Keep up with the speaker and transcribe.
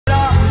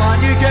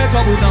manike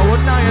kabuna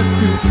wona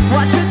yesu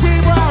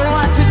wachitiwa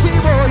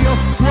yo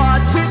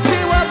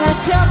wachitiwa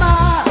mukama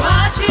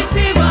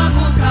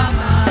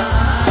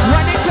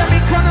wanike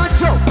mikono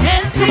jo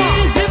ensi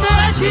zimo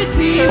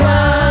wachitiwa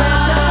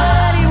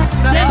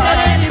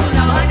tengereni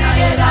muna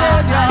wanigega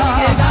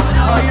wachitiwa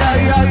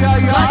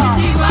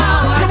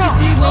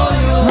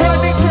yo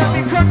wanike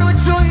mikono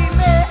jo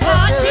ime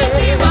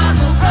wachitiwa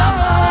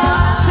mukama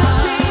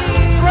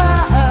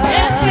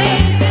ensi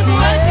zimo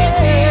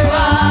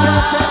wachitiwa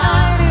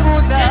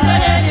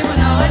tengereni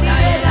muna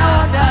wanigega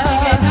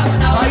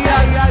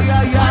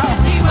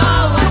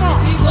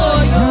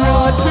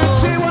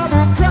wachitiwa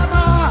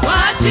mukama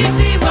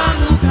wachitiwa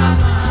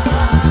mukama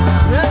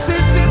yesu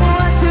simu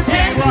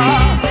wachitiwa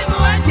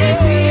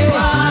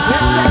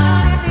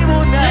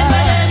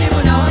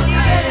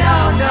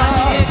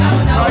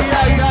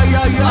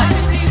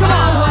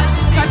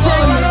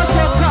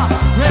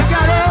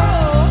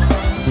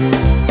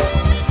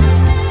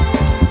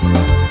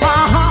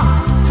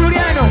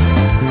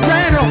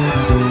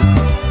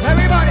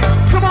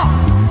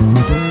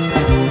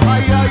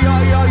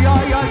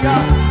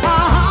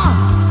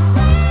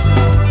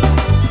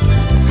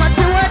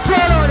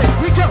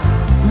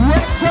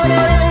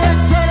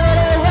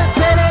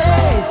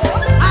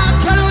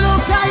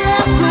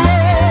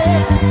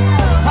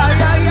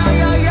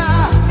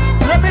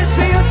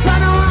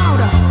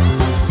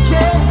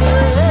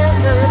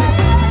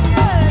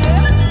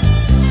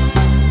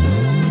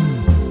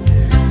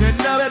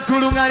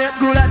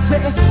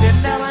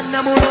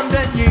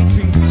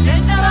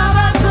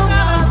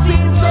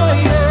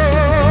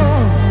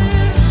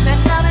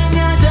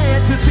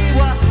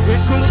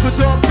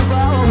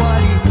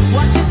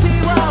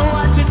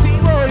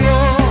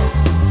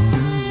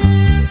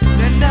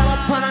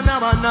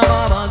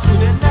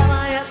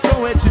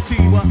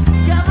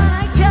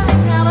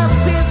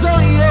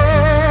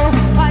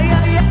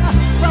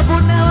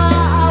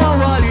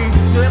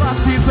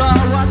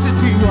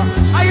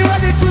Are you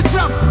ready to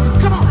jump?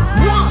 Come on,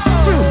 1,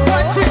 2,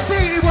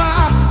 wachitiwa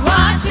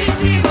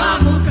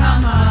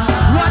mukama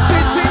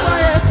wachitiwa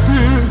yesu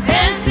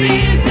ensi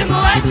zimo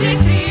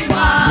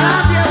wachitiwa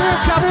Nambia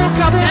buka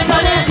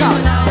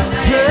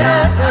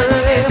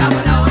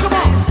Come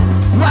on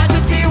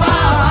wachitiwa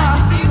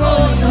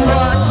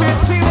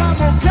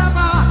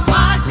mukama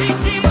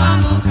wachitiwa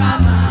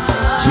mukama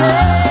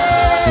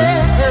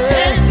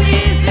ensi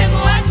zimo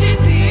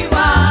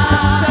wachitiwa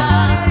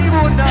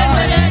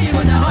tengereni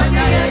muna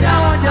wanigega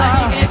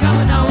wachitiwa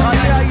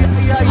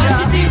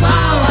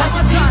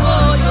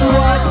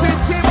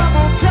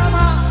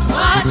mukama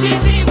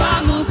wachitiwa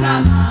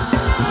mukama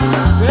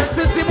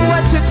yesu simu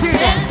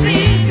wachitiwa ensi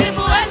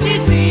zimo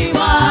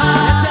wachitiwa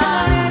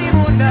tengereni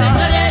muna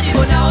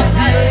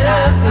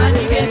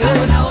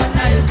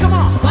Come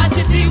on.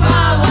 wachitiwa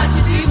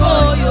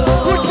yo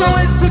Put your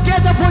hands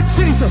together for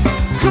Jesus.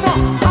 Come on.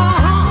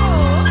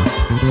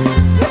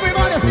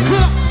 Everybody,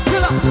 kill up.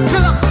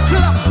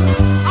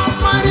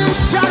 Almighty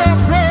shout of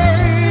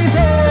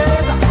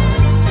praises.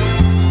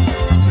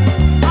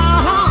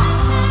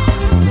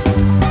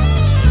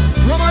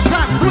 One more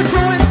time. Put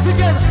your hands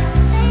together.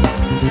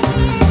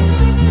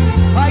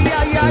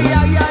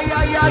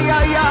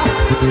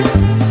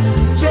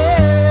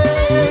 Yeah.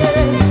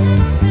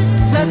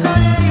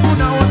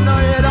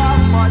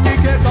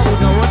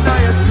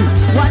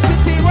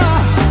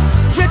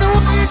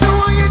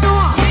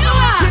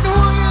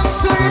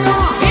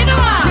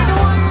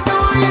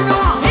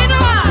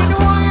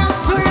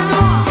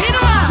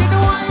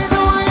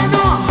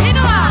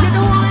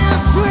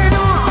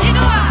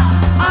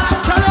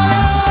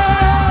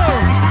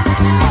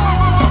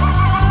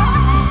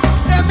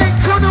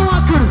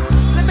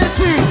 Let me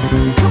see.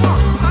 Come on.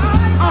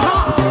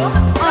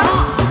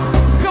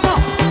 Come on.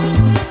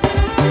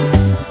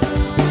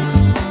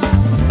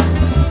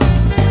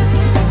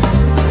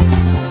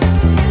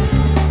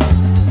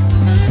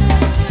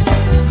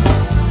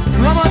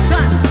 One more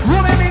time.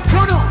 Woman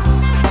mikono.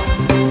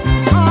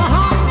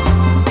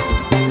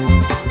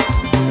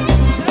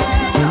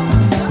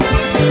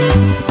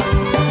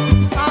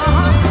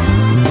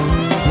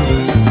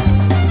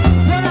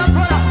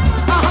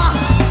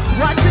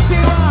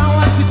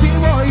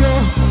 Wachitiwa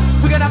yo.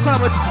 Tugenda kola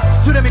bwe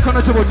situle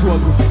mikono gyo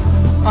bw'otuwagu.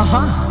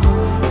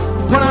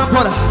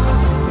 Mpola.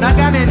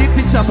 Nagambye ndi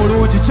ticca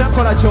mulungi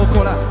kyenkola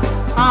kyokola.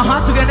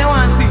 Tugende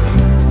wansi.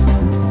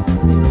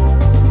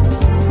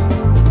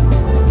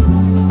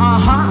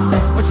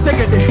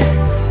 Okitegedde.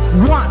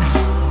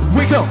 1,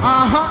 we go.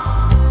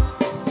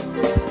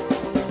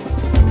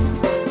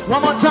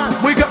 One more time,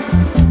 we go.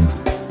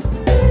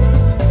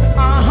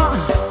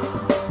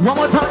 One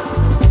more time.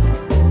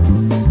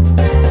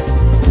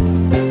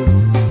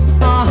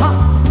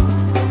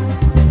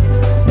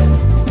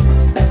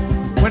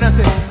 When I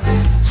say,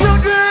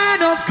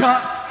 children of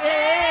God,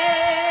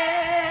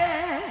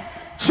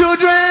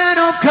 children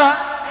of God,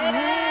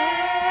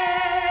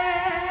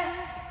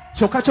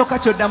 choka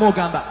choddamu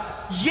ogamba,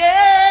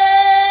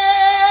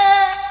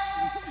 yeah,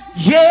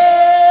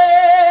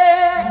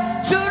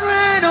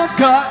 children of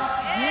God,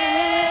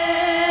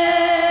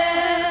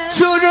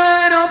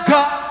 children of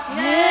God.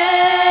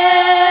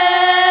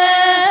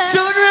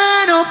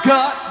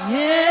 God.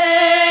 Yeah.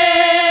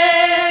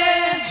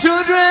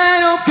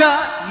 Children of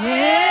God.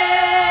 Yeah.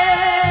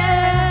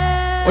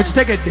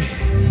 Okitegedde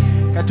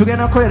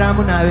katugenda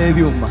kukoleramu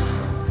n'abeebyuma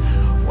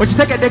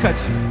okitegedde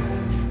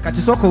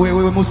kati sooka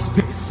weewewe mu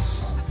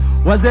space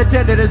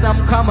wazeetendereza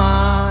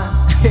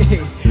Mukama.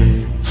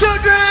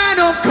 Children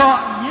of God.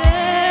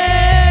 Yeah.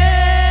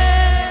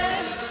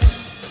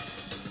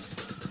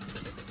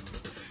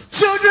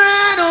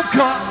 Children of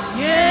God.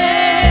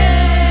 Yeah.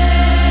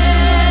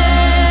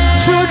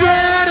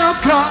 Children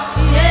of God.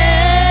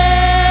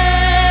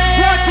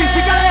 Yeah. Watch it.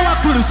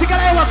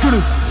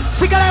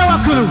 Sigalayo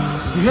wakulu.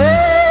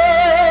 Yeah.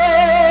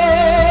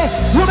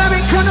 Ube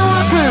mikono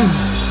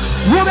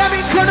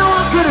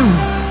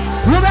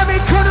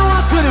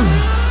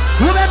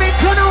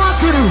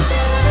wakulu.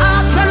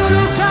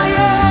 Akaluluka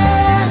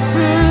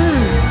Yesu.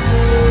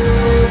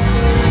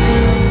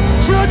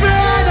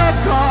 Children of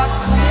God.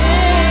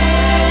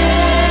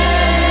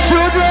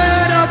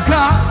 Children of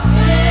God.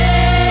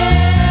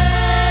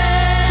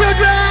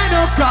 Children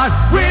of God.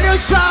 When you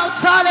shout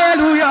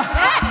hallelujah.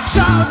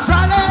 Shout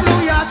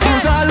hallelujah to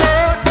the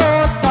Lord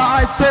Most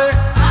High. Say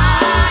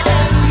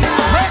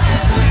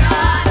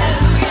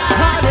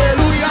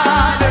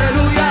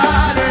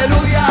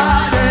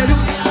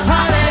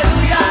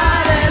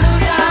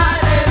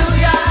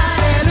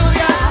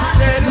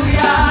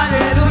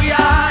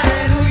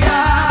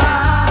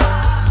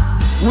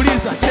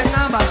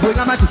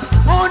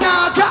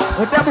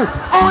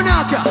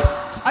Onaka.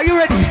 Are you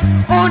ready?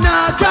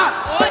 Onaka.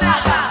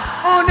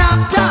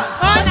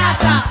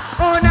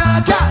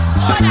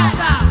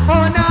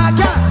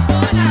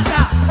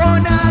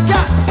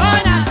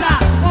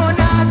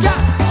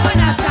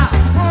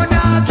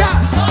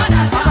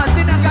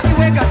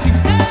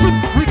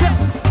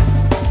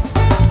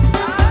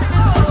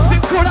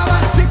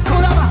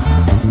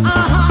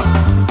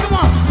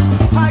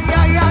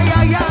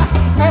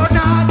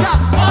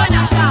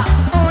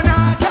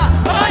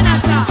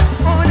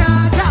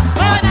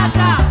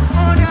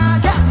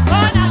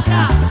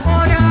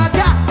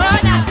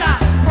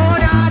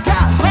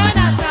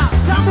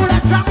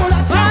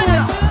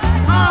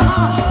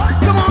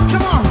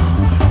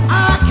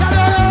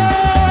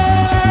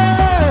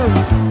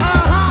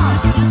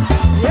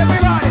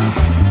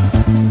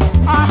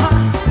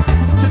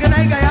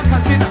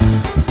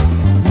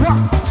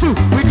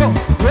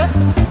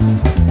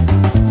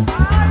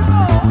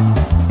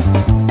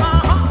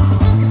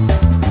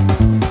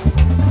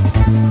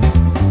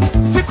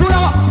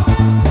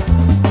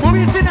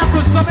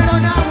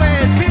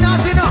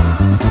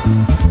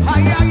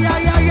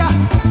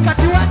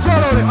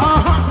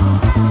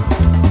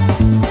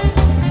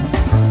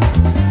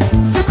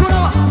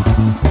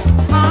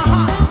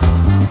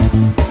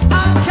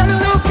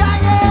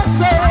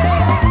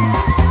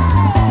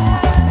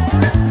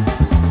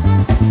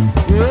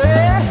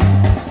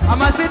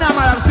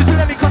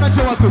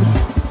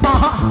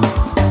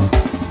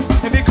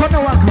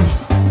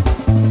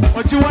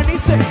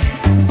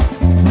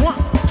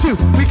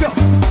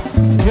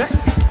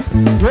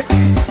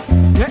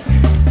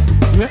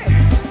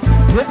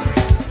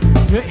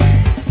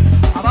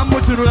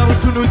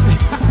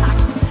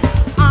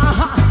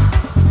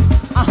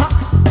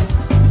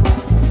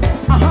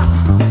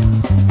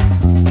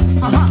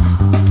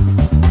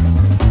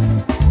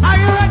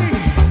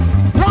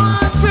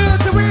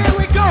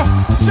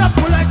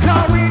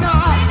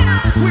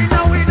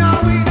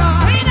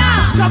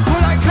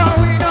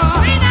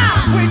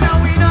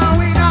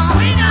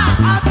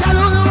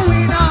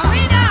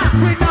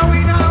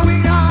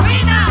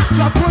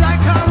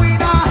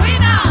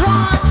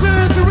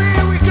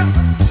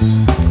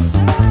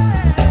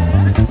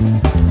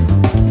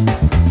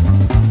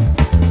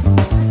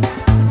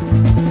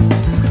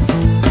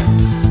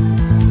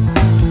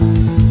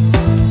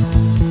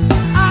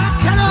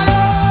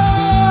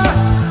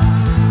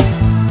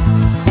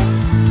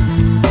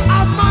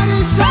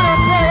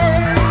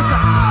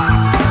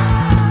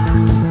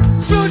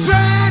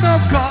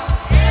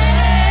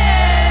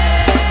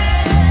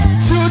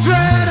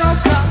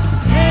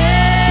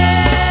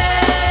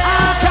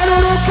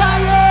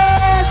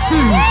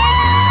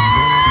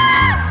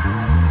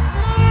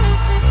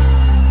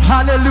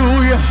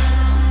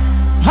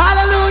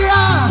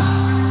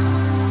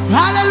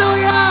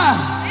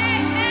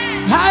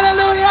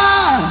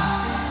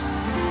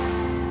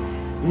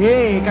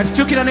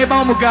 Katichukira neba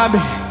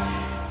omugambe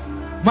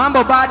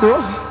mambo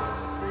bado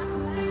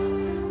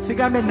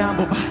sigambe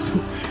nambo bado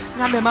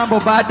ngambe mambo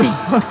bado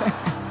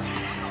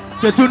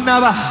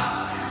tetunaba.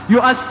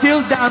 You are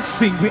still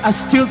dancing. We are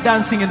still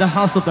dancing in the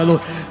house of the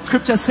Lord.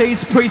 Scripture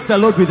says praise the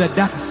Lord with a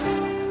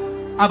dance.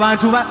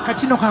 Abantu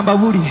katino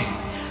kambabuli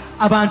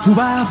abantu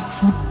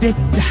bafudde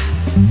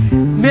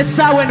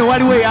nesawe ne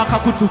waliwe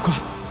yakakutuka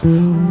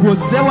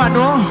gwoze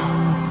wano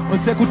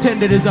oze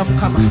kutendereza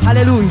Mukama.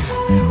 Hallelujah.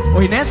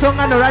 Oyina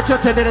ensonga lwaki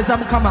otendereza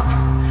Mukama.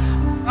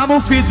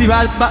 Amufizi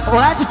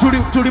olwaki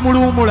tuli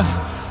muluwumula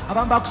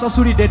abamu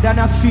bakusasulidde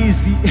eddana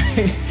fiizi.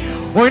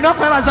 Oyina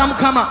okwebaza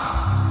Mukama.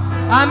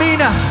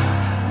 Amina.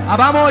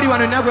 Abamu oli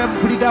wano nabwe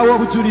mpuliddewo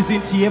obujulizi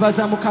nti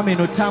yeebaza Mukama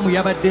eno ttaamu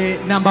yabadde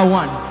number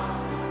 1.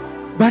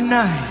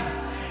 Banai.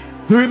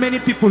 Very many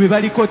people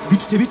bebaliko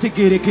bintu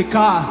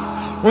tebitegerekeka.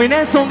 Oyina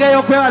ensonga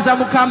ey'okwebaza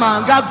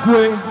Mukama nga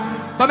ggwe.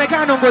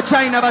 Bamekano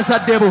ng'okyalina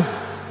bazadde bo.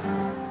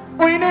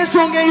 Oyina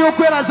ensonga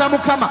ey'okwebaza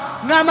Mukama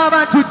ng'ama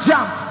abantu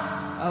jump.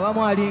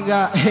 Abamu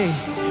alinga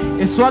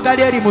eswaga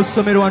lyeri mu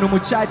ssomero wano mu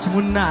kyaki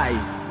munnaayi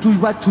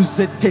tuba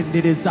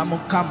tuzetendereza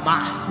Mukama.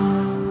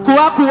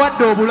 Kuba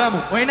kuwadde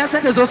obulamu. Oyina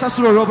sente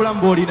z'osasula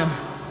olw'obulamu bw'olina.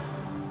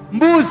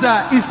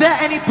 Mbuuza, is there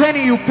any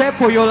penny you pay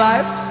for your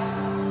life?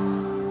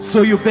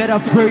 So you better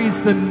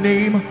praise the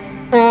name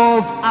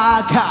of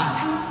our God.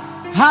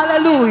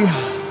 Hallelujah.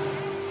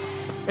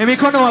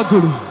 Emikono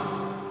waggulu.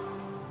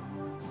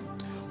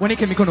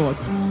 Wanike emikono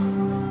waggulu.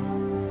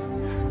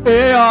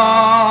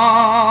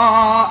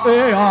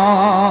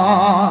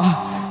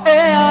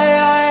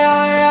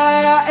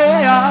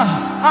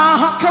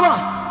 Come on.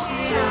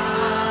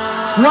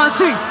 One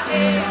sing.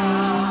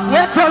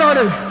 Wait till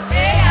all.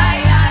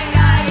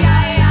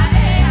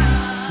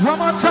 One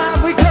more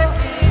time we go.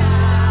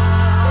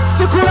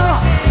 Sukura.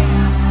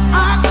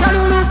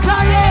 Akaluluka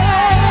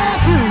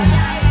Yesu.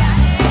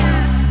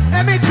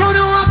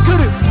 Emikono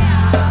waggulu.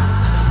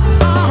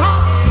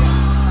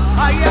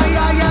 Ay ay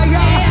ay ay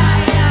ay.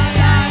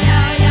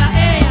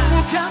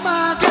 Mukama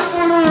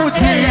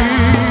gamuluti.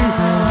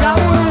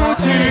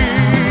 Gamuluti.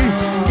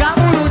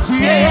 Gamuluti.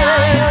 Ay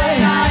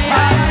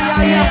ay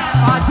ay.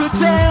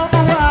 Atute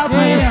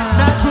omuwabu.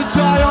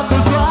 Natute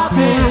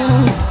omuzwabu.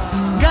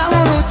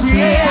 Gamuluti.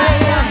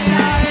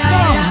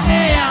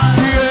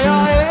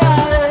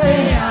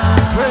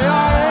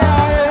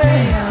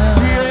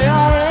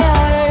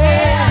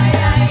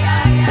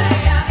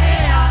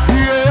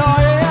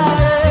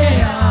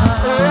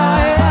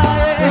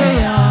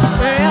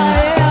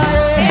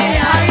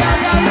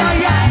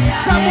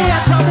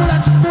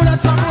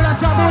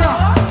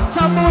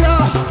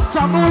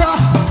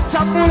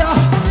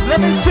 Let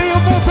me see you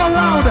move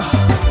around.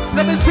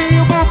 Let me see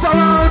you move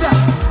around.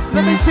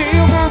 Let me see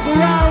you move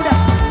around.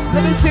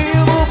 Let me see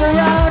you move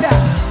around.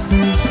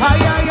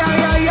 Ay ay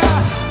ay ay ay.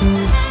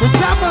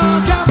 Come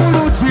on,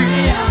 Gamuluti.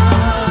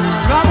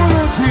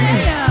 Gamuluti.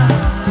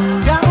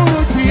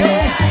 Gamuluti.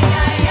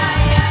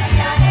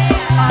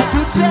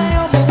 Today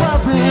I'm a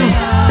waffle.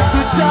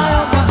 Today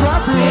I'm a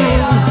swaffle.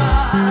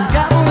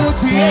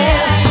 Gamuluti.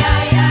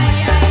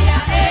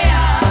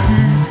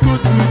 He's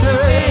good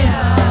today.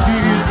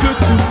 He's good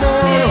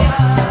tomorrow.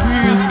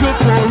 He's good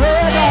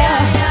forever.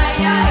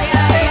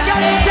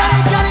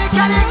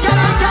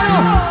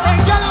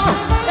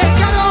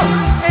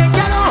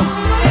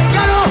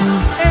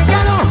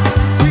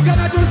 We're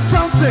gonna do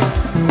something.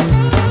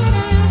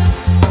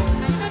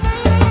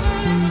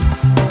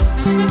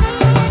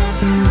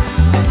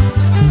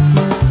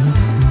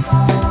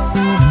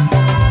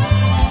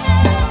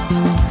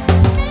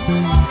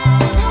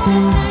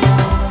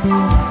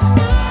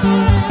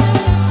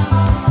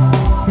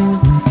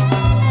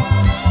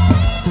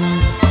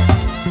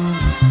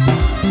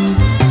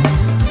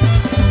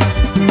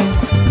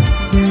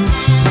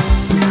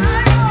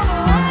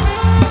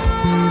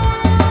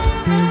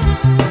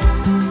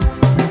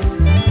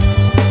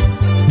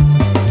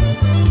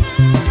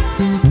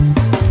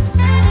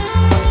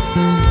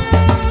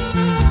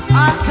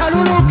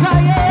 Akaluluka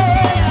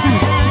Yesu.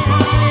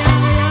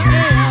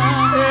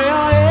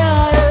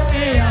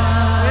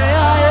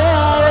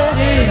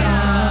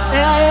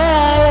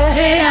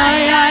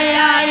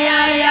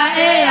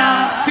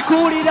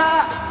 Sikulira.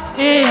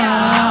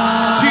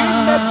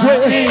 Chimekwe.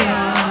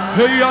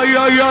 Hey ya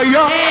ya ya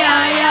ya.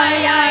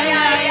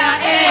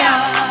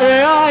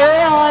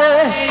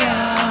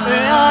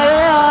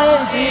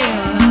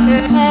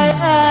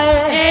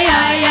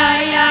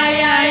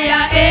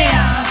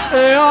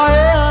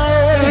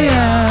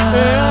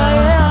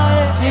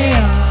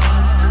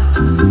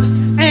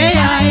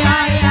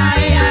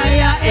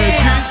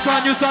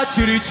 Ekinsanyusa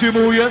kiri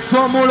kimu Yesu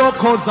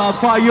omulokozi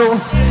afaayo.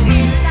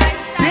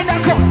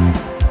 Lindako.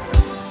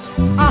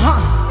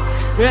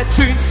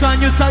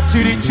 Ekinsanyusa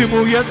kiri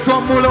kimu Yesu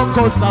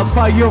omulokozi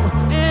afaayo.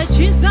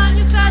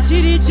 Ekinsanyusa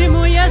kiri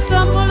kimu Yesu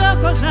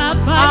omulokozi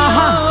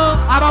afaayo.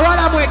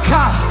 Abawala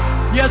mweka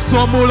Yesu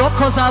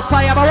omulokozi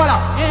afaayo abawala.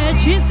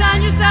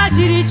 Ekinsanyusa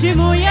kiri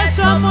kimu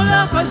Yesu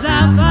omulokozi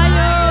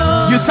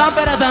afaayo. You sound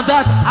better than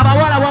that.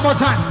 Abawala one more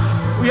time.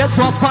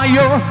 Yesu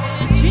afaayo.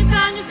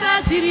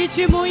 Ekinsanyusa kiri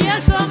kimu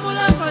Yesu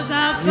omulokozi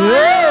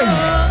afaayo.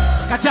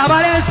 Kati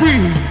abalenzi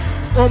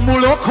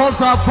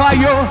omulokozi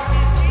afaayo.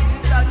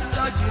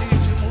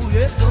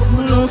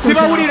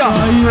 Sibawulira.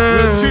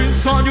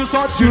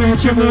 Ekinsanyusa kiri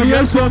kimu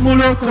Yesu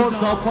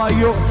omulokozi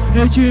afaayo.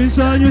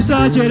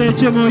 Ekinsanyusa kiri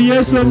kimu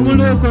Yesu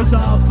omulokozi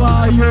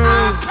afaayo.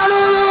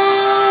 Akalulu.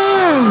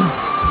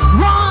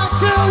 1,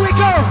 2 we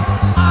go.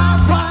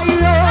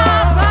 Afaayo.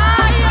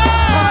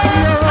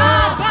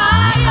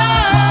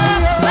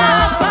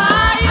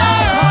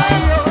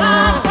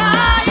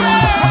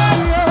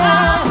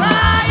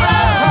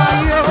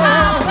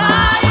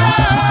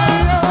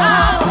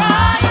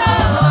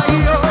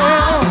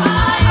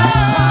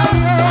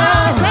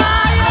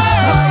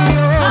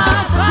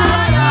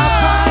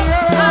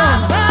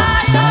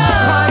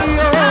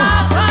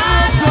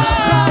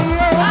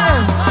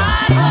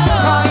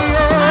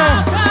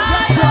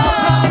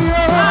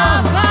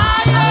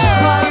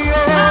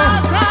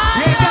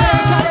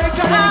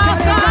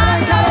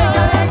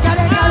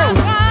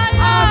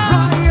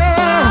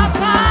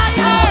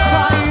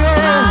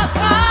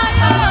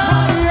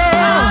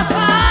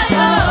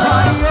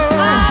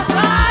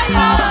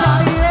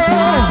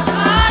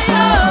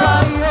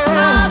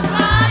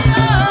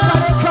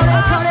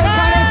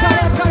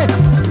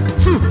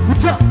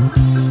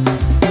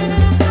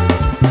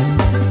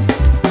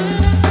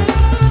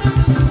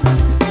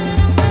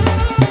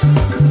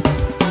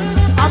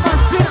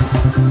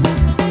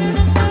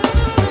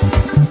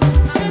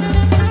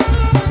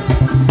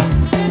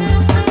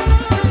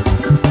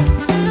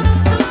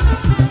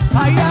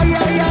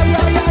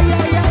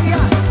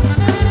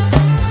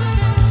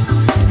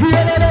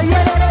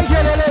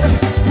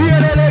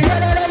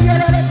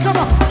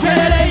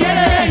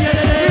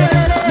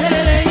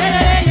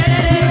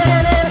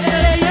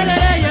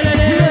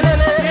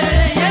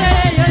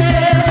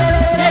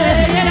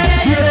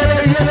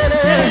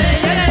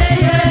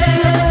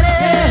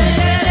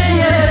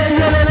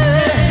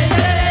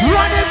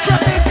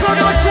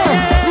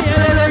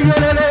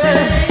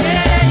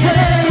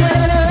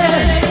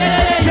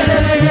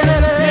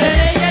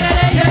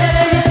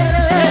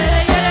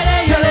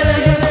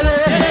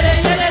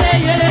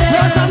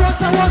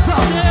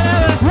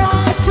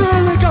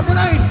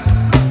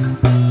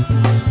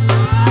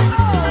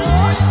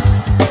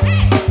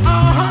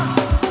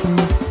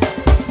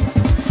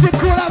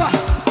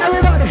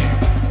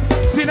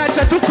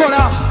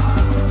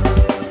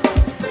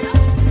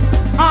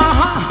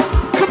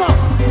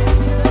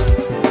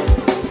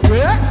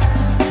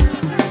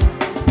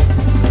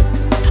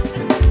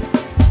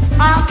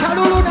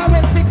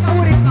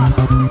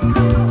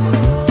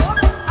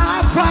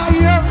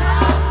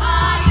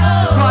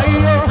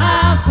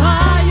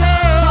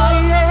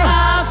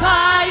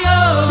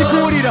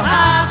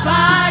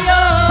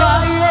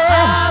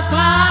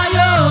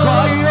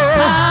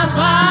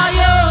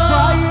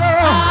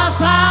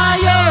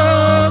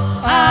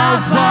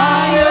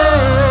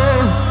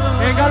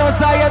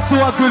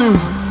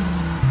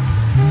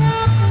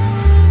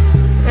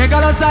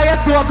 Engalo za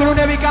Yesu waggulu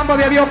n'ebigambo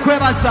bye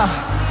by'okwebaza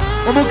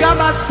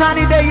omugamba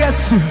asaanidde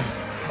Yesu.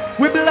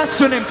 We bless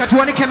your name. Kati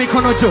wanike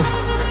mikono gyo,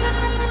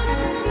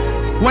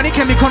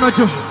 wanike mikono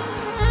gyo.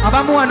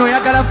 Abamu wano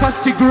oyagala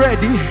first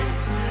grade,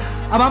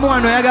 abamu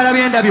wano oyagala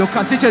byenda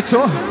byokka, si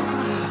kyekyo.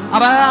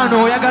 Abalala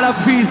wano oyagala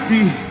feast,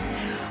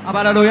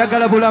 abalala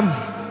oyagala bulamu.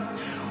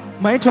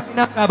 Manyi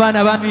tulina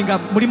abaana bami nga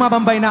mulimu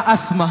abamu balina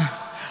asthma,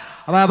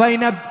 abalala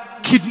balina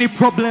kidney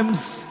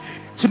problems.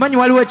 Kimanyi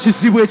waliwo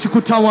ekizibu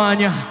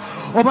ekikutawaanya,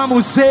 oba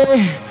muze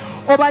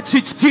oba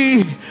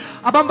kiki.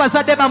 Abamu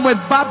bazadde bamwe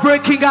ba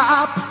breaking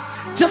up.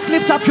 Just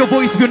lift up your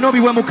voice byonna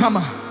biwe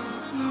Mukama,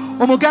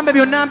 omugambe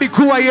byonna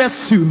mbikuwa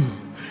Yesu.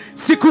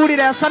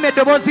 Sikuwulire yasamya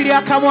eddoboozi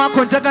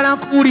lyakamwako, njagala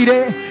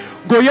nkuwulire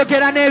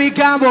ng'oyogera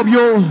n'ebigambo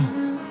byo.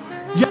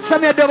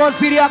 Yasamya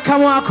eddoboozi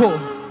lyakamwako.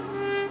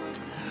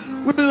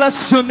 We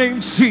bless your name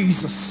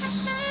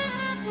Jesus.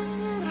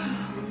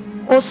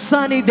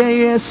 Osaanidde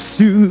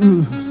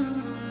Yesu.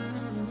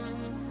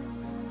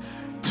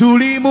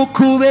 Tuli mu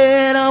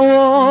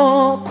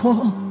kubeerawo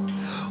kwo,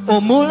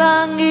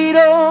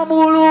 omulangiro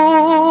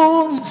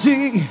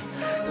omulungi.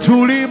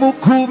 Tuli mu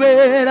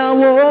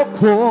kubeerawo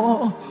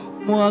kwo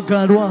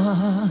mwagalwa.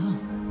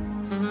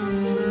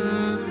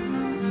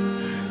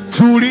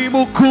 Tuli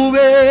mu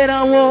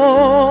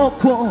kubeerawo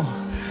kwo,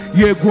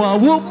 ye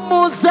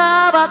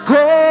gwawummuza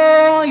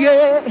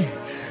abakoye.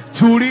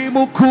 Tuli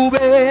mu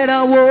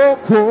kubeerawo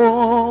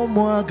kwo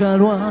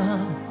mwagalwa.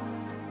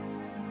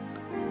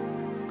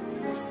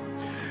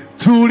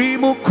 Tuli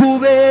mu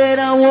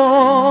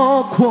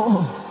kubeerawo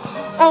kwo,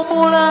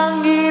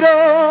 omulangiro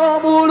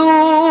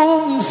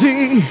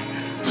omulungi.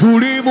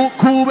 Tuli mu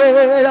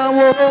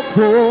kubeerawo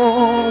kwo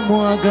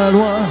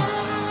mwagalwa.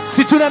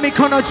 Situla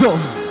mikono gyo.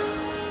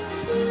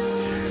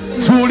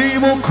 Tuli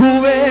mu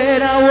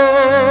kubeerawo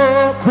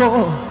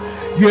kwo,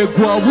 ye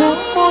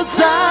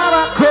gwawummuza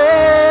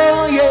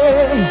abakoye.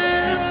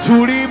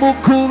 Tuli mu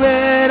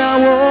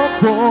kubeerawo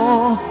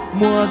kwo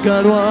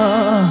mwagalwa.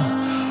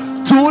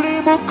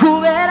 Tuli mu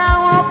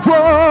kubeerawo kwo.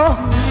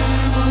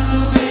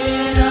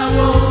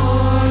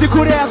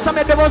 Sikule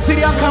yasamya eddoboozi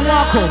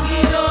lyakamwako.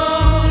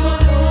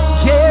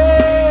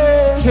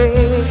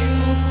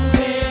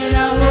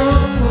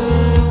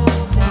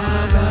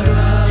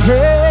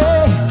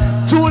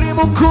 Tuli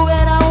mu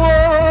kubeerawo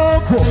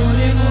kwo.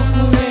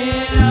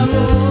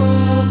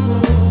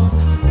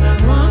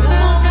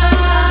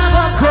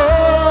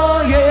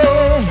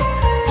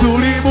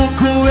 Tuli mu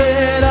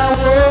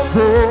kubeerawo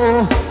kwo.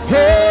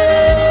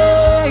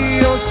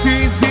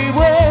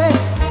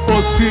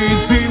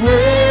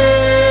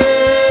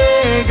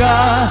 Osizibwenga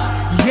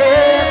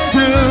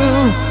Yesu,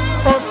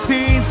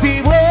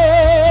 osizibwenga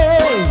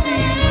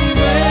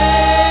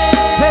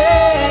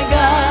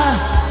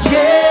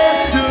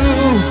Yesu,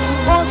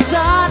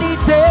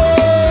 osaanidde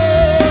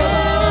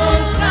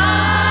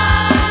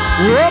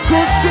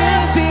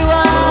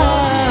okusinzibwa.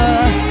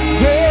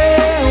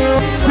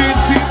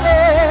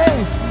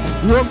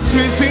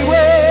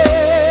 Osizibwe, osizibwe.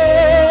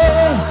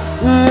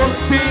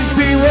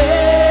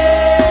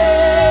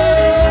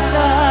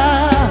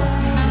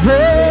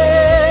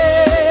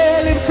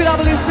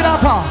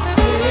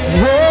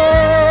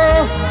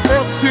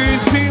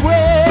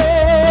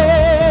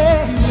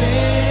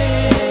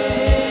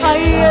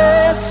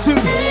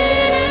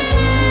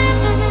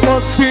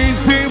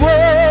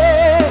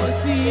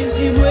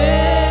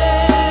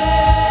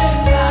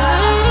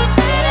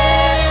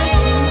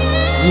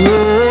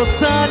 Oh,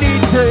 sunny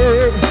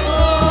day.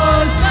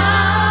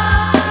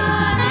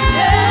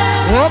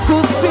 Oh,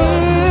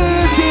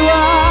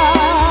 kusiziwa.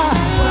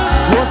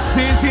 Oh,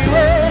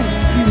 siziwe.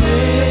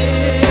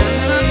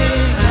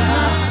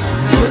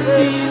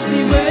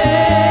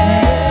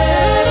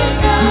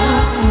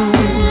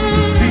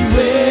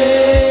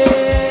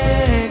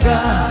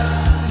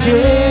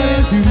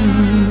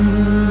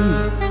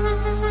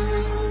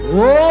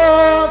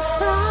 Oh,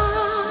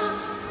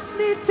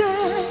 sunny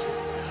day.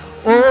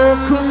 Oh,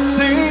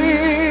 kusiziwa.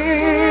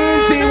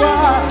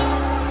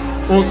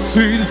 Oh,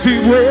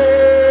 siziwenga.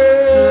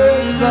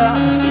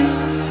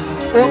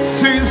 Oh,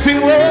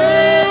 siziwenga.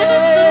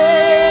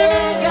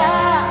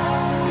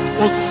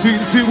 Oh,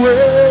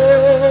 siziwenga.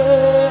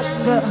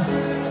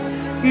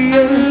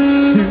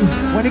 Yesu.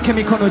 Wanike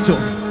mikono juu.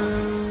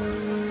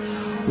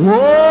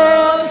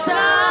 Oh,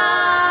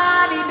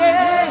 sunny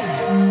day.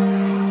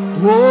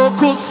 Oh,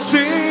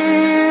 kusiziwa.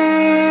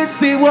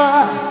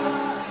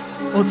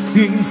 Oh,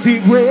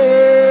 siziwenga.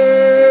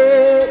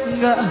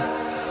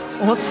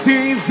 Oh,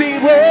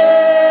 siziwenga.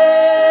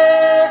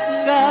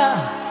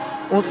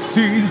 Oh,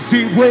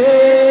 siziwenga.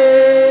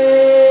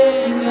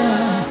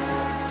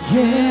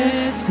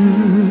 Yesu.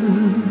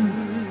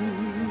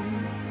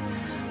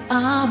 I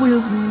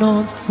will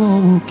not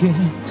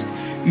forget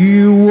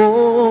you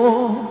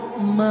all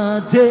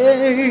my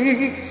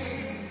days.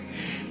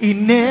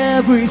 In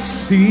every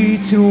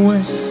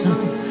situation,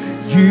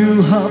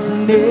 you have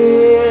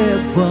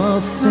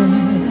never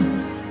failed.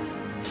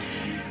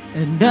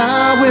 And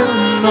I will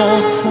not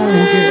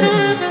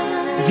forget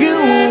you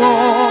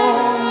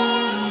all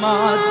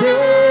my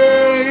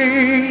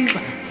days.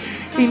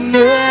 In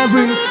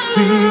every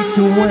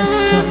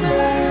situation,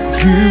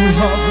 you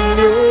have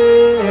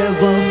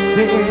never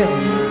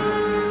failed.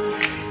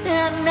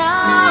 And I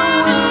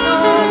will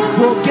not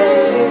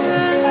forget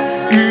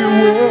you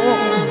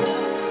all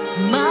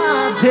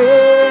my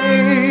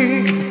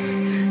days.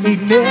 In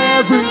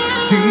every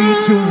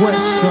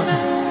situation,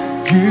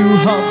 you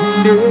have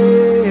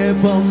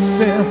never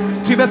failed.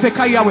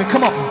 Timefeka Yahweh,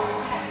 come on.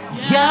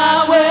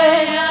 Yahweh,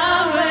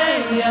 Yahweh,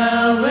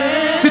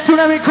 Yahweh.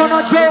 Situna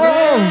mikono juu.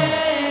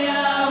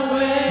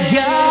 Yahweh,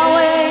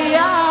 Yahweh,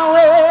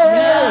 Yahweh,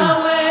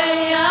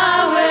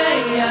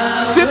 Yahweh.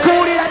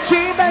 Sikulira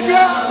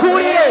chimenya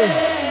kulire.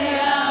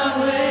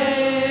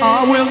 I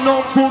will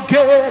not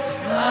forget.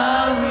 I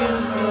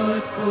will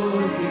not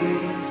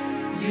forget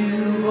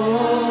you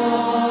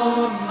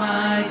all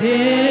my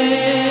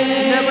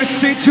days. In every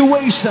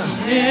situation.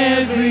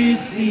 Every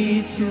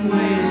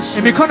situation.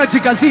 Emikono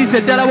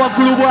jikazize ddala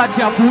waggulu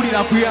bw'ati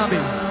akuwulira kuyambe.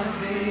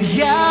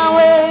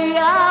 Yahweh,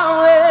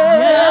 Yahweh,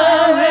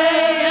 Yahweh,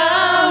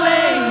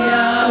 Yahweh,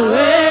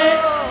 Yahweh,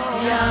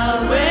 Yahweh,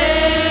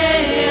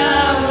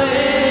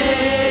 Yahweh,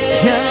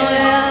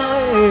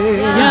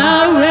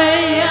 Yahweh,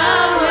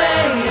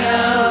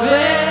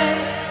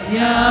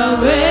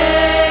 Yahweh,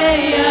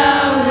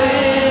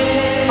 Yahweh.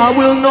 I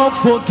will not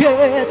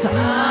forget. I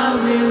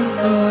will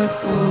not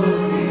forget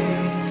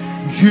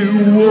You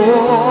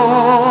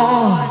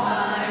are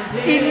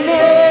in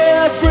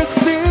every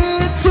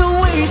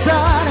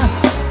situation.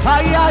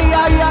 Ay, ay,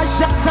 ay, ay,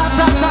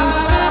 shatatata,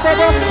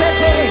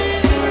 bobosete.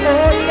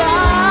 Oh,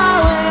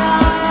 Yahweh,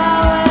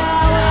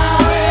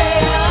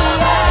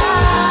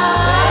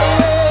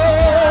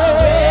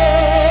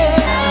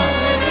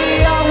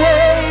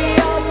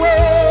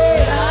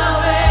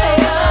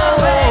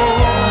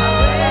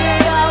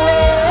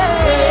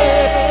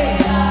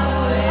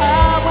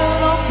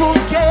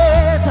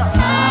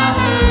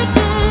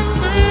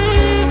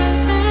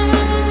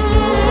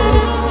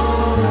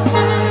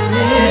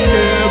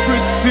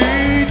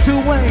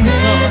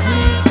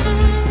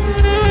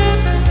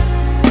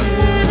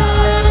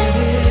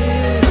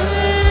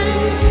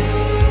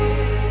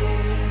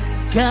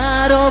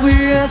 God of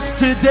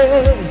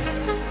yesterday,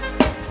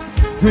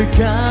 the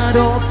God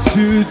of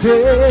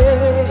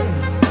today,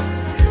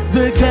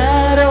 the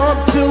God of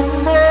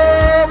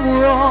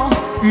tomorrow,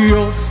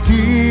 you're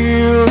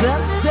still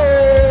the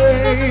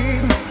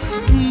same.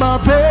 My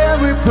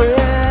very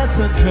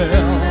present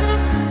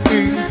help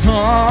in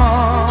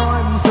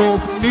times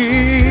of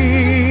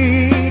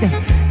need.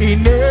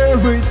 In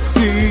every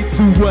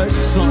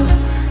situation,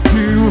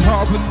 you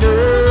have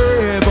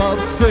never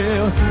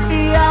failed.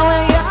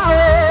 Yahweh,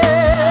 Yahweh.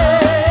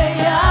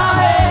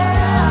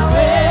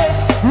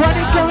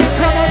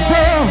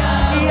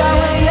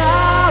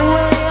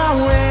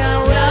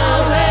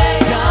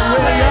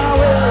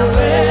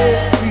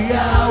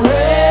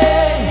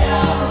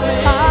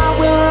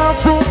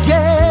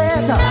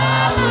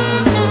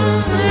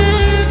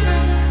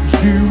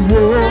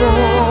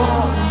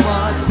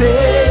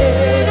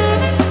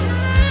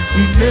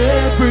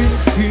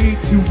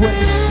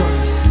 Situation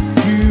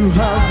you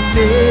have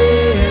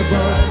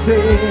never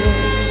failed.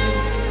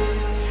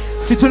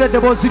 Situle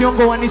debozi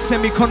lyongo wanise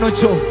mikono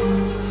jo.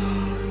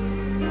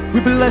 We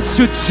bless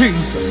you,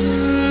 Jesus.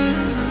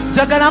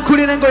 Jagala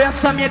kulire ngo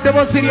yasamye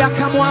debozi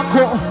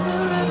lyakamwako.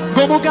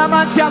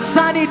 Ngomugamba nti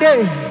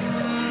asanide.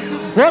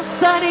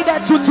 Osanide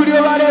tutuli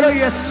olwaleero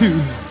Yesu.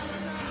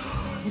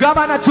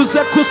 ngabana tuze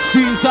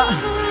kusinza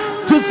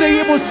tuze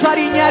yimusa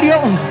linnya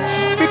lyo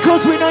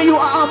because we know you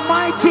are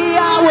mighty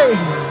Yahweh.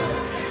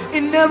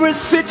 In every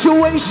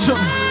situation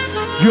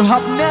you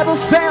have never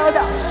failed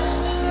us.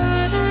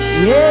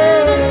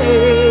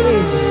 Yeah.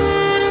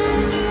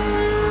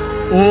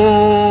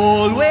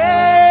 Always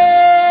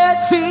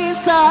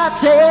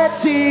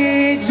tisateti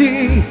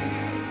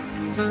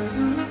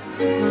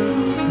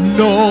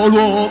no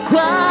lo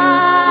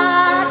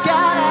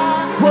kwagala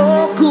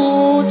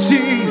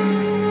kwokuti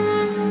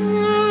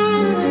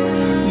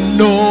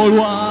no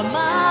lo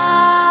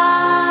amanigo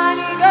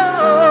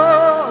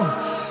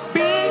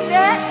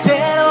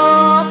binetero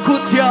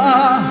kutya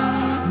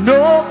no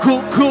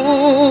kuku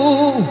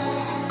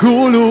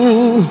kulu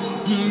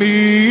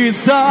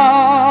misa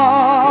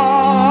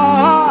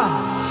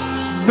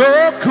no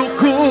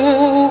kuku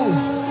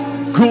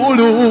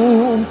kulu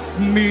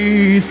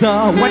misa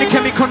wani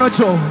kemikono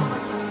jo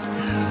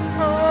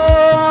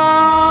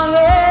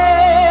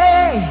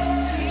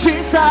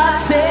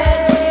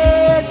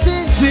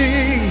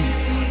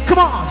come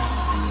on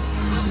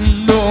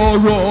no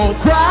ro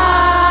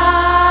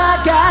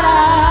kwagara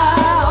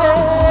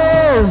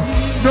oh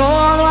no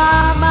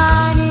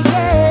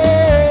amanige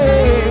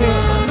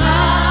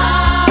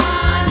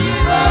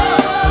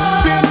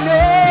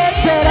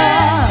binetera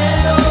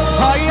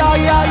ay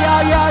ay ay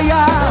ay ay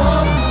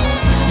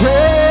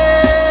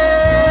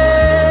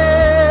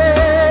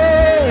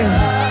hey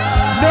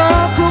no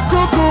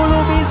kukukulu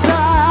bisa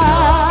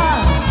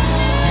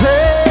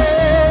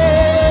hey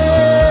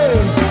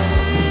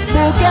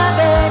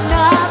mugabe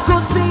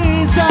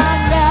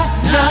nakusizanga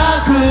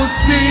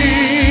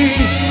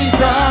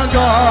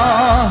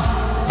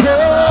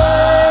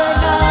hey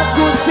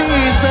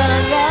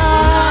nakusizanga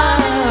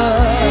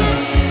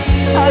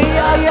ay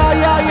ay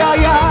ay ay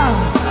ay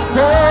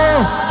oh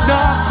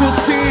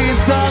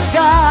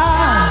nakusizanga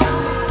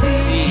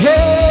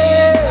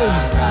hey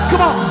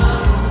come on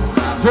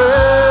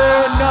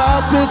oh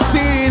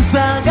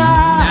nakusizanga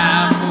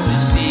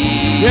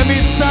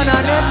emisana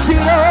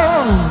nechiro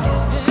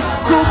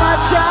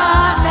kumacha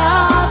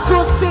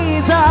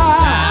nakusiza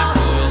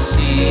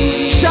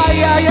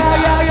shaya ya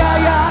ya ya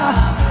ya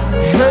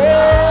hey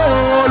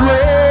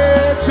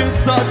always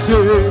tisate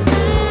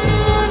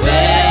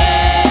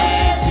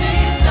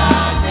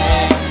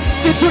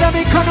situra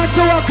mikono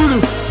jowakulu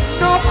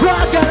no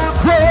kwagala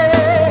kwe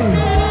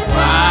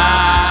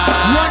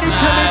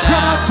wanike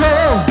mikono jo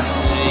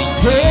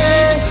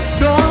hey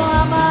no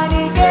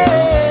amanige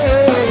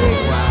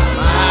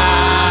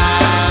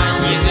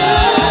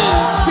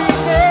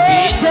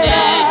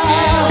binetera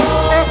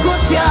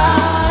okutya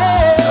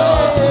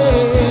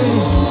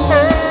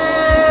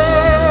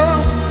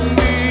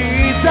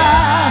misa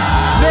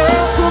no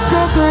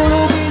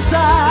kukukulu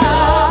misa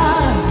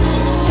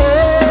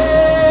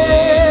hey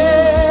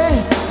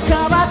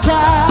kabaka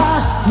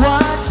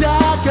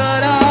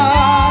wachagara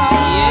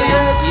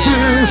Yesu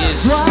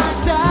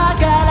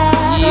wachagara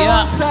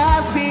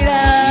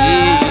sasira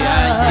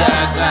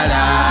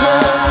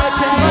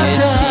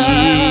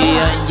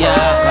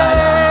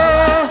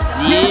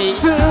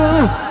Yesu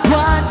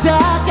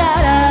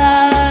wachagara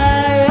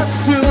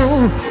Yesu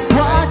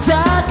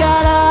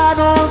wachagara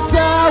no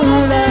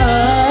saula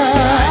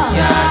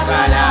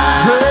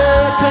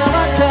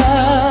kabaka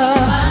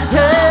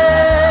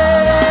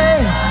hey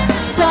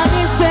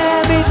panise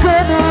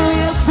mikono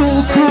Yesu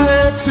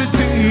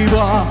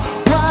kuechitiwa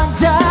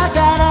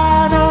wachagara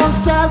no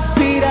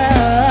sasira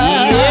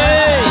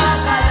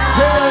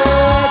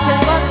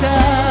kabaka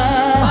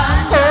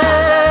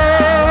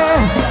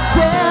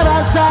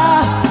kwebaza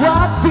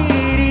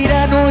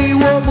wapirira no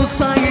iwo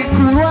musange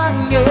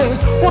kuwange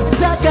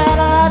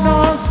wachagara no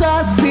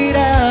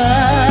sasira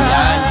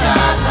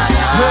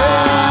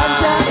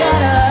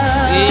wachagara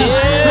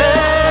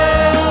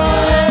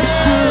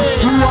Yesu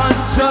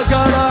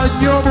wachagara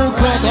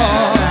nyomukama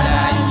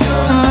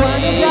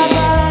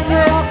wachagara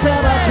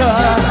nyokabaka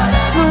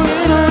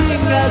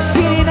ruiruinga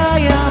sirina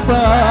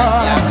yamba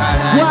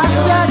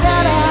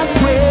wachagara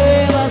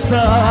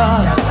kwebaza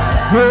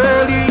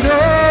olino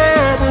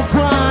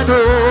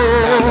mukwano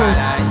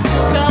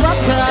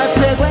kabaka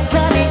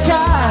tegwenkanika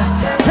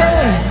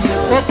hey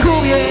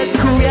okubye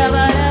kubya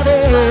balabe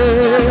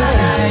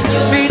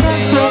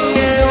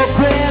ninensonge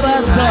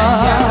okwebaza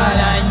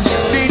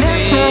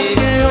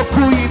ninensonge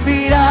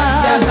okuyimbira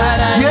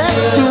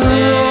Yesu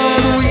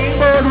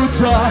oluyimba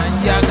oluta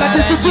kati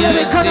situla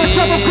mikono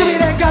gyo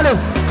mukubire engalo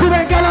kuba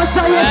engalo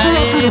za Yesu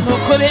waggulu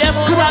mukubire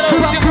mu ngalo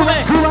zikube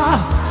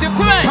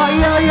zikube ay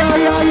ay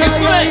ay ay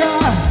ay ay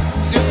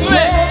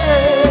zikube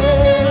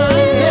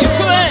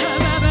zikube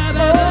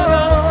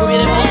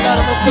mukubire mu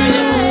ngalo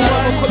mukubire mu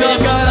ngalo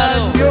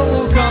mukubire mu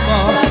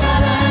ngalo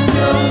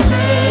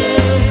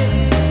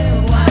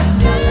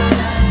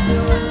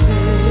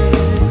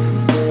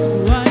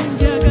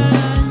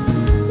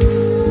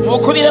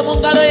mukubire mu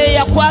ngalo ye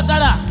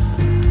yakwagala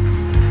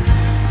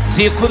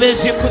zikube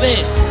zikube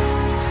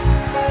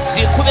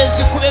zikube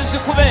zikube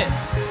zikube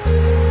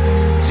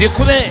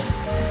zikube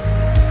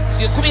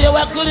zikubire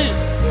waggulu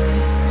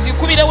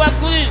zikubire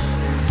waggulu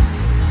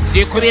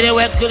zikubire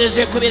weggulu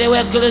zikubire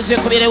weggulu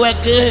zikubire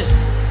weggulu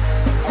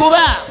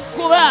kuba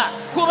kuba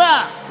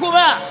kuba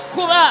kuba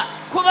kuba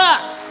kuba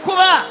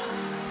kuba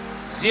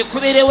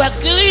zikubire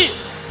weggulu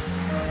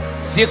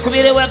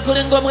zikubire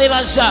weggulu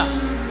ng'omwebaza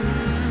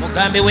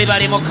mugambe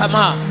webale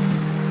mukama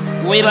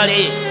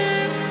webale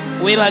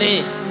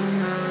webale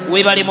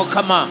webale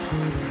mukama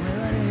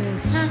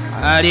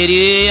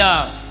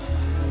haleluya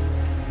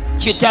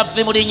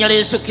kitaffe mu linnya lya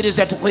Yesu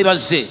kkiriza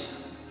tukwebaze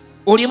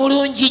oli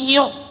mulungi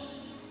nnyo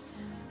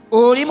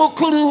oli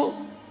mukulu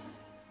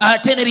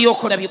ate ne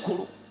byokola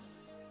bikulu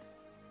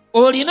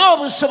olina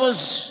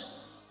obusobozi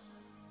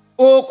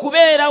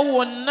okubeera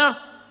wonna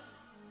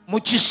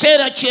mu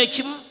kiseera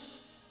kyekimu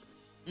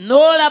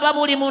n'olaba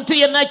buli muntu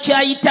yenna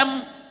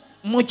kyayitamu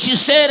mu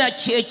kiseera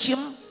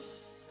kyekimu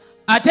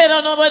ate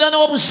era n'obeera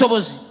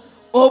n'obusobozi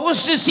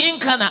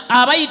obusisinkana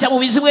abayita mu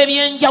bizibu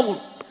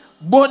ebyenjawulo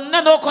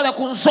bonna n'okola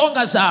ku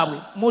nsonga zaabwe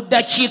mu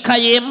ddakiika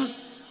y'emu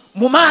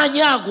mu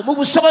maanyi ago mu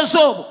busobozi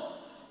obwo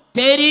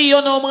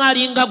teriiyo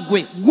n'omwali nga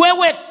gwe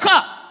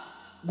wekka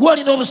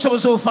gw'olina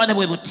obusobozi obufaane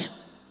bwe buti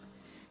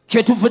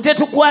kyetuvudde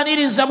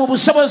tukwaniriza mu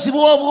busobozi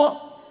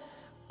bwobwo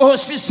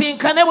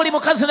osisinkane buli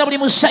mukazi na buli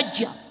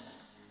musajja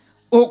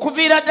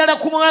okuviira ddala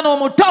ku mwana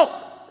omuto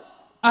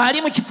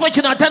ali mu kifo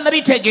kino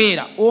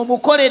atannabitegeera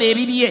omukolera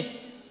ebibye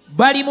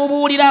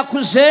balimubuulira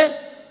akuze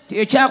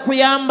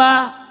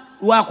tekyakuyamba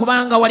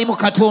lwakubanga wali mu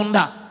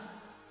Katonda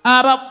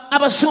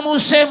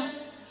abasumuse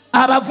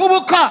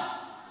abavubuka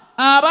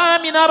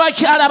abaami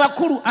n'abakyala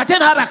abakulu ate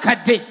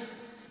n'abakadde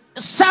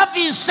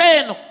saviisi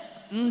eno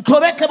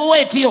ntobeke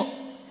bwetyo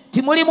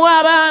timulimu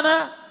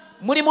abaana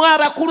mulimu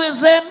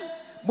abakuleze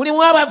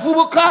mulimu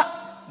abavubuka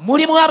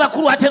mulimu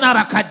abakulu ate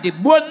n'abakadde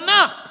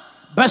bonna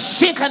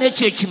basinkana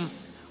ekyekimu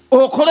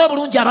okole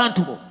obulungi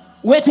abantu bo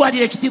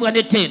weetwalire ekitiibwa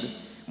n'ettendo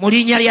mu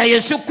linnya lya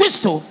Yesu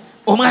Kristo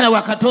omwana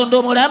wa Katonda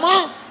omulamu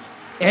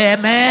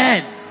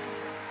amen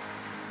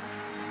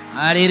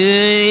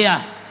haleluya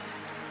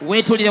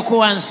weetulireko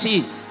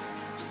wansi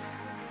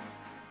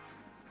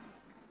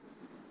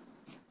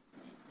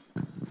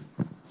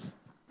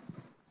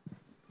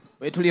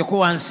weetulireko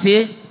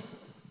wansi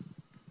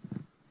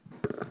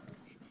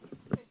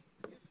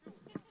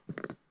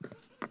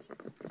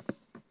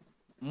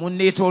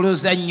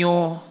munneetoolooza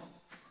nnyo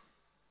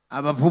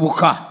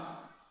abavubuka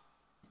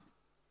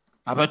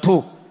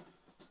abato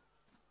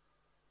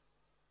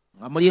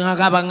nga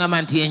mulinganga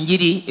abaŋŋamba nti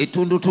enjiri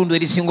etundutundu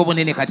erisinga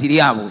obunene kati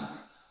lyabwe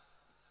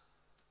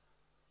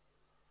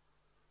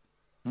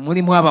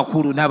mulimu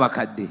abakulu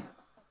n'abakadde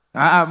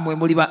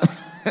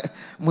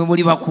mwe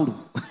muli bakulu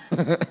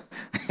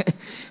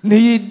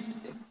naye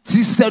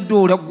sisita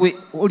Doola gwe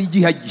oli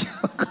jjajja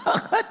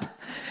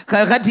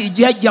kakati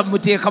jjajja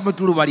muteeka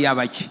mutuluba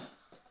lyabaki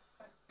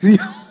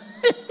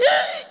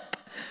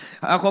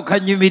ako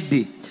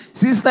kanyumidde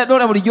sisita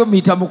Doola bulijjo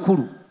muyita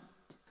mukulu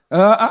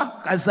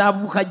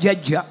kazaabuuka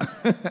jjajja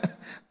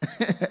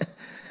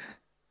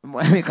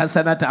mwami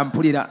Kasana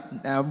tampulira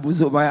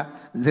mbuzi oba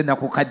nze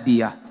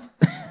nakukaddiya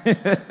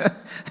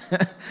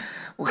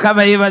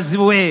Mukama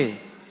yeebazibwe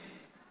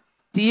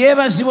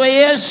tiyeebazibwe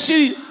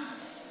Yesu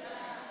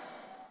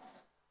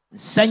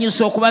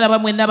nsanyusa okubalaba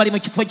mwenna bali mu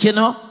kifo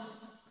kino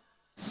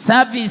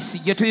saavisi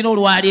gye tulina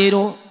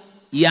olwaleero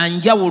ya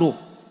njawulo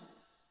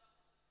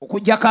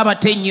okuggyako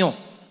abatennyo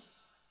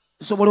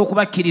tusobola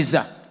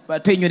okubakkiriza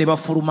abatennyo ne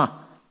bafuluma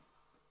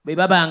bwe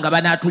babanga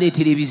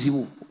banaatuleetera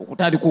ebizibu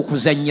okutandika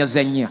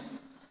okuzannyazannya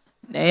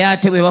naye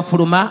ate bwe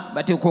bafuluma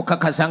bateeka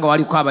okukakasa nga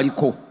waliko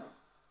abaliko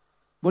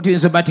bo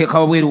tuyinza bateeka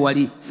wabweru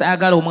wali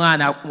saagala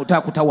omwana muto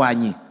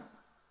akutawaanye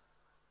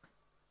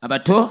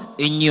abato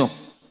ennyo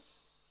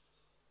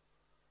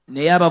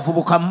naye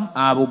abavubukamu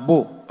abo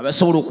bo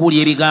abasobola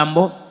okuwulya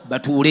ebigambo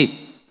batuule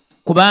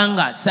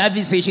kubanga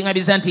saavisi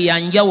ekiŋabiza nti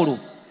yanjawulo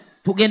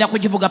tugenda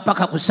kugivuga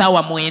paka ku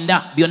ssaawa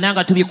 9 byonna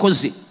nga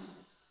tubikoze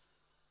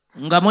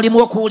nga mulimu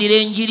okuwulira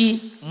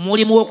enjiri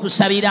mulimu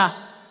okusabira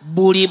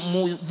buli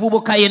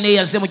muvubuka yenna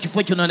eyaze mu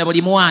kifo kino na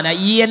buli mwana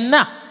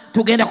yenna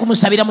tugenda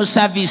kumusabira mu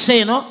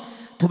saavisi eno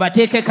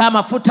tubateekeko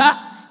amafuta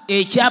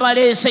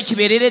ekyabaleese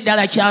kibeerere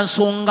ddala kya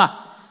nsonga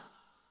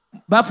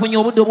bafunye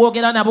obudde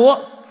obwogera nabo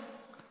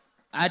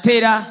ate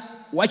era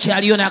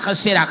wakyaliyo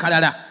n'akaseera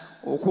akalala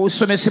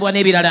okusomesebwa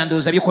n'ebirala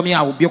ndowooza bikomye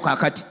awo byo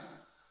kakati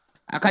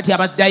akati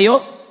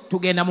abaddayo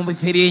tugenda mu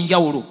bifo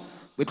ebyenjawulo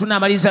bwe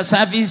tunaamaliza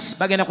saavisi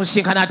bagenda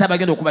kusinkana ate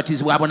abagenda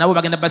okubatizibwa abo nabo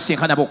bagenda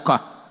basinkana bokka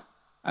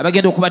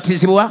abagenda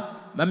okubatizibwa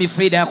mami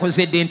Frida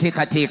yakoze dde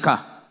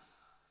enteekateeka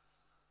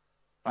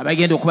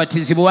abagenda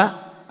okubatizibwa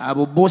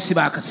abo boosi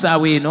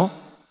bakasaawa eno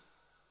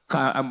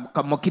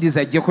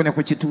kamukkiriza ajjeko ne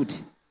ku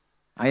kituuti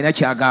alina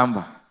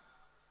kyagamba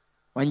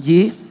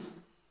wangi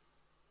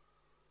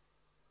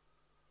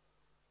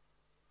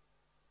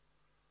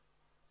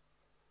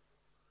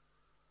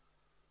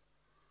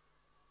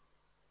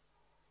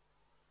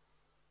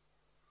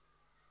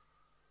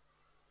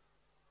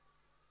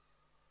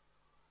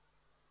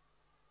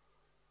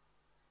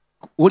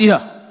ulira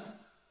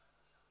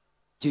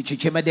kyekyo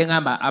kyembadde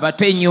ngamba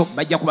abato ennyo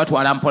bajja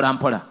kubatwala mpola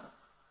mpola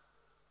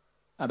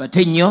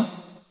abato ennyo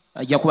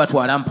bajja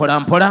kubatwala mpola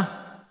mpola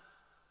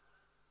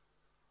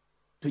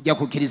tujja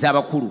kukkiriza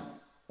abakulu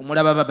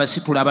omulaba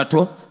babasitula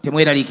abato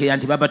temweraliikirira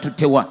nti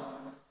babatuttewa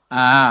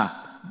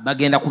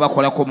bagenda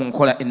kubakolako mu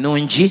nkola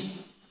ennungi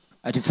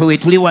ati ffe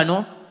wetuli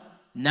wano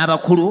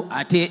n'abakulu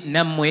ate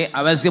nammwe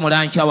abazze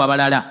mulankyawo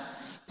abalala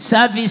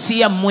saaviisi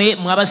yammwe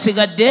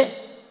mwabasigadde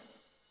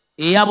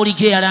eya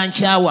bulijjo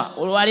eyalankyawa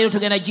olwaleero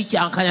tugenda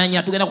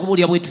gikyankananya tugenda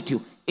kubuulya bwe tutyo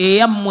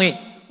eyammwe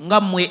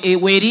nga mmwe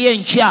weeri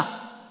enkya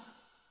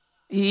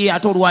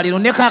ate olwaleero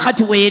ne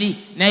kaakati weeri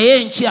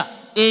naye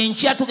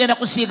enkya tugenda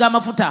kusiiga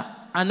amafuta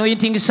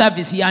anointing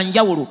service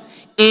yanjawulo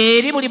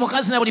eri buli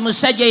mukazi na buli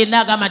musajja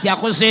yenna agamba nti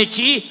akoze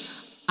eki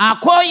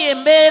akooye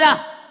embeera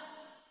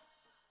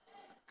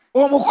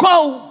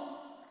omukoowu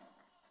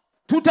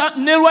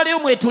ne lwaleero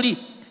mwetuli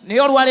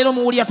naye olwaleero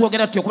muwulira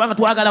twogera tutyo kubanga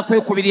twagala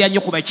kwekubirira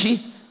nnyo kubaki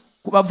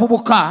ku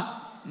bavubuka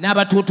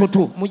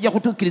n'abatuututu mujja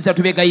kutukkiriza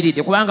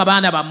tubegayiridde kubanga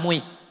baana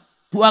bammwe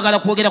twagala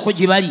kwogerako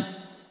gye bali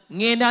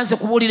ŋŋenda nze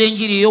kubuulira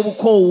enjiri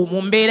ey'obukoowu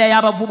mu mbeera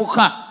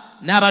y'abavubuka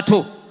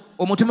n'abato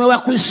omutume wa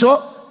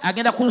kristo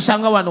agenda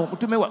kunsanga wano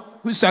omutume wa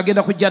kristo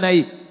agenda kujja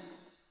naye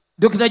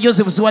Dr.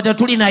 Joseph Siwata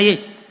tuli naye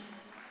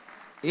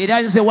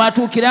era nze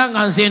watuukira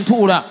nga nze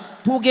ntuula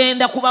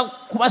tugenda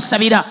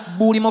kubasabira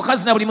buli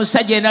mukazi na buli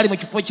musajja yenna ali mu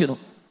kifo kino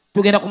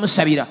tugenda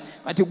kumusabira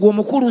kati gwe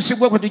omukulu si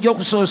gwe kwe tujja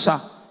okusoosa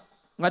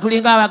nga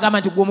tulinga abagamba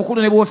nti gwe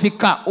omukulu ne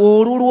bwofikka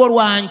olulwo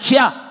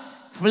lwankya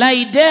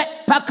Friday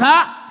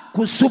paka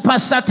ku super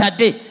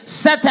Saturday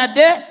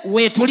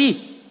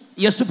wetuli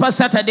ye super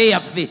Saturday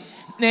yaffe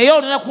naye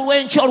olunaku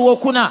lw'enkya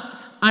olwokuna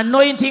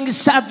anointing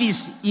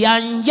service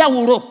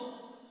yanjawulo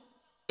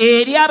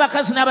eri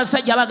abakazi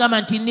n'abasajja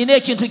abagamba nti nina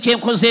ekintu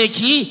kyenkoze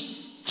eki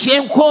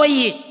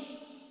kyenkooye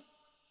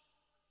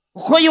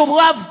okooye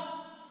obwavu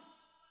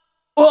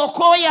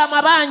okooye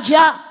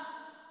amabanja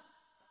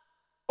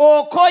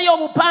okooye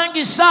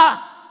obupangisa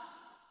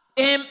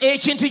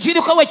ekintu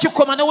kiriko we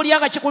kikoma nowulira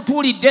nga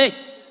kikutuulidde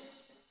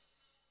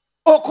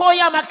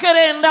okooye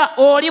amakerenda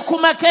oli ku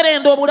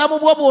makerenda obulamu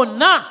bwo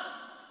bwonna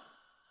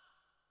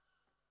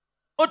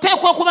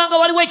oteekwa okuba nga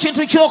waliwo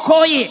ekintu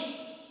kyokooye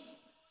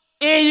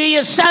eyo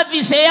ye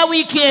saavisi eya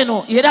wiiki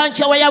eno era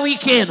nkyawa ya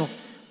wiiki eno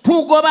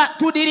tugoba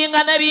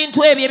tudiringa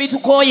n'ebintu ebyo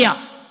ebitukooya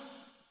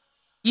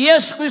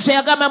yesu kristo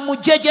yagamba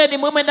mujje gye ndi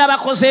mwe mwenda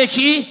abakoze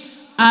eki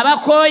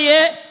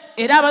abakooye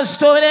era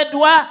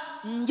abazitooleddwa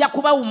nja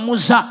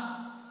kubawummuza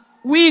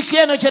wiiki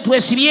eno kye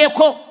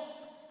twesibyeko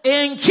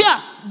enkya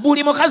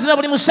buli mukazi na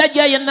buli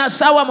musajja yenna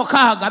saawa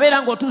 6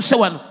 beera ng'otuuse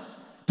wano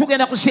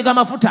tugenda kusiiga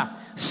amafuta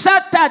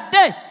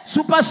Saturday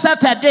super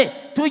Saturday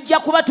tujja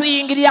kuba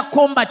tuyingirira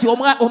kombati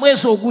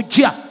omwezi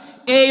ogujja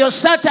eyo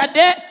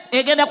Saturday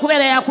egenda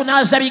kubeera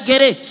yakunaaza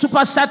bigere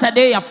super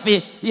Saturday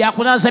yaffe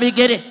yakunaaza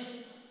bigere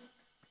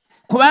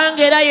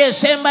kubanga era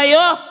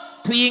yesembayo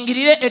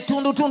tuyingirire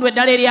ettundutundu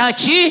eddala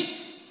eryaki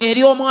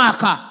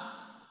ery'omwaka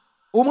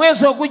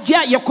omwezi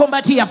ogujja ye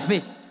kombati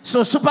yaffe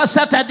so super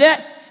Saturday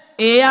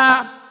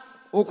eya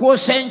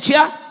okwosa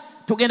enkya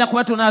tugenda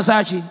kuba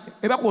tunaaza ki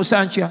eba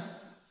kwosa nkya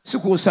si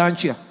kwosa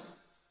nkya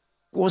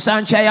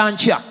kwosa nkya ya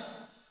nkya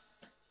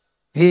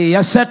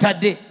ya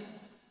Saturday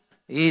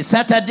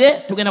Saturday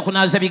tugenda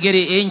kunaaza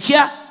bigere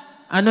enkya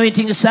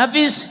anointing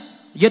service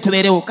gye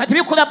tubeerewo kati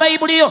bikula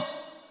bayibuliyo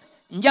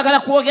njagala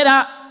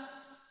kwogera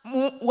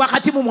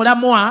wakati mu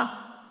mulamwa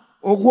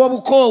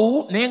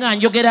ogw'obukoowu naye nga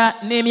njogera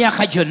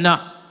n'emyaka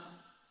gyonna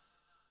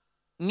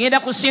ŋŋenda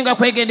kusinga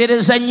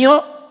kwegendereza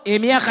nnyo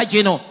emyaka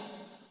gino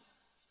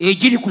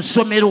egiri ku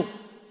ssomero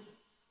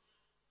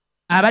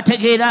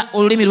abategeera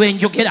olulimi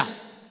lw'enjogera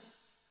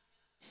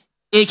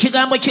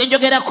ekigambo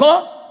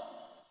kyenjogerako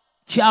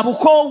kya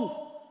bukoowu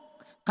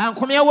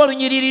kankomyawo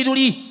olunyiriri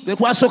luli lwe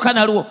twasooka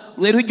nalwo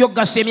lwe lujja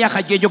okugasa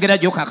emyaka gyenjogera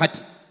gyo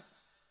kakati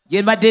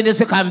gye mbadde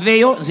ndese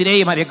kanveeyo nzireyo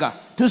emabega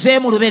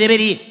tuzeeyo mu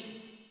lubereberye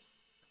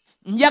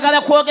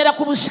njagala kwogera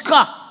ku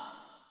busika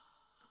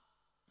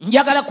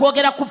njagala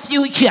kwogera ku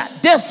future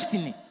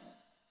destiny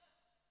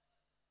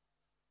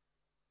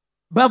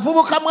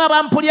bavubukamu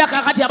abampulira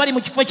kakati abali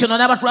mu kifo kino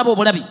n'abatulaba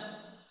obulabi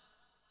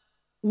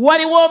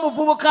waliwo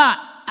omuvubuka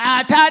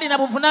ataali na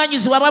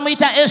buvunaanyizibwa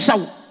bamuyita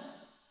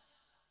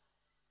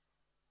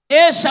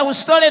Esawu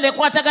sitole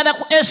nekwatagana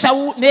ku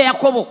Esawu ne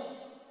Yakobo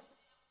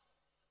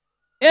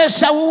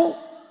Esawu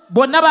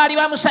bonna baali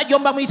bamusajja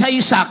omu bamuyita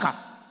Isaaka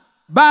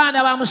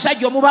baana ba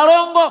musajja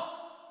omubalongo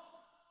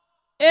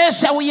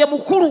Esawu ye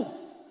mukulu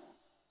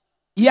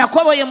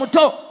Yakobo ye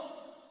muto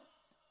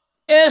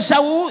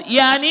Esawu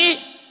yani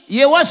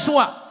ye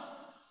waswa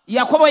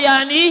Yakobo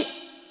yani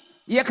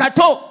ye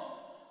kato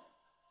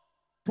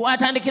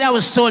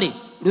twatandikirawo sitole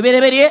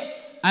lubereberye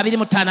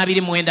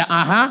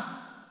 25:29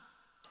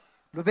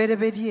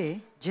 lubereberye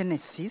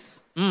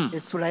Genesis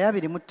essula ya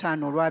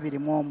 25 olwa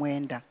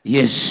 29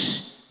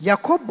 yes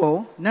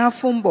Yakobo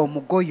n'afumba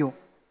omugoyo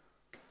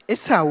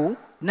Esawu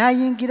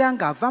n'ayingira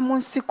ng'ava mu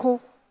nsiko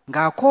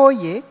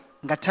ng'akooye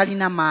nga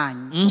talina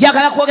maanyi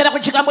njagala kwogera ku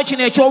kigambo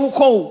kino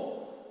eky'obukoowu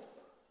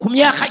ku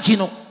myaka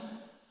gino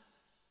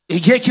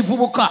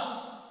egy'ekivubuka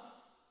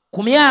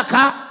ku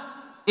myaka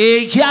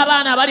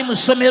egy'abaana abali mu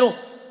ssomero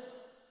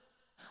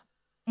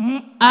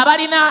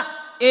abalina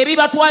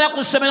ebibatwala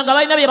ku ssomero nga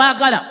balina bye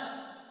baagala.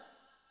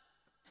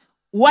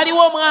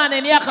 Waliwo omwana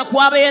emyaka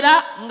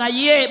kwabeera nga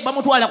ye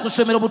bamutwala ku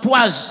ssomero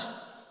butwazi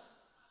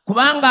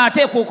kubanga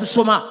ateekwa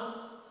okusoma.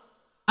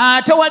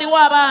 Ate waliwo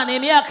abaana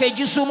emyaka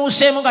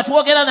egisumuuseemu nga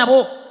twogera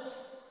nabo.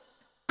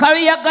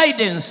 Career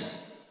guidance.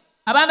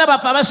 Abaana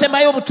baffe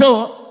abasembayo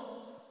obuto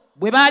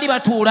bwe baali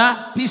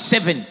batuula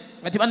P7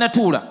 nga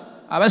tebannatuula,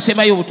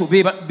 abasembayo obuto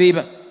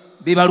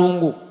be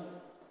balungu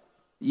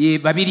ye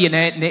babiri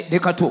ne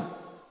kato,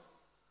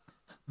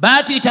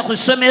 baatuyita ku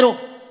ssomero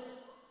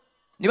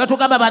ne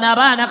batugamba bano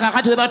abaana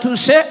kaakati we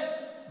batuuse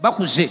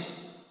bakuze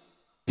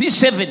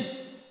P7,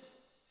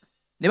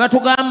 ne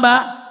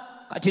batugamba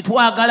kati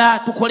twagala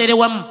tukolere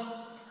wamu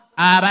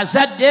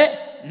abazadde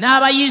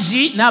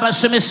n'abayizi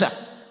n'abasomesa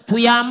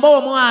tuyambe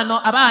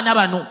abaana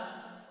bano.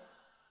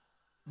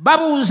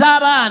 Babuuza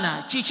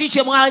abaana kiki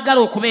kye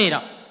mwagala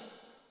okubeera,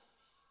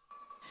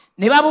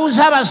 ne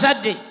babuuza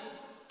abazadde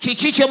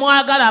kiki kye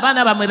mwagala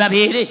abaana bammwe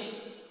babeere.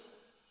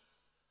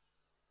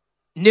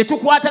 Ne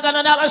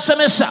tukwatagana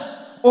n'abasomesa,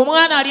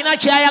 omwana alina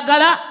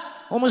kyayagala,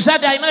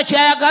 omuzadde alina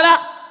kyayagala,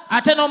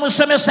 ate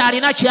n'omusomesa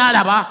alina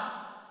kyalaba.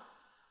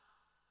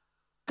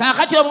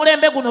 Kaakati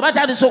omulembe guno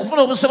batandise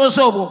okufuna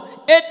obusobozi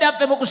obwo. Edda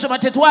ffe mu kusoma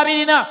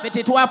tetwabirina, ffe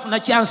tetwafuna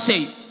kyansi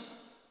eyo.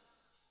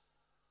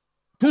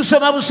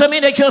 Tusoma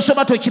busomi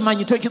nekyosoma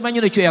tokimanyi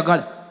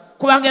nekyoyagala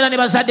kubanga era ne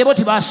bazadde bo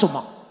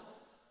tibasoma,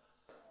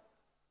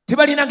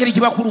 tebalina ngeri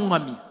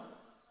gyebakuluŋŋamye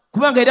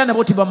kubanga era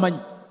nabo tibamanyi.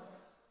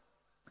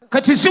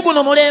 Kati si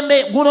guno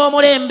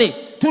omulembe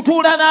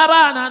tutuula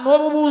n'abaana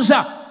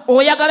n'obubuuza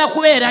oyagala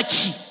kubeera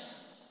ki,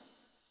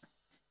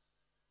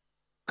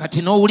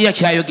 kati n'owulira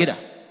kyayogera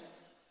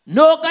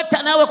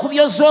n'ogatta naawe ku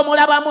byozza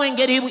omulabamu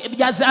engeri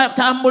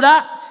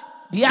byazatambula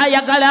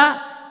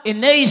byayagala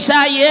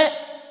enneeyisa ye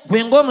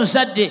gwe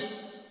ng'omuzadde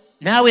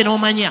naawe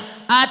n'omanya.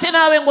 Ate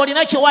naawe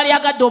ng'olina kyewali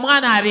agadde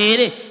omwana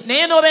abeere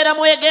naye n'obeera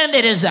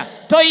mwegendereza,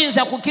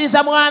 toyinza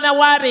kukkiriza mwana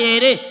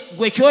w'abeere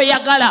gwe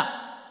kyoyagala.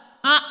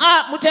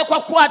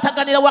 Muteekwa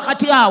kukwataganira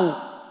wakati awo,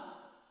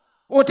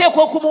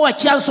 oteekwa okumuwa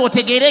kyansi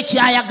otegeere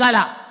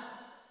ekyayagala.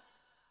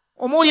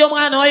 Omuli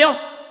omwana oyo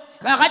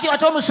kakati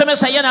ate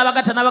omusomesa ye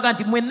n'abagatta n'abaga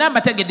nti mwenna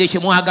mbategedde kye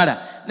mwagala,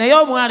 naye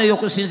omwana oyo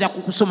okusinza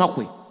ku kusoma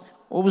kwe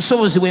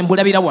obusobozi bwe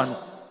mbulabira wano,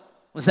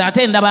 nze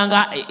ate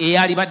ndabanga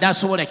eyali badde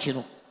asobola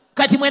kino.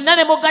 Kati mwenna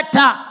ne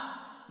mugatta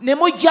ne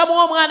mujjamu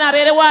omwana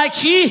abeere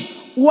waki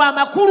wa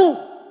makulu,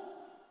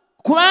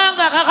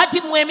 kubanga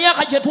kakati mmwe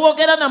emyaka gye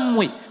twogera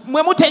nammwe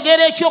mmwe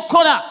mutegeera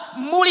ekyokukola,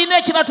 mulina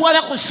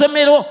ekibatwala ku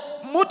ssomero,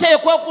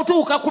 muteekwa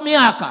okutuuka ku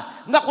myaka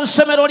nga ku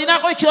ssomero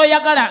olinako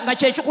kyoyagala nga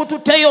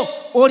kyekikututteyo,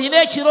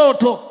 olina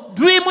ekirooto,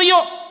 dream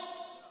yo,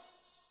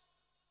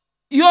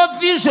 your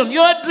vision,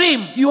 your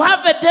dream, you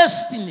have a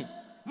destiny.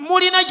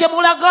 Mulina gye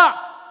mulaga,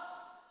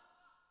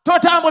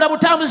 totambula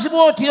butambuzi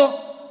bw'otyo,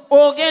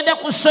 ogenda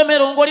ku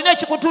ssomero ng'olina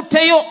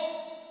ekikututteyo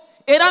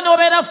era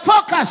n'obeera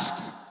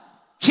focused.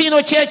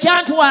 Kino kye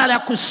kyantwala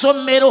ku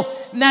ssomero,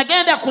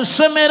 nagenda ku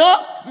ssomero,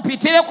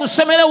 mpitire ku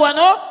ssomero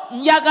wano,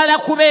 njagala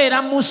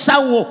kubeera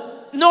musawo.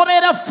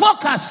 N'obeera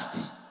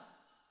focused,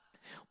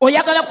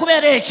 oyagala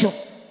kubeera ekyo,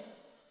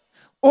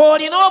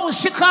 olina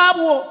obusika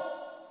bwo,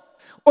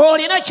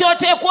 olina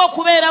kyoteekwa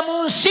okubeera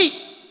mu nsi,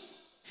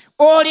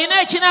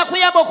 olina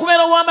ekinaakuyamba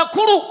okubeera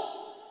ow'amakulu.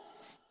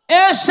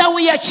 Esawu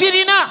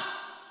yakirina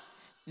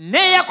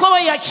ne Yakobo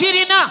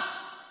yakirina,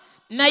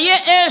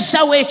 naye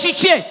Esawu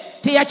ekikye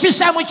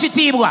teyakissaamu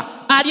kitiibwa,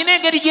 alina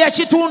engeri gye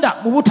yakitunda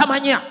mu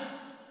butamanya,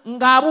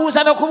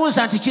 ng'abuuza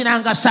n'okubuuza nti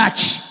kinangasa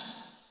ki.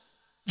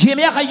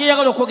 Gy'emyaka gye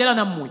njagala okwogera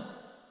nammwe,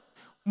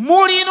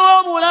 mulina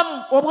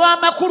obulamu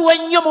obw'amakulu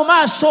ennyo mu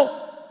maaso.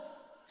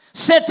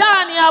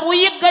 Setaani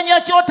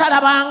abuyigganya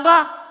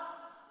kyotalabanga.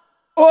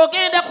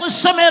 Ogenda ku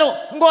ssomero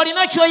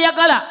ng'olina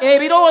kyoyagala,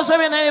 ebirowoozo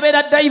bye naye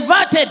beera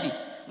diverted,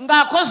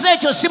 ng'akoze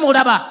ekyo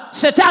simulaba.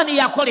 Setaani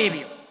yakola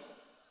ebyo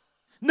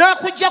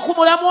n'akujja ku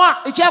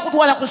mulamwa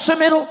ekyakutwala ku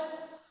ssomero.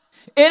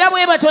 Era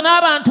bwe bato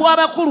n'abantu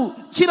abakulu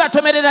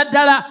kibatomerera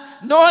ddala,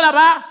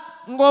 n'olaba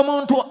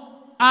ng'omuntu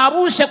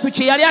abuuse ku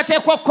kye yali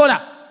ateekwa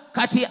okukola,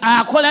 kati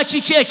akola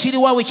kiki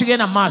ekiriwa we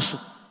kigenda mu maaso.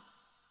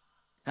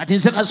 Kati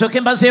nze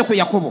kasooke mbazeeku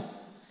Yakobo.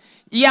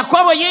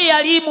 Yakobo ye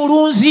yali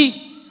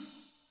mulunzi,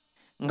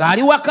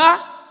 ng'ali waka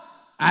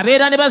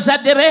abeera ne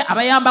bazadde be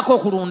abayambako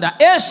okulunda.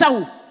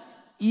 Esawu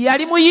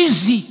yali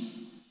muyizi.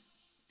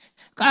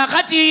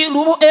 Kaakati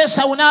lumu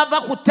Esawu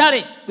n'ava ku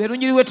ttale, lwe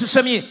lunyiri we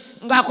tusomye,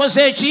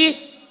 ng'akoze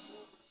eki?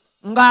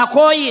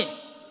 Ng'akooye,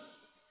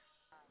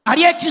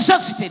 ali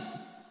exhausted,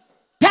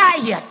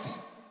 tired,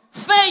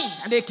 faint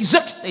and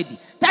exhausted,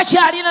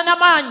 takyalina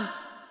n'amaanyi.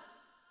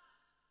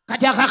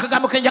 Kati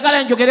akagambo ke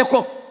njagala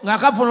njogereko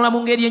ng'akavunula mu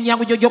ngeri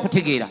ennyangu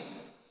gy'okutegeera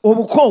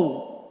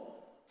obukoowu.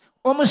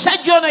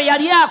 Omusajja ono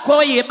yali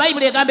akooye,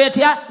 Bayibuli egamba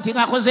etya? Nti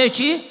ng'akoze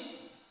eki?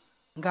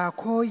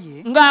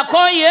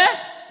 Ng'akooye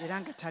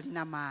era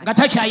nga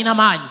takyalina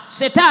maanyi.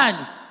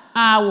 Setaani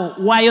awo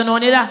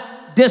wayonoonera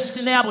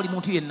desitine ya buli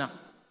muntu yenna.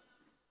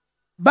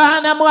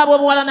 Baanamu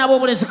ab'obuwala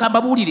n'ab'obulezi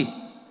kambabuulire,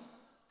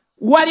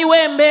 waliwo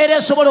embeera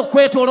esobola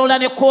okwetooloola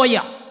ne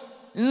kooya.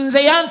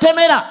 Nze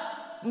yantomera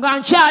nga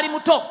nkyali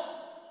muto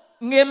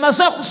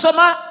ng'emaze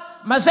okusoma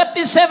maze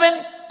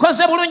P7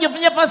 koze bulungi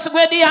funye first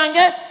grade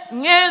yange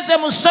ngeze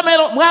mu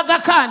ssomero mu Aga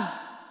Khan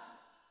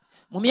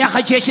mu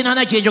myaka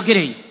gy'ekinaana gye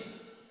njogereyo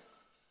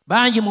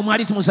bangi mu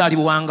mwali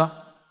tumuzaalibwanga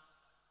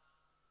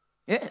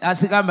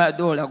asigamba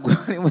dola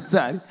gwali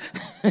muzaali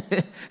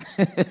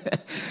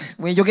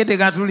mwenjogedde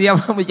gatulya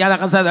mukyala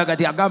kasaza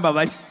kati agamba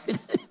bali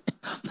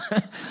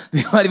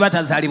bali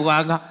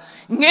batazaalibwanga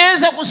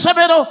ngeze ku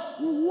ssomero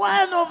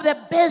one of the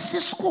best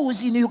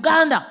schools in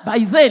Uganda by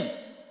then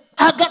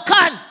Aga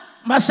Khan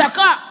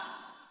Masaka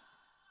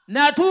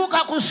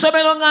natuuka ku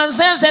ssomero nga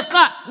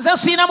nzenzeka nze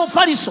siina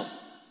mufaliso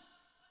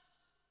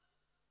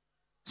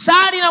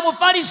saalina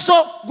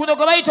mufaliso guno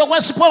gwe bayita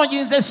ogwa sipongi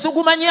nze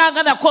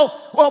sigumanyanga nako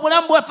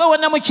obulamu bwaffe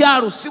wonna mu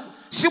kyalo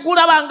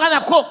sigulabanga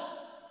nako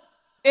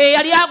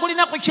eyali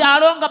agulina ku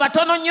kyalo nga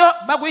batono nnyo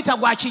baguyita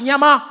gwa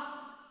kinyama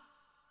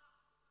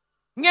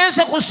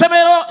ngenze ku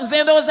ssomero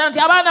nze ndowooza nti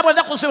abaana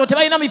bonna ku ssomero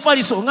tebalina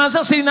mifaliso nga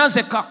nze sirina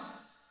nzekka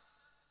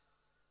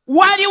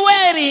waliwo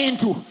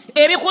ebintu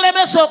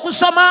ebikulemesa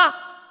okusoma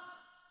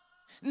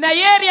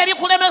naye ebyo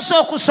ebikulemesa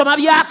okusoma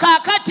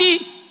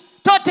byakaakati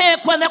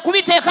toteekwa na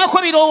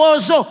kubiteekako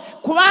birowoozo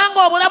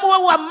kubanga obulamu bwe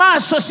bwa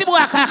maaso si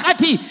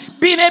bwakaakati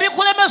bino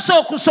ebikulemesa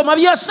okusoma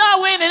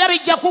byosaawa eno era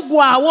bijja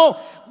kugwawo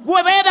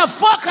gwe beera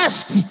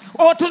focused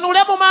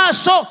otunule mu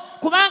maaso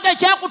kubanga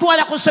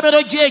ekyakutwala ku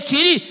ssomero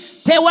gyekiri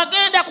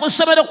tewagenda ku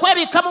ssomero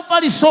kwebika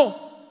mufaliso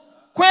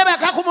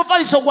kwebaka ku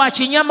mufaliso gwa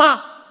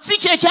kinyama si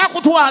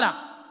kyekyakutwala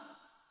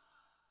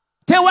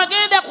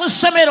tewagenda ku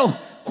ssomero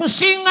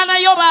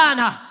kusinganayo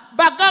baana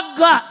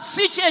bagagga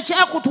si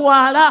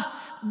kyekyakutwala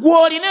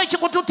gw'olina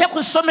ekikututte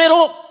ku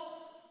ssomero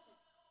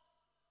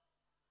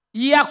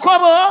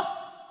Yakobo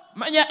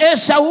manya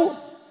Esawu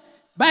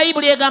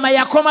bayibuli egamba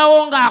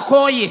yakomawo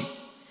ng'akooye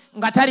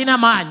nga talina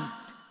maanyi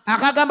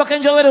akagambo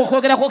kenjogera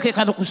okwogerako ke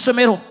kano ku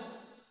ssomero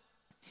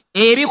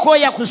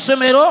ebikooya ku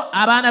ssomero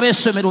abaana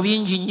b'essomero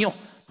bingi nnyo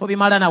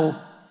tobimala nawo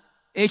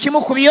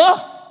ekimu ku byo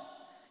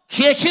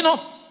kyekino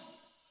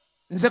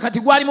nze kati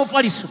gwali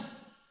mufaliso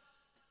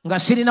nga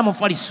sirina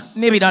mufaliso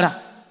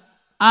n'ebirala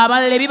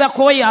abalala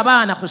ebibakooya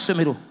abaana ku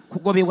ssomero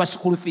kugobebwa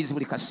school fees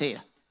buli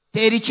kaseera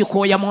teri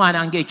kikooya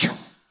mwana ng'ekyo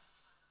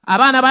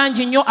abaana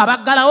bangi nnyo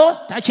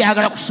abaggalawo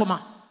takyagala kusoma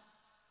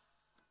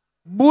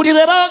buli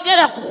lwe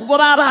boogera ku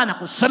kugoba abaana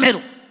ku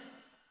ssomero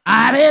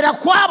abeera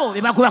ku abo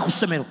be bagoba ku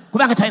ssomero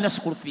kubanga talina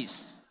school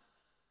fees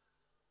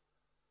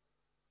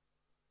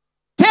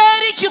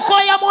teri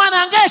kikooya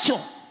mwana ng'ekyo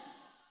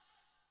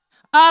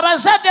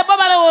abazadde bo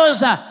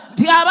balowooza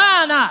nti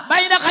abaana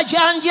balina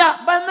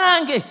kajanja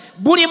bannange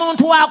buli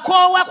muntu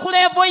akoowa ku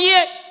levo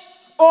ye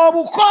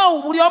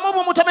obukoowu buli omu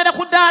bumutomera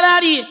ku ddaala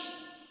lye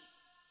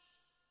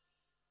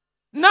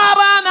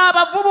n'abaana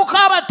abavubuka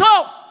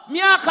abato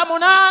myaka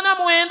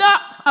 8-9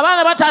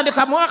 abaana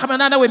batandika mwaka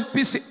 8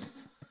 wempisi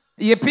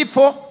ye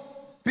P4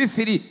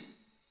 P3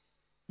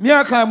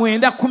 myaka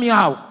 9-10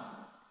 awo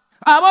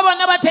abo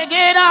bonna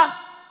bategeera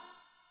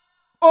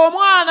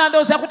omwana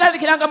ndooza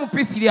kutandikiranga mu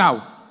P3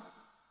 awo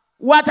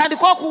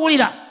watandika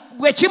okuwulira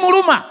bwe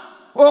kimuluma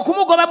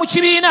okumugoba mu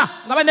kibiina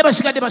nga banne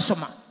basigadde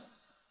basoma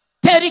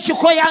teri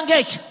kikoya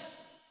ng'ekyo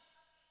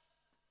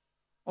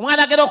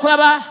omwana agenda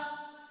okulaba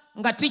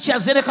nga ticca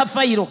azereka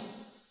fayiro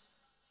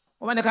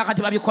oba ne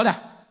kakati babikola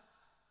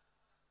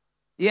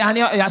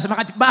yasoma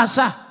kati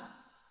baasa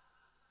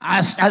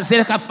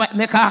azereka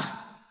ne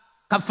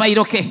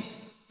kafayiro ke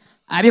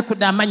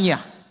abikudde amannya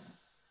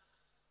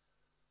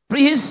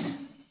please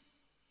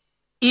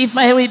if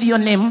I read your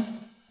name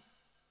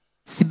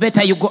it's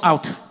better you go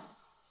out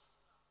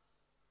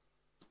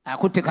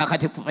akutte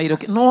kakati fayiro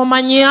ke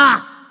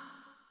n'omanya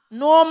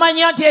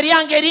nti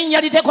eryange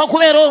erinnya litekwa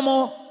kubeera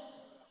omwo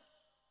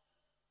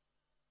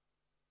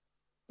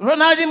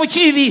Ronald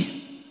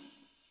Mukiibi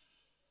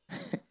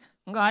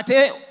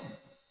ng'ate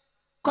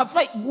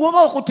kafai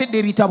gwoba okutedde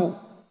ebitabo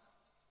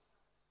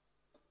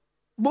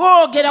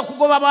boogera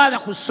kugoba baana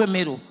ku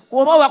ssomero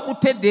oba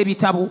wakutedde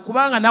ebitabo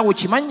kubanga nawe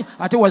kimanyi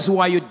ate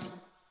waziwaayo ddi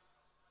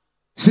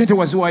sente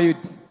waziwaayo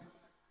ddi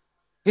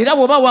era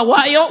bw'oba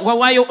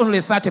wawaayo only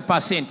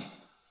 30%.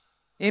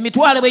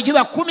 Emitwalo bwe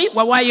giba 10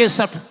 wawaayo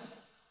 3.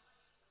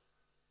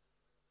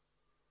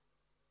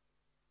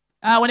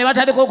 Awo ne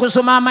batandika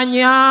okusoma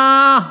amanya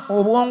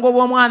obwongo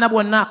bw'omwana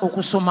bwonna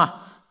okusoma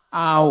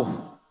awo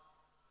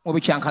mu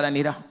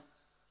bukyankalanira.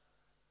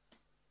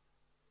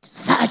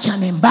 Such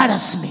an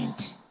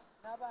embarrassment.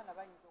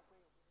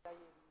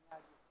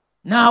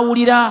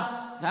 N'awulira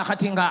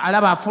akati nga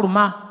alaba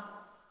afuluma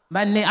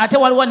banne ate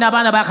waliwo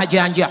n'abaana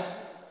bakajanja.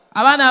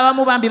 Abaana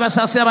abamu bambi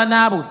basaasira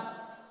bannaabwe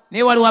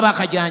naye waliwo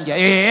abakajanja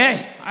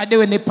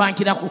addewe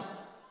nepankirako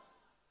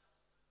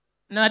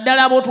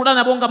naddala abootula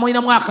nabo nga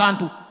mulinamu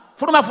akantu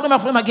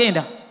fuluma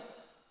genda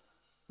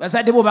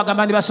bazadde bo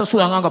bagamba ndi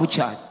basasulanga nga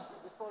bukyali.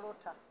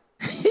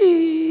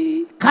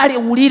 Kale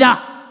wulira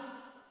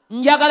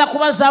njagala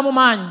kubazaamu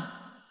maanyi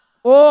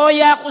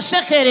oyo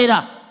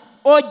akusekerera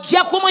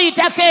ojja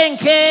kumuyitako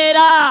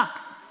enkeera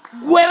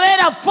gwe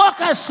beera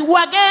focus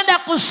wagenda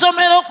ku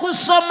ssomero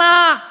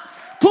kusoma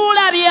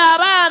tulabye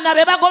abaana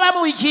be bagoba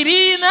mu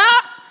kibiina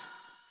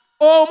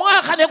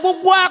omwaka ne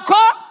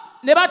guggwako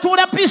ne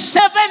batuula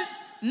P7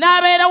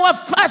 n'abeera wa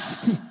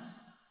first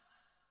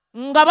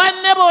nga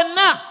banne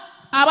bonna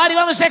abaali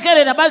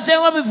bamusekerera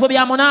bazzenga mu bifo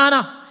bya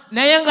 8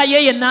 naye nga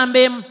yeye namba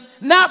emu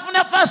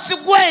n'afuna first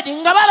grade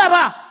nga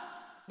balaba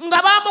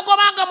nga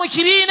bamugobanga mu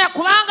kibiina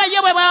kubanga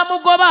ye bwe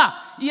bamugoba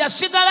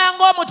yasigala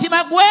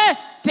ng'omutima gwe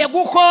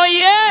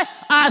tegukooye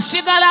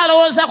asigala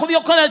alowooza ku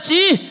byokukola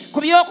ki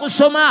ku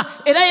byokusoma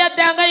era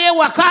yaddanga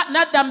yeewaka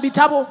n'adda mu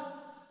bitabo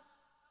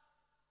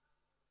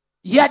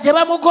yadde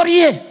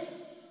bamugobye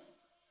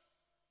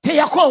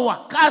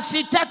teyakoowa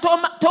kasita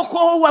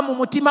tokoowa mu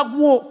mutima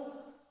gwo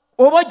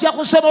oba ojja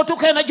kusoma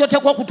otukeena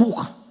gy'otekwa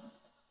okutuuka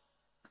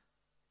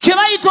kye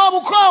bayita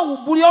obukoowu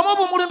buli omu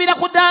bumulumira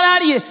ku ddaala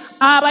lye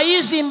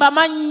abayizi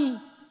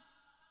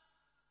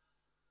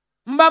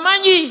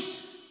mbamanyi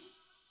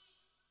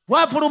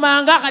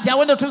twafulumanga kati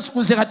awendo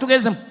tusikuze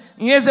katugeze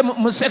ngeze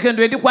mu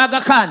secondary ndi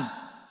kwaga kani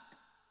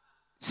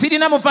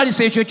sirina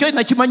mufaliso ekyo kyo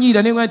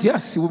nakimanyira nenga nti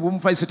si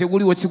mufaliso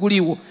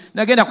teguliwo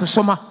nagenda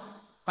kusoma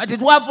kati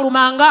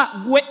twafulumanga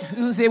gwe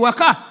nze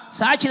waka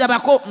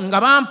saakirabako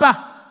nga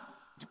bampa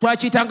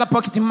twakiyitanga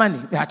pocket money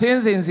ate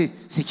nze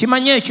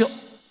sikimanye ekyo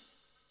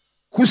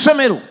ku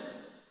ssomero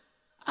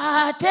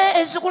ate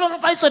ezikulu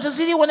mufaliso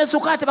teziriwo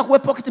nesuka ate bakuwe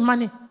pocket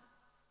money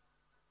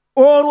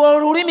olwo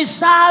olulimi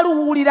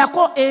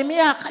saaluwulirako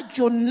emyaka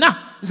gyonna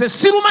nze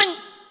sirumanyi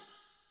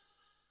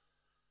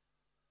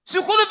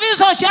sikulu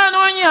fiisa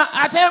okyanoonya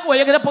ate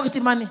bweyogera pocket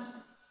money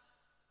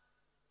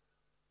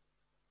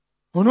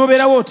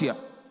onoobeerawo otya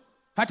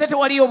ate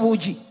tewaliyo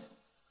buugi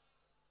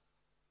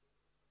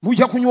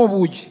mujja kunywa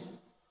obuugi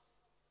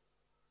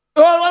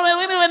olwo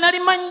lwelulimi lwe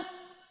nalimanyi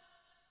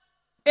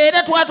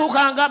era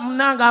twatuukanga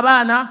munanga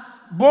abaana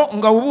bo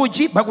nga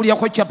obuugi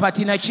bagulyako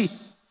capati naki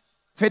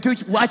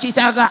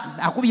wakiyitaga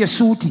akubye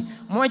suuti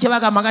mumanyi kye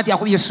bagamba nti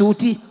akubye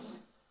suuti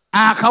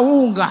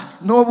akawunga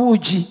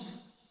n'obuugi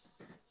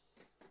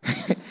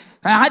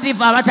kati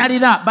fe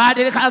abatalina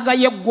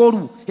baterekangayo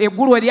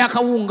eggulu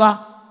eryakawunga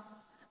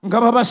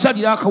nga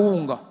babasalira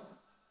akawunga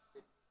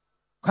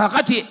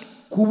kakati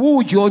ku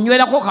buugi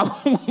onywerako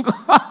kawunga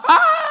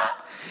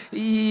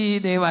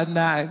ne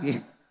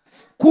bannange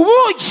ku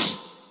buugi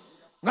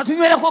nga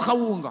tunywerako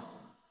kawunga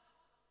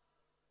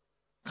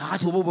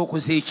kakati oba oba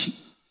okoze eki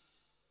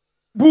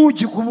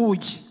buugi ku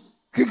buugi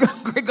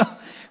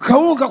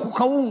kawunga ku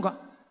kawunga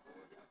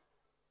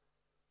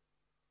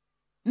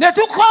ne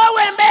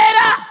tukoowa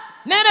embeera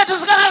naye ne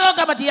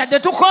tusigalagamba nti yadde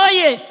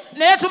tukooye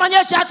naye tumanye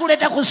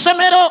ekyatuleeta ku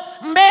ssomero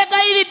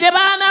mbeegayiridde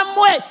baana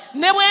mmwe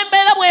ne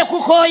bw'embeera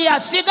bwekukooya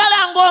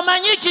sigala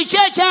ng'omanyi kiki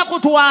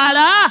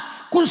ekyakutwala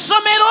ku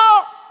ssomero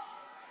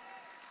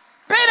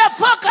beera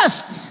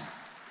focused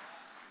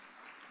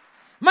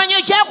manya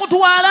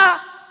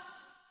ekyakutwala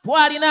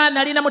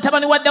nalina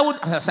mutabani wa Dawudi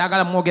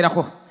saagala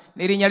mwogerako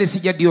n'erinnya lye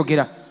sijja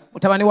ddiyogera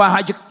mutabani wa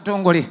Haji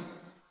Katongole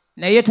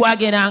naye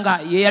twagendanga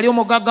ye yali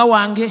omugagga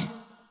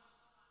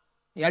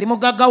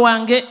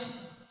wange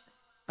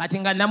kati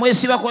nga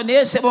namwesibako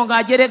naye sebo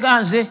ng'ajerega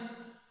nze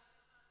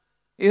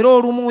era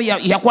olumu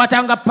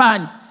yakwatanga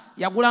paani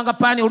yagulanga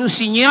paani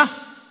olusinya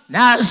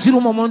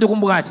n'aziruma omulundi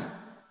kumbuga ati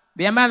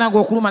beyamala nange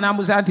okuluma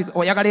nambuza nti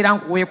oyagala era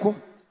nkuweeko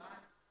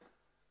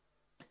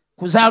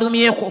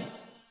kuzaalumyeko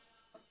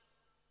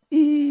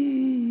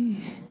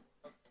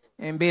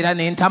embeera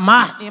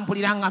nentama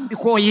nempulira nga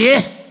mbikooye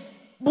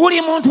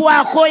buli muntu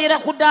akooyera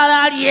ku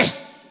ddaala lye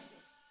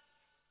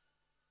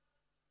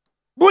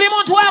buli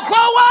muntu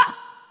akoowa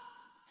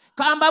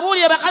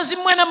kambabuulire bakazi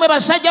mmwe nammwe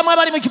basajja mwe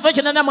abali mu kifo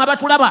kino nammwe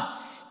abatulaba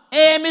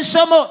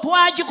emisomo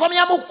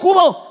twagikomya mu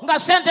kkubo nga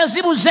sente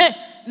zibuze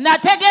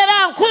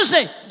nategeera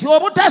nkuze nti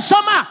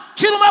obutasoma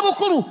kiruma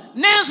bukulu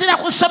nenzira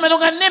ku ssomero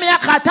nga nina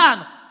emyaka 5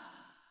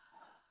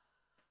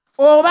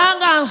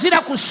 obanga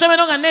nzira ku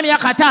ssomero nga nina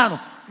emyaka 5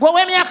 gwe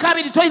w'emyaka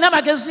 2 tolina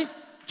magezi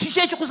kiki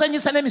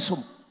ekikuzanyisa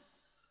n'emisomo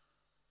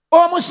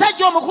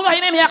omusajja omukulu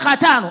alina emyaka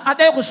 5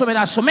 addayo ku ssomero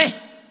asome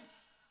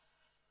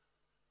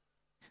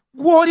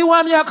gwe oli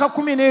wa myaka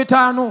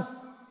 15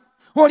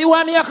 oli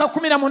wa myaka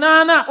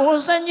 18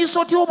 ozanyisa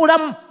otya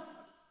obulamu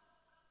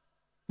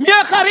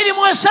myaka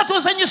 23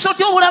 ozanyisa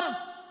otya obulamu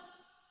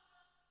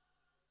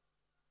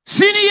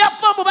siniya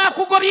fombo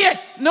bakugobye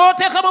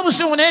n'oteekamu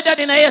obusungu naye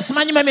dadi naye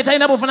simanyi mami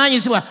talina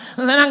buvunaanyizibwa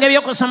nze nange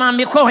ebyokusoma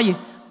mbikooye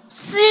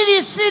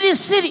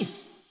siri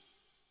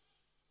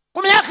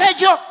ku myaka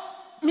egyo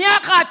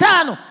myaka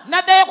 5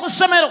 naddayo ku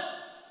ssomero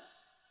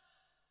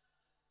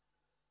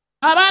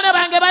abaana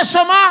bange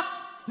basoma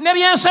ne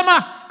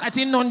byensoma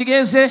kati nno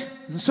ndigenze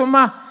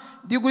nsoma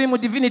diguli mu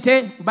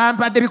divinity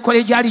bampadde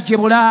bikoleji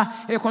alijebula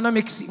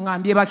economics nga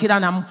mbyebakira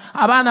namu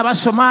abaana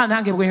basoma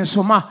nange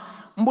bwensoma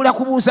mbula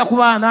kubuuza ku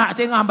baana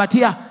ate nga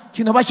mbatya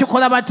kino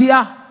bakikola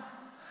batya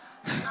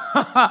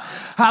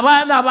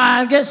abaana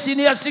bange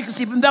senior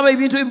 6 ndaba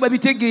ebintu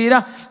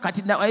babitegeera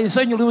kati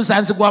ensonyi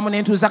oluuza nzigwamu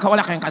nentuuza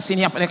kawala kange ka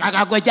senior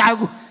kagwe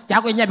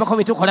kyagwe nnyabeko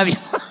bitukola byo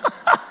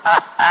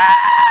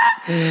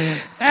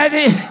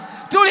kati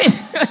tuli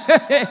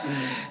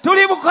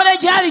tuli bukole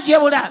gyali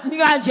gyebula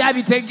nga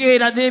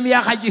nkyabitegeera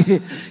n'emyaka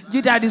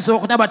gitandise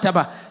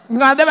okutabataba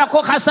nga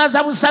ndabako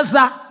kasaza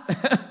busaza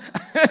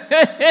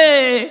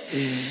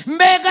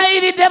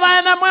mbegayiridde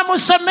baana mwe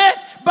musome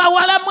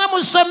bawala mwe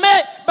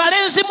musome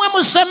balenzi mwe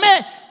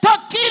musome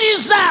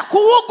tokkiriza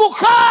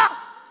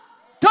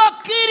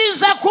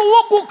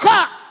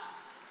kuwuguka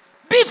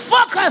be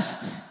focused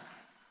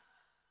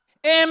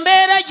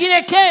embeera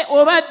gireke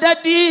oba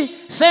dadi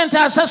sente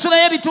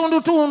asasulayo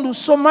ebitundutundu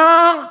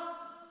soma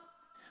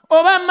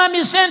oba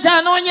mami sente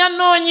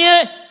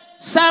anoonye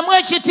saamu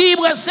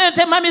ekitiibwa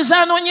sente mami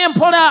zanoonye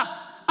mpola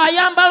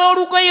ayambala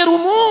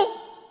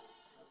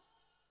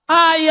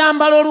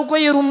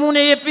olugoye lumu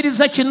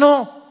neyeefiriza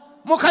kino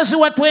mukazi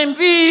wattu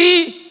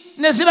enviiri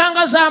ne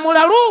zibanga za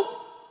mulalu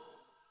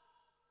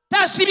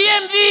tasibye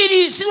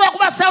enviiri si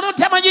lwakuba salo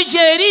tamanyi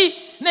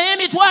gyeri naye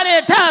emitwalo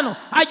 5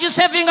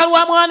 agisevinga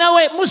lwa mwana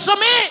we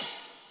musome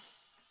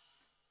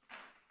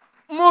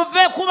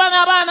muve kuba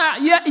n'abaana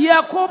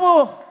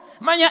Yakobo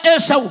manya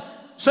Esawu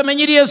some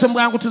nyiri ezo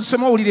mbwangu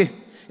tusome owulire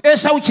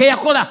Esawu kye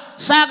yakola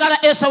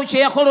saagala Esawu kye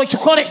yakola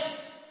okikole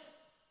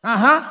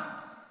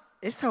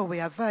Esawu bwe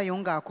yavaayo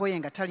ng'akoye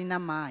nga talina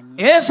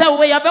maanyi Esawu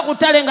bwe yava ku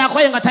ttale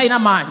ng'akoye nga talina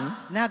maanyi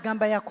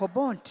n'agamba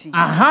Yakobo nti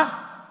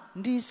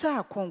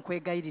ndiisaako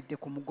nkwegayiridde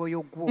ku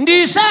mugoyo gwo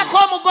ndiisaako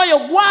omugoyo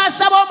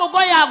gwasaba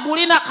omugoyo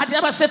agulina kati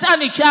aba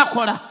setaani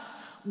kyakola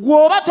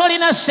gw'oba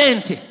tolina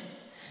sente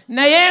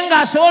naye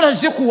ng'asobola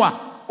ozikuwa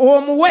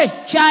omuwe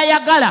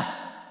kyayagala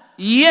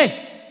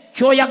ye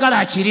kyoyagala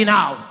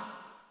akirinaawo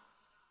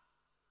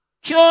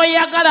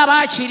kyoyagala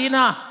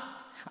baakirina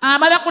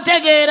amala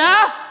kutegeera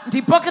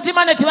nti pocket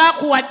money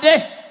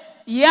tebakuwadde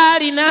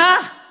yalina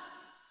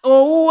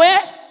owuwe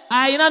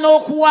alina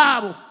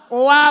n'okuwaabo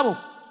owaabo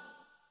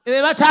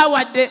ebe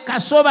batawadde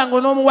kasooba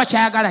ng'onoomuwa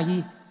kyayagala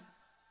ye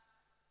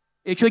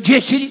ekyo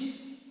gye kiri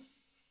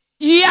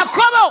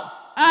Yakobo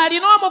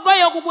alina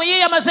omugoyo ogwo gwe ye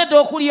yamaze dde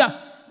okulya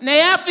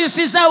naye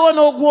afiisizaawo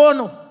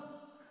n'ogwono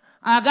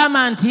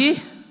agamba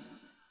nti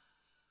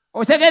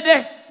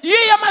otegedde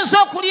ye yamaze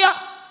okulya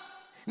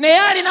naye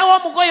alinawo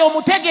omugoyo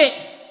omutege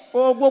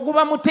ogwo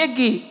guba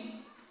mutege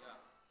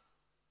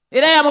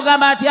era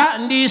yamugamba atya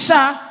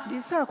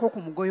ndiisaako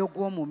ku mugoyo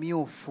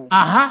gw'omumyufu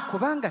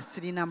kubanga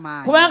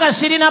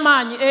sirina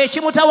maanyi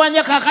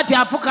ekimutawanya kakati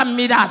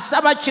afukamira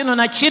asaba kino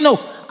na kino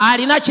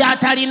alina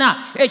kyatalina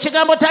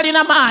ekigambo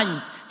talina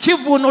maanyi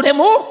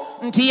kivunulemu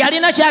nti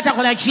yalina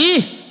kyatakola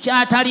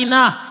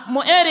kyatalina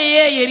mu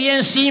area eyo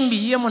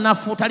eby'ensimbi ye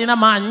munafu talina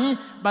maanyi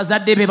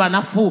bazadde be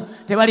banafu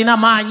tebalina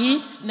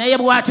maanyi naye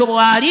bw'atyo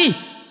bw'ali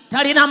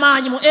talina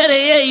maanyi mu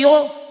area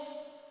eyo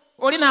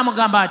oli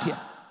n'amugamba atya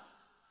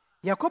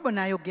Yakobo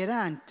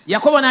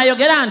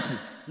n'ayogera nti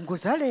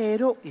nguza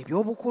leero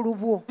eby'obukulu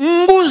bwo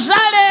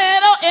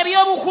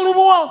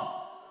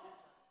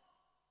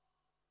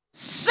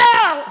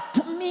sell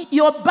to me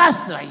your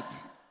birthright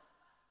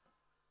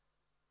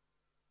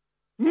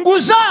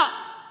nguza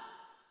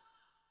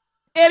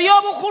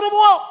eby'obukulu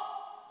bwo.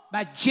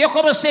 But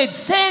Jacob said,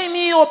 sell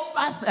me your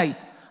birthright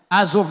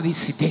as of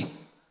this day.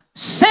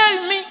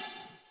 Sell me.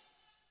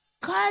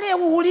 Kale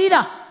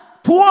wulira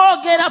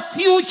twogera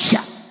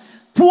future,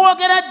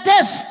 twogera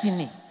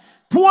destiny,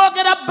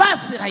 twogera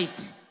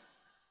birthright,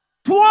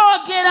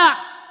 twogera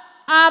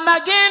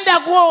amagenda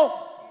go,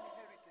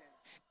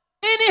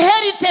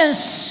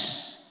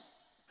 inheritance,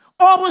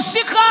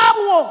 obusika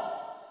bwo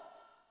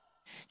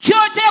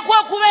kyoteekwa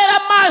okubeera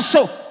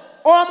maaso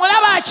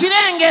omulaba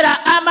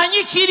akirengera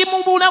amanyi kiri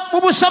mu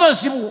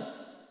busobozi bwo.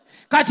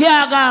 Kati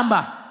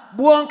agamba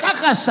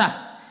bwonkakasa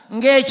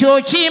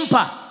ng'ekyo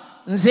kimpa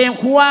nze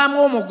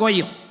nkuwaamu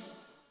omugoyo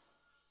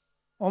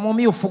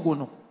omumyufu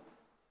guno.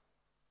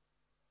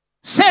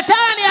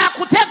 Setaani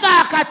akutega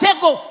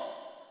akatego.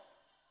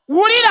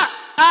 Wulira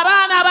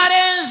abaana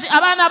abalenzi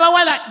abaana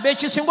abawala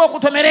bekisinga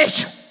okutomera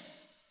ekyo.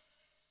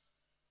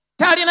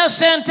 Talina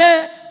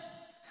sente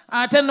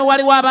ate nno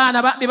waliwo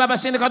abaana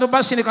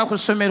babasindika ku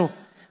ssomero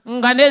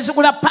nga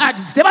nezigula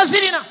pads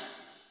tebazirina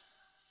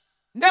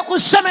ne ku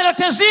ssomero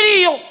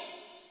teziriyo.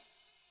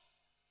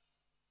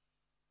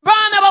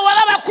 Baana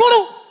bawala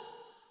bakulu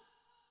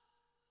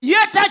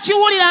ye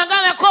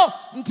takiwuliranga nako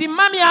nti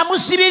mami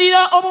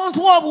amusibirira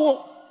obuntu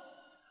obwo.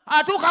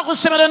 Atuuka ku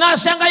ssomero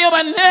n'asangayo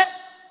banne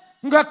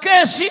nga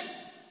keesi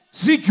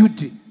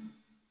zijjudde.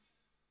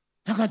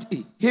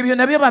 Nakati ebyo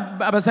nabyo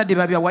abazadde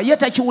babyawa ye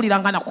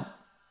takiwuliranga nako.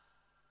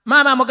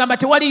 Maama amugamba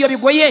tewaliyo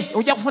bigoye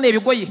ojja kufuna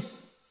ebigoye.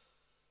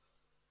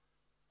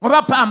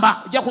 Oba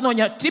pamba ojja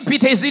kunoonya tipi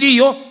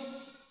teziriyo.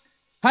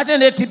 Ate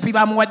ne tipi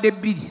bamuwadde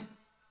 2.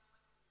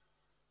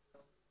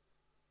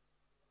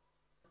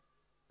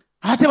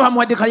 Ate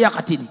bamuwadde kali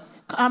akatini.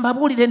 Kamba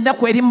buulire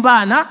ennaku eri mu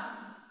baana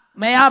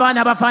naye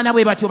abaana bafaana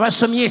bwe batyo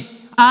basomye.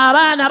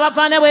 Abaana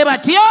bafaana bwe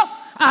batyo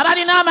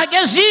abalina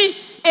amagezi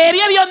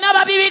ebyo byonna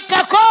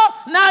babibikkako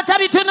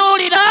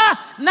n'atabitunuulira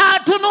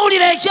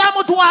n'atunuulira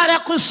ekyamutwala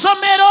ku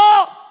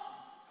ssomero.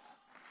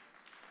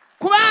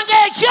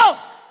 Kubanga ekyo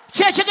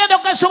kyekigenda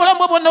okugasa obulamu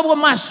bwe bwonna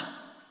obw'omu maaso.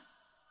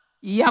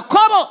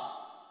 Yakobo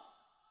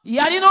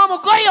yalina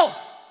omugoyo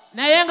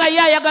naye nga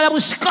ye ayagala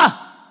busika.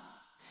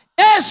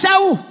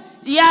 Esawu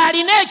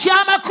yalina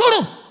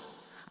ekyamakulu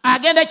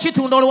agenda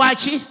kitunda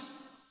olwaki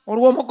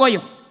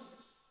olw'omugoyo.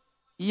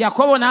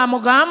 Yakobo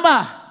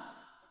n'amugamba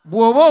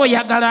bw'oba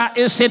oyagala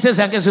esente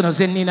zange zino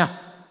zennina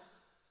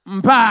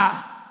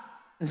mpa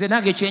nze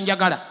nange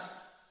kyenjagala.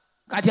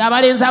 Kati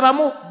abalenzi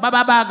abamu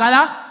baba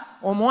baagala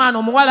omwana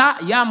omuwala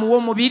yamuwa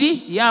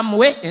omubiri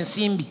yamuwe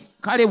ensimbi.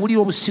 Kale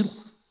bulira obusiru.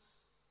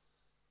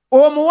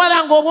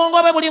 Omuwala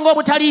ng'obwongo bwe bulinga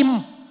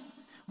obutaliimu.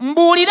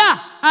 Mbuulira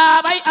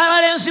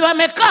abalenzi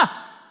bameka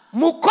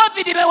mu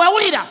COVID be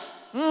wawulira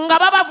nga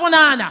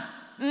babavunaana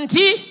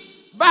nti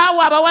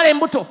baawa abawala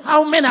embuto.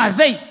 How many are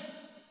they?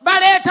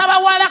 Baleeta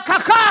abawala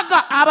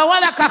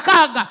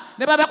kakaaga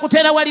ne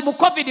babakutera wali mu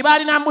COVID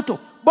baalina mbuto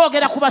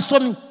boogera ku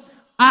basomi.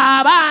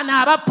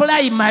 Abaana aba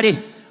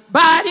primary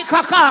baali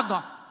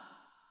kakaaga.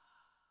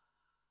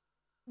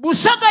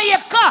 Busoga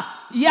yekka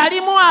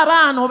yalimu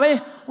abaana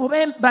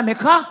obe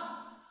bameka.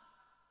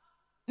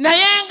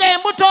 Naye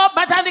ng'embuto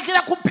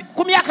batandikira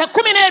ku myaka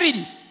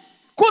 12.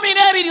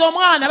 12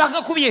 omwana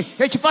bakakubye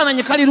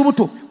ekifaananyi kali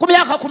lubuto ku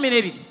myaka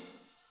 12.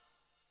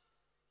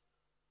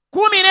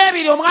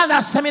 12 omwana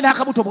asitamira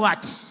akabuto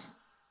bwati.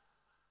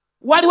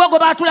 Waliwo gwe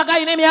baatulaga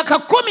alina emyaka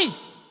 10.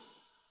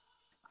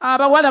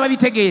 Abawala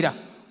babitegeera.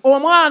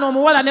 Omwana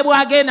omuwala ne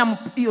bw'agenda mu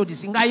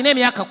periods ng'alina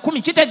emyaka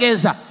 10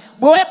 kitegeeza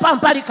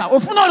bw'owepampalika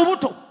ofuna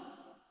olubuto.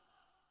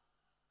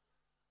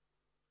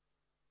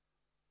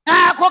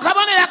 Ako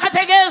kabonero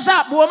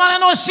akategeeza bw'omala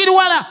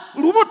n'osiriwala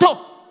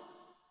lubuto.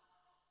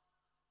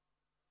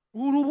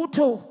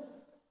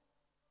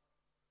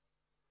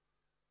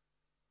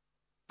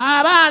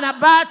 Abaana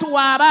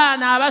baatuwa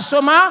abaana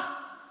abasoma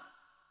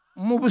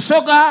mu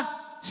Busoga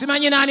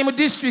simanyi naani mu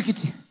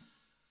district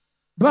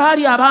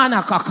baali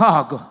abaana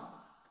kakaaga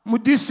mu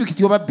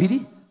district oba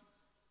 2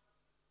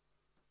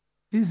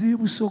 ez'e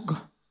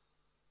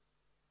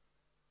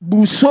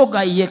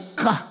Busoga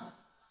yekka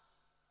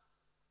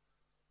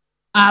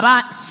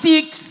aba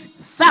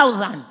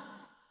 6,000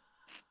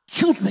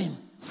 children,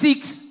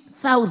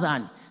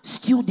 6,000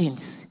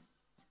 students,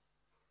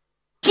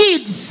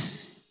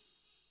 kids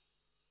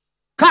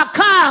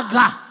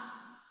kakaaga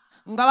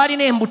nga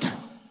balina embuto.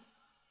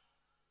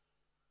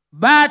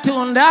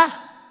 Baatunda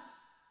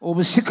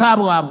obusika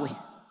bwabwe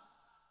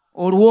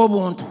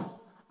olw'obuntu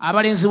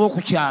abalenzi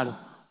b'oku kyalo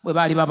bwe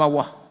baali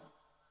babawa.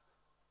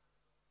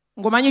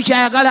 Ng'omanyi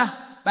kyayagala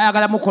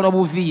bayagala mukola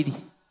obuviiri.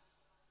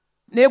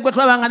 Naye gwe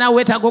tulabanga naawe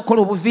weetaaga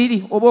okukola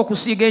obuviiri oba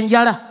okusiiga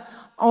enjala.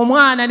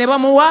 Omwana ne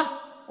bamuwa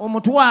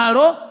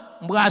omutwalo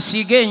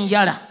mbw'asiiga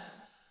enjala.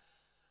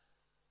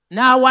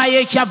 N'awaayo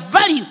ekya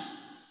value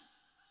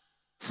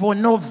for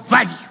no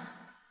value.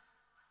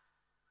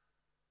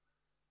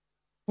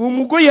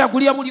 Omugoye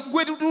agulya buli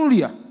gwe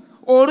tutulya.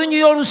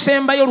 Olunyuyo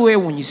olusembayo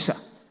lwewunyisa.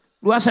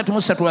 Lwa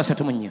 3 lwa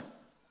 4.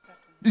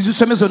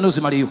 Zisome zonna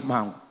ozimaleyo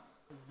mangu.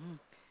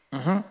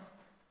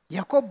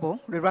 Yakobo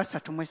lwe lwa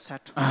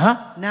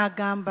 3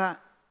 n'agamba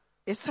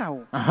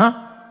Esawu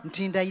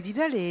nti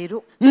ndayirira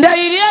leero.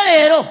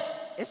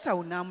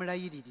 Esawu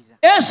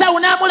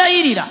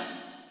n'amulayirira.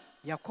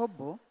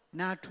 Yakobo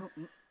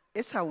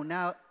Esawu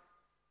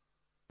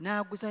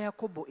n'aguza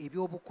Yakobo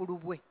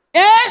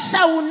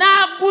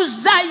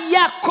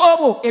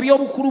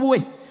ebyobukulu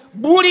bwe.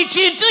 Buli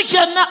kintu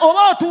kyonna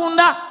oba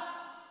otunda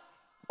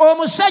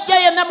omusajja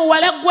yenna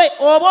muwala gwe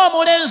oba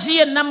omulenzi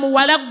yenna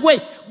muwala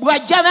gwe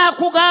bw'ajja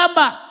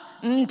n'akugamba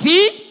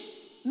nti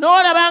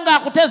n'olaba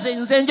ng'akuteze.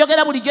 Nze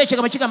njogera bulijjo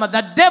ekigambo kigamba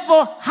the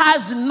devil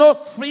has no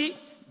free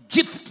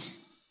gift.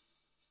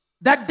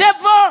 The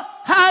devil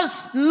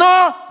has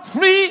no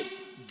free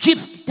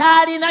gift.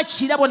 Talina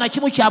kirabo na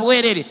kimu kya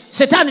bwerere.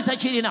 Setaani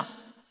takirina.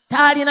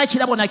 Talina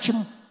kirabo na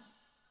kimu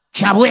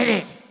kya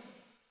bwerere.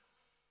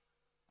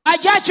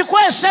 Ajja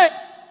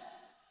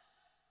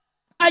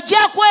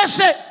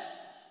akwese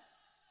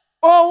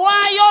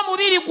owaayo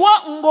omubiri gwo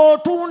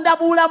ng'otunda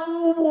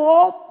bulamu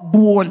bwo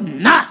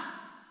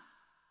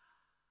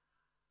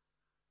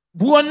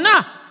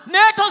bwonna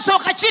naye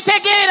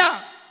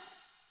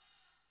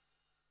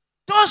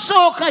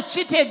tosooka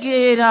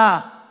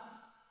kitegeera.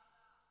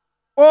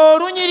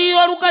 Olunyiriri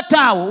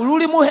olugataawo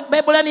luli mu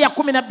Baibulani ya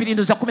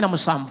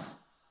 12:17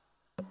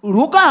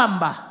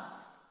 lugamba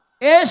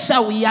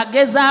Esawu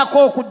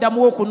yagezaako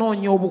okuddamu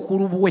okunoonya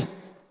obukulu bwe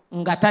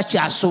nga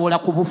takyasobola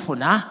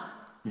kubufuna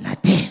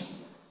nate.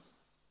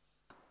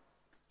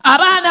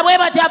 Abaana bwe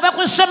bati ava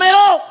ku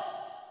ssomero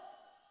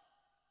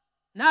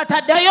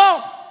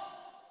n'ataddayo.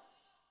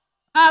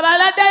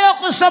 Abaladdayo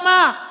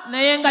okusoma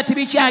naye nga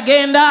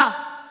tibikyagenda.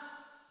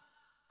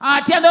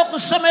 Atya n'oku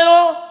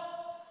ssomero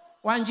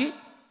wangi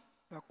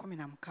lwa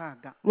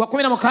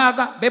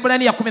 16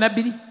 Baibulani ya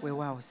 12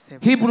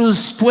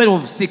 Hebrews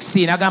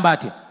 12:16 agamba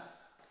ati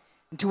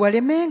nti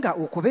walemenga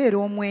okubeera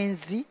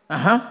omwenzi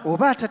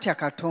oba atatya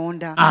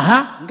Katonda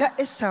nga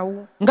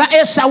Esawu.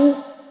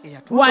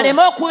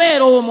 Waleme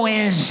okubeera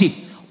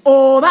omwenzi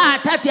oba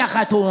atatya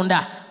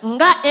Katonda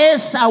nga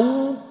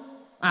Esawu.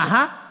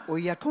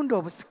 Oyo yatunda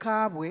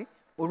obusika bwe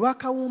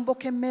olw'akawumbo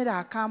k'emmere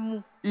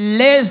akamu.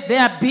 Lest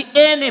there be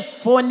any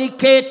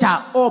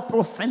fornicator or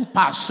profane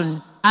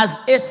person as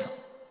Esau,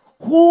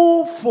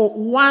 who for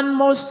one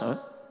morsel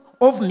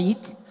of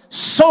meat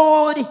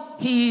sold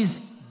his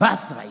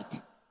birthright.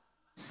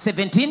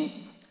 17.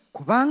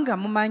 Kubanga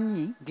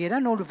mumanyi ng'era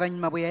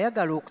n'oluvannyuma bwe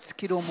yayagala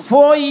okusikira omukisa.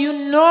 For you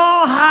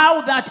know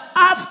how that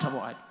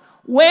afterward,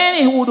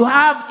 when he would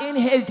have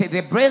inherited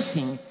the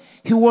blessing,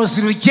 he was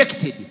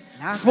rejected.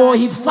 For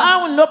he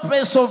found no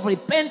place of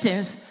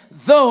repentance,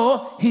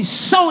 though he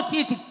sought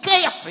it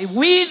carefully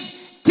with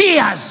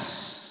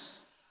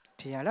tears.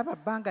 Teyalaba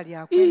bbanga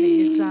lya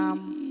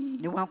kwenenyezaamu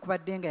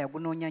newankubadde nga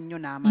yagunoonya nnyo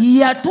n'amazzi.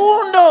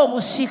 Yatunda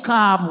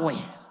obusika bwe.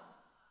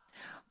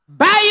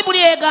 Bayibuli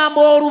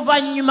egamba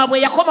oluvannyuma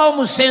bwe yakomawo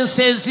mu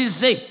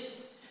senseezize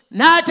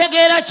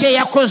n'ategeera kye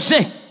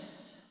yakoze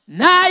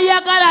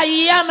n'ayagala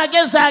ye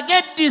amagezi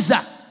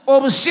ageddiza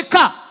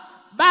obusika.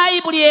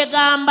 Bayibuli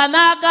egamba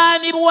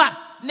n'agaanibwa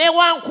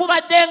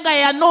newankubadde nga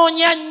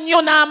yanoonya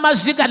nnyo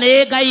n'amaziga ne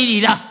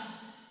yeegayirira.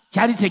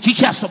 Kyali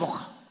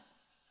tekikyasoboka.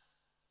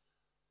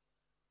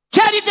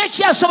 Kyali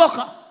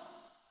tekikyasoboka.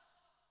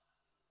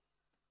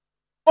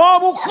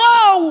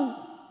 Obukoowu,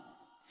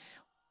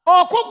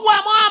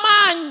 okuggwamu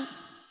amaanyi,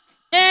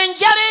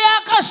 enjala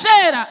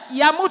ey'akaseera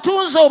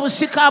yamutunza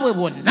obusika bwe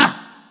bwonna.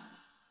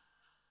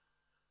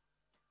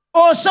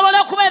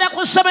 Osobola okubeera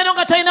ku ssomero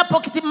nga tolina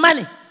pocket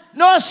money,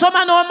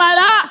 n'osoma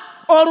n'omala,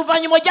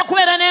 oluvannyuma ojja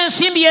kubeera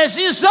n'ensimbi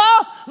ezizo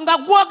nga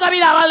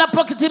gw'ogabira abalala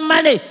pocket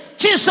money.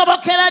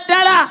 Kisobokera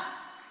ddala.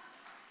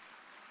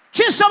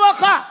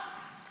 Kisoboka.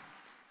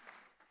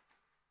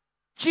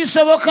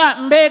 Kisoboka.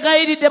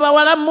 Mbeegayiridde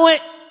bawala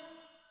mmwe,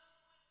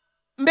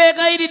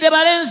 mbeegayiridde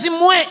balenzi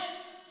mmwe,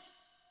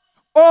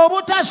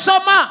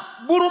 obutasoma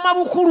buluma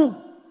bukulu,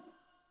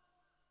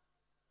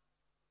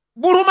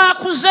 buluma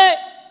akuze.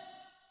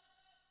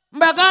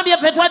 Mbagambye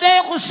ffe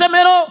twaddeyo ku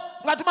ssomero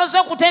nga tumaze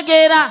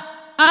okutegeera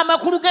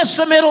amakulu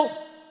g'essomero.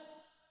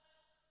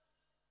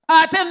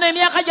 Ate nno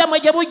emyaka gyammwe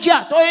gye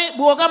bujja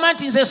bw'ogamba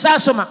nti nze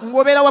saasoma,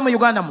 ng'obeera wa mu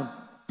Uganda muno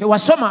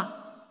tewasoma,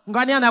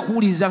 ng'ani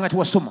anakuwuliriza nga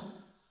tewasoma?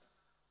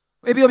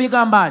 Ebyo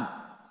bigamba ani?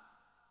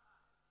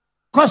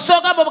 Kosa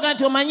ogamba obuga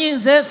nti omanyi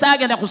nze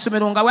saagenda ku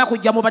ssomero nga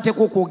wakujja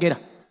mubateeka okwogera.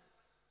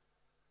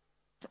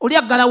 Oli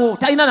aggalawo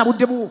talina na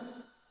budde bwo,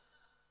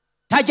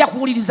 tajja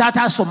kuwuliriza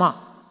ataasoma.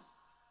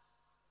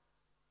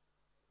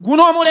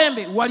 Guno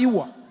omulembe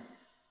waliwa.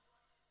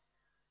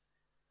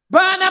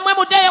 Baana mmwe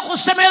muddeyo ku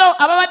ssomero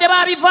ababadde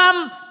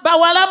babivaamu,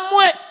 bawala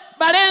mmwe,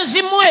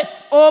 balenzi mmwe,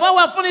 oba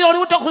wafunira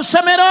olubuto ku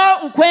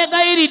ssomero,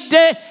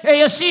 nkwegayiridde,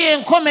 eyo si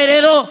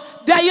y'enkomerero.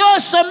 Ddayo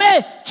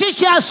osome,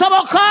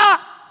 kikyasoboka.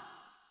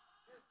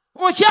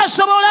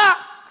 Okyasobola.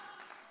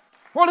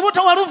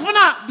 Olubuto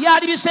walufuna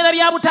byali biseera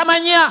bya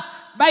butamanya.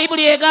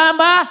 Bayibuli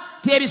egamba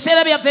ti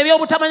ebiseera byaffe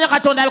eby'obutamanya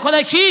Katonda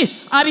abikola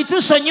ki?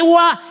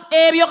 Abitusonyiwa.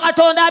 Ebyo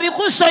Katonda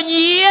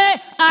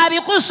abikusonyiye,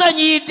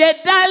 abikusonyiyidde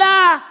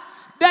ddala.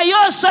 Ddayo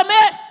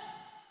osome.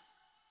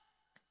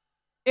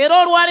 Era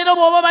olwaliro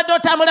bw'oba obadde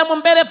otambula mu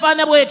mbeera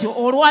efaana bw'etyo,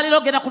 olwaliro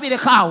ogenda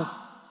kubirekaawo.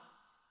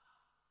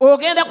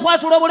 Ogenda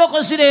kwatula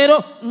obulokozi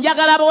leero.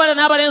 Njagala abawala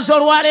n'abalenzi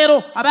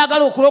olwaleero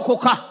abaagala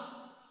okulokoka.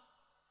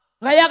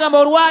 Nga yagamba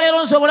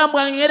olwaleero nze obulamu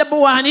bwange ngenda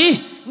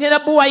buwaani, ngenda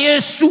buwa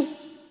Yesu.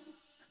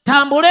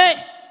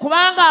 Tambule,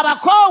 kubanga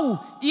abakoowu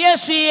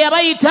Yesu ye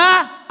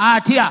yabayita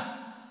atya.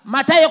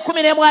 Matayo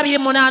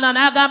 11:28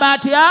 n'agamba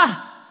atya,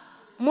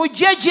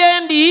 mujje gye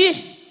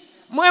ndi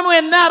mmwe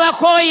mwenna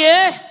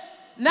abakooye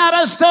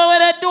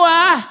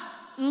n'abazitoowereddwa,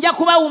 nja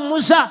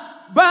kubawummuza.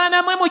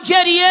 Baana mmwe mujje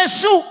eri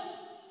Yesu.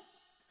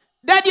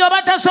 Dadi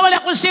oba tasobola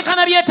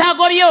kusiikana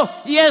byetaago byo,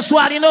 Yesu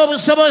alina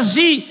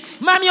obusobozi.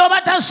 Mami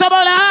oba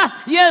tasobola,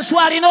 Yesu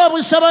alina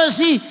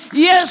obusobozi.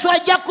 Yesu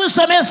ajja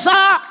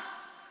kusomesa.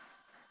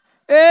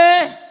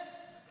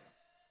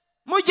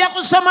 Mujja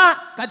kusoma.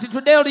 Kati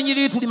tuddeyo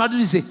olunyiriri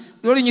tulimalirize.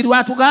 Olunyiriri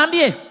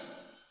watugambye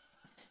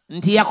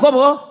nti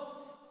Yakobo,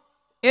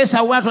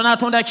 Esawu watwa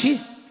n'atonda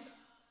ki?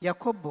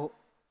 Yakobo,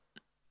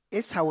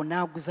 Esawu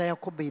n'aguza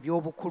Yakobo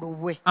eby'obukulu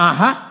bwe.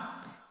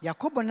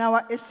 Yakobo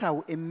n'awa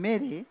Esawu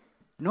emmere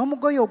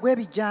n'omugoye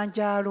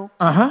ogw'ebijanjaalo.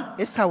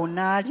 Esawu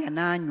n'alya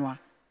n'anywa.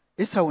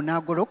 Esawu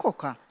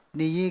n'agolokoka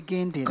ne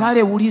yeegendera.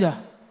 Kale wulira,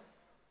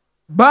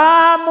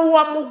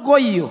 baamuwa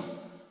mugoyo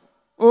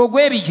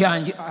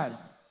ogw'ebijanjaalo,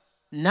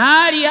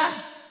 n'alya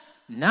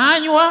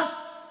n'anywa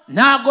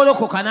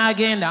n'agolokoka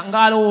n'agenda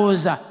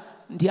ng'alowooza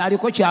nti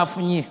aliko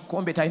kyafunye,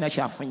 kumbe talina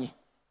kyafunye.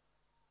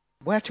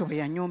 Bw'atyo bwe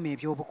yanyooma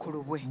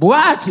eby'obukulu bwe.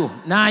 Bw'atyo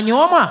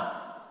n'anyooma.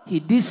 He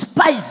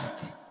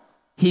despised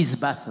his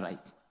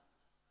birthright.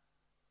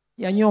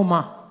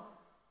 Yanyooma.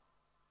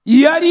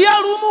 Yalya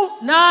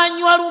lumu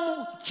n'anywa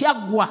lumu,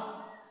 kyaggwa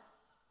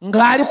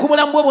ng'ali ku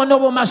bulamu bwe bwonna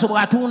obw'omaaso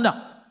bw'atunda.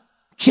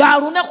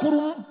 Kyalunaku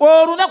lumu,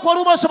 olunaku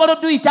olumu osobola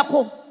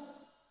odduyitako.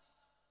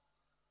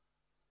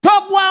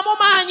 Toggwamu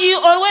maanyi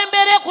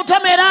olw'embeera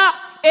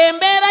ekutomera.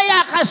 Embeera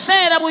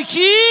y'akaseera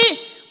buki?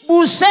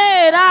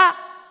 Buseera.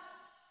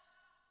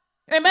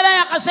 Embeera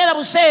y'akaseera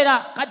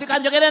buseera. Kati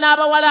kanjogere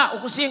n'abawala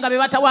okusinga be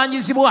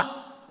batawanyizibwa.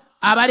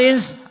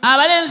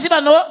 Abalenzi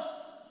bano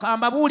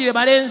kambabuulire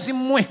balenzi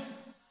mmwe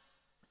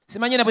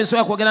simanyi na bwe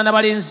nsobola kwogera na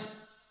balenzi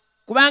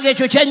kubanga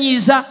ekyo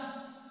kyanyiiza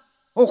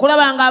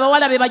okulaba nga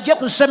abawala be bajje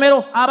ku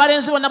ssomero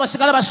abalenzi bonna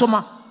basigala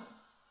basoma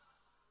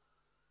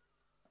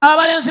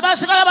abalenzi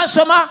basigala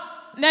basoma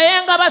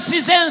naye nga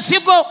basize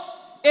ensigo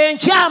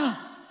enkyamu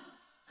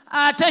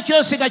ate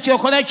kyosiga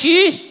kyokola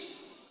ki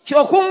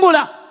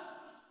kyokungula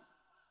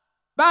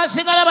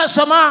basigala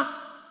basoma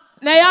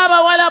naye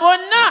abawala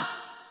bonna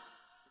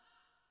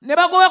ne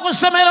bagoba ku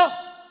ssomero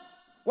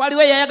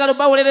waliwo yayagala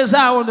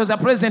bawulerezaawo ndoza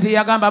pulezidenti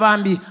yagamba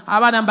bambi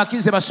abaana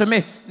mbakirize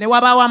basome ne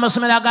wabaawo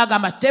amasomero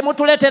agagamba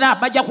temutuletera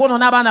bajja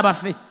kwonoona abaana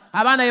baffe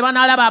abaana be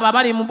banaalaba abo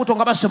abali mu mbuto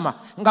nga basoma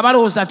nga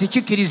balowooza nti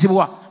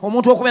kikkirizibwa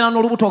omuntu okubeera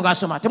n'olubuto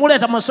ng'asoma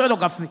temuleeta mu masomero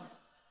gaffe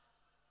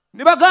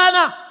ne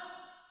bagaana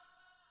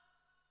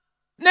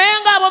naye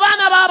ng'abo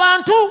baana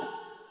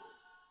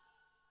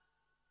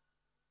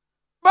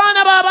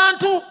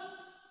b'abantu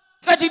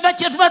kati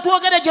kyetuba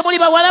twogera gye muli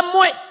bawala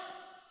mmwe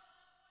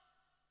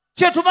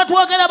kyetuba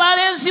twogera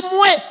balenzi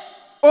mmwe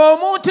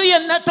omuntu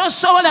yenna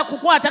tosobola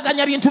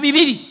kukwataganya bintu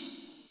bibiri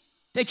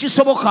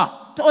tekisoboka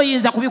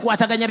toyinza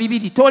kubikwataganya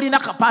bibiri tolina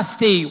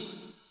kapasite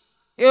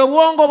eyo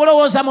obwongo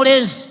obulowooza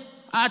mulenzi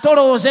ate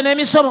olowooze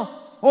n'emisomo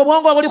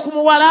obwongo buli ku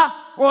muwala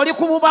oli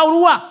ku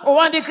mubaluwa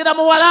owandikira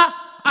muwala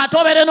ate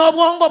obeere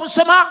n'obwongo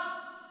busoma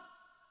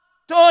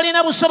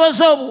tolina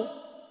busobozi obwo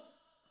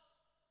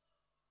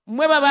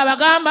mmwe baba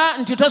bagamba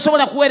nti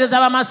tosobola kuweereza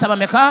abamaasa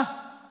bameka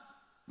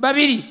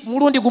babiri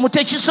mulundi gumu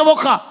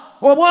tekisoboka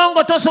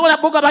obwongo tosobola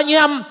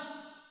bugabanyamu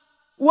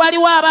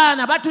waliwo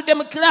abaana batudde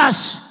mu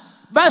kirasi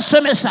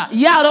basomesa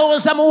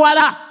yalowooza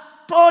muwala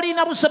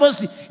tolina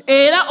busobozi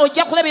era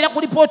ojja kulabira ku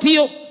lipooti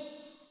yo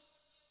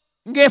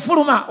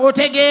ng'efuluma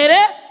otegeere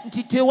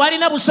nti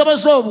tewalina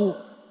busobozi obwo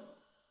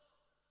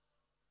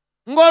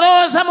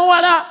ng'olowooza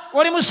muwala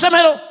oli mu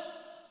ssomero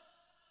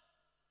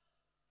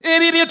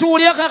ebyo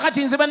byetuwulira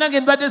kakati nze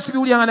bannange mbadde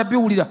sibiwulira nga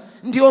nabbiwulira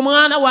nti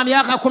omwana wa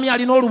myaka 10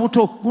 alina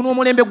olubuto guno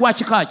omulembe gwa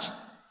kikaaki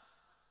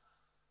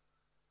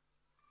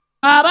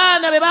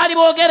abaana be baali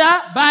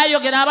boogera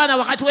bayogera abaana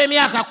wakati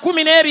w'emyaka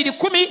 12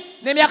 10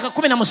 n'emyaka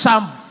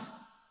 17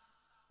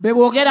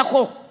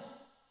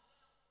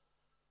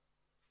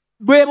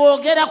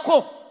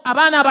 bwebogerako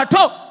abaana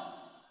abato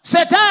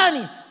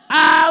setaani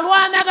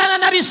alwanagana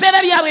na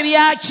biseera byabwe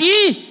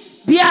byaki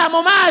bya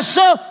mu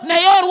maaso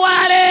naye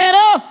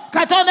olwaleero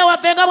katonda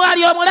waffe nga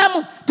bwali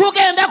omulamu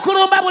tugenda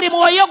kulumba buli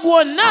mwoyo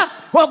gwonna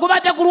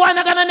ogubadde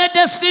gulwanagana ne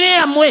desitini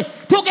yammwe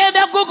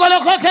tugenda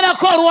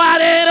gugolokokerako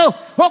olwaleero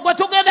ogwo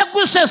tugenda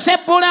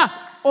gusesebbula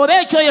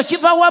oba ekyoyo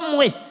kiva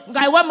wammwe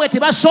nga wammwe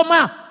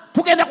tebasoma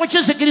tugenda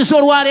kukizikiriza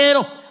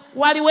olwaleero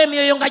waliwo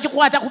emyoyo nga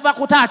gikwata kuva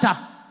ku taata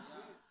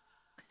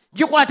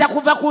gikwata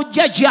kuva ku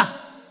jjajja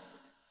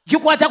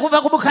gikwata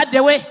kuva ku mukadde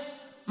we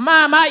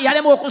maama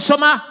yalema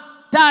okusoma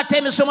taata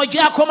emisomo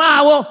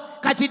gyakomaawo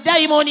kati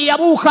dayimoni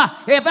yabuuka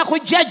eva ku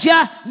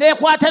jjajja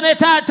nekwata ne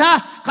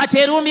taata kati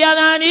erumbya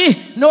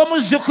naani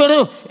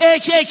n'omuzzukulu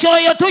ekyo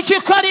ekyoyo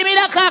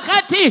tukikolimira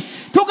kakati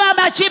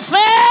tugamba kife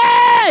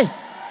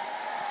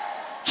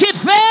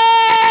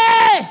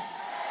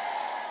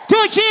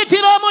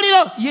tukiyitira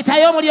omuliro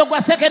yitayo omuliro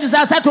gwa sekendi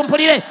za 3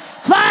 mpulire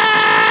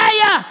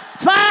faya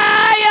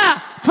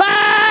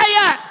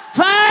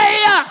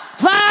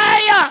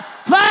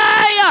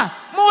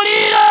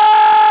muliro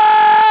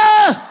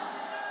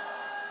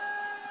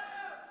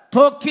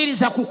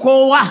tokkiriza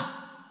kukoowa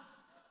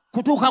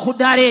kutuuka ku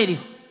ddaala eri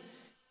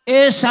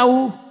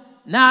esawu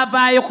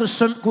n'avaayo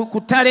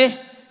ku ttale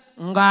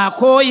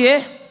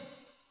ng'akooye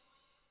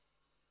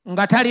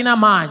nga talina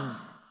maanyi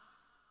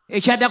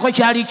ekyaddako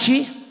kyali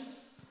ki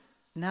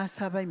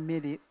n'asaba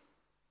emmere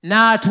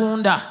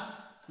n'atunda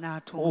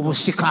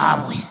obusika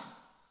bwe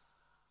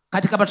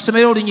kati kaba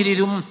tusomere olunyiri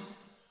lumu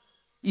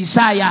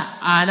Isaaya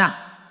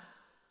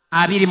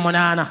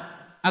 4:28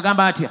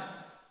 agamba atya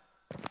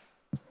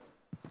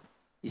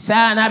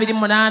Isaaya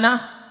 4:28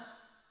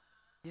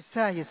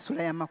 Isaaya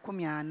essula ya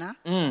 40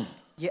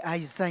 ye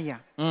Isaya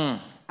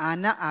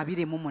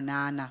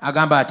 4:28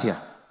 agamba atya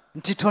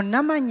nti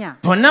tonnamanya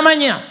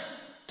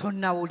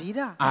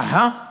tonnawulira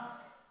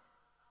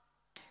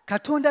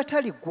Katonda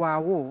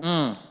taligwawo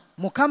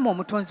Mukama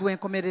omutonzi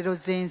w'enkomerero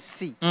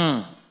z'ensi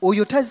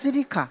oyo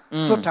tazirika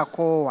so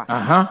takoowa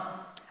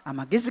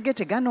amagezi ge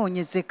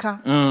teganoonyezeka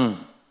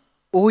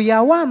oyo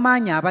awa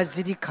amaanyi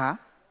abazirika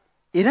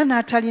era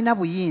n'atalina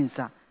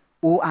buyinza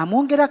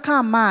amwongerako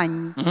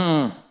amaanyi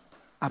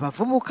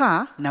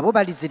abavubuka nabo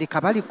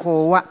balizirika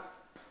balikoowa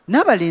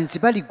n'abalenzi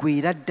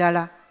baligwera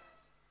ddala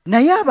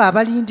naye abo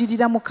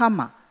abalindirira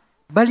Mukama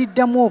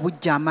baliddamu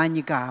obujja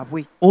amaanyi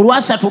gaabwe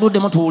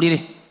olwasatuluddemu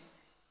tuwulire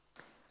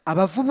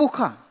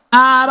abavubuka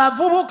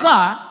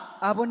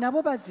abo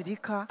nabo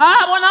bazirika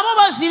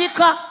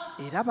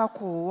era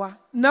bakoowa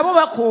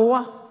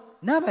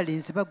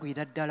n'abalenzi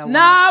bagwira ddala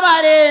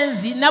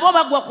n'abalenzi nabo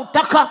bagwa ku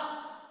ttaka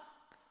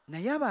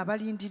naye abo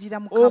abalindirira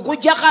Mukama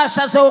okujjako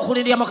asazeewo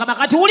okulindirira Mukama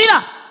kati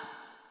wulira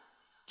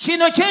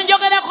kino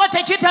kyenjogerako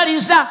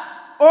tekitaliza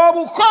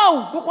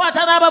obukoowu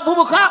bukwata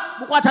n'abavubuka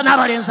bukwata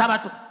n'abalenzi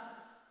abato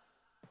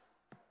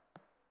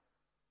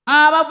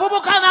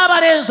abavubuka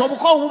n'abalenzi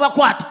obukoowu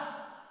bubakwata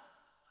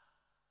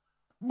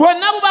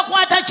bonna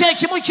bubakwata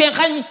kyekimu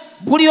kyenkanyi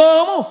buli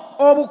omu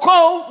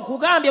obukoowu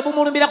nkugambye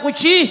bumulumira ku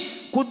ki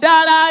ku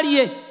ddaala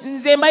lye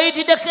nze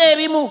mbayitiddeko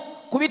ebimu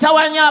ku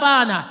bitawanya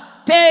abaana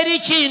teri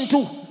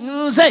kintu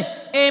nze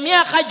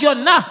emyaka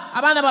gyonna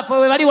abaana baffe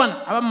we bali wano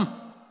abamu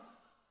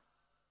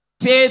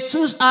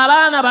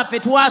abaana baffe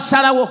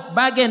twasalawo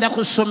bagenda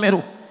ku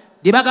ssomero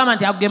libagamba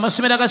nti ago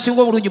amasomero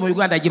agasinga obulungi mu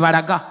Uganda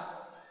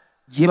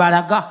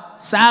gibalaga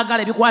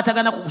saagala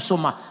ebikwatagana ku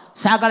kusoma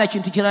saagala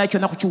kintu kirala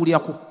kyonna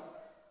kukiwulirako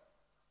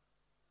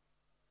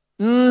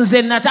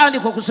nze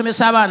natandika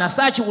okusomesa abaana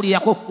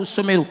saakiwulirako ku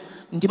ssomero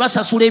nti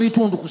basasula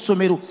ebitundu ku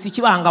ssomero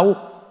sikibangawo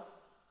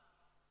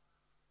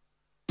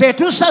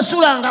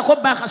tetusasulangako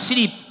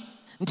bakasiripu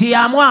nti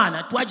ya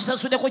mwana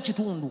twakisasuddeko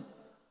kitundu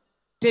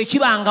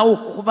tekibangawo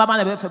okuva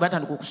abaana baffe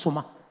batandika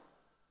okusoma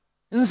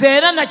nze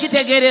era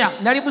nakitegeerera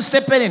nali ku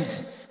step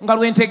parents nga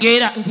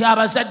lwentegeera nti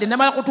abazadde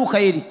namala kutuuka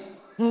eri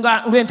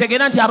nga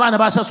lwentegeera nti abaana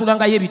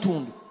basasulangayo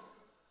ebitundu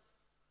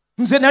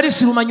nze nali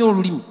sirumanyi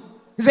olulimi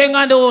nze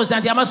nga ndowooza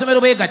nti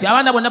amasomero beegati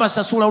abaana bonna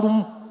basasula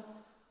lumu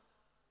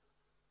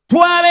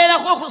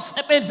twabeerako ku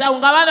step parents awo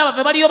ng'abaana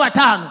baffe baliyo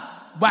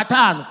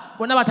bataano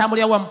bonna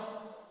batambulira wamu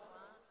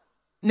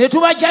ne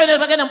tubajjayo ne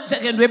bagenda mu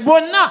sekendwe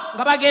bonna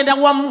nga bagenda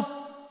wamu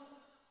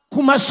ku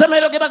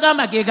masomero ge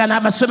bagamba geegana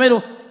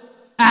amasomero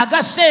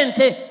aga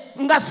ssente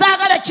nga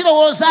saagala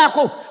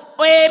kirowoozaako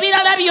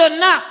ebirala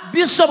byonna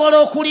bisobola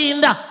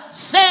okulinda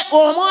se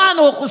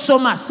omwana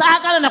okusoma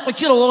saagala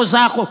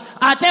nakukirowoozaako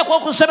ateekwa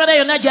okusomera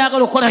yonna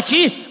gyagala okukola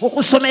ki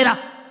okusomera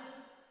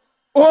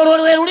olwo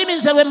lwe lulimi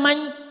nze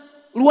lwemmanyi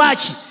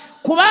lwaki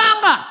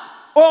kubanga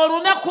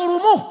olunaku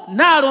lumu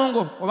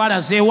Naalongo oba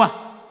alazeewa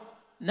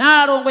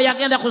Naalongo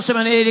yagenda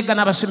kusoma nerega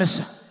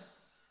n'abasomesa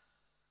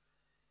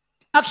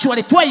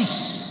actually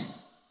twice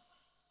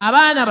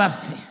abaana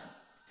baffe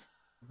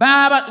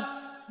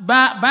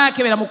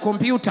bakebera mu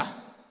kompyuta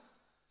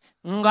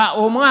nga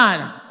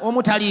omwana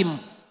omutalimu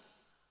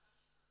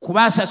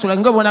kubasasula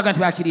nga bonaga nti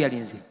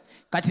bakiriyalinze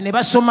kati ne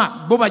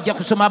basoma bo bajja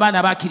kusoma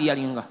abaana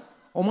bakiriyalinga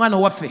omwana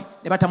owaffe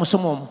ne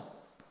batamusoma omu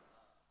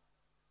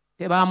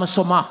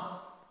tebamusoma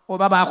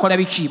oba bakola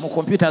biki mu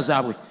kompyuta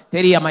zaabwe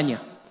teri yamanya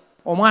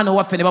omwana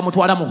owaffe ne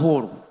bamutwala mu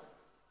hoolo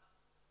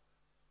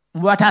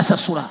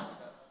mubatasasula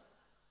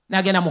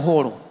nagenda mu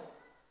hoolo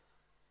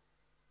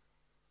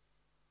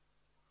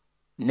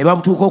ne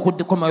bamutuuka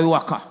okukomayo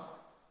waka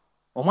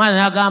omwana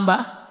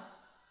n'agamba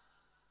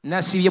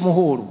nasibye mu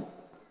hoolo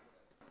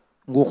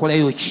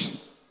ng'okolayo ki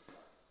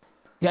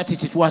ati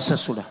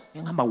tetwasasula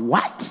ngamba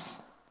what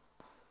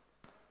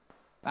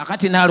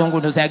akati Naalongo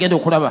ndoza yagenda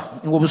okulaba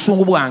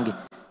ng'obusungu bwange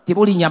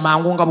tebulinnya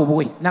mangu nga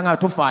bubwe nanga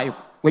tofaayo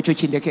wekyo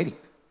kindekeri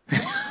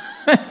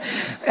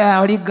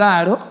oli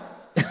gaalo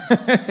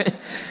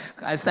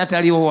kasita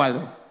taliwo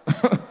walo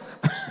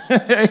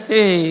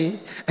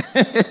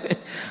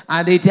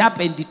and it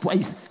happened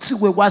twice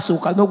sigwe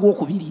gwasooka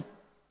n'ogwokubiri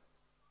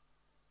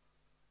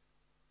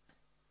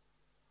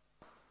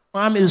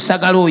mwami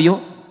Lusagala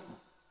oyo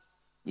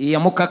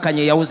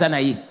yamukakkanya yawuza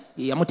naye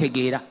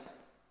yamutegeera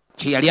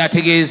kye yali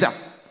ategeeza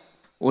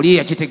oli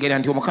yakitegeera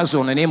nti omukazi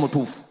ono naye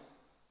mutuufu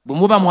bwe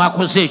muba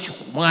mwakoze ekyo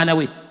ku mwana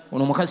we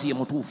ono omukazi ye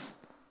mutuufu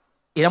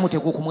era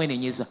muteeka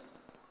okumwenenyeza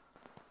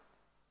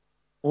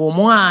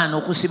omwana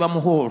okusiba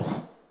muhoolo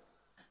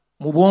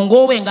mu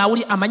bwongo bwe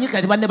ng'awuli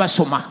amanyika ti banne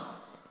basoma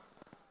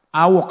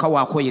awoka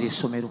waakoyera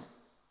essomero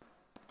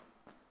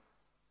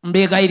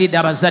mbeegayiridde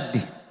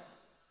abazadde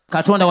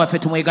Katonda waffe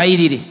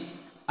tumwegayirire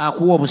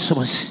akuwa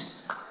obusobozi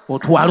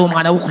otwala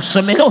omwana wo ku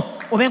ssomero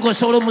obe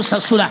ng'osobola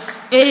omusasula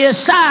eyo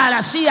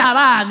esaala si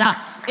y'abaana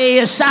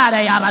eyo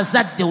esaala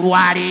y'abazadde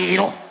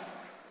olwaleero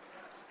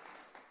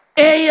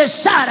eyo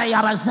esaala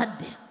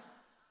y'abazadde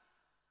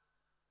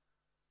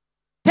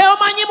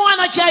teomanyi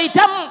mwana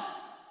kyayitamu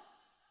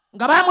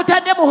nga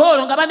bamutadde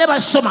muhoolo nga banne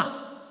basoma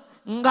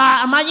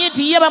nga amanyi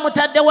nti ye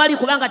bamutadde wali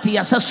kubanga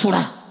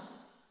tiyasasula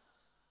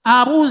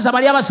abuuza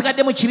bali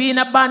abasigadde mu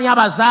kibiina baani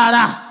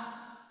abazaala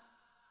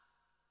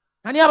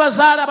ani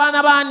abazaala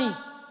baana baani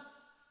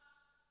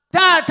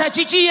taata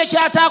kiki ye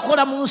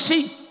kyataakola mu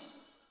nsi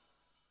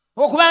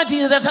okuba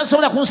nti nze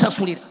tasobola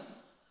kunsasulira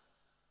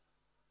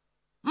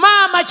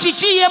maama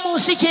kiki ye mu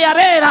nsi kye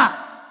yabeera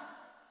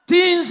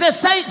ti nze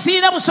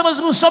siina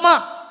busobozi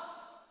busoma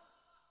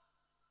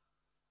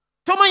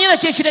tomanyira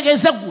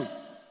kyekitegeeza ggwe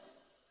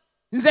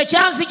nze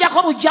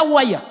kyanzijjako bujja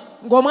waya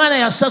ng'omwana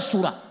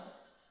yasasula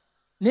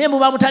naye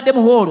muba mutadde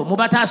muhoolo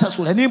muba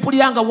taasasula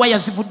nimpulira nga waya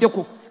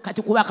zivuddeko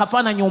kati kuba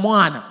akafaananya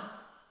omwana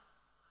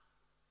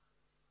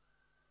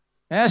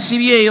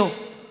sibyeyo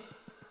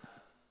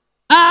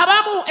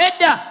abamu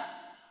edda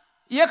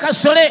ye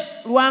Kasole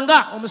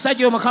Lwanga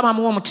omusajja oyo Mukama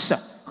amuwa omukisa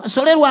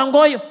Kasole Lwanga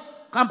oyo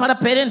Kampala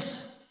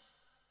parents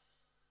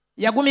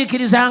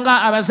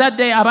yagumiikirizanga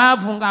abazadde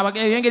abaavu nga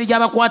engeri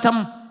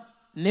gy'abakwatamu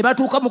ne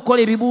batuuka mu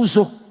kukola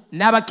ebibuuzo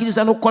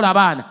n'abakkiriza n'okukola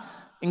abaana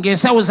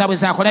ng'ensawo zaabwe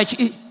zakola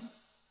ki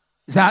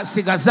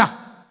zasigaza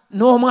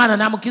n'omwana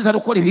n'amukkiriza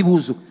n'okukola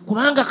ebibuuzo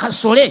kubanga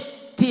Kasole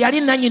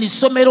teyali nannyini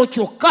ssomero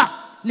kyokka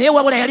naye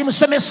wabula yali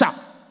musomesa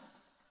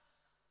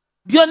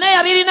byonna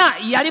yabirina,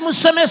 yali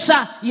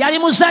musomesa, yali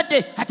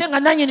muzadde, ate nga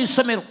nannyini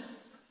ssomero.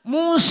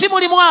 Mu nsi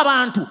mulimu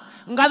abantu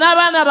nga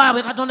n'abaana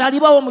baabwe Katonda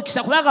alibawo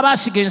omukisa kubanga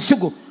baasiga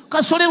ensigo.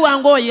 Kasolirwa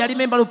ng'oyo yali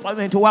member of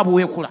parliament owa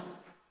Buweekula.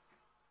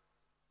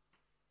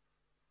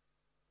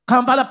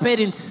 Kampala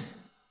parents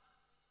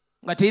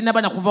nga terina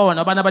bana kuva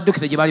wano, abaana ba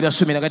dokita gye baali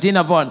basomera nga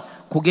terina va wano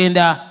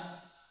kugenda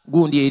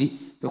gundi eri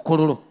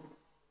Ekololo.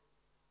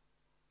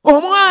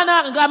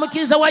 Omwana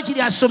ng'amukkiriza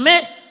waakiri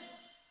asome,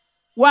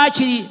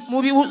 waakiri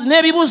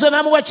n'ebibuuzo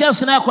n'amuwa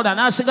chance n'akola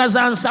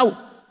n'asigaza nsawo.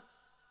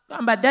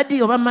 Gamba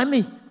daddy oba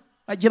mami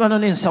bajje bano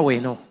n'ensawo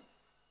eno.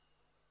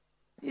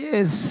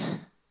 Yes.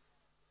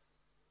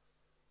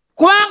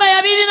 Kubanga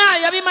yabirina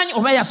yabimanyi,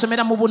 oba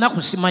yasomera mu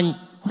bunaku simanyi,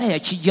 oba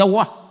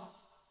yakijjawa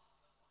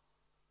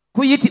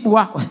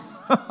kuyitibwa.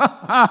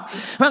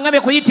 Bangambe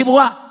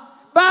kuyitibwa.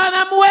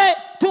 Baana mmwe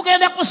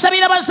tugenda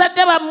kusabira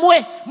bazadde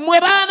bammwe,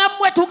 mmwe baana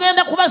mmwe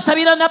tugenda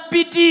kubasabira na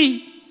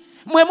bbiti,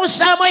 mmwe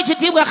musaamu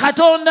ekitiibwa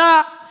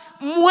Katonda,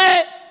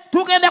 mmwe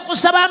tugenda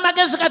kusaba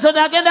amagezi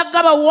Katonda agenda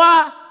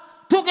gabawa,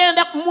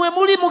 tugenda mmwe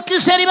muli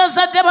mukisa eri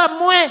bazadde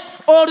bammwe.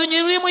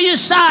 Olunyiri luli mu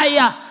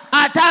Isaaya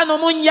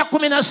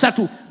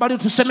 5:13 bali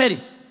tusomere.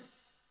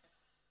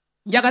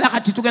 Njagala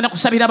kati tugenda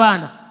kusabira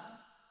baana.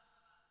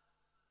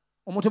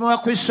 Omutima wa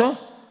Kristo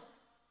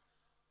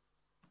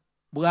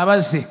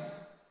bw'abaze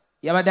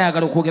yabadde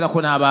ayagala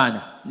okwogerako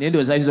n'abaana naye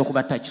ndowooza ayinza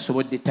okuba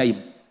takisobodde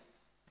time.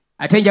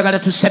 Ate njagala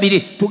tusabire,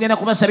 tugenda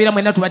kubasabira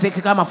mwenna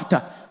tubateekeko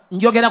amafuta.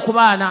 Njogera ku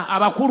baana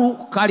abakulu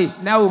kale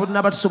naawe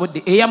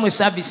n'abatusobodde eyammwe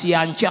saavisi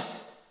ya nkya.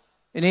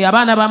 Eno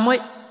abaana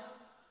bammwe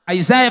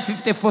Isaiah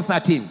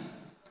 54:13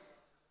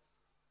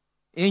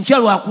 enkya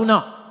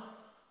lwakuna.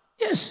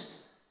 Yes,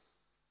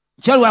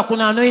 nkya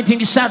lwakuna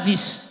anointing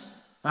service.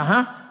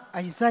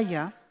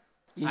 Isaiah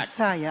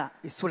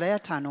essula ya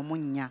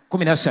 5:4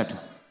 13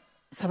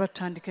 saba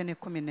tutandike ne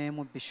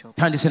 11 Bishop.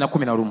 Tandise na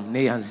 11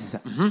 neyanziza.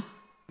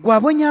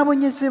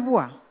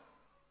 Gwabonyaabonyezebwa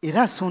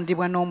era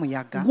asundibwa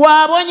n'omuyaga.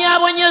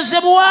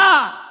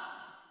 Gwabonyaabonyezebwa.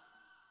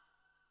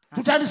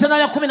 Tutandise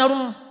na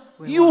 11.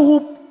 You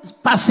who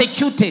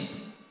persecuted.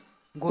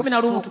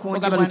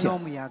 11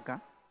 n'omuyaga.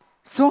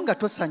 Songa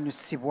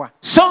tosanyusibwa.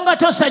 Songa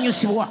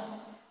tosanyusibwa.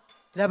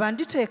 Laba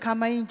nditeeka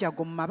amayinja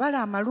go mu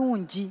mabala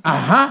amalungi.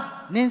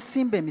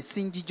 N'ensimba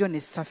emisingi gyo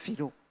ne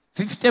safiro.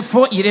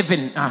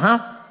 54:11.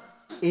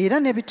 Era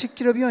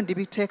n'ebitikkiro byo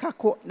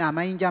ndibiteekako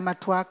n'amayinja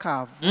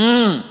amatwakaavu.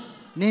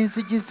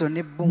 N'enzigi zo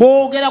n'ebbumba.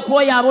 Boogera ku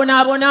oyo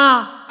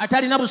abonaabona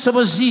atalina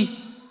busobozi.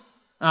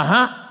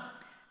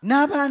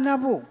 N'abaana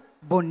bo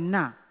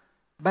bonna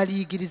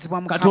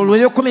baliyigirizibwa mu kati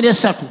olwere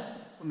 13.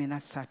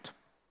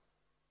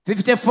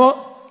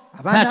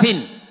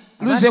 54:13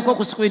 luzeeko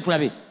ku screen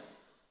tulabe.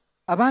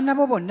 Abaana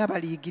bo bonna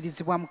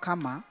baliyigirizibwa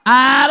Mukama.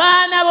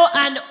 Abaana bo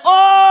and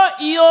all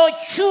your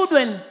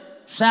children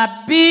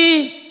shall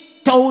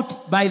be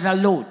taught by the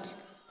Lord.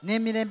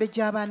 N'emirembe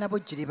gy'abaana bo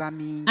giriba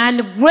mingi.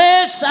 And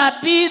great shall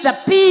be the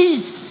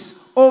peace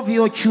of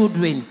your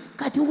children.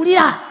 Kati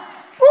wulira.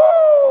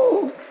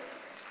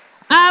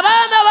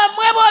 Abaana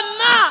bammwe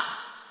bonna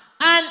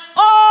and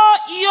all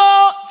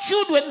your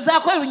children.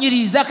 Zaako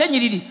elunyiriri, zaako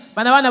enyiriri.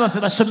 Bana baana baffe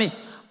basome.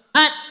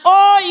 And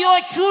all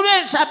your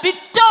children shall be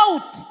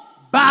taught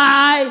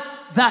by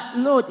the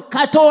Lord.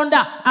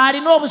 Katonda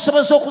alina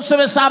obusobozi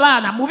okusomesa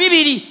abaana mu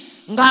bibiri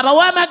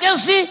ng'abawa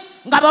amagezi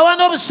ng'abawa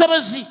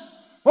n'obusobozi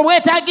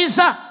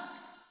obwetaagiza.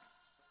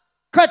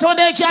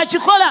 Katonda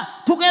ekyakikola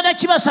tugenda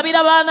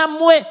kibasabira baana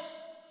mmwe.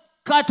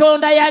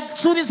 Katonda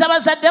yasuubiza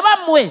bazadde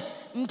bammwe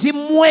nti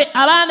mmwe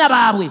abaana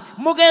baabwe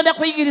mugenda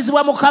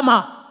kuyigirizibwa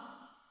Mukama.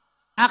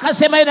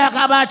 Akasemayiro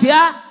akaba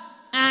atya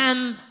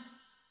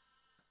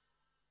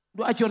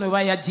lwaki ono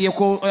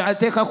bayagyeko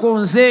ateekako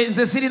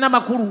nze sirina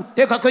makulu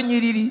teekako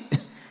ennyiriri.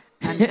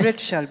 And great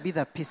shall be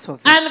the peace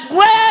of and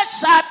great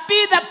shall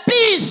be the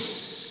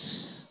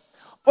peace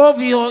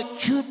of your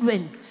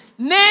children.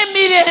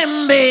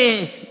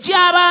 N'emirembe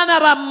gy'abaana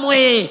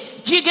bammwe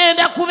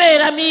gigenda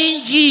kubeera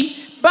mingi.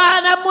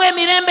 Baana mmwe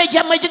emirembe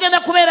gyammwe gigenda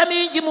kubeera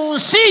mingi mu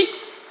nsi.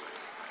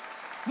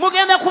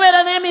 Mugenda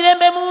kubeera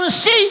n'emirembe mu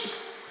nsi.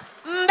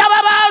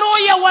 Ndaba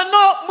baaluuya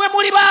wano mwe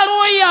muli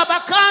baaluuya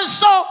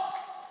bakanso.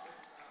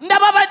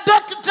 Ndaba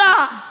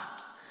badokita,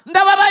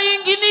 ndaba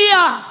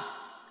bayinginiya.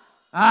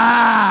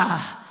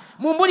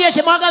 Mumbuli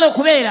ekye mwagala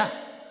okubeera.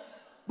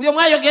 Buli omu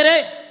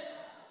ayogere.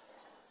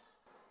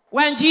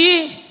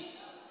 Wangi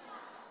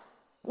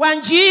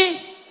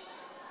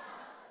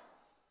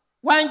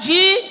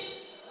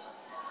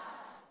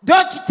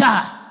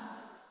dokita,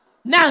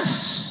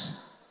 nurse.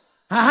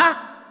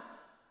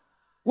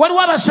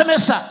 Waliwo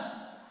abasomesa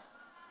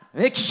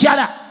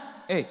ekikyala.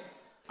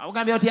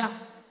 Awugambye otya?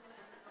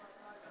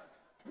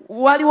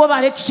 Waliwo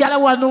balekikyala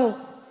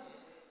wano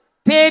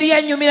teri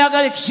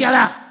anyumiraga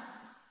lekikyala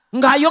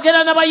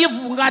ng'ayogera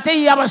n'abayivu ng'ate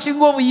ye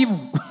abasinga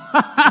obuyivu.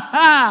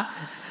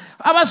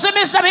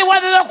 Abasomesa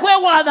beewanira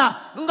okwewaana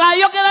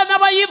ng'ayogera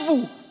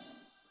n'abayivu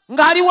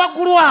ng'ali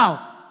waggulu awo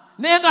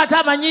naye ng'ate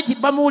amanyi nti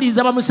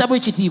bamuwuliriza bamusaba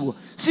ekitiibwa.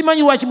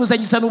 Simanyi lwaki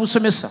muzanyisa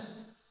n'obusomesa.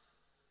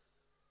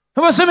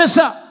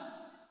 Abasomesa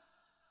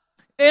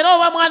era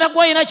oba mwana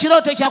gwe olina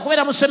kirooto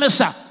kyakubeera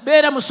musomesa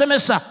beera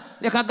musomesa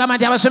leka gamba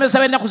nti abasomesa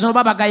b'ennaku zino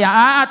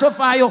babagaya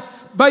tofaayo.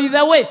 By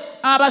the way,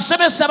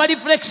 abasomesa bali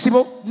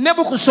flexible ne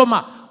mu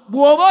kusoma.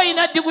 Bw'oba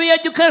olina degree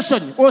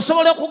education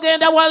osobola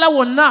okugenda wala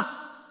wonna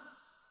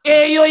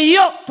eyo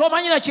yo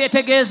tomanyira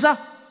kyetegeeza.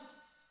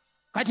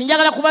 Kati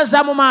njagala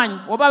kubazaamu maanyi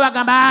oba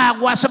bagamba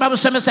gwasoma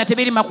busomesa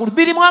tebiri makulu.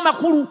 Birimu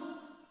amakulu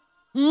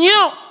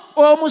nnyo.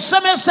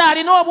 Omusomesa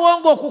alina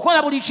obwongo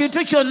okukola buli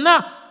kintu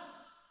kyonna,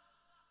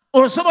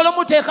 osobola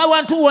omuteeka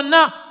wantu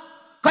wonna.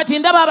 Kati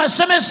ndaba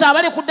abasomesa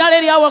abali ku ddala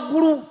erya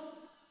waggulu,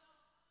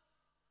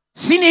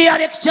 senior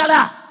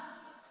lecturer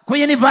ku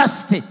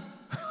university.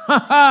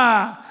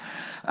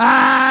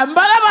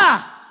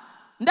 Mbalaba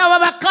ndaba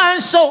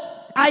bakanso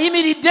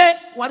ayimiridde,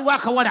 waliwo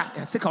akawala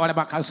si kawala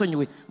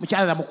bakansonyiwe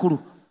mukyala mukulu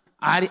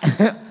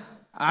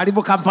ali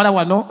mu Kampala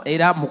wano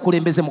era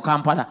mukulembeze mu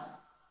Kampala.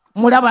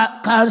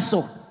 Mulaba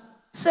kanso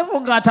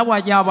sebo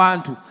ng'atawanya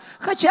abantu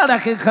kakyala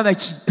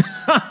kekalaki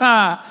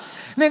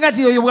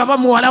negati oyo bwaba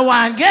muwala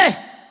wange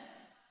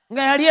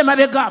nga yali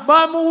emabega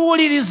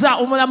bamuwuliriza,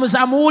 omulamuzi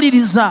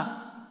amuwuliriza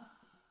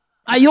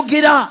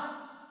ayogera,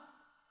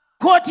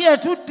 kooti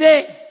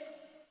etudde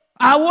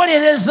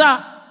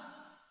awolereza.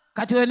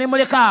 Kati we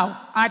nemulekaawo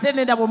ate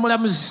nendaba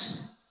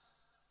omulamuzi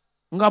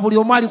nga buli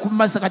omu ali ku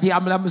masa kati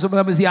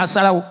omulamuzi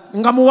asalawo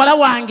nga muwala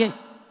wange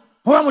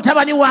oba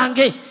mutabani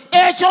wange.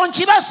 Ekyo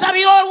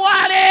nkibasabira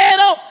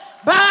olwaleero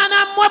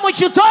baana mmwe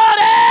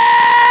mukitole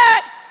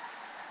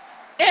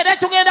era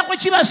tugenda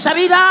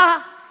kukibasabira.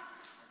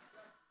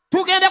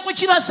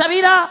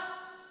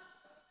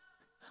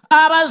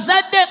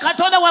 Abazadde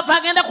Katonda waffe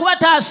agenda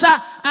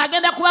kubataasa,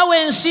 agenda kubawa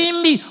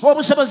ensimbi,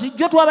 obusobozi.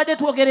 Jjo twabadde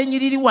twogera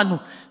ennyiriri wano,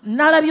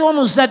 nalabye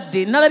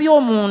omuzadde, nalabye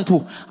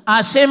omuntu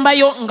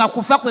asembayo nga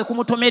kufa kwe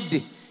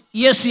kumutomedde.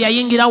 Yesu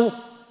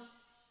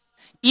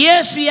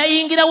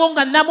yayingirawo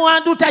nga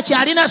namwandu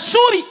takyalina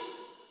ssuubi.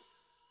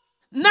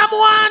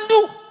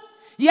 Namwandu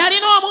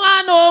yalina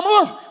omwana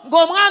omu,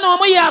 ng'omwana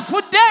omu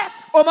yafudde,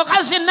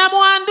 omukazi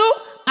namwandu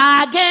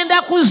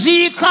agenda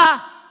kuziika,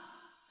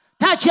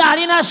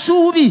 takyalina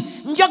ssuubi.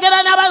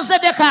 Njogera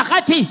n'abazadde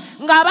kaakati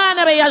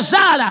ng'abaana be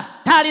yazaala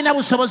talina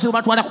busobozi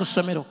bubatwala ku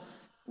ssomero.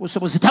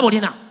 Busobozi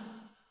tabulina.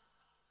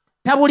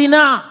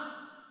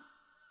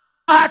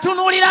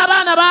 Atunuulira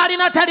abaana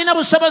baalina talina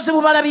busobozi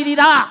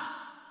bubalabirira,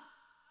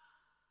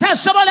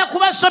 tasobola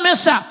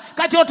kubasomesa.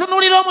 Kati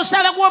otunuulira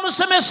omusaala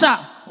gw'omusomesa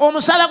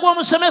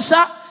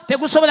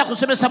tegusobola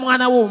kusomesa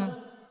mwana w'omu.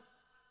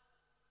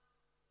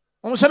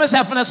 Omusomesa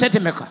yafuna sente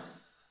meka?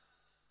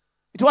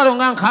 Mitwalo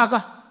nga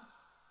 6.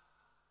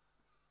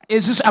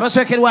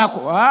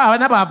 Abasokerwako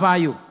abana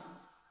baavaayo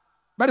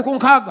bali ku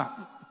 6.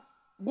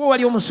 Gwe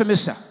wali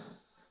omusomesa,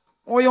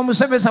 oyo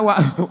omusomesa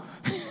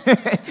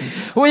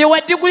oyo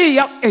wa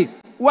diguli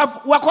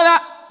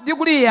wakola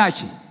diguli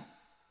yaki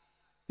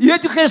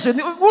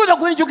education guda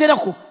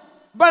kwenjogerako.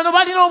 Bano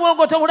balina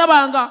obwongo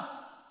tobulabanga.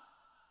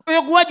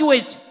 Oyo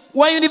graduate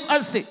wa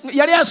university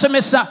yali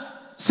asomesa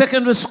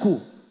secondary school.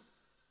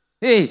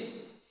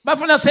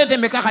 Bafuna sente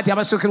meka kati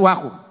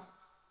abasokerwako?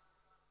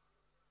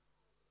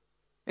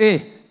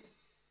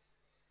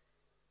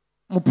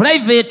 Mu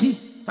private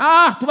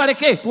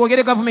tubaleke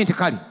tuwogere government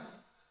kali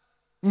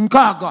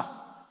 6.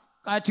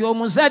 Kati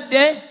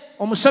omuzadde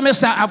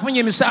omusomesa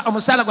afunye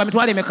omusaala gwa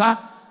mitwalo emeka?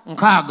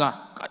 6.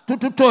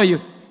 Tututo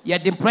oyo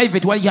yadde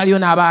private wali yaliyo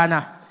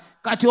n'abaana.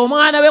 Kati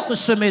omwana we ku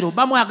ssomero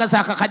bamwagaza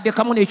akakadde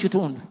kamu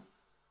n'ekitundu,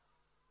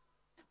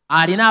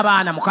 alina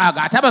abaana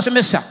 6. Ate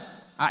abasomesa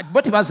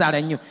bo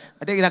tebazaala nnyo,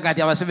 ategeera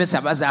kati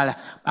abasomesa bazaala,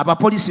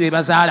 abapoliisi be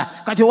bazaala.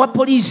 Kati owa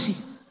poliisi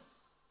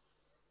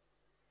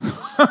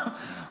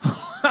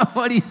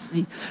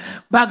polisi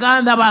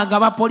baganda bange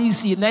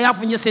abapoliisi naye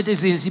afunye sente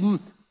zenzimu,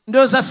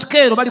 ndowooza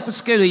sikeero bali ku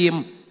sikeero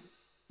yemu,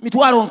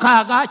 mitwalo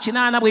 6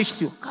 8 bwe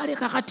kityo. Kale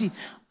kakati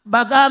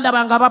baganda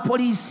bange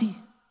abapoliisi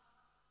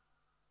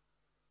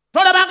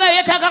tolabanga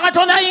yeetaaga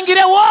Katonda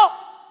ayingirewo.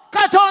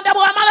 Katonda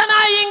bw'amala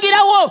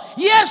n'ayingirawo,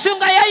 Yesu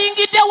nga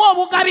yayingiddewo,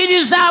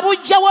 obugabiriza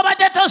abujjawo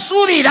badde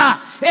tosuubira.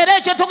 Era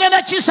ekyo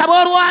tugenda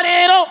kisaba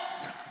olwaleero.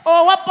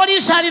 Owa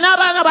poliisi alina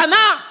abaana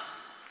 4,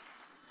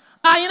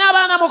 alina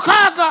abaana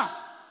 6.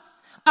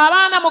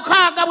 Abaana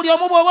 6 buli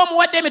omu bw'oba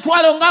omuwadde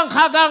emitwalo nga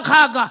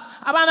 6,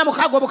 abaana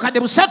 6 obukadde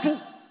 3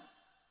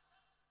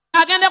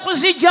 agenda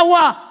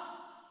kuzijjawa.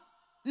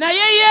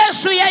 Naye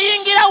Yesu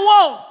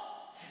yayingirawo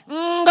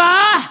nga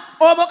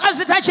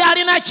omukazi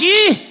takyalina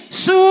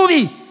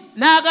ssuubi,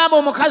 n'agamba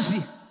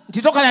omukazi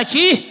nti tokola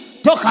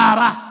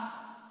tokaaba.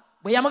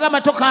 Bwe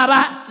yamugamba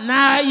tokaaba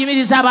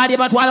n'ayimiriza abaali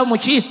batwala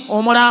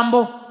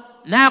omulambo,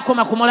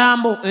 n'akoma ku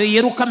mulambo.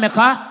 Yeruka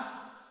meka?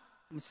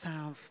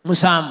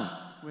 7.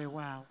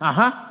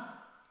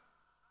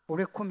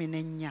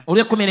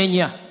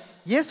 Olw'ekkumi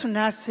Yesu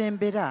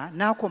n'asembera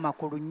n'akoma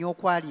ku lunnyo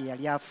okwali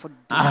yali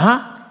afudde.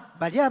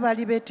 Bali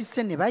abaali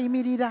beetisse ne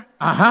bayimirira.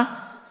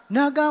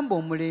 N'agamba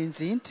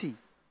omulenzi nti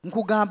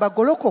nkugamba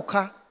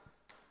golokoka.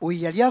 Oyo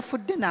yali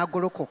afudde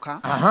n'agolokoka,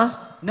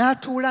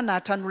 n'atuula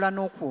n'atanula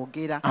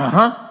n'okwogera,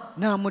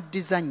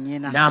 n'amuddiza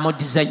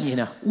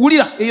nnyina.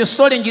 Wulira eyo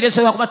story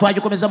ngireese lwakuba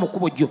twagikomeza mu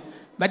kkubo jjo.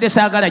 badde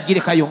saagala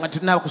girekayo nga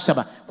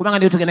tunakusaba kubanga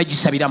niyo tugenda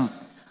gisabiramu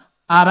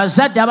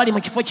abazadde abali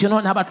mu kifo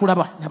kino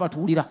n'abatulaba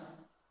n'abatuwulira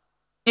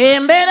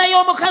embeera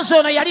y'omukazi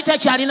ono yali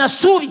takyalina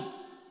ssuubi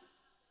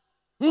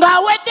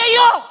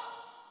ng'aweddeyo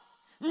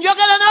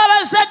njogera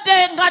n'abazadde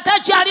nga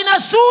takyalina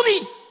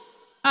ssuubi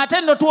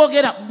ate nno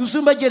twogera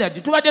Busumba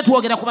Gerard tubadde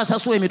twogera ku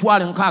basasula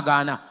emitwalo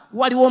 60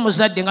 waliwo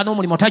omuzadde nga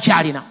n'omulimu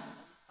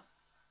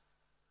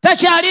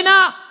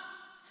takyalina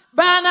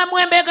baana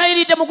mmwe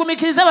mbeegayiridde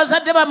mugumikirize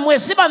abazadde bammwe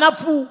si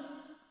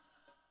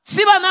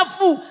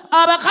banafu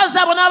abakazi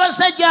abo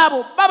n'abasajja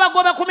abo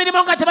babagoba ku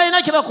mirimu nga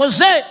tebalina kye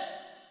bakoze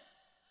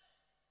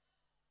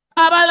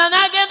abalala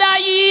n'agenda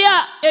ayiiya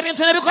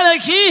ebintu ne bikola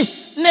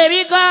ki ne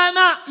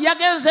bigaana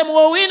yagenze mu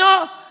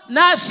owino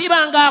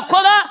n'asiba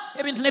ng'akola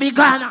ebintu ne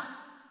bigaana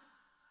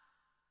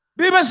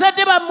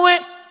bibazadde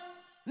bammwe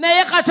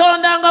naye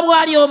Katonda nga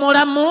bw'ali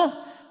omulamu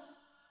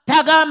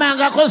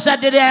tagambangako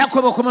zadde lya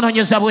Yakobo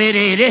okumunoonyeza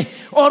bwereere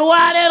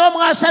olwaleero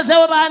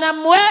mwasazewo baana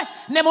mmwe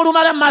ne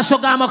mulumala mu maaso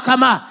ga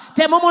Mukama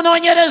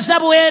temumunoonyereza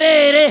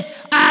bwereere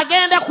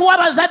agenda kuwa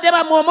bazadde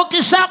bammwe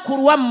omukisa ku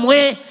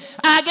lwammwe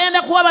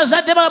agenda kuwa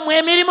bazadde bammwe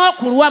emirimu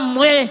ku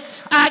lwammwe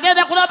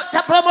agenda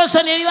kuleta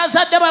promotion eri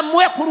bazadde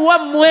bammwe ku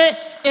lwammwe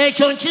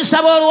ekyo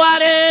nkisaba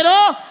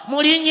olwaleero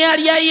mu linnya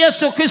lya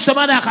Yesu Kristo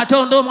Mwana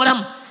Katonda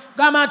omulamu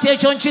gamba nti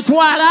ekyo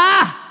nkitwala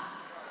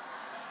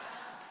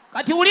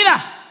kati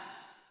wulira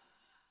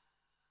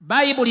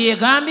Bayibuli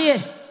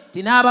egambye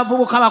ti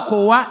n'abavubuka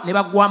bakoowa ne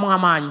baggwamu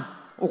amaanyi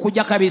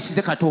okujja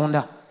kabeesize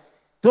Katonda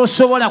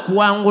tosobola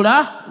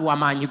kuwangula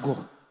lw'amaanyi go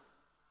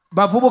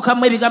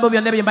bavubukamu ebigambo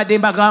byonna bye mbadde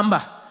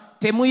mbagamba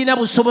temuyina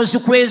busobozi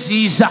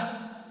kweziiza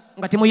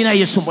nga temuyina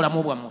Yesu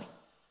mulamu bwammwe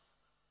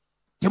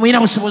temuyina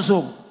busobozi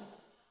obwo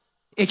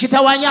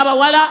ekitawaanya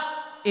abawala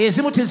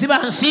ezimu teziba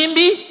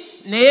nsimbi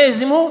naye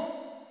ezimu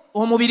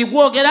omubiri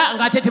gwogera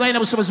ng'ate tebalina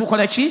busobozi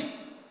bukola ki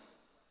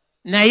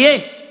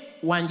naye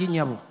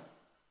wanjinyabo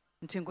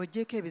nti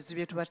ng'oggyeko ebizibu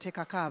bye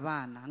tubateekako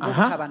abaana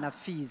ng'okutaba na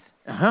fees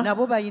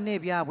nabo balina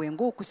ebyabwe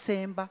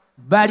ng'okusemba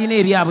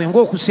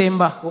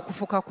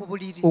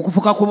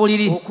okufuka ku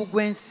buliri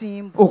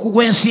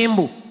okugwa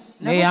ensimbu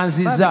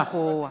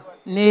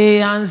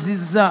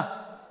neyanziza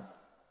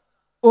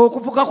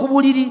okufuka ku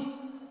buliri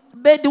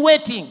bed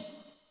waiting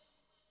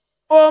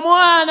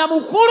omwana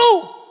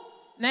mukulu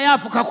naye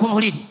afuka ku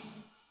buliri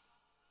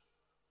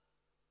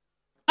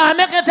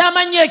ameketa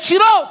amanya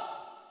ekiro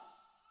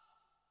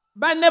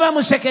banne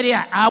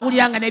bamusekerya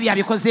awulira nga nebyo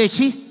abikoze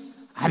eki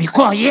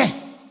abikooye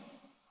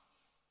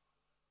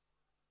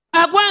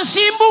agwa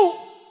nsimbu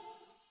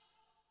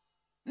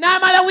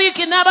n'amala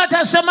wiiki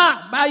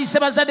n'abatasoma bayise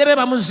bazadde be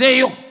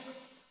bamuzeeyo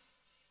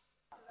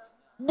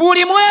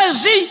buli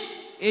mwezi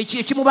ekyo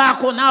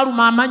ekimubaako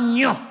n'aluma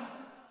amannyo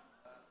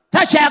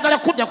takyayagala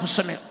kudda ku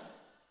ssomero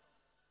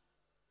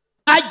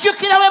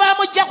ajjukira bwe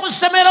bamujja ku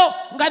ssomero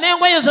nga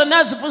n'engoye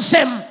zonna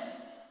zifusemu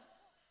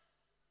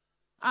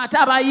ate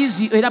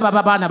abayizi era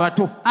baba baana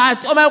bato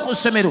omayo ku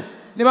ssomero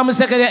ne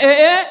bamusekerya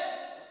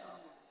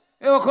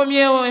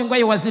okomyewo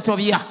engoye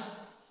wazitobya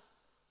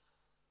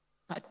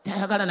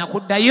tayagala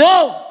nakuddayo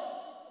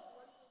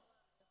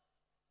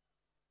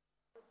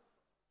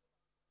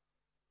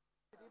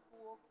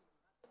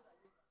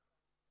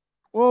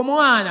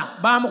omwana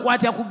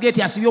bamukwatira ku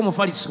geeti asibye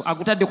omufaliso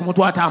agutadde ku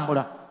mutwe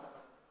atambula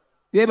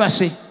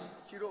yebase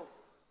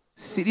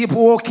sleep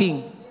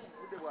walking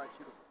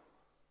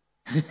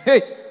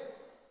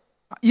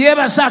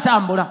yebase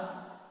atambula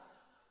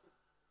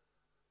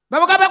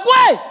babugamba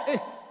gwe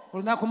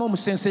olunakoma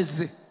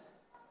omusensezze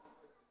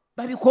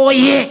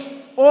babikooye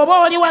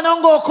oba oli wano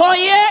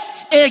ng'okooye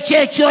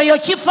ekyekyoyo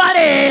kifa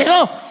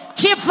leero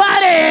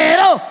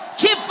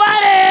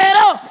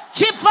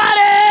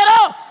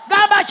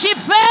gamba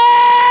kife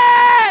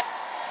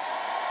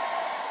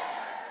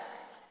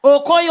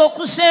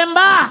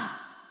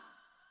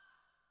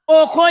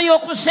okooye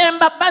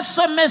okusemba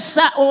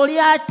basomesa oli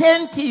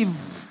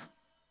attentive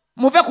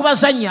muve ku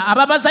bazanya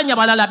ababazanya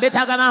balala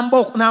betaaga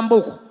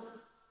nambooko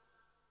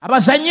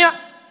abazanya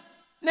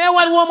naye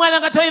waliwo omwana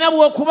nga tolina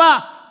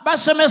bwokuba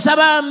basomesa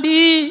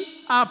bambi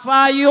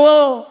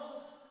afaayo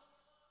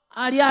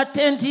ali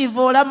attentive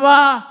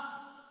olaba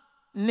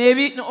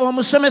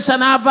omusomesa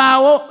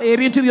n'avaawo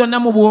ebintu byonna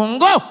mu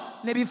bwongo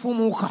ne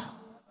bifumuuka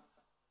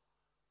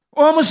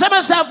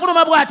omusomesa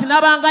afuluma bw'ati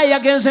n'abanga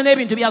yagenze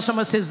n'ebintu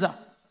byasomesezza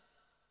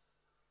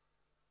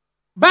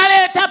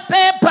baleeta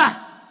peepa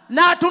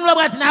n'atunula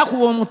bw'ati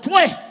n'akuba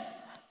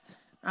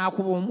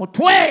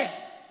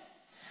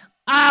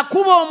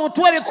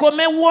omutwe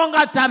bikomewo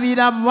nga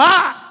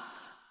tabiraba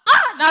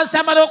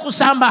n'asambala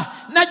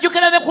okusamba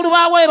najjukira ne ku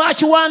lubaawo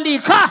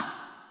bakiwandiika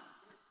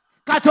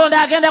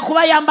Katonda agenda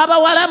kubayamba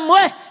abawala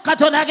mmwe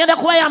Katonda agenda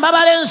kubayamba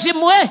abalenzi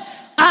mmwe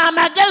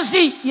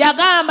amagezi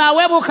yagamba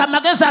aweebuuka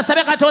amagezi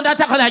asabe Katonda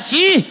atakola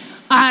ki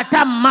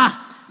atamma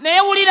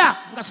naye wulira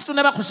nga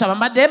situnaba kusaba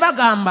mbadde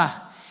bagamba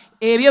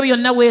ebyo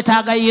byonna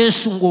weetaaga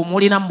Yesu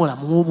ng'omulina mu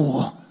bulamu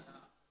bwo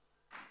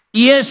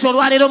Yesu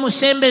olwaleero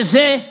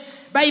musembeze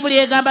Bayibuli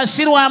egamba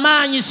si lwa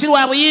maanyi si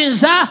lwa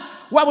buyinza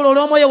wabula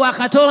olw'omwoyo wa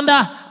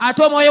Katonda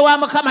ate omwoyo wa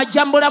Mukama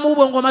jjambulamu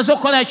bwo ng'omaze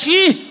okukola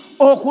ki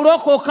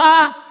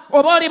okulokoka.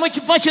 Oba oli mu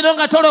kifo kino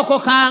nga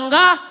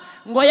tolokokanga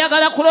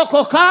ng'oyagala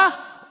kulokoka,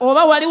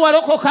 oba wali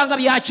walokokanga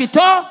bya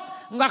kito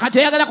nga kati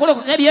oyagala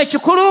kulokoka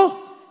ebyekikulu,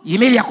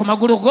 yimirira ku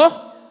magulu go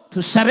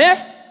tusabe.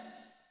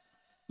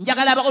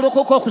 Njagala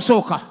abalokoka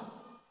okusooka,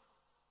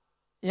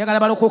 njagala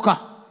balokoka.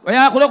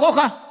 Oyagala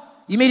kulokoka,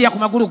 yimirira ku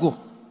magulu go,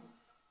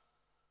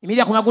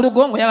 yimirira ku magulu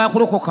go ng'oyagala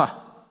kulokoka.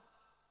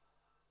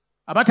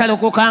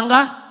 Abatalokokanga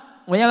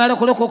ng'oyagala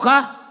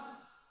kulokoka,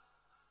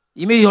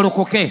 yimirira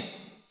olokoke.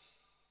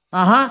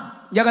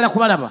 Njagala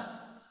kubalaba.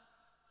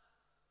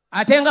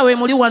 Ate nga we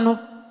muli wano,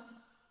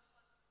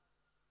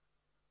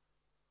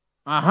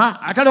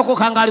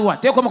 atalokokanga aliwa,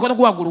 teeka omukono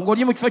gwo waggulu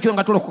ng'oli mu kifo kyo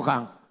nga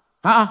tolokokanga.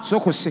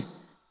 Sookose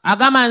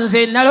agamba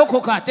nze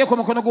nalokoka, teeka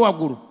omukono gwo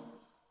waggulu.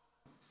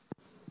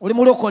 Oli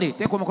mulokole,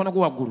 teeka omukono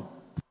gwo waggulu.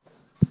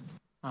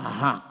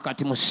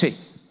 Kati musse,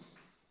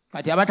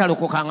 kati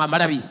abatalokokanga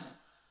mbalabi.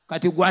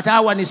 Kati gwe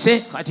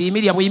ataawanise, kati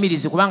yimirira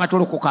buyimirizi kubanga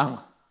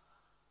tolokokanga.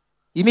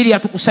 Yimirira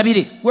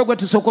tukusabire, gwe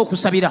tusooka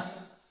okusabira.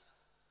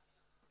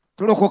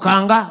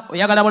 Tolokokanga,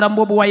 oyagala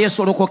bulamu bwa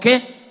Yesu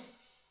olokoke,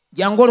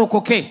 jangu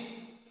olokoke.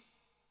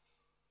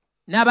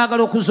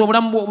 N'abaagala okuzza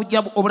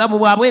obulamu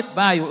bwabwe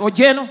baayo.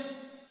 Ojeeno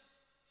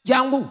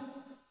jangu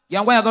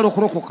ayagala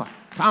okulokoka,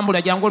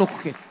 tambula jangu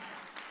olokoke,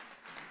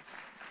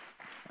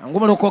 jangu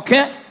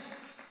mulokoke.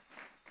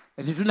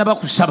 Tetunaba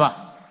kusaba,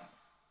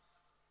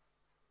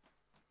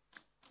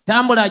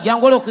 tambula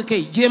jangu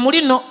olokoke. Gye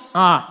muli nno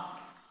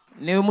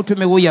ne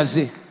mutume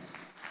wuyaze.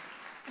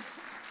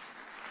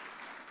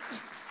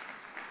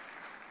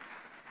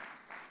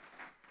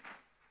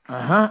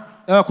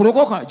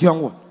 Kulokoka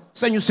jangu,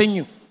 sanyuse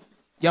nnyo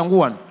jangu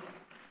wano.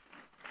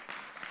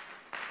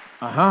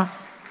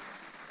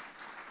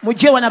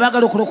 Mujje wano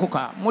abaagala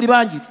okulokoka, muli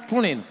bangi.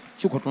 Tuneno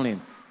kiko, tuneno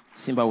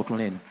simbawo,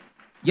 tuneno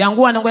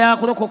jangu wano ng'oyagala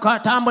kulokoka.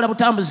 Tambula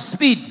butambuzi,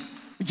 speed.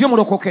 Mujje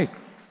mulokoke,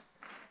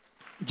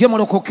 mujje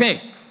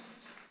mulokoke.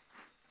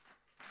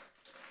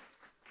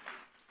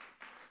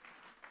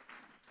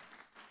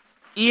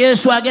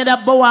 Yesu agenda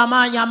bowa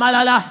amaanyi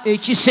amalala,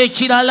 ekisa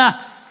ekirala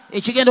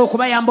ekigenda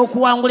okubayamba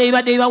okuwangula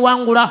ebibadde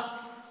ebibawangula.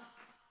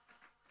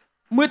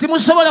 Mwe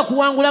temusobola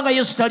kuwangula nga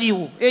Yesu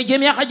taliiwo. Egyo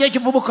emyaka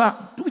gy'ekivubuka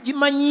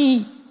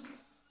tugimanyi.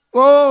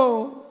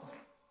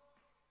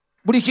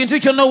 Buli kintu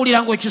kyonna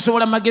owulira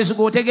ng'okisobola mu magezi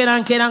go, otegeera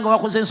nkeera nga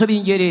wakoze ensobi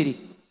njereere.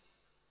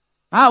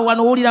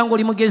 Wano owulira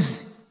ng'oli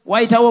mugezi,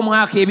 wayitawo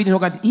omwaka ebiri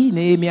nokati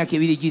naye emyaka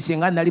ebiri giyise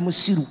nga nali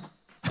musiru.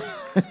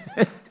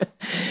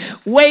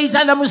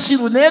 Weeyita na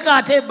musiru naye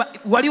ng'ate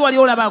wali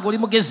olaba ng'oli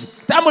mugezi.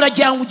 Tambula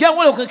jangu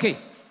olokoke,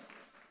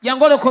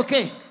 jangu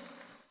olokoke,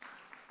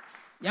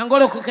 jangu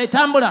olokoke.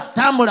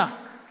 Tambula.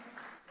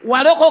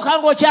 Walokoka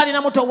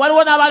ng'okyalina muto.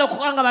 Waliwo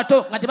n'abalokoka nga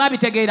bato nga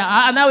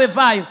tebabitegeera. Naawe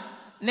vaayo.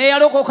 Naye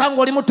yalokoka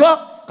ng'oli muto,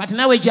 kati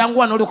naawe jangu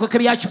wano olokoke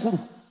bya kikulu.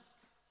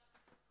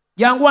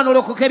 Jangu wano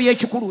olokoke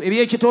ebyekikulu,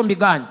 ebyekito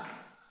mbigaanyi.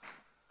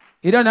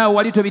 Era naawe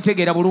wali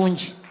tobitegeera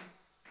bulungi.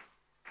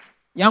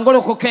 Jangu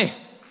olokoke,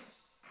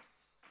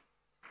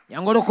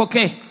 jangu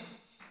olokoke.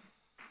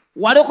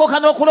 Walokoka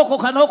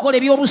n'okulokoka n'okola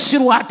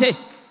ebyobusiru ate.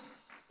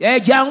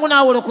 Jangu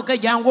naawe olokoke,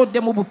 jangu odde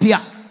mu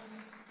bupya.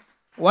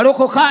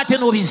 Walokoka ate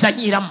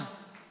n'obizanyiramu.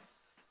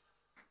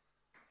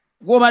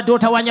 Gw'obadde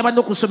otawanya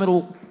banno ku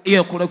ssomero,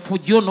 ekola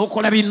effujjo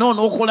n'okola bino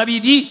n'okola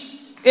biri,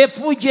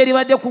 effujjo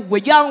eribadde ku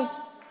ggwe.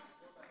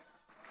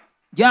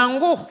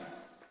 Jangu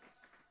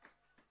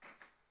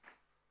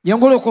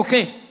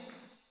olokoke.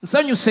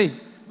 Nsanyuse,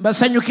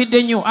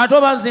 mbasanyukidde nnyo. Ate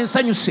oba nze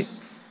nsanyuse,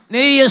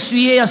 naye Yesu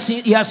ye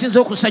yasinze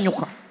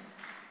okusanyuka.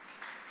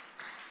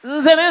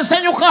 Nze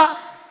nensanyuka,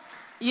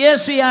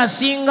 Yesu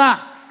yasinga.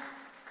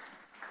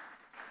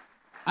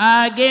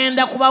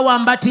 Agenda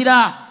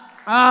kubawambatira,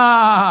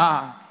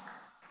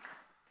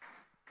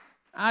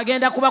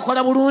 agenda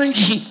kubakola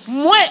bulungi.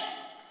 Mmwe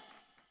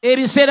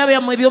ebiseera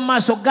byammwe eby'omu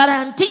maaso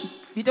garanti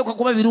biteekwa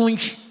kuba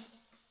birungi.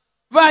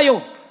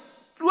 Vaayo,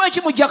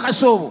 lwaki mujja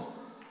kasoobo?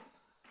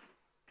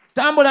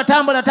 Tambula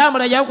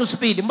jayo ku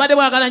speed. Mbadde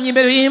bwagala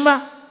nyimba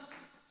ebiyimba.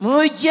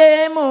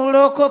 Mujje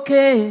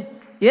mulokoke,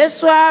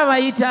 Yesu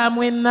abayita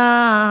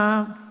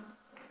mwenna.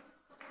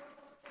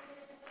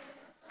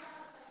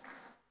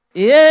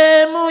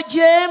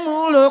 Mujje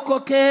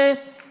mulokoke,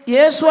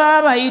 Yesu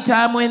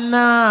abayita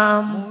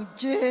mwenna.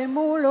 Mujje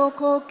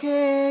mulokoke,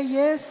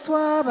 Yesu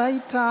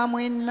abayita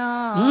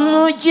mwenna.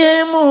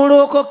 Mujje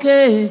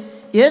mulokoke,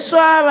 Yesu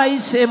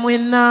abayise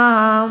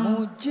mwenna.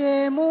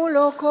 Mujje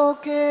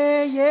mulokoke,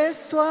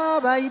 Yesu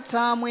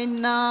abayita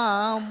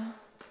mwenna.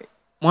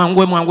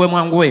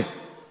 Mwangwe.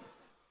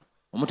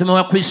 Omutume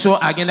wa Kristo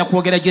agenda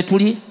kwogera gye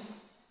tuli.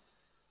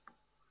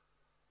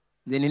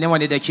 Nze nina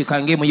wane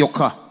eddakiika ng'emu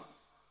yokka.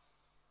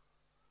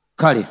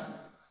 Kale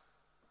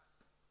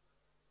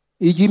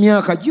egi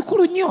myaka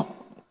gikulu nnyo.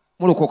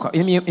 Mulokoka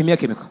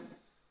emyaka emeka?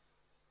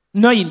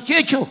 9.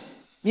 Kyekyo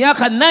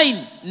myaka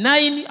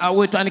 9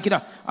 awo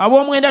etandikira.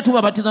 Ab'omwenda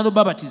tubabatiza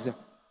n'obabatiza.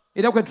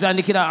 Era kwe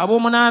tutandikira.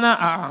 Ab'omunaana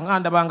nga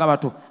ndabanga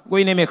bato.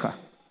 Gw'olina emeka?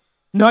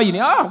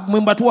 9. Mwe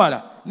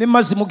mbatwala ne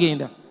mazzi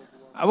mugenda.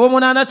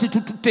 ab'omunaana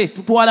titututte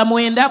tutwala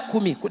 9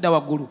 10 kudda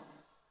waggulu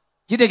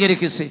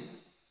kitegerekese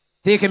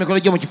teeka emikono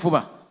gyo mu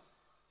kifuba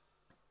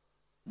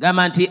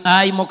gamba nti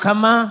ayi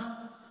Mukama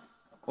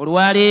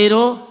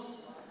olwaleero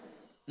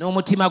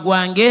n'omutima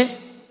gwange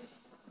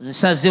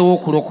nsazeewo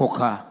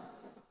okulokoka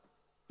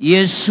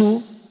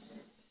Yesu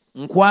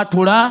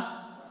nkwatula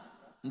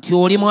nti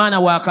oli mwana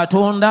wa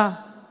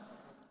Katonda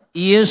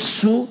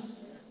Yesu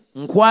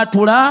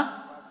nkwatula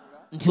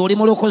nti oli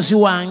mulokozi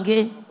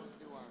wange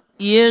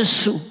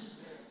Yesu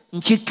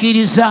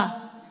nkikkiriza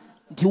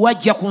nti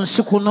wajja ku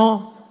nsi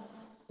kuno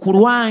ku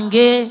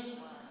lwange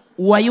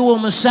wayiwa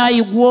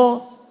omusaayi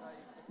gwo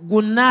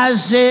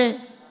gunnaaze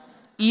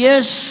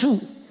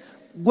Yesu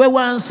gwe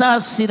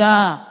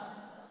wansaasira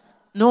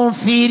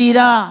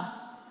n'onfiirira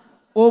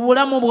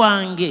obulamu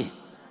bwange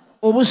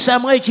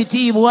obusamu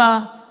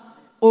ekitiibwa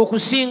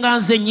okusinga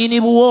nze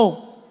nnyini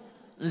bwo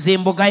nze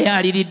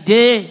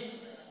mbugayaliridde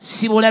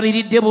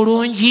sibulabiridde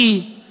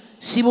bulungi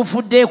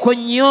sibufuddeeko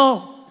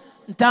nnyo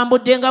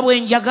ntambudde nga bwe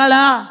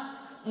njagala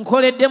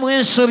nkoleddemu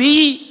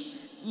ensobi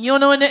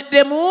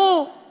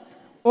nyononeddemu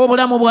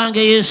obulamu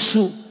bwange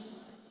Yesu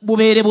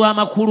bubeere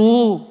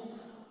bw'amakulu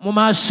mu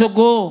maaso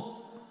go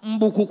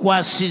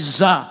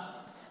mbukukwasizza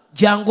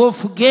jangu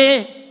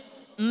ofuge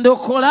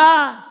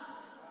ndokola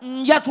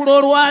njatula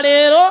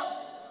olwaleero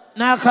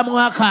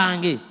n'akamwa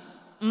kange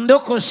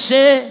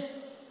ndokose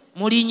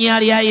mu linnya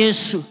lya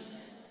Yesu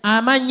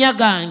amannya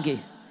gange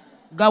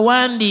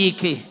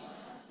gawandiike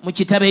mu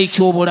kitabo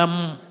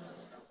eky'obulamu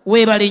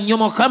weebale nnyo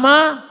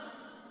Mukama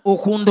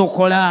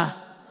okundokola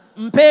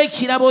mpa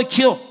ekirabo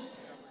kyo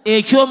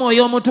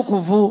eky'omwoyo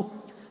omutukuvu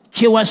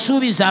kye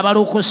wasuubiza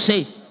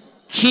abalokose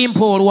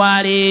kimpa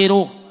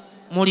olwaleero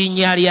mu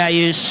linnya lya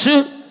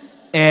Yesu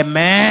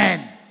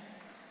amen.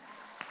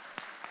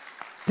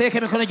 Teeka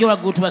emikono gyo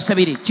waggulu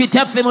tubasabire.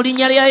 Kitaffe mu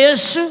linnya lya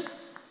Yesu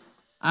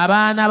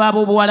abaana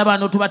b'abobuwala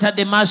bano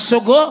tubatadde mu maaso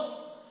go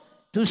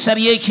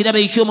tusabye ekirabo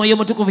eky'omwoyo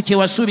omutukuvu kye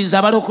wasuubiza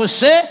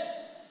abalokose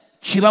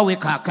kibawe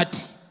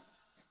kaakati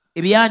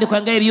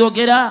ebyandikwa nga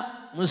ebyogera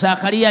mu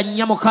Zakariya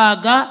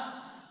 4:6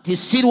 nti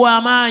si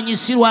lw'amaanyi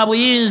si lwa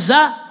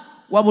buyinza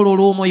wabula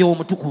olw'omwoyo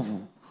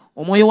omutukuvu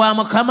omwoyo wa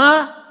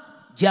Mukama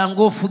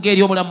jangu ofuge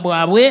eri obulamu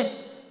bwabwe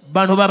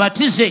bano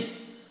babatize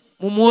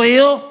mu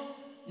mwoyo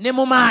ne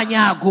mu maanyi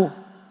ago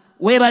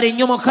weebale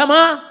nnyo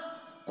Mukama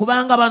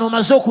kubanga bano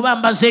omaze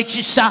okubambaza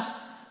ekisa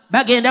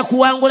bagenda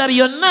kuwangula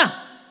byonna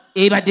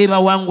ebadde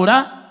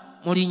bawangula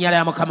mu linnya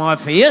lya Mukama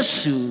waffe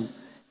Yesu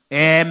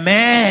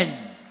amen.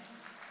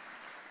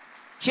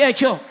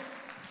 Kyekyo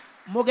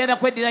mugenda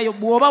kweddirayo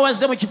bw'oba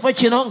wazze mu kifo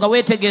kino nga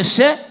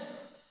weetegese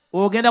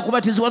ogenda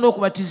kubatizibwa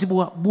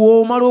n'okubatizibwa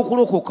bw'omala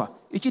okulokoka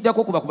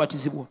ekiddako kuba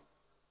kubatizibwa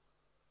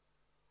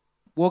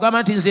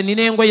bw'ogamba nti nze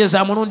nina engoye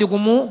za mulundi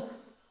gumu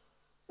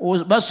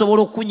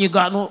basobola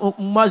okunyiga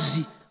mu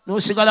mazzi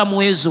n'osigala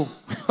mu ezo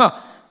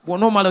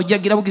bw'onoomala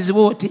ojjagira bugizi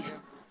bwoti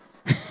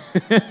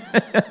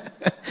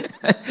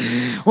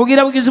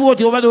ogira bugizi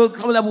bwoti oba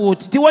kabula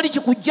bwoti tiwali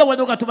kikujja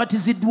wano nga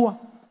tubatiziddwa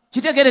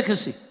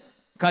kitegerekese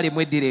kale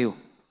mweddireyo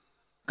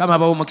kama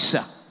bawo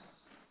mukisa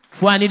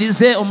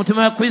twanirize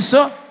omutima wa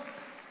Kristo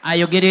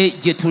ayogere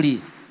gye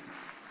tuli.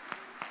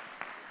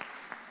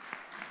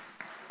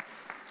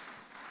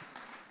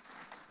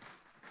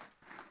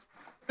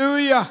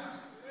 Hallelujah.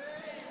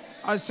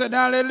 I said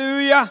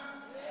hallelujah.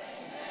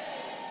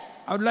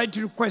 I would like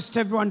to request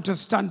everyone to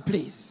stand,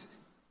 please.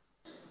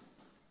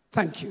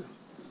 Thank you.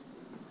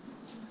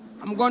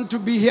 I'm going to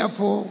be here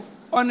for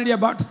only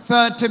about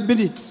 30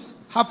 minutes,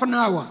 half an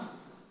hour.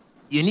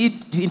 You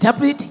need to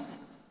interpret?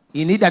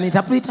 You need an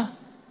interpreter?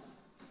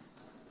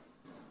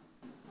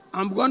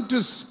 I'm going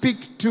to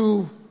speak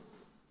to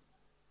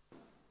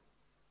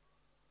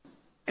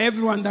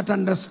everyone that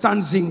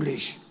understands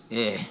English.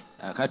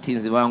 Akati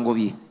nze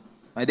bangobye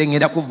badde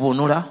ngenda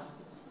kuvunula.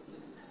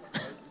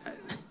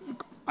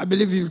 I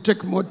believe you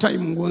take more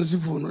time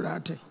ngonzivunula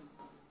ate.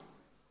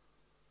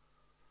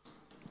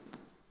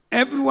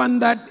 Everyone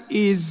that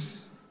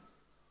is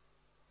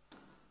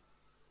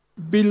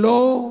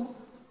below,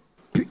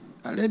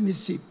 let me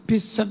see,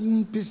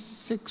 P7,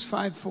 P6,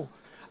 5, 4.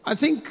 I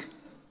think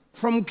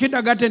from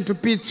kindergarten to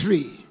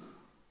P3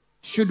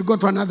 should go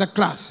to another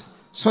class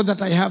so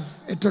that I have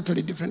a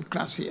totally different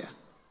class here.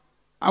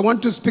 I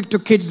want to speak to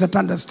kids that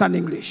understand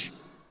English.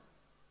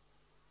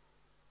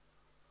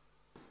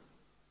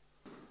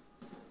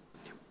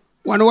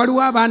 Wano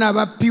waliwo abaana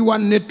aba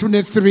P1 ne 2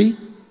 ne 3.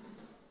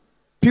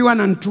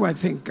 P1 and 2 I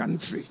think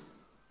and 3.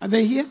 Are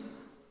they here?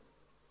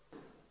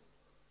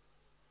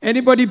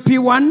 Anybody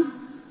P1?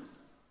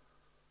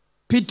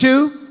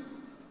 P2?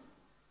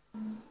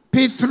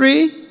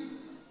 P3?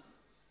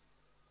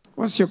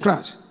 What's your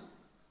class?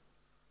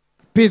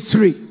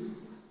 P3.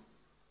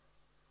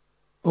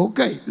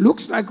 Okay,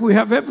 looks like we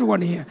have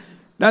everyone here.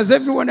 Does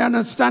everyone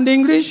understand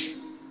English?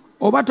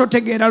 Oba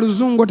totegeera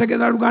luzungu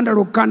otegeera luganda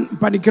lwokka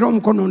mpanikira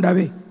omukono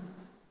ndabe.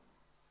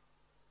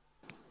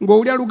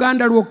 Ng'owulira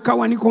luganda lwokka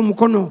wanika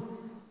omukono.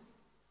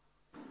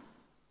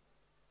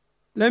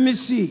 Let me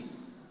see.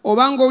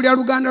 Oba ng'owulira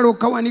luganda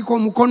lwokka wanika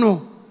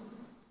omukono.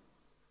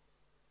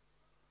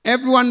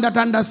 Everyone that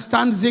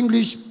understands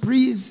English,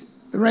 please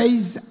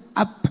raise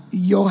up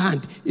your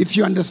hand if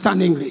you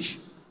understand English.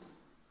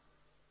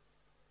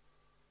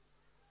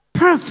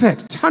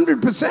 Perfect,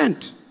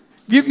 100%.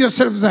 Give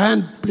yourselves a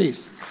hand,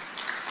 please.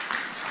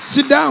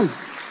 Sit down.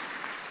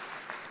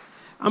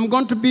 I'm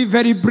going to be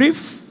very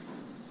brief.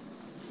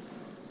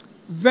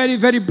 Very,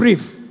 very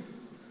brief.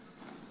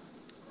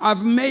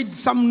 I've made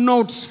some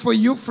notes for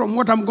you from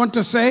what I'm going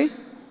to say,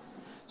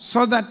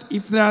 so that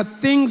if there are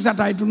things that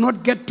I do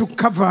not get to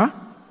cover,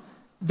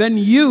 then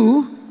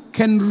you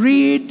can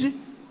read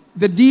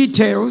the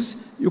details.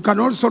 You can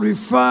also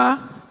refer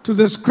to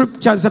the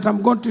scriptures that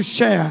I'm going to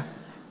share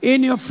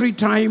in your free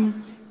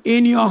time,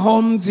 in your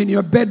homes, in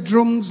your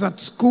bedrooms, at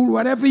school,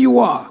 wherever you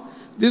are.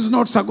 These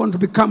notes are going to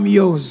become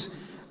yours.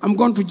 I'm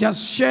going to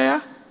just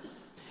share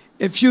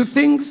a few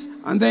things,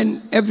 and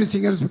then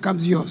everything else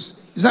becomes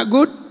yours. Is that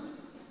good?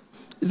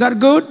 Is that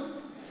good?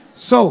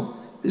 So,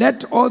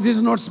 let all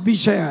these notes be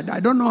shared. I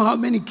don't know how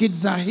many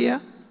kids are here.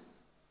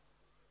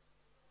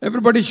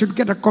 Everybody should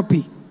get a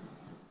copy.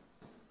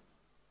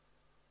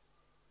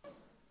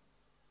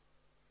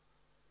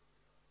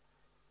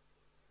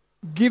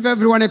 Give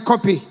everyone a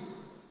copy.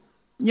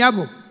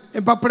 Nyabo,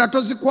 empapula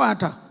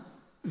tozikwata.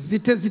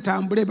 Zite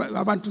zitambule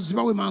abantu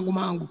zibawe mangu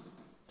mangu.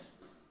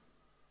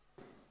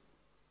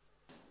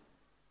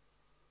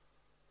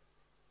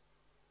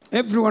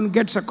 Everyone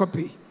gets a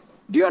copy.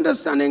 Do you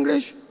understand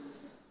English?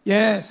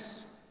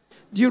 Yes.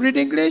 Do you read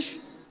English?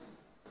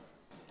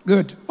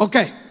 Good.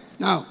 Okay.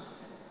 Now,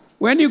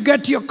 when you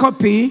get your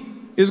copy,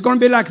 it's going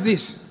to be like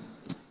this.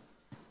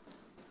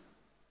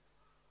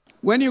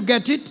 When you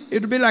get it,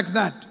 it'll be like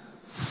that.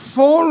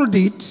 Fold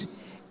it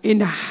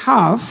in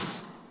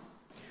half,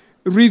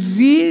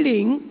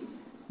 revealing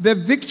the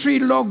victory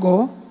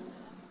logo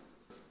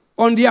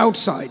on the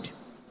outside.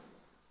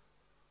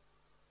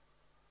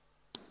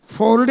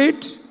 Fold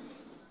it.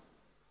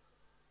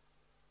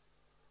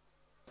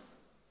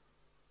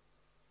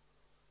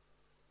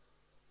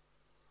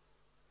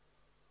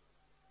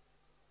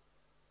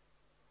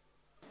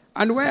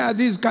 And where are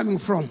these coming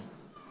from?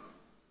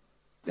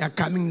 They are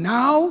coming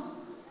now.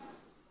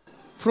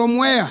 From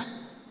where?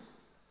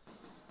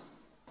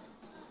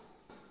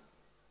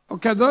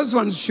 Okay, those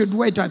ones should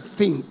wait, I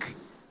think.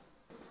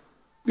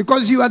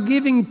 Because you are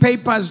giving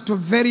papers to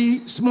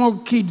very small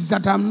kids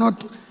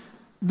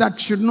that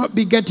should not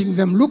be getting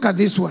them. Look at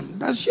this one.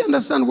 Does she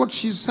understand what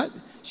she's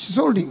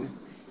holding?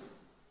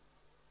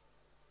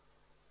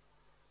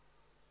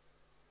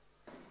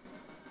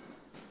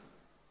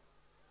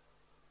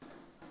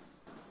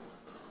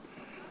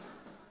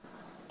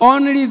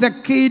 Only the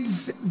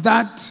kids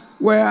that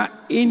were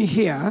in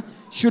here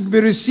should be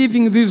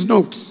receiving these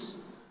notes.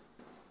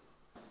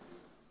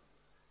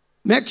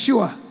 Make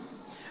sure.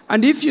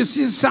 And if you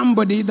see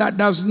somebody that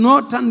does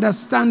not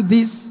understand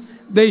this,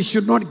 they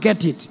should not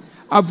get it.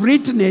 I've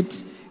written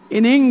it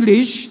in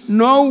English,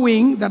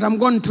 knowing that I'm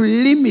going to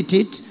limit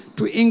it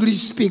to English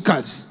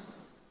speakers.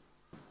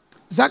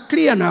 Is that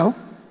clear now?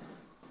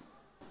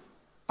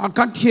 I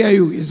can't hear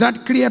you. Is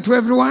that clear to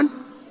everyone?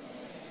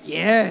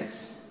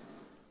 Yes.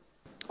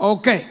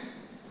 Okay.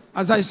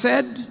 As I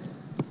said,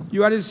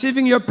 you are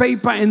receiving your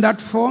paper in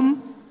that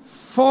form.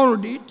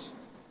 Fold it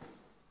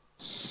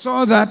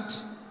so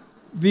that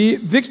the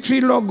victory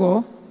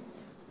logo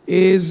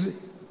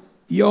is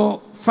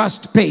your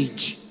first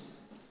page.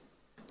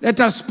 Let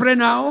us pray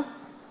now.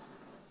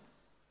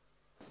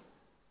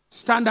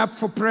 Stand up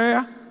for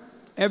prayer,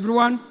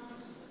 everyone.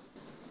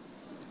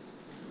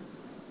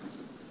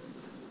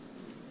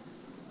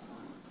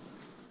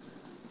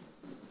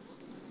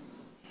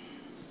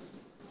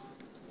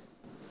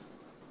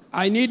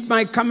 I need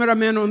my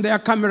cameramen on their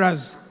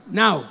cameras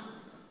now.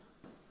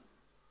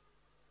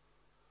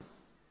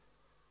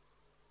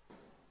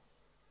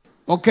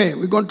 Okay,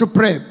 we're going to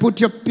pray.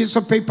 Put your piece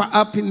of paper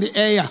up in the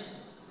air.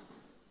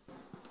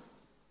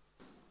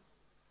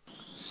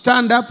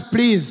 Stand up,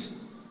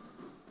 please.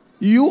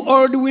 You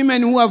old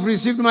women who have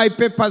received my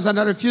papers and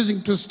are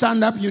refusing to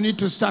stand up, you need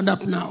to stand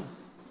up now.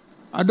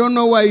 I don't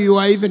know why you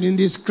are even in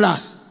this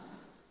class.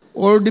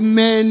 Old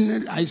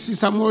men, I see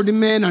some old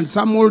men and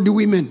some old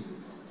women.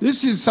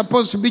 This is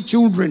supposed to be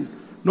children,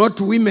 not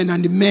women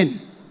and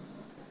men.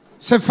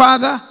 Say,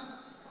 Father,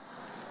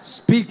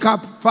 speak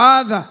up.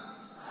 Father,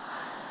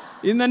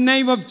 in the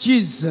name of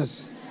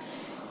Jesus,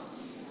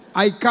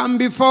 I come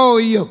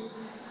before you.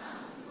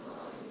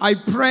 I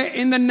pray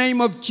in the name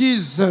of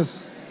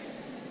Jesus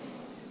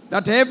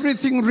that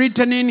everything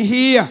written in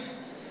here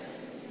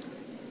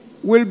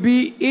will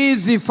be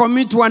easy for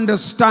me to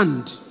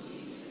understand,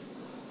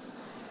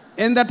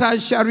 and that I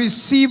shall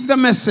receive the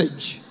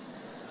message.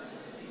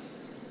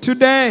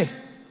 Today,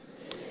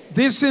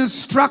 this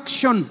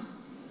instruction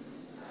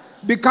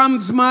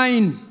becomes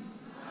mine,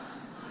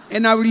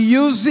 and I will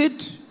use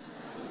it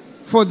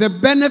for the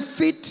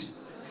benefit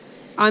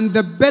and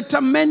the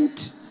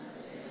betterment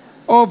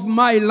of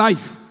my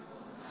life,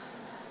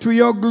 to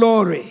your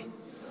glory.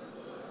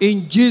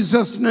 In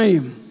Jesus'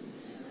 name.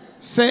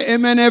 Say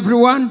amen,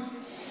 everyone. Amen.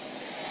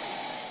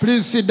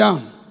 Please sit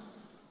down.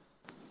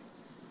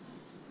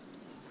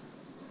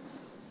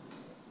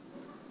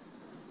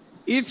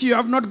 If you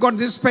have not got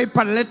this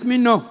paper, let me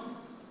know.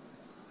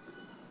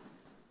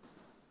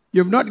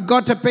 You've not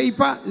got a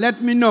paper,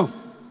 let me know.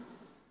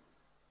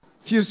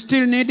 If you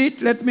still need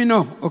it, let me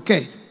know.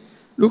 Okay.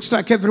 Looks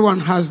like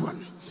everyone has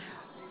one.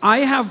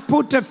 I have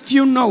put a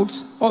few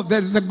notes. Oh,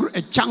 there's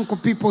a chunk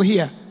of people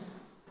here.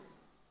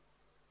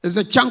 There's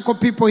a chunk of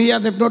people here.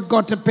 They've not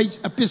got a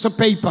piece of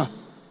paper.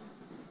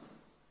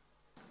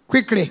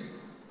 Quickly.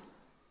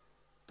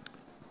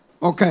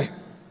 Okay.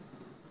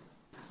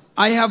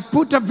 I have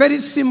put a very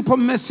simple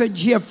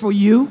message here for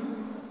you.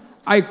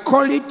 I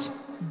call it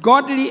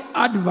godly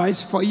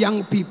advice for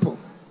young people.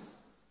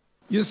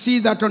 You see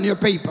that on your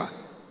paper.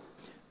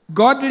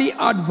 Godly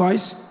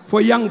advice for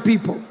young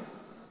people.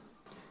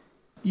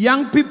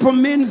 Young people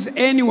means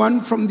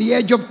anyone from the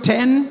age of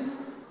 10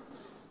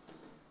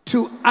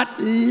 to at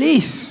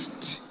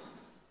least,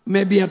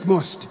 maybe at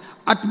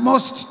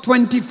most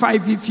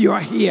 25 if you are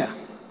here.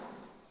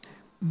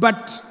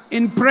 But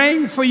in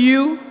praying for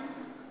you,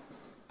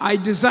 I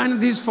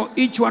designed this for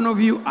each one of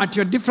you at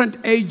your different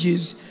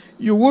ages.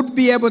 You would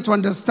be able to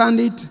understand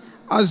it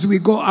as we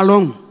go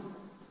along.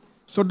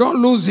 So don't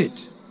lose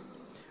it.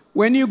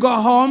 When you go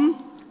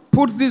home,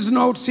 put these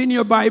notes in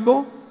your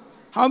Bible.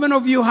 How many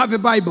of you have a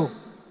Bible?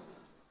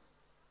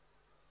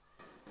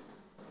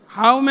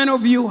 How many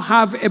of you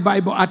have a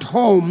Bible at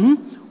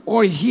home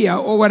or here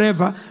or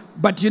wherever,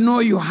 but you know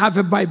you have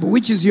a Bible?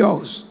 Which is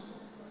yours?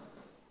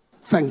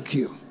 Thank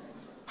you.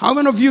 How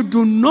many of you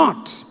do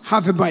not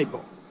have a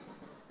Bible?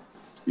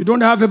 You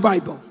don't have a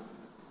Bible?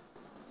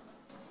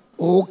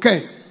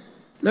 Okay.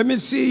 Let me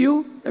see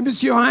you. Let me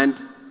see your hand.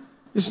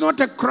 It's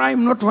not a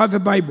crime not to have a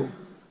Bible,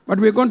 but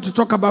we're going to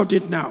talk about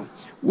it now.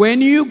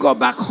 When you go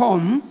back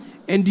home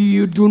and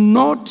you do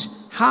not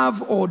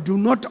have or do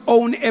not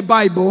own a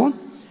Bible,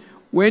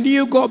 when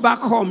you go back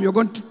home, you're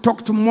going to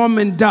talk to mom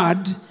and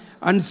dad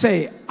and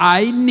say,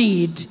 I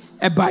need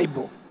a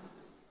Bible.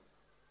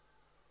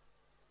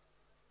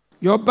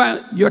 Your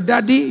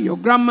daddy, your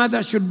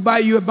grandmother should buy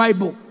you a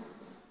Bible.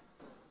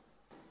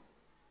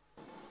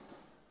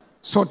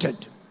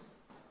 Sorted.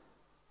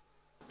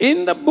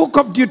 In the book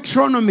of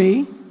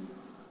Deuteronomy,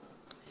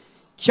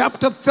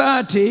 chapter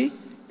 30,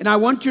 and I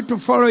want you to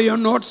follow your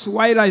notes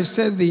while I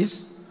say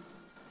this.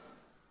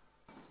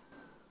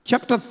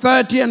 Chapter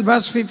 30 and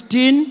verse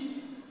 15.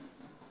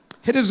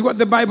 Here is what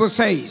the Bible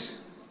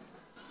says.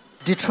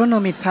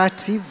 Deuteronomy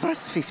 30,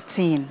 verse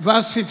 15.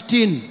 Verse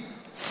 15.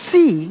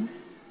 See,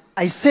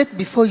 I set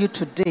before you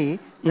today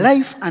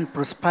life and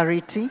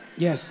prosperity,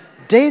 yes,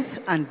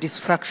 death and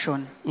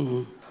destruction.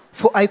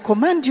 For I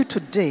command you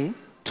today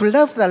to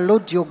love the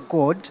Lord your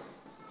God,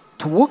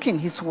 to walk in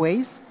his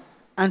ways,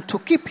 and to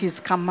keep his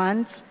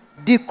commands,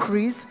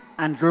 decrees,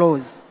 and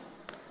laws.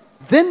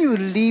 Then you will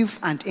live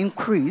and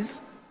increase,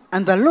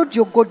 and the Lord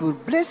your God will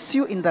bless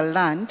you in the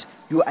land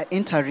you are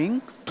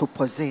entering to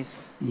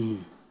possess.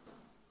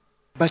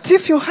 But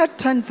if your heart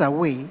turns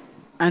away,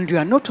 and you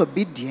are not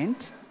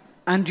obedient,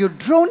 and you're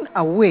drawn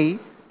away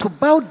to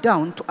bow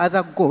down to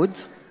other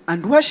gods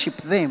and worship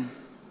them,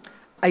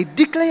 I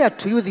declare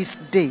to you this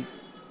day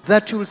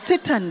that you will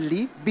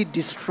certainly be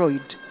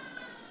destroyed.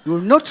 You will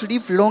not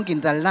live long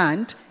in the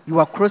land you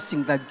are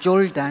crossing the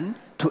Jordan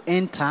to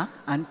enter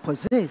and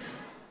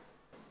possess.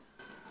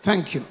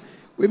 Thank you.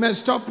 We may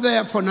stop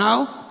there for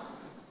now.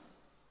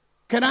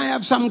 Can I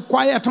have some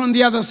quiet on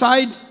the other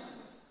side?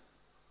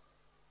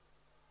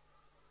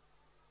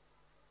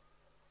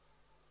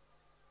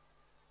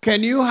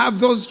 Can you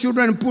have those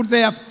children put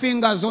their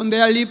fingers on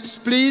their lips,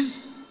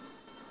 please?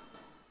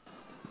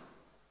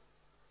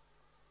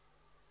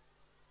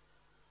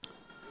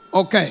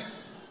 Okay.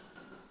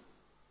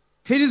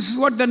 Here is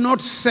what the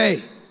notes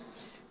say.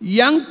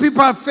 Young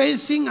people are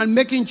facing and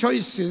making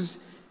choices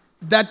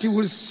that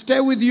will stay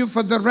with you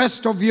for the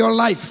rest of your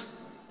life.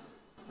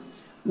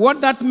 What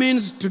that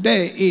means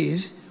today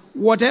is,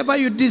 whatever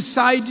you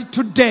decide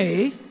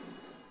today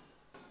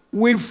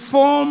will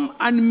form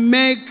and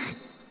make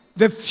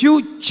the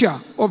future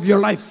of your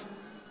life.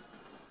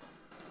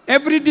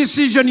 Every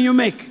decision you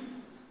make.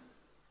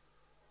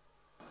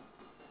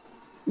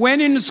 When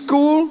in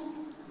school,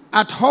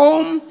 at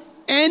home,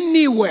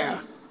 anywhere,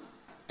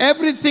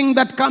 everything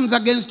that comes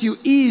against you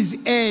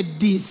is a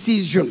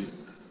decision.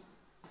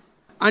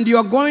 And you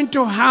are going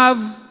to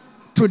have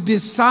to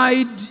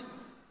decide.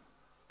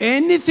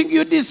 Anything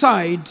you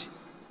decide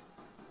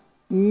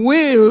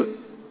will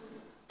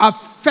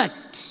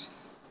affect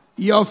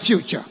your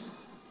future.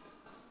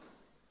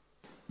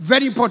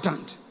 Very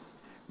important.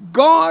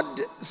 God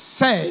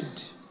said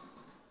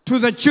to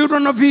the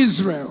children of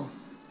Israel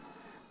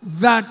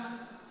that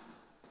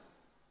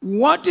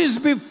what is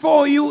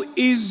before you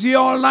is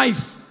your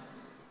life.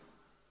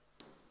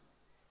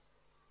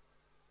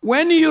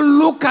 When you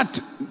look at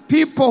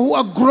people who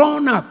are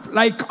grown up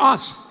like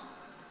us,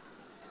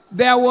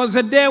 there was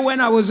a day when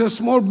I was a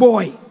small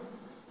boy.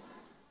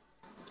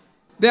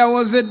 There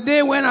was a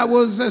day when I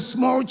was a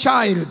small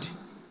child.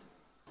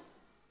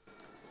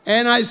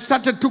 And I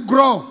started to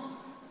grow.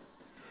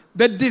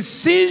 The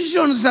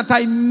decisions that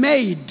I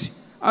made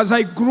as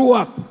I grew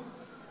up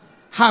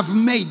have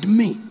made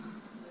me.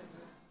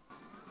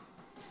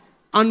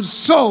 And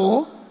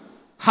so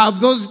have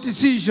those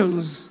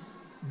decisions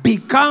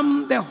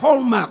become the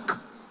hallmark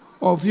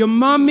of your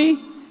mommy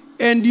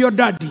and your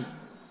daddy.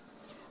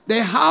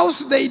 The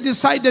house they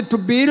decided to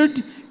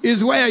build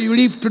is where you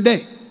live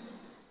today.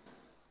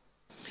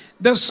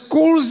 The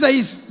schools they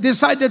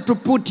decided to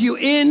put you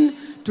in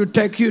to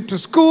take you to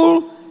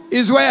school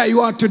is where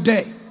you are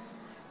today.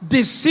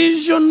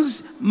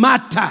 Decisions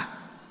matter.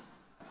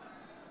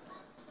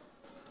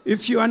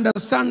 If you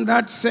understand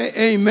that, say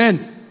amen.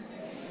 Amen.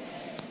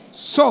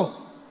 So,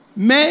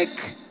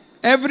 make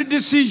every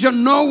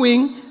decision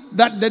knowing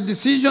that the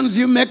decisions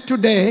you make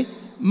today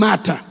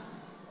matter.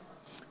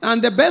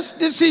 And the best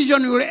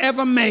decision you will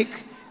ever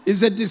make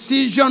is a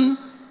decision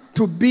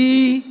to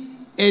be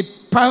a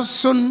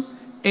person,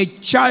 a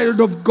child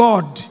of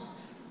God.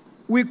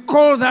 We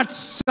call that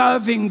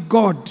serving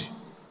God.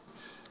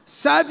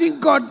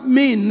 Serving God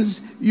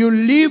means you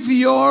live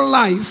your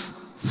life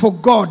for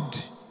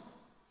God.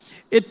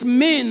 It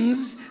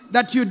means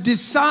that you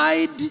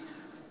decide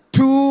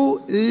to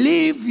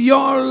live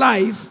your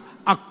life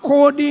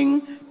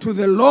according to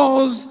the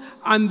laws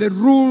and the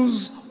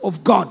rules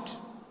of God.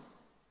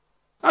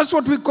 That's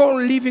what we call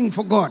living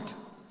for God.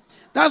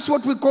 That's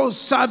what we call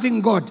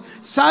serving God.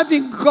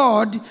 Serving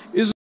God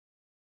is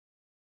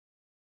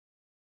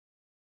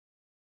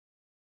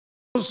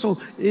also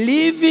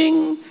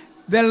living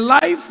the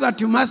life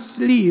that you must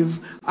live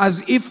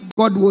as if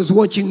God was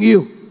watching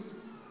you.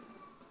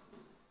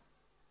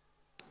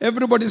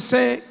 Everybody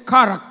say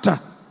character.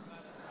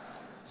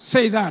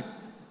 Say that.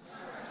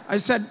 I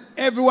said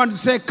everyone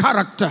say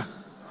character.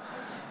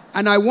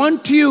 And I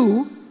want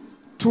you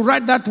to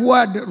write that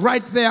word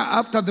right there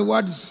after the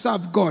word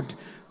serve God.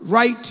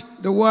 Write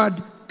the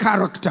word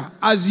character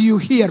as you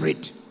hear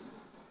it.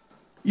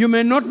 You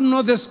may not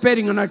know the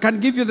spelling, and I can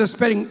give you the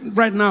spelling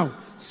right now.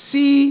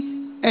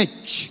 C-H-A-R.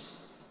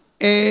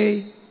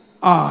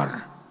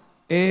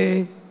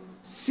 A-C-T-E-R.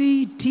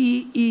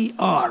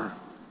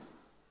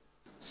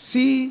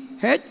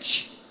 C-H-A-R.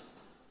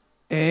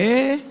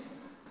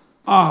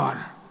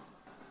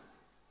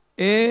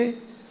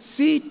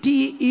 A-C-T-E-R.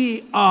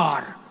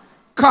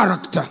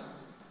 Character.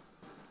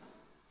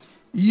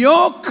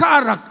 Your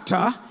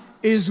character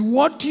is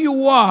what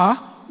you are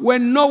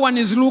when no one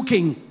is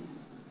looking.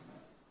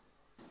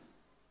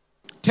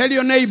 Tell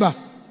your neighbor,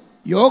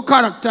 your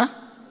character.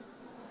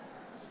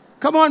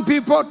 Come on,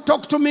 people,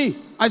 talk to me.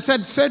 I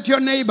said, say to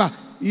your neighbor,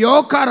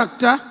 your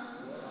character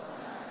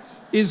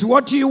is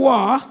what you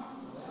are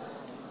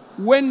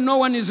when no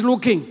one is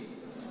looking.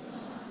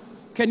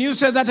 Can you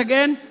say that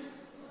again?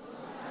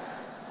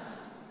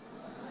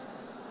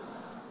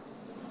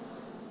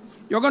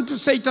 You're going to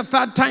say it a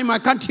third time. I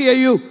can't hear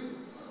you.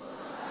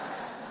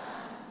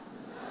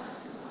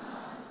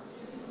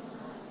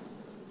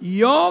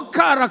 Your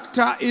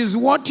character is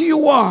what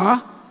you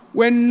are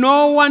when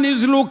no one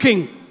is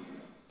looking.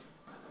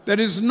 There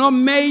is no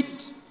maid.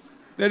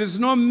 There is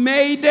no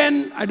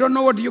maiden. I don't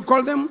know what you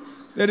call them.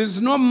 There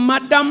is no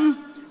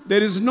madam.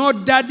 There is no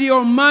daddy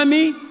or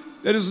mommy.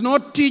 There is no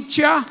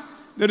teacher.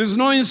 There is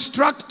no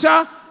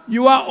instructor.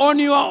 You are on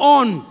your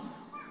own.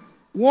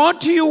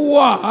 What you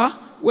are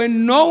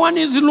when no one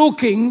is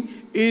looking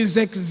is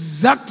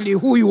exactly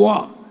who you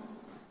are.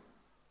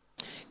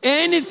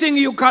 Anything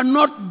you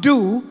cannot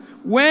do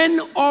when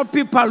all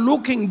people are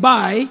looking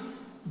by,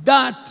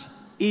 that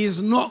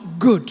is not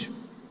good.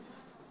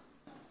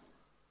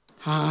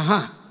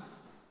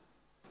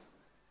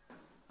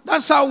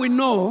 That's how we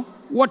know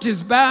what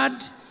is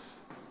bad,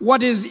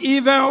 what is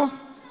evil,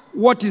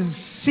 what is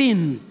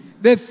sin.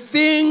 The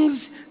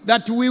things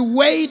that we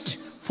wait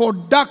for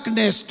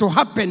darkness to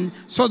happen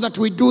so that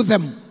we do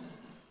them.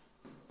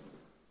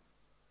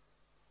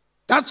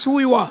 That's who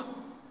you are.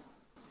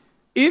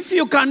 If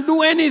you can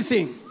do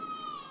anything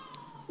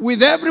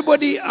with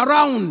everybody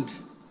around,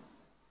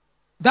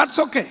 that's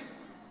okay.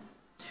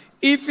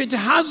 If it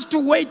has to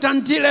wait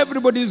until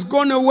everybody is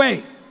gone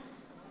away,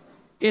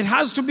 it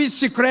has to be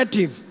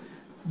secretive.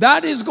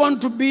 That is going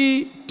to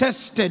be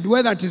tested,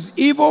 whether it is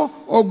evil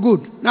or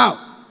good.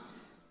 Now,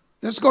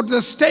 let's go to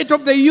the state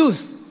of the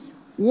youth.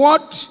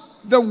 What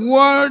the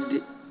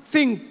world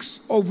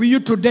thinks of you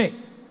today.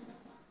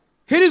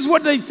 Here is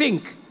what they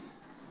think.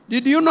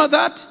 Did you know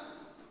that?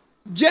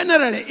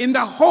 Generally, in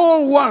the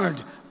whole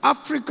world,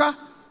 Africa,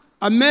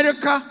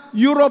 America,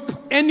 Europe,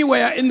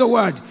 anywhere in the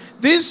world,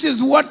 this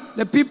is what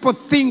the people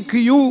think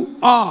you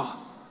are.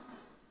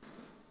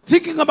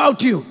 Thinking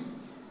about you.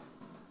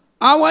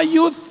 Our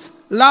youth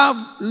love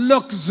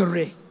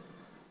luxury.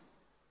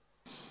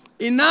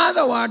 In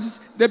other words,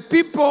 the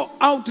people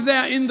out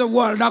there in the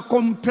world are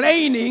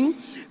complaining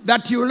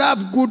that you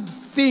love good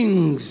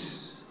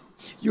things.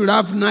 You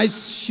love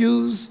nice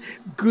shoes,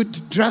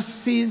 good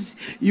dresses.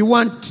 You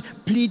want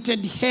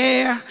pleated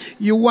hair.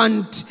 You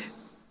want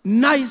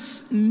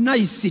niceties.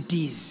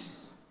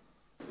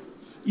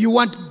 You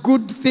want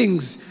good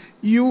things.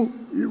 You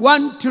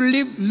want to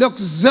live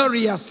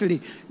luxuriously.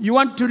 You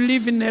want to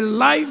live in a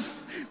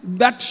life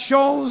that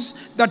shows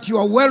that you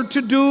are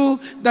well-to-do,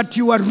 that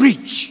you are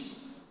rich.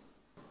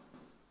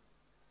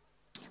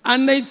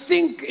 And they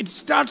think it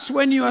starts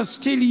when you are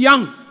still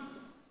young.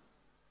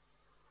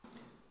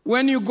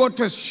 When you go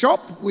to a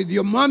shop with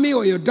your mommy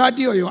or your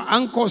daddy or your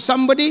uncle or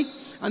somebody,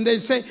 and they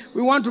say,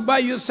 we want to buy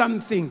you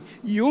something.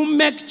 You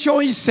make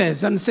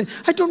choices and say,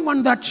 I don't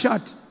want that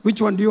shirt. Which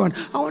one do you want?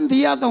 I want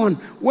the other one.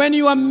 When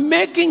you are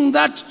making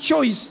that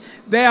choice,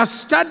 they are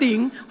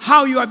studying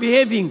how you are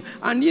behaving.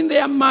 And in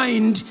their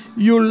mind,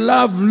 you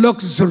love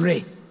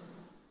luxury.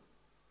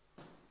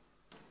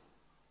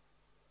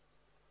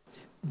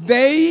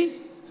 They're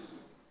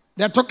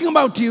talking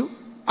about you,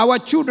 our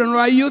children or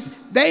our youth.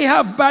 They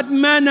have bad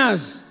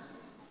manners.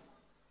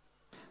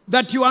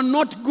 That you are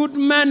not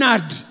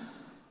good-mannered.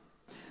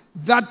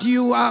 That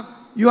you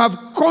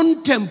have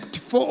contempt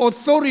for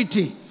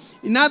authority.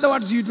 In other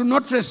words, you do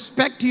not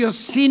respect your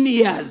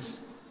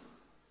seniors.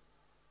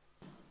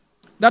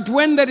 That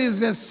when there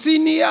is a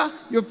senior,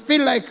 you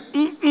feel like,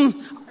 I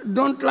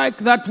don't like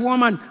that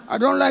woman. I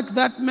don't like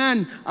that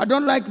man. I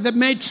don't like the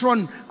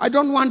matron. I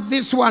don't want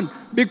this one.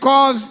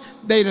 Because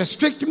they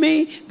restrict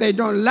me. They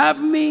don't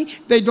love me.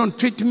 They don't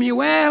treat me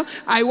well.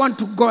 I want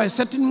to go a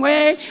certain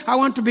way. I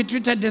want to be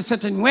treated a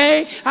certain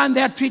way. And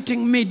they are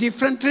treating me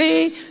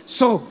differently.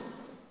 So,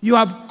 you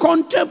have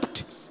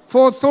contempt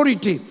for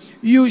authority.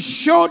 You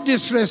show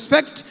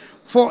disrespect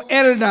for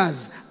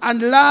elders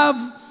and love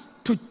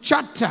to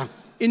chatter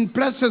in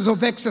places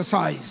of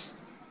exercise.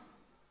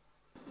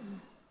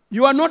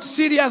 You are not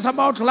serious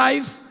about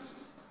life.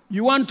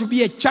 You want to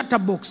be a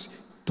chatterbox.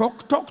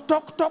 Talk, talk,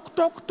 talk, talk,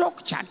 talk,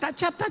 talk. Chatter,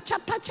 chatter,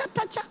 chatter,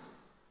 chatter, chatter.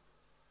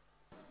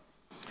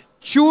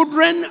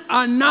 Children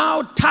are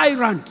now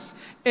tyrants.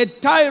 A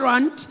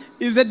tyrant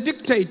is a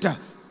dictator.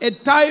 A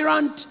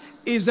tyrant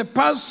is a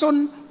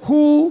person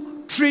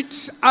who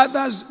treats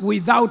others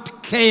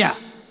without care.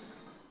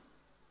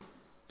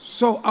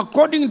 So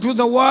according to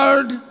the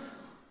world,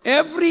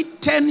 every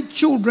 10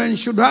 children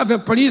should have a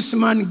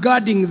policeman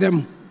guarding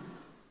them.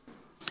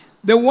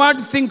 The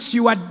world thinks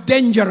you are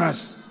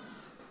dangerous.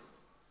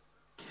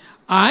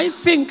 I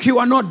think you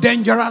are not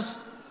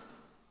dangerous,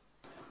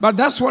 but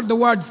that's what the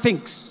world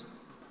thinks.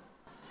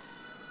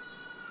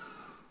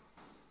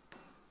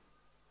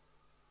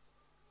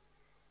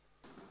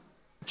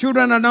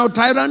 Children are now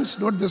tyrants,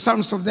 not the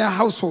sons of their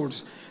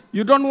households.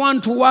 You don't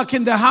want to work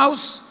in the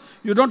house.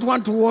 You don't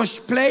want to wash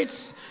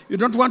plates. You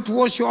don't want to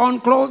wash your own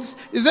clothes.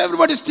 Is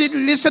everybody still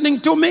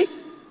listening to me?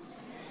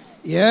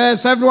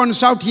 Yes, everyone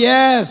shout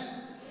yes.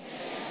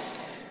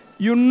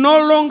 You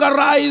no longer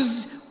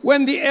rise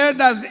when the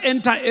elders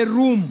enter a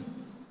room.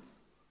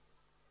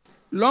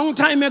 Long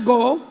time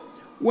ago,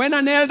 when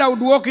an elder would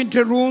walk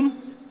into a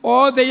room,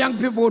 all the young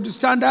people would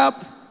stand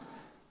up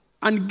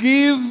and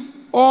give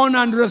honor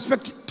and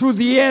respect to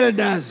the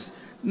elders.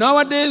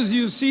 Nowadays,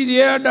 you see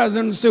the elders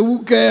and say,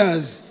 who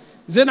cares?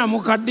 Zena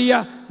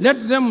Mukadia,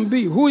 let them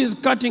be. Who is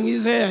cutting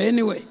his hair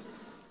anyway?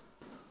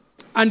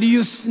 And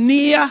you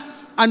sneer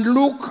and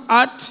look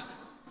at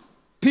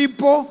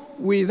people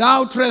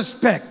without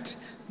respect.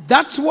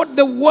 That's what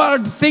the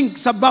world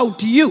thinks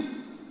about you.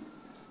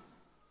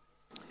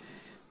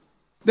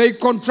 They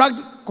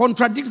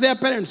contradict their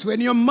parents.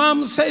 When your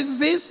mom says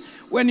this,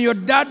 when your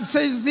dad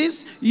says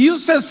this, you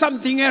say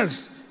something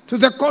else. To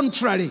the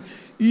contrary,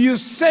 you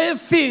say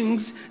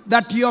things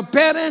that your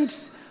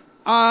parents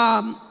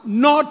are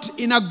not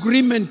in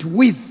agreement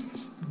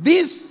with.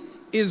 This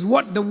is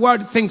what the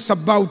world thinks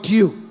about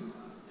you.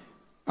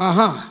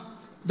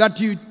 That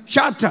you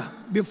chatter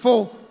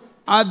before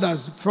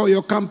others, for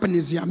your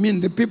companies, I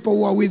mean the people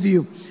who are with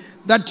you.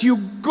 That you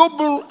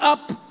gobble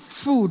up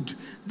food.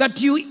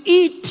 That you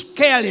eat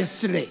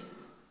carelessly.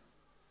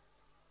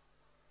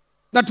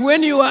 That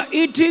when you are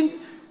eating,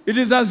 it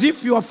is as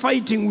if you are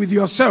fighting with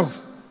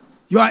yourself.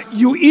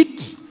 You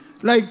eat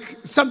like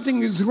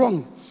something is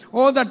wrong.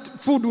 Or that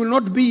food will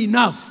not be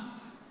enough.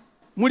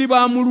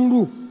 Muliba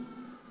mululu.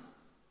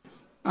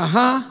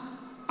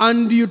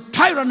 And you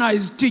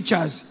tyrannize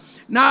teachers.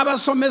 Naba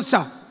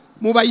somesa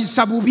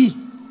mubayisa bubi.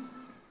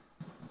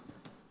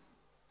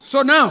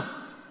 So now,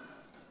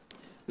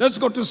 let's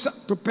go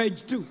to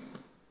page 2.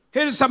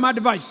 Here is some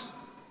advice.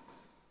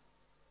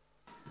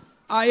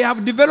 I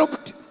have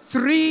developed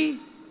 3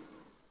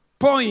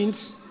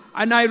 points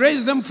and I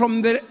raise them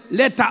from the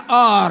letter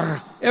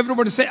R.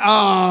 Everybody say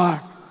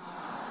R.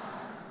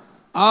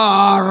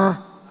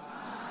 R.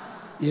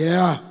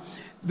 Yeah.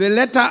 The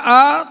letter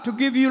R to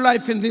give you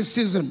life in this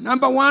season.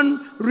 Number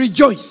 1,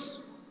 rejoice.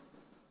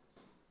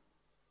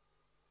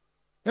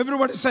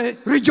 Everybody say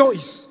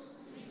rejoice.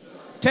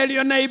 Tell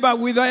your neighbor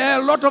with a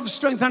lot of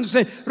strength and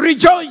say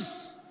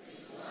rejoice.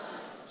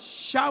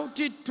 Shout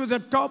it to the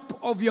top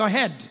of your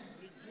head.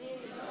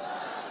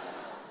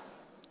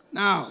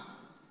 Now,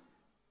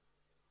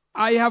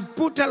 I have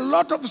put a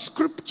lot of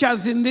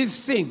scriptures in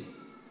this thing,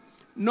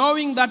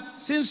 knowing that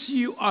since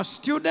you are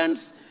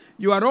students,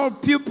 you are all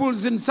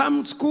pupils in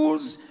some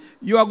schools,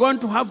 you are going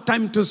to have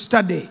time to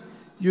study.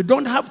 You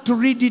don't have to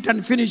read it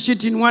and finish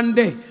it in one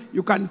day.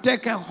 You can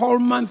take a whole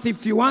month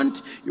if you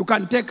want. You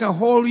can take a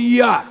whole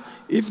year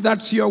if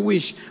that's your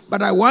wish.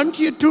 But I want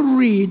you to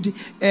read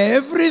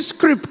every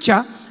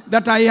scripture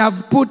that I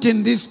have put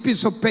in this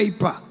piece of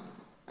paper.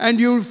 And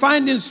you'll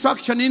find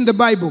instruction in the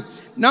Bible.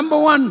 Number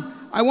one,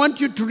 I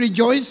want you to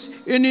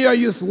rejoice in your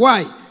youth.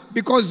 Why?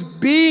 Because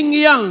being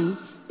young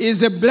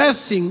is a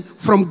blessing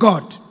from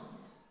God.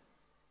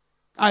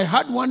 I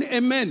had one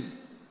amen.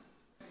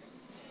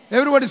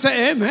 Everybody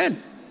say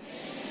amen.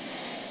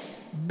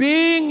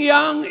 Being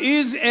young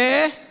is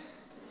a...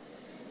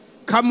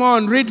 Come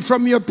on, read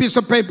from your piece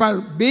of paper.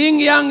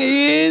 Being young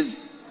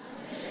is...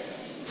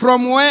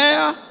 From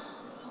where?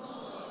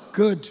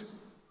 Good.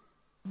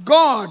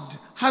 God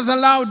has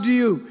allowed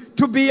you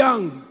to be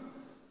young.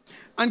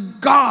 And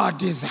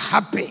God is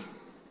happy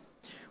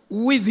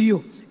with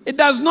you. It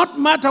does not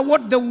matter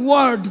what the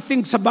world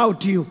thinks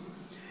about you.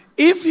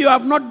 If you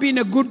have not been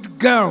a good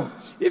girl,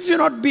 if you've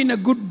not been a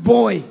good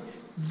boy,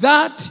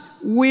 that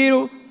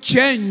will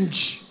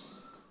change.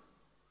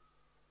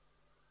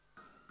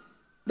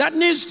 That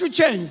needs to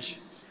change.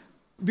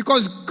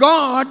 Because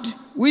God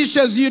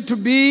wishes you to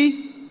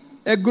be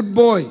a good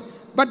boy.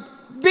 But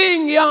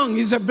being young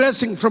is a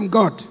blessing from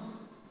God.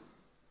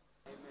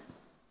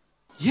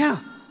 Yeah.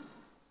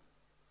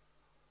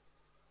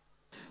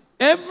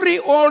 Every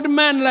old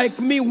man like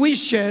me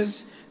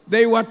wishes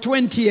they were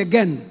 20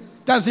 again.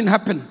 Doesn't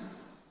happen.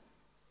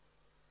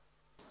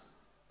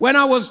 When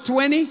I was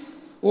 20,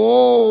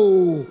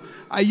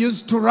 I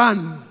used to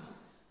run.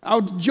 I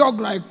would jog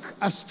like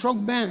a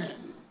strong man.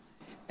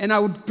 And I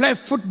would play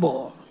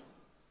football.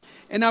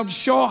 And I would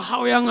show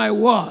how young I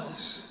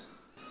was.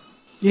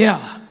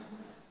 Yeah.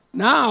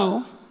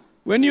 Now,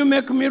 when you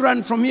make me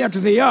run from here to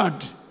the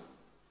yard,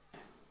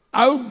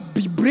 I would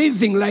be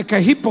breathing like a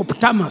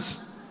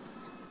hippopotamus.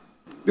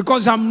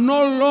 Because I'm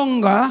no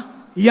longer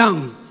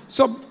young.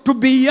 So to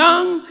be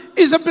young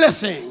is a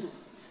blessing.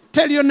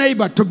 Tell your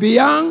neighbor, to be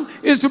young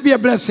is to be a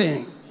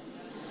blessing.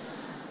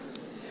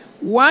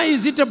 Why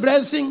is it a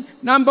blessing?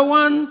 Number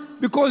one,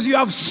 because you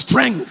have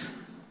strength.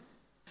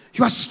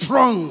 You are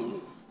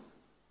strong.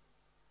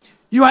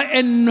 You are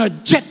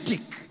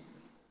energetic.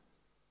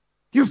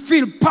 You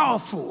feel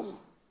powerful.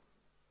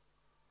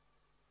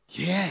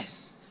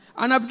 Yes.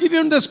 And I've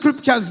given the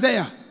scriptures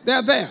there.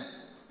 They're there.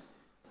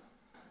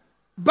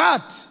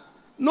 But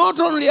not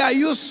only are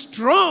you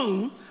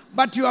strong,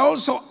 but you are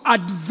also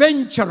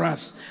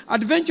adventurous.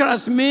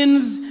 Adventurous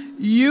means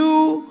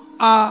you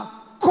are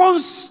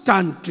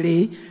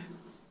constantly,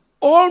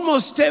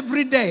 almost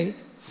every day,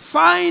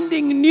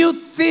 finding new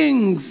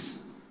things.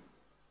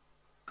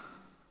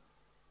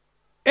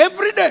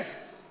 Every day,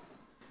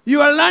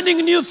 you are learning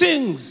new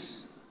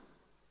things.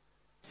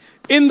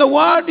 In the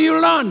world you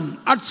learn,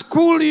 at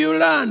school you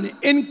learn,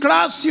 in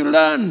class you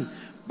learn.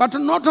 But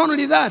not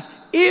only that,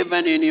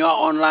 even in your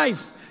own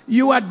life,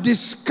 you are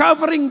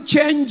discovering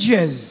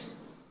changes.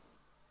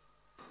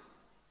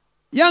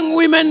 Young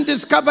women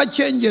discover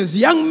changes.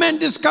 Young men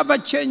discover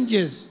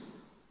changes.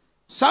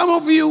 Some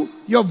of you,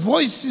 your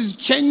voice is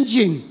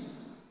changing.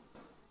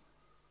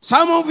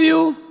 Some of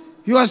you,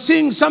 you are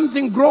seeing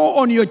something grow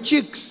on your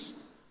cheeks.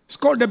 It's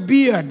called a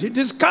beard. It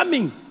is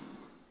coming.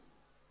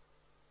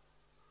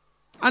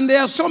 And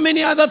there are so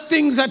many other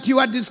things that you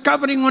are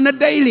discovering on a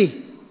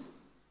daily.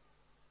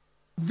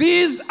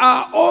 These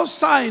are all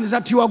signs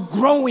that you are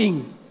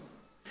growing.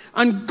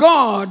 And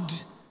God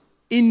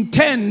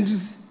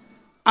intends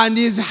and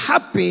is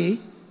happy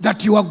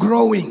that you are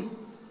growing.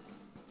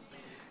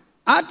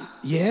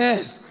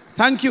 Yes,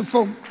 thank you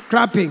for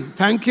clapping.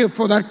 Thank you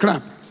for that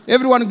clap.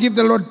 Everyone give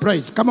the Lord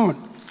praise. Come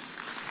on.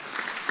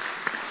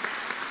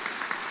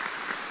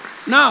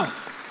 Now,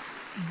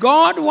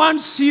 God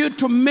wants you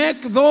to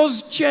make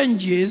those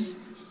changes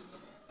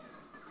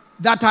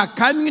that are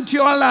coming into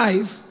your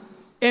life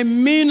a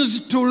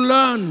means to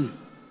learn.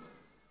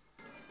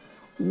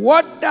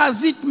 What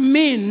does it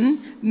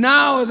mean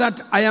now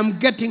that I am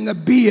getting a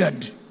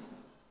beard?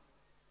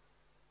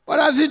 What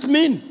does it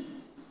mean?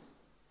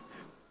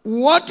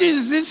 What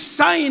is this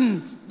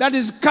sign that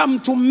has come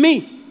to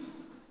me?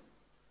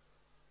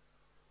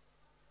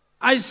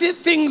 I see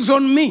things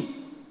on me.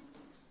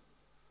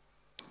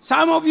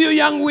 Some of you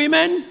young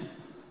women,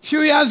 a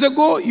few years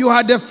ago, you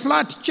had a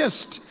flat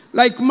chest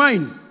like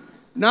mine.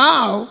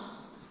 Now,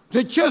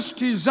 the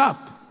chest is up.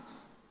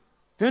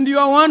 And you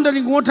are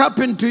wondering what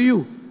happened to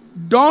you.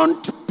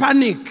 Don't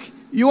panic.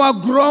 You are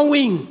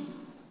growing.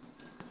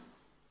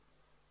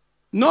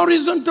 No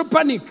reason to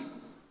panic.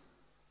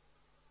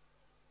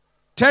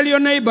 Tell your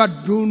neighbor,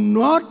 do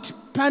not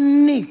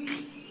panic.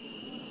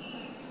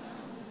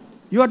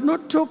 You are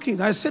not talking.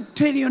 I said,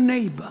 tell your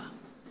neighbor.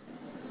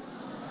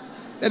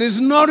 There is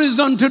no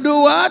reason to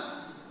do what?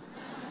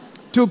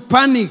 To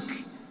panic.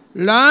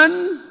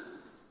 Learn,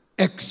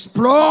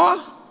 explore,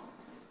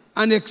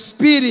 and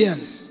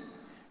experience.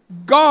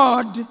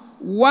 God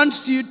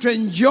wants you to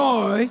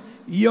enjoy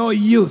your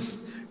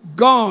youth.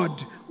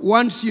 God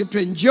wants you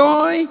to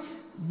enjoy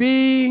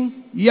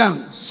being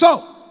young.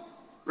 So,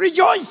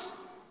 rejoice.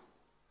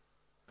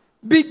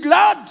 Be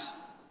glad.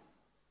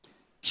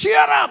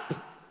 Cheer up.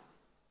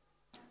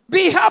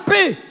 Be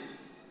happy.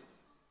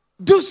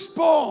 Do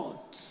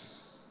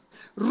sports.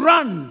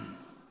 Run.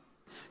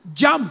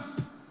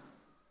 Jump.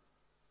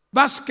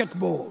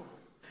 Basketball.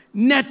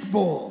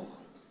 Netball.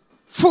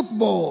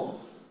 Football.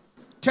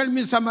 Tell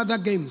me some other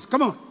games.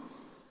 Come on.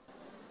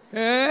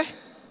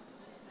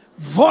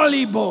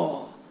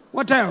 Volleyball.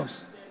 What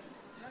else?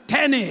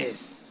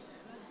 Tennis.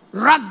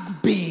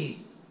 Rugby.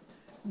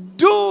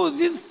 Do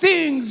these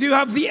things. You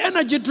have the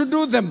energy to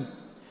do them.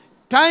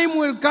 Time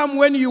will come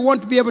when you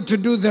won't be able to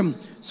do them.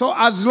 So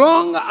as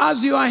long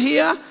as you are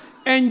here,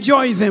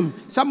 enjoy them.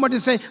 Somebody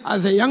say,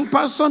 as a young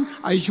person,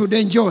 I should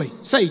enjoy.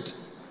 Say it.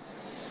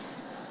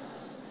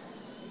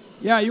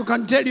 Yeah, you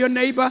can tell your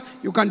neighbor,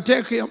 you can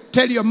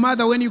tell your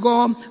mother when you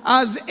go home,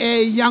 as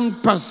a young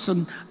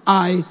person,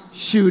 I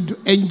should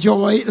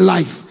enjoy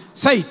life.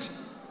 Say it.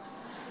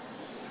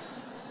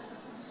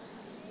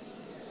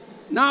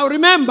 Now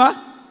remember,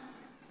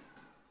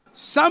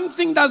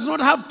 something does not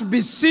have to be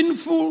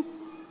sinful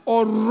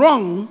or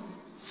wrong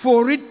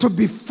for it to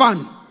be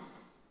fun.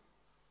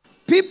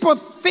 People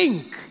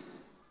think,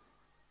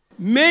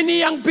 many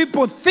young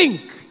people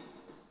think,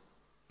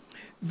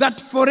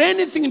 that for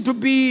anything to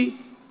be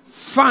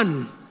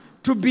fun,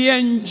 to be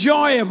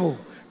enjoyable,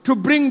 to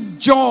bring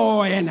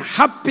joy and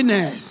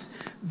happiness,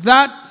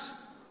 that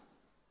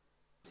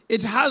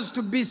it has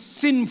to be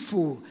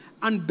sinful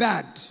and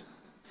bad.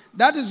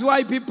 That is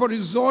why people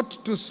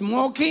resort to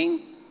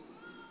smoking,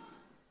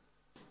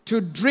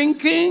 to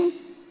drinking,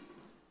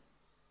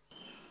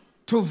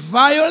 to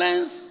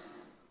violence,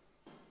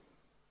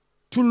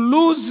 to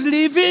loose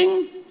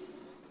living,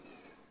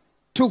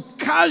 to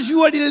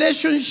casual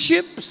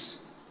relationships,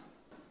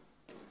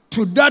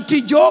 to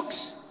dirty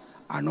jokes,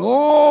 and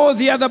all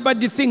the other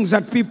bad things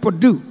that people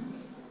do.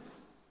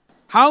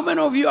 How many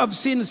of you have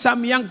seen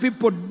some young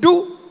people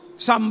do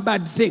some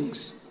bad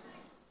things?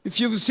 If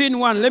you've seen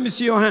one, let me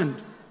see your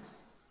hand.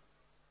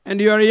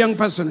 And you're a young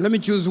person, let me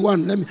choose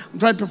one. I'm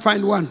trying to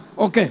find one.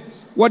 Okay,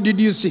 what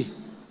did you see?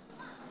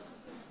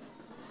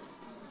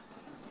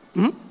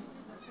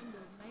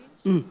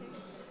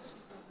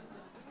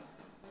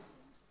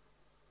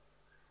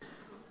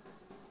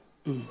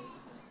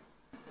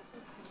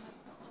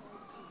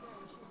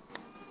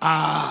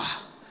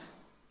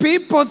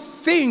 People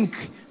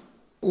think,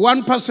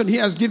 one person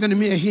here has given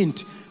me a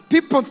hint.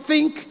 People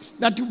think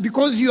that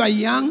because you are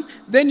young,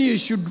 then you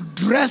should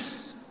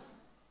dress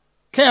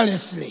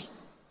carelessly.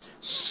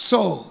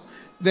 So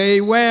they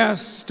wear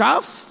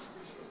stuff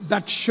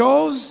that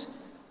shows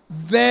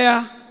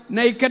their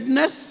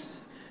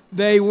nakedness.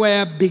 They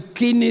wear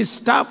bikini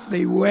stuff.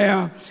 They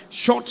wear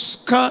short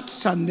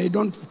skirts and they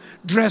don't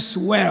dress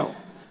well.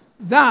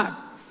 That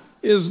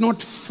is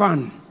not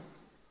fun.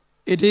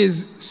 It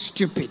is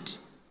stupid.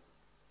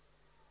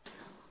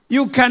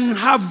 You can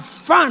have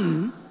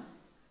fun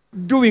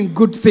doing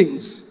good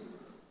things.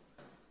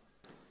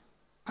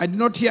 I did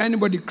not hear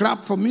anybody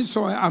clap for me,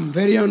 so I am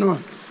very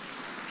annoyed.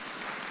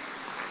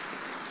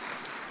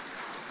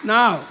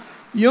 Now,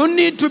 you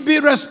need to be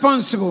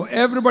responsible.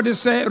 Everybody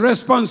say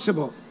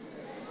responsible.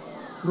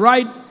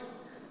 Right?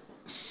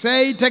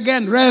 Say it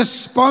again,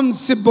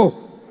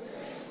 responsible.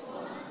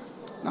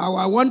 Now,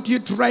 I want you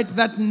to write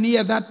that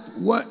near that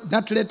word,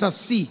 that letter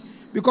C,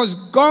 because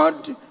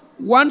God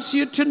wants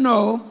you to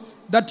know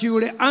that you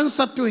will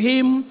answer to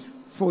Him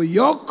for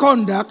your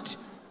conduct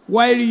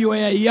while you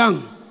are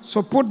young.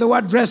 So put the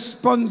word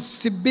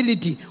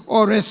responsibility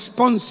or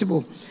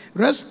responsible.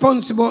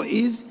 Responsible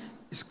is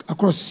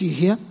across C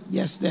here.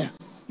 Yes, there.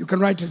 You can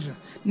write it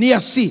near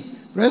C.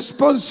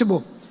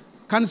 Responsible.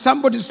 Can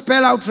somebody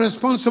spell out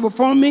responsible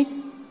for me?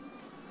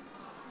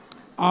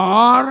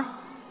 R-A-S-P-O-N-S.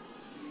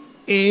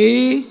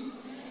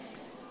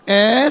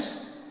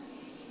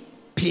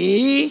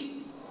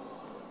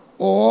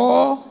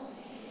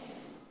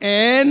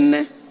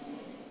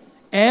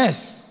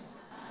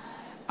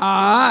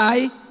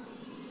 I.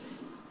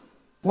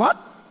 What?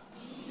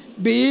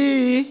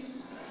 B.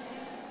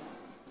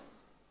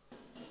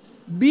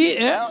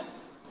 B-L.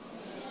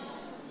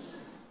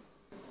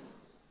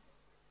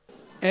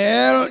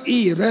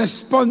 L-E.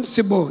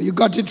 Responsible. You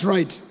got it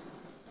right.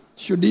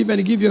 Should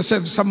even give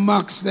yourself some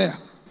marks there.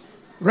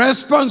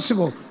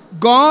 Responsible.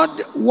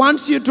 God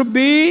wants you to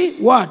be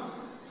what?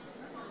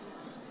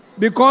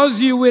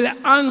 Because you will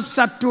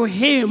answer to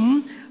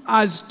Him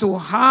as to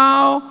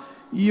how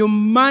you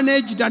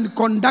managed and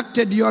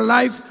conducted your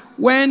life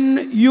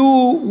when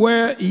you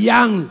were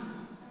young.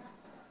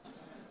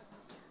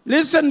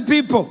 Listen,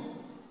 people.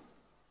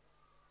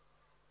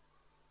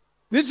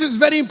 This is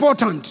very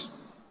important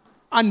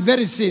and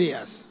very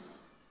serious.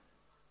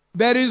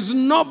 There is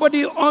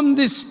nobody on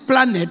this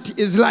planet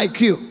is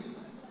like you.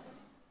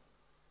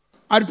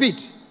 I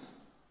repeat,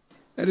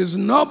 there is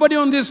nobody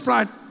on this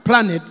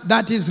planet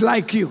that is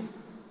like you.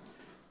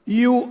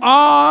 You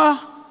are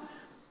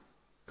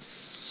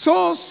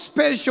so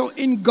special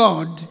in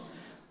God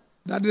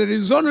that there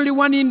is only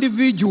one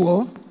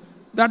individual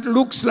that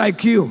looks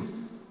like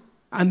you,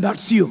 and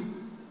that's you.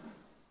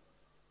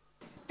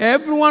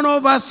 Every one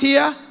of us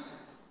here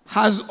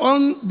has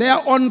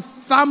their own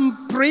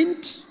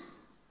thumbprint.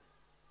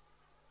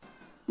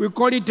 We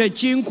call it a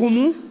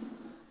chinkumu.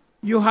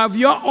 You have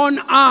your own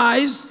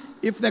eyes.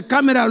 If the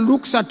camera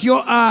looks at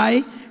your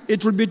eye,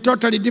 it will be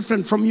totally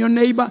different from your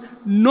neighbor.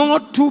 No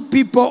two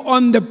people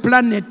on the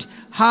planet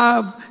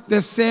have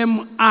the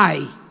same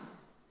eye.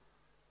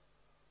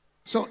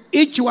 So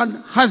each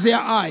one has their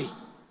eye.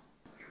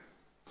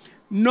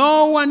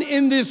 No one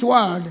in this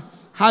world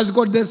has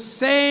got the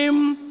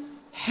same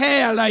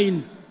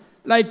hairline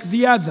like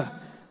the other.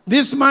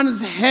 This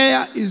man's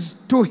hair is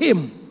to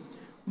him.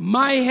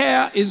 My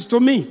hair is to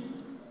me.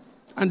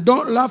 And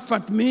don't laugh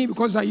at me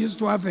because I used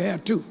to have hair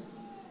too.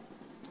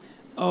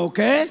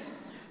 Okay?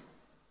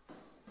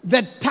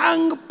 The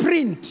tongue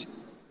print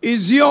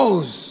is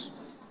yours,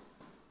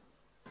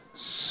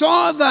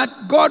 so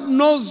that God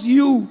knows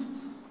you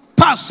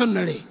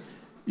personally.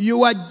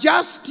 You are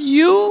just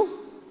you,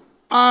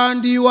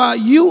 and you are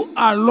you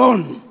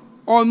alone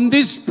on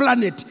this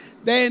planet.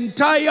 The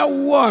entire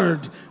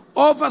world,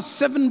 over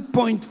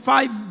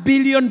 7.5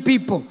 billion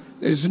people,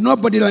 there is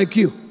nobody like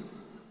you.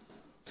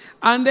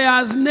 And there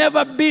has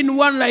never been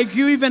one like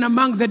you even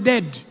among the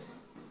dead.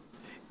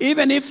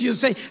 Even if you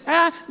say,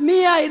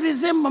 me, I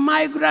resemble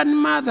my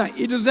grandmother.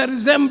 It is a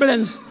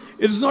resemblance.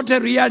 It is not a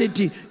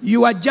reality.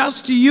 You are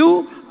just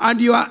you, and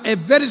you are a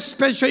very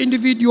special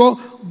individual.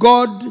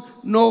 God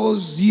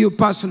knows you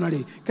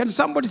personally. Can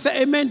somebody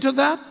say amen to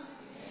that?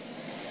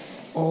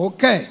 Amen.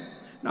 Okay.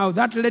 Now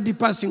that lady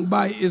passing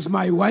by is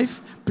my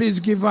wife. Please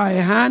give her a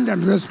hand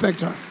and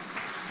respect her.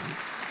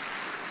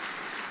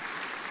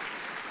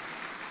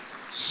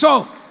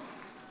 So,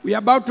 we are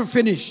about to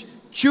finish.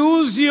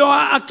 Choose your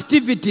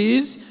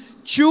activities.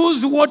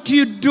 Choose what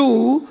you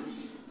do,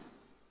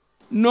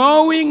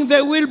 knowing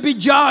they will be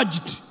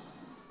judged.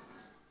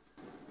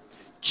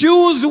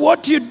 Choose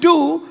what you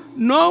do,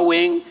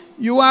 knowing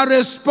you are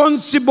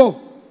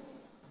responsible.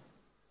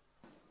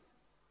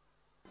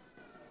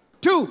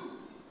 2,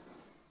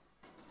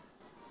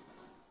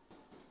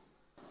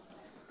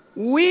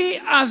 we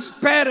as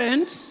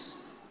parents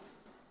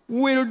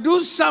will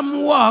do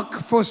some work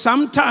for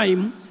some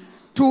time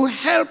to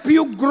help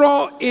you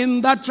grow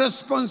in that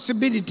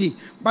responsibility.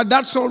 But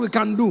that's all we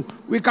can do.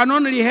 We can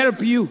only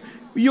help you.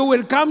 You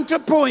will come to a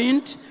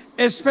point,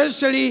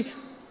 especially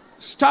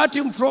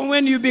starting from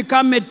when you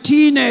become a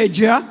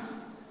teenager.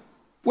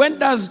 When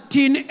does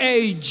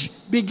teenage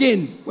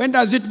begin? When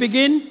does it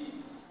begin?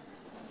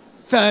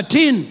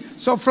 13.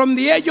 So from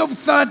the age of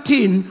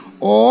 13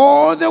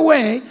 all the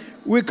way,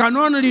 we can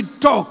only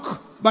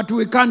talk, but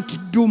we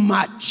can't do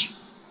much.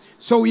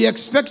 So we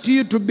expect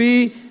you to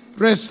be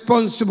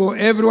responsible.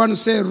 Everyone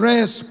say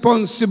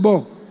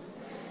responsible.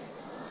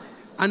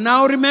 And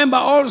now remember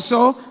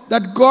also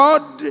that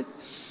God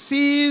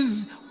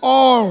sees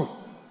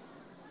all.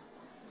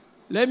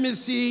 Let me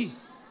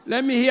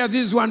hear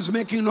these ones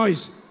making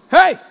noise.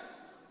 Hey!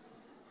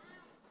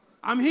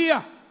 I'm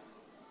here.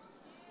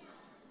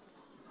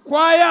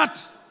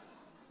 Quiet.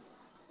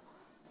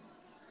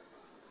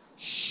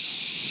 Shh.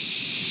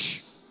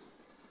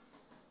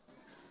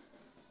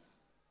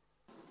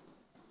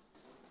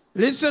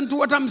 Listen to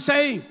what I'm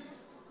saying.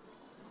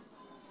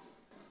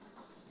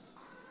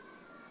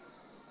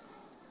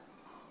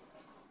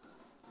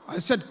 I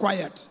said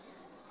quiet.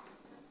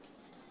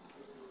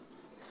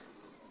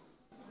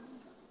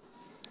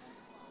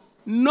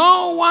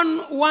 No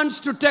one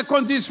wants to take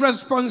on this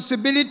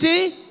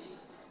responsibility,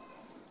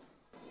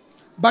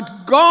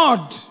 but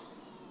God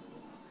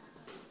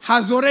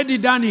has already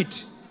done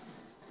it.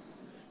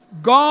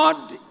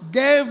 God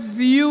gave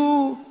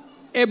you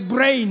a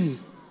brain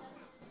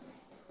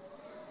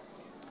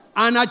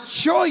and a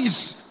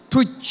choice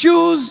to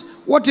choose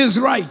what is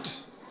right.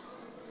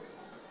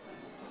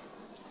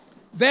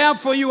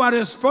 Therefore, you are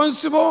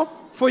responsible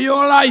for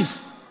your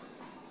life.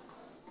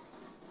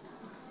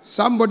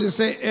 Somebody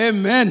say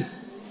amen.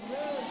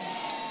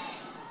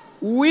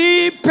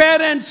 We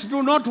parents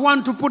do not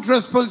want to put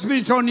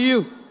responsibility on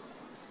you.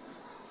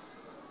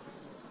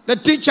 The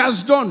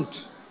teachers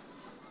don't.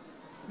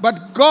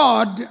 But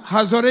God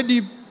has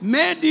already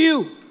made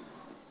you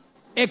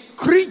a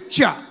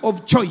creature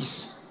of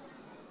choice.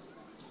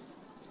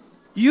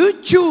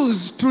 You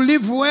choose to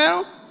live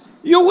well,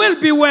 you will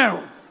be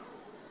well.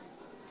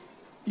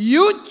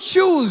 You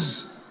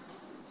choose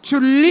to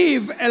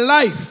live a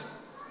life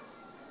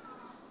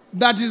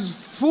that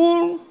is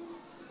full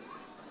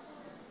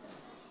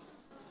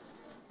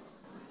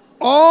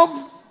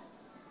of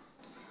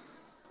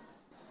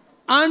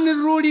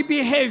unruly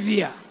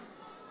behavior.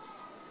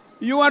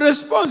 You are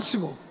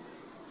responsible.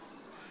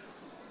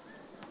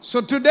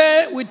 So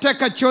today we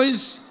take a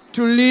choice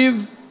to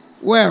live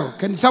well.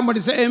 Can somebody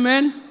say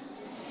amen? Amen.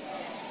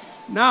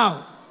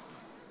 Now,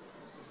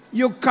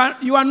 you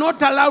are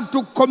not allowed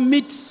to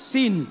commit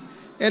sin.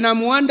 And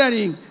I'm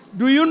wondering,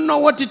 do you know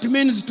what it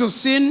means to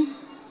sin?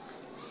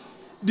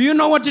 Do you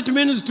know what it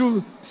means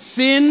to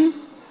sin?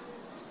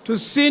 To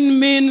sin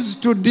means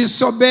to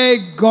disobey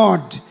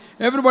God.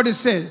 Everybody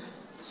say,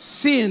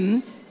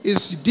 sin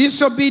is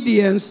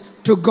disobedience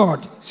to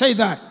God. Say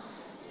that.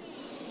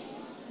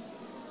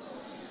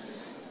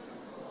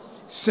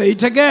 Say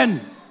it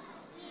again.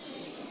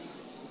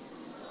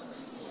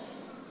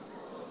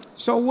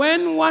 So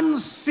when one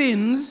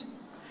sins,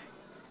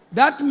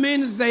 that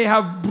means they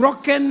have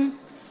broken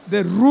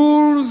the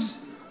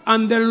rules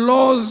and the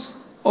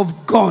laws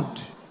of God.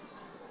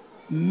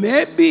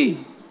 Maybe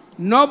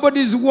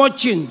Nobody's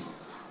watching,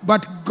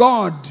 but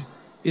God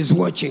is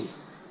watching.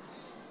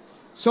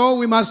 So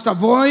we must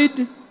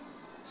avoid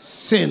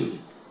sin.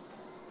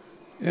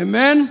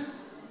 Amen?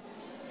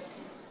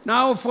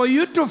 Now, for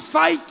you to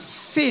fight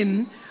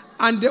sin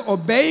and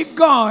obey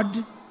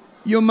God,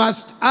 you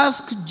must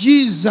ask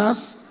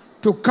Jesus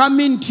to come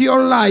into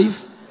your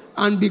life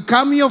and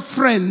become your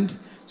friend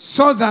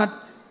so that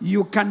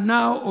you can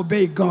now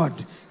obey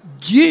God.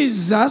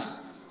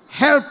 Jesus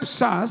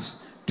helps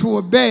us to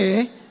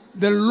obey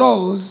the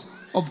laws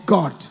of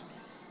God.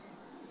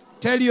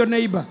 Tell your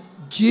neighbor,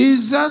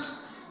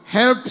 Jesus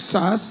helps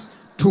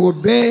us to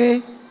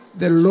obey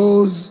the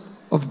laws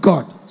of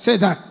God. Say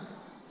that.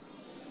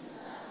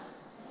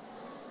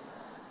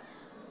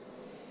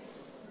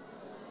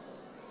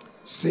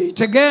 Say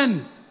it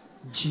again.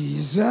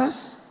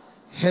 Jesus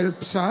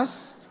helps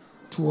us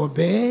to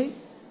obey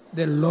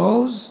the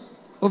laws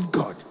of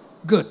God.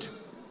 Good.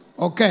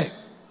 Okay.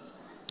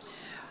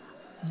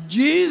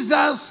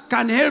 Jesus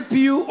can help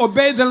you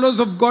obey the laws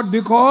of God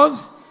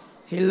because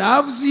he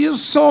loves you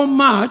so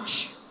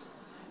much.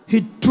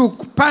 He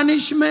took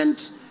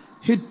punishment.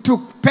 He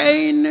took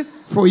pain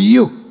for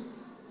you.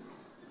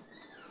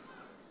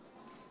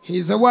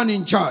 He's the one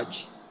in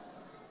charge.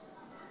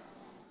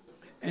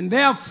 And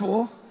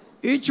therefore,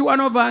 each one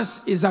of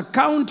us is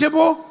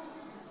accountable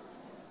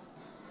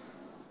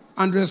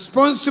and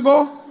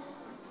responsible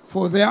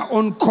for their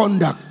own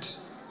conduct.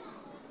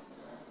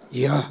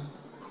 Yeah.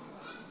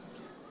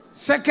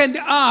 Second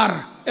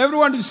R.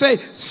 Everyone to say,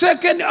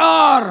 second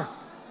R.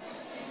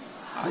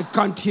 I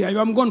can't hear you.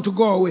 I'm going to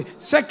go away.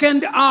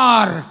 Second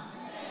R.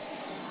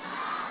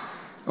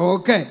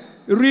 Okay.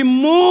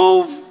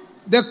 Remove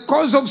the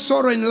cause of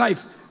sorrow in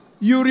life.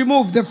 You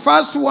remove. The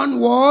first one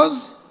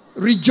was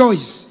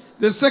rejoice.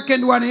 The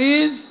second one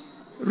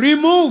is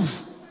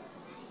remove.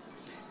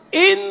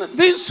 In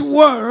this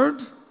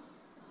world,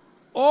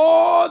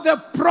 all the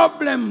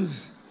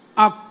problems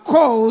are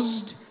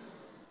caused,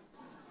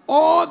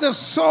 all the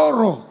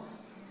sorrow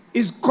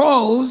is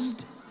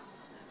caused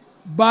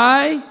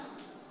by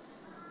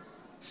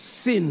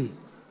sin,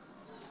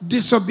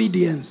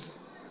 disobedience.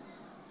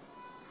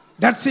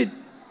 That's it.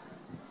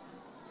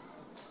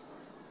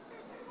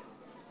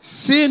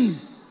 Sin,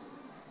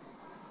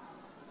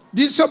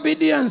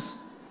 disobedience.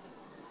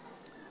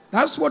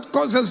 That's what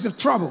causes the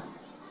trouble.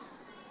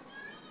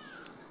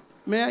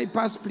 May I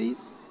pass,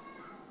 please?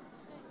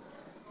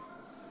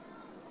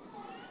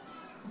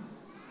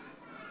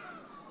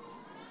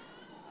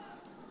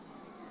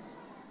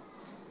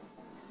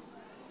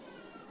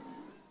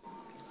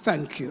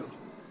 Thank you.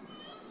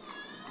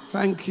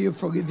 Thank you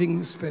for giving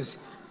me space.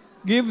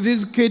 Give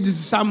these kids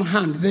some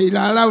hand. They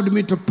allowed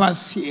me to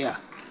pass here.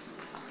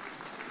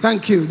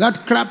 Thank you.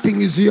 That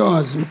clapping is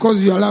yours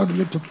because you allowed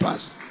me to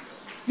pass.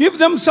 Give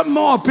them some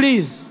more,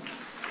 please.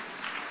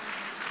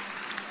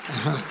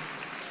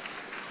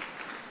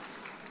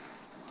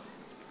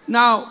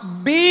 Now,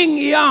 being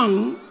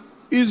young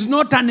is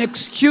not an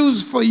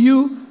excuse for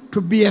you to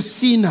be a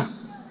sinner.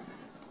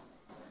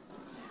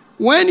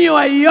 When you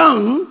are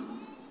young,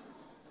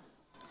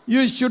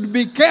 you should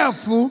be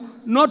careful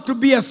not to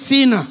be a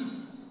sinner.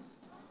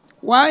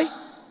 Why?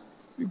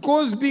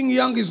 Because being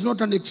young is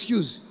not an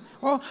excuse.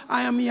 Oh,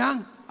 I am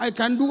young. I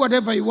can do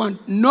whatever you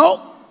want.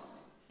 No.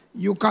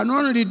 You can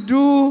only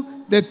do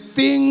the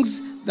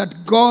things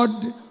that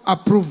God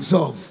approves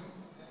of.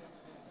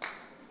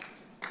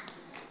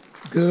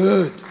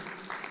 Good.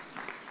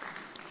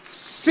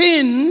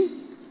 Sin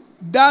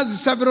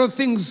does several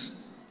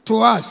things to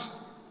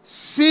us.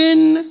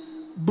 Sin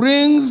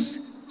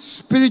brings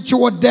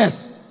spiritual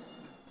death.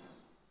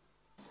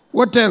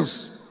 What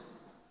else?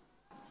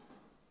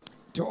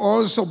 It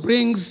also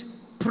brings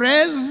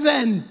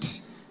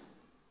present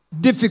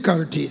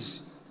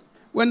difficulties.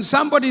 When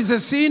somebody is a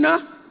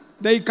sinner,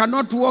 they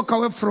cannot walk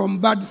away from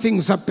bad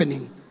things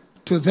happening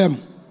to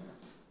them.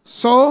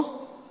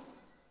 So,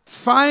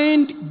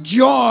 find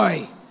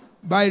joy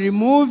by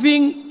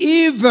removing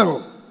evil,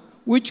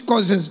 which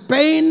causes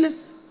pain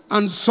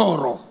and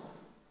sorrow.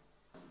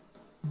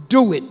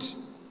 Do it.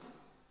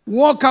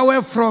 Walk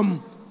away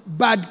from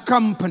bad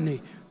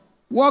company.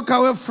 Walk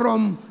away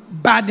from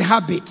bad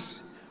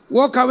habits.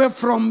 Walk away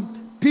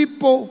from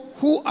people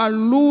who are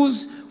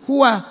loose,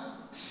 who are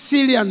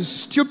silly and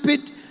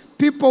stupid,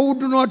 people who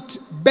do not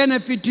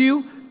benefit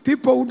you,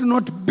 people who do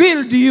not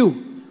build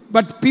you,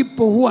 but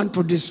people who want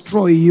to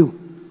destroy you.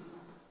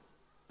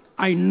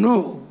 I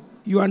know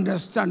you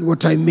understand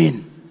what I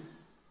mean.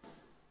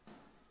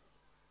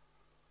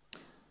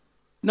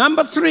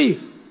 Number 3,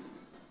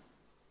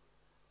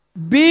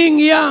 being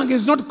young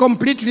is not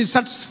completely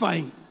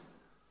satisfying.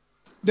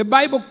 The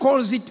Bible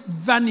calls it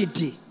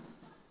vanity.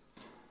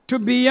 To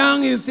be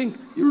young, you think,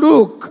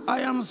 look, I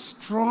am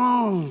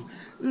strong.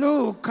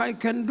 Look, I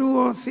can do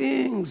all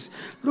things.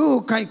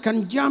 Look, I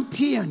can jump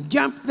here and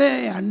jump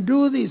there and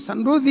do this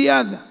and do the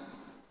other.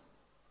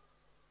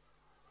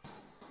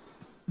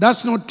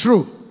 That's not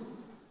true.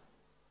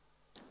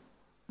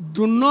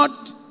 Do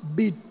not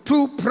be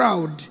too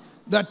proud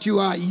that you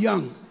are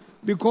young,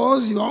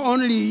 because you are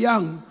only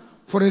young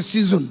for a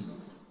season.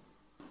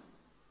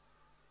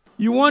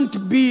 You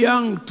won't be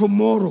young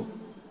tomorrow.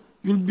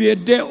 You'll be a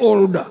day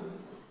older.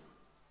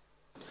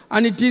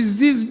 And it is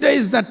these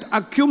days that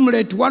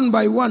accumulate one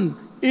by one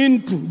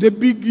into the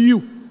big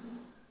you,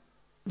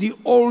 the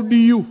old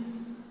you.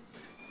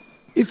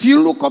 If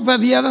you look over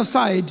the other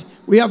side,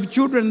 we have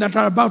children that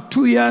are about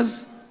 2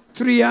 years,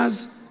 3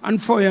 years,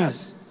 and 4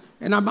 years.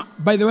 And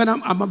by the way,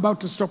 I'm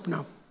about to stop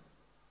now.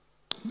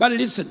 But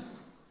listen,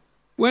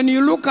 when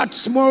you look at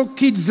small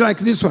kids like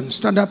this one,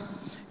 stand up,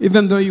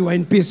 even though you are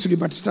in PS3,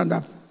 but stand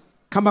up.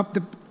 Come up,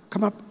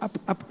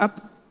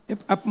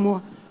 up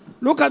more.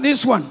 Look at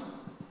this one.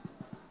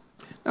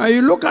 Now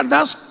you look at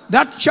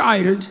that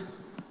child,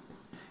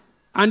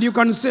 and you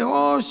can say,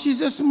 oh,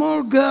 she's a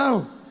small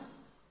girl.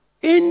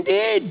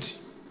 Indeed.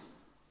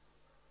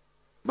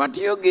 But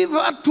you give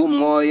her 2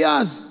 more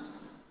years,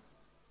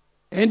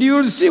 and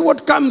you'll see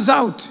what comes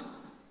out.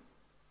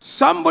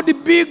 Somebody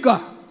bigger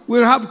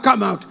will have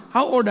come out.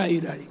 How old are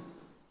you,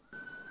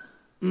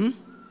 darling?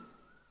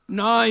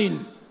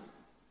 9.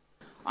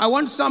 I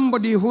want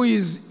somebody who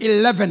is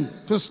 11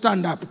 to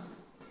stand up.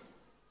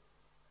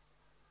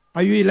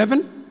 Are you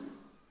 11?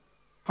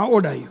 How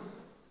old are you?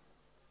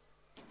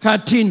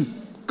 13.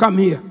 Come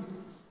here.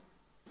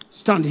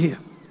 Stand here.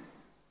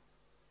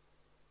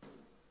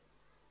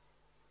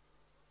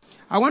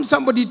 I want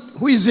somebody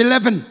who is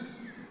 11.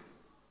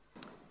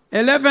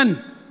 11.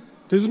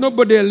 There's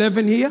nobody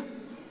 11 here.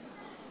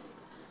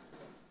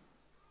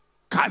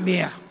 Come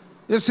here.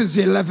 This is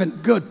 11.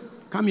 Good.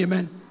 Come here,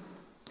 man.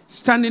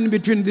 Stand in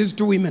between these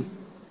 2 women.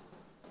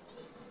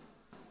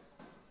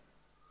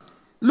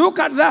 Look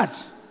at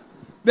that.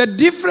 The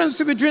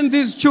difference between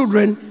these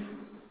children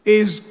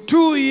is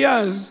 2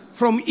 years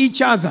from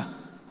each other.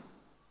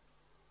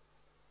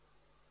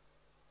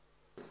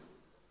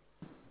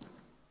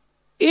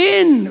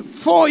 In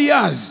 4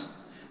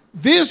 years,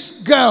 this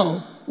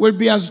girl will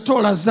be as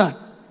tall as that.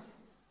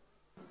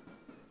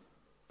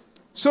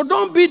 So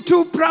don't be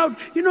too proud.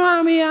 You know,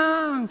 I'm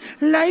young.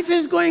 Life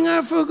is going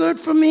on for good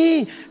for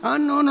me.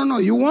 No.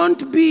 You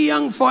won't be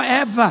young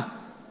forever.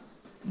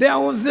 There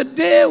was a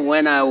day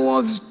when I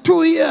was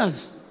 2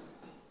 years.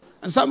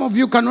 And some of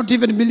you cannot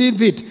even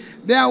believe it.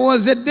 There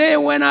was a day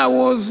when I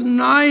was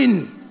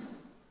 9.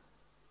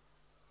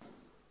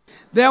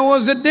 There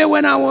was a day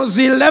when I was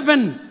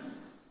 11.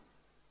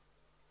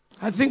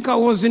 I think I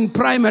was in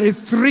primary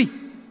 3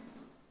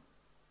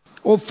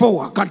 or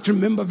 4. I can't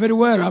remember very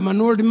well. I'm an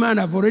old man.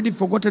 I've already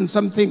forgotten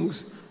some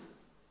things.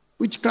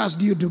 Which class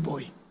do you do,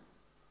 boy?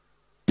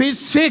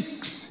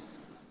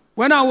 P6.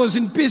 When I was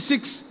in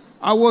P6,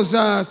 I was,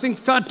 I think,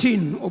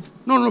 13.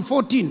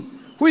 14.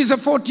 Who is a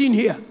 14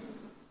 here?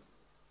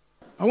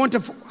 I want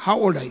to... How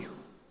old are you?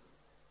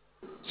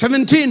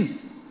 17.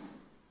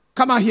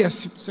 Come out here,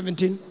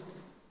 17.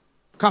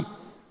 Come.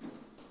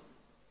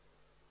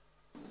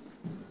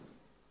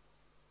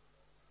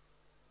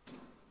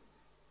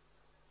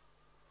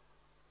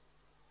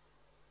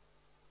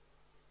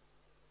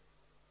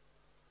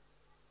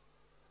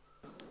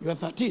 You are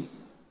 13.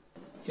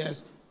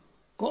 Yes.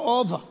 Go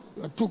over.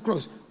 You are too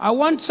close. I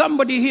want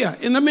somebody here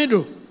in the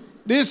middle.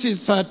 This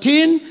is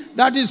 13.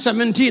 That is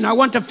 17. I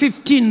want a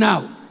 15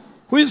 now.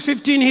 Who is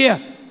 15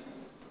 here?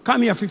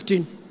 Come here,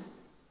 15.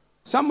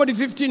 Somebody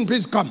 15,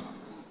 please come.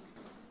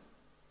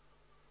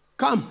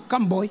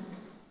 Come, boy.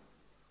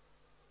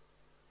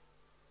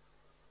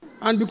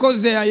 And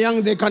because they are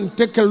young, they can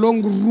take a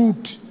long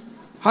route.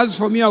 As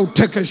for me, I'll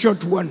take a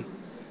short one.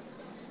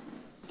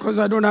 Because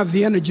I don't have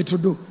the energy to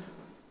do.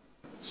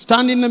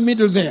 Stand in the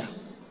middle there.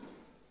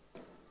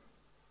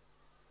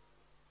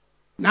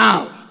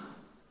 Now.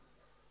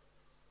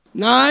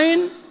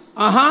 9.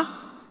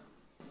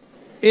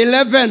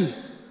 11.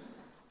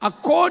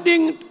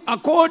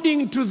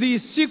 According to the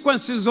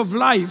sequences of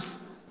life,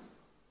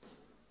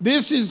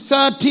 this is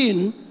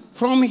 13.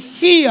 From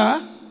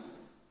here,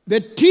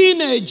 the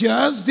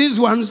teenagers, these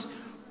ones,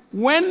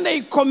 when they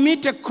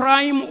commit a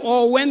crime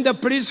or when the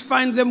police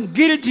find them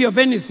guilty of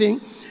anything,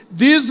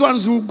 these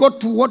ones will go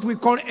to what we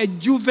call a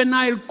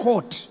juvenile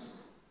court.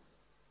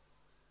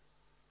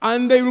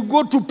 And they will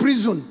go to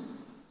prison.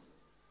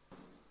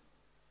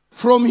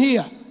 From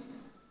here.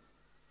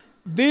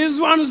 These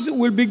ones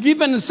will be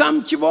given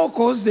some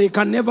chibokos they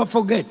can never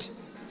forget.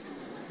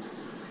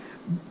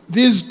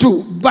 These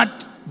 2.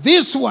 But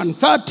this one,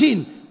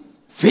 13,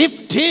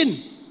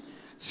 15,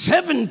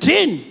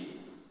 17,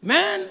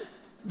 man,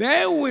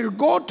 they will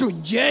go to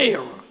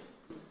jail.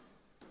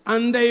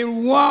 And they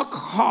work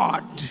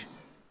hard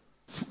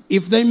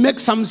if they make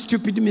some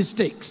stupid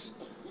mistakes.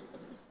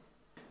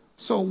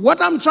 So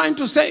what I'm trying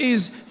to say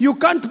is, you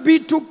can't be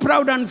too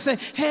proud and say,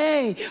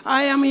 hey,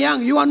 I am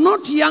young. You are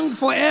not young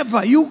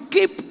forever. You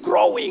keep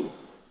growing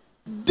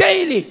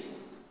daily.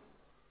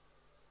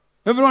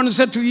 Everyone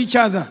said to each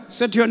other,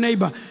 said to your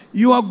neighbor,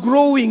 you are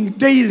growing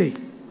daily.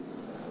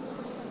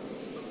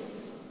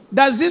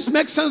 Does this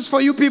make sense for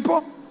you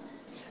people?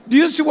 Do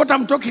you see what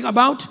I'm talking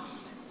about?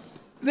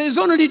 There's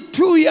only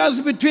 2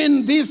 years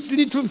between this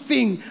little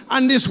thing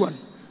and this one.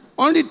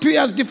 Only 2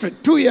 years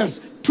different. 2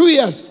 years, 2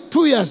 years,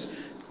 2 years.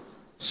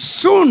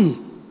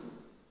 Soon.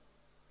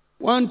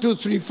 1, 2,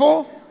 3,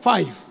 4,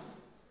 5.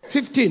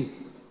 15.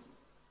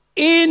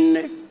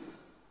 In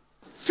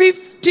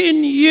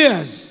 15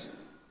 years,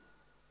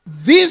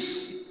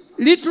 this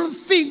little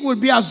thing will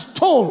be as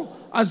tall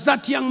as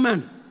that young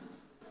man.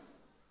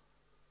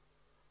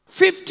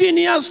 15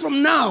 years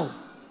from now,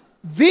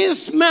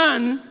 this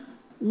man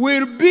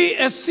will be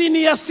a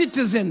senior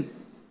citizen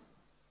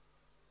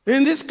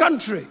in this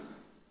country.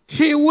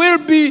 He will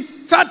be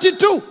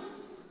 32.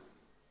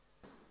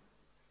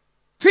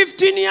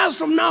 15 years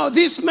from now,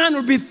 this man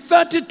will be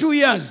 32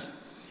 years.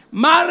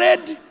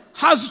 Married,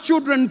 has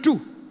children too.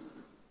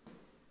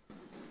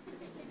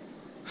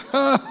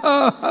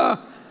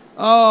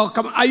 Oh,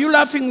 come on. Are you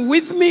laughing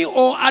with me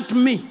or at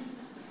me?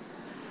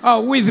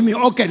 Oh, with me.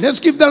 Okay, let's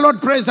give the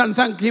Lord praise and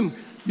thank him.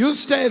 You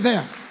stay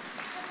there.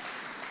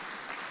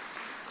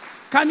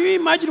 Can you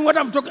imagine what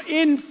I'm talking?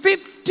 In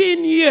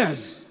 15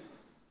 years,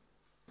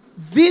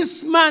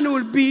 this man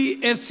will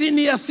be a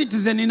senior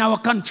citizen in our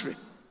country.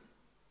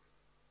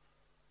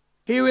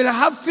 He will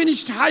have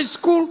finished high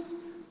school,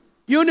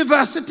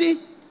 university,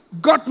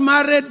 got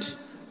married,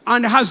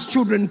 and has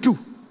children too.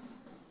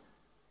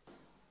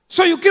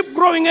 So you keep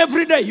growing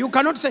every day. You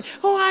cannot say,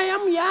 oh, I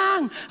am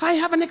young. I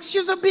have an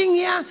excuse of being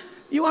young.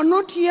 You are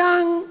not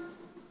young.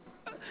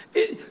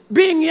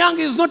 Being young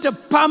is not a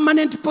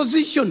permanent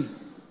position.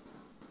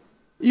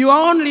 You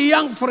are only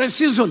young for a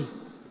season.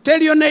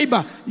 Tell your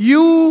neighbor,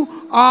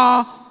 you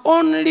are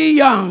only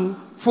young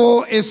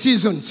for a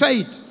season. Say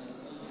it.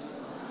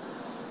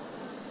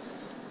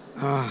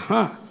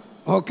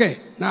 Okay,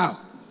 now.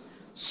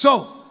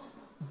 So,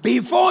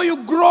 before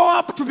you grow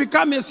up to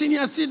become a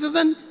senior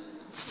citizen,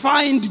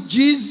 find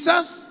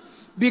Jesus,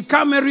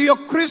 become a real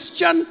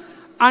Christian,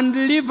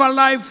 and live a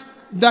life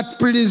that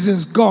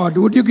pleases God.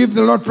 Would you give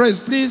the Lord praise,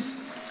 please?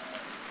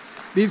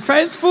 Be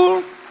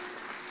faithful.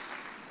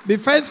 Be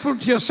faithful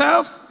to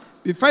yourself.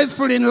 Be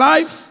faithful in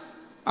life.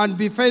 And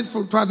be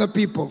faithful to other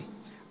people.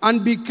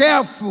 And be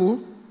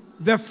careful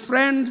the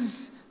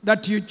friends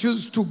that you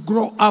choose to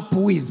grow up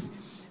with.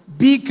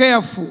 Be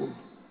careful.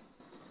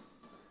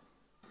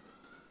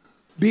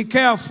 Be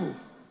careful.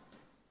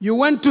 You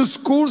went to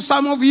school,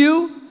 some of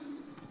you,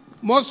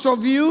 most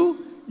of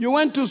you, you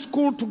went to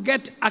school to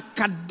get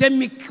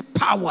academic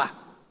power.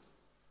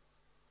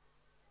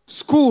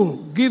 School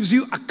gives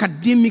you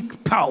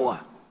academic power.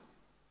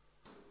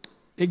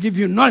 They give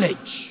you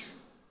knowledge.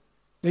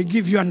 They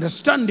give you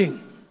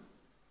understanding.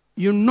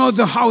 You know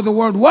how the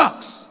world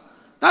works.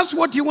 That's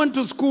what you went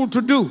to school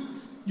to do.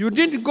 You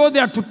didn't go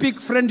there to pick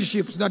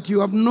friendships that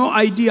you have no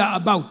idea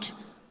about.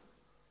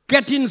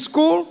 Get in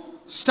school,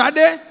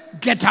 study,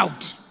 get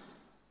out.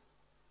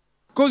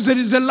 Because there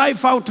is a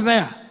life out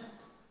there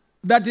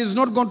that is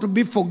not going to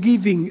be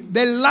forgiving.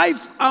 The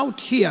life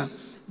out here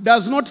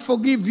does not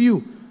forgive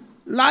you.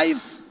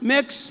 Life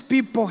makes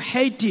people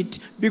hate it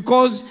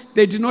because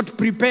they did not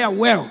prepare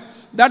well.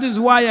 That is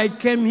why I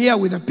came here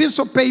with a piece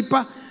of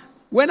paper.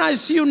 When I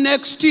see you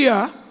next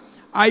year,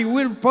 I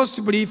will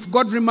possibly, if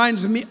God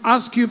reminds me,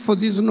 ask you for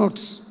these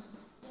notes.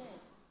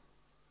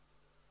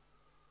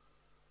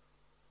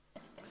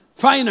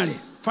 Finally,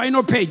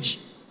 final page.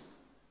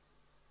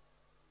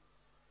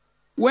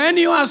 When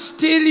you are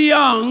still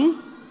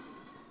young,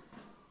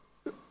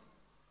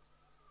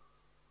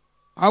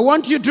 I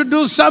want you to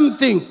do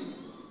something.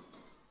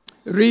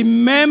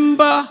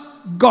 Remember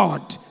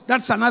God.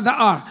 That's another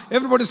R.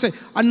 Everybody say,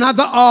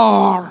 another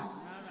R.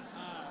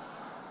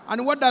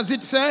 And what does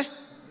it say?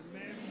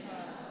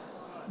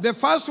 The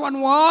first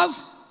one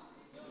was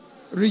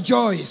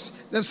rejoice.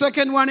 The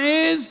second one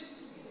is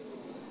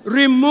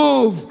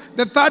remove.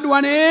 The third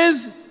one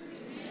is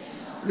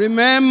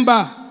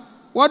remember.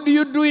 What do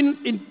you do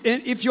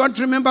if you want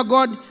to remember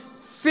God?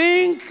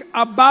 Think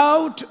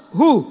about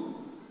who?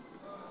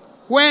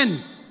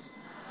 When?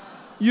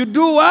 You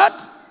do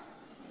what?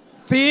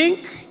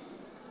 Think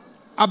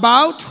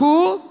about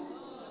who?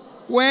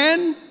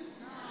 When?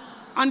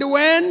 And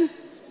when?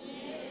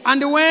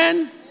 And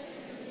when?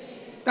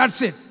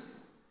 That's it.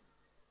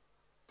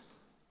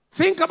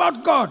 Think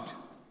about God.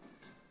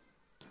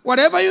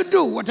 Whatever you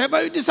do,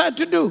 whatever you decide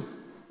to do,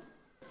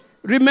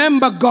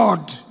 remember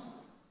God.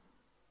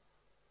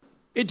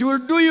 It will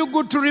do you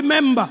good to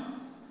remember.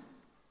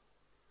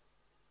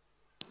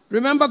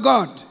 Remember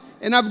God.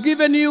 And I've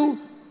given you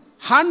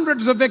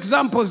hundreds of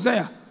examples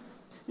there.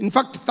 In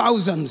fact,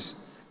 thousands.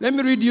 Let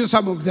me read you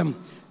some of them.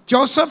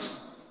 Joseph,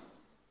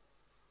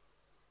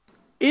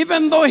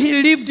 even though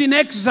he lived in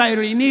exile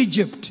in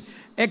Egypt,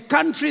 a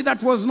country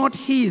that was not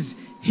his,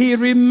 he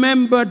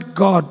remembered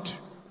God.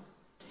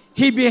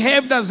 He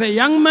behaved as a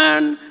young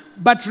man,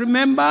 but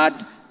remembered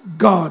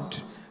God.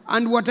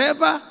 And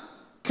whatever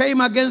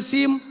came against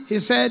him, he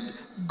said,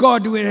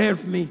 God will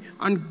help me.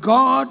 And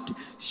God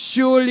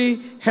surely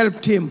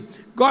helped him.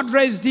 God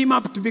raised him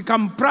up to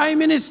become prime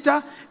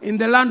minister in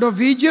the land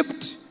of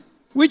Egypt,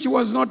 which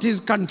was not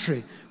his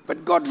country.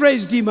 But God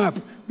raised him up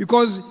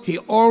because he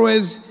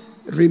always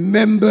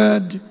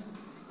remembered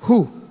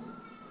who?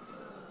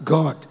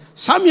 God.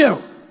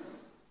 Samuel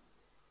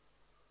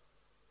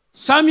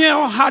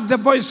had the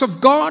voice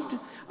of God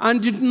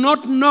and did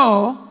not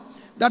know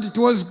that it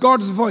was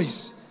God's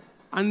voice.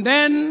 And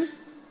then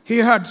he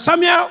heard,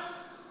 Samuel,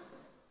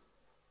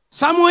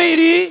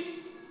 Samuel.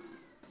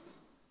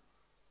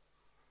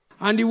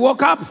 And he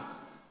woke up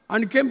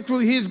and came to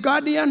his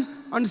guardian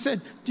and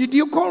said, did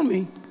you call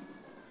me?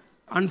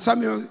 And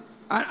Samuel,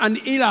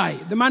 and Eli,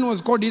 the man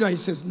was called Eli, he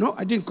says, no,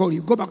 I didn't call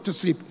you, go back to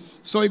sleep.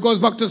 So he goes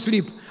back to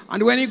sleep.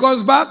 And when he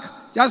goes back,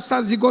 just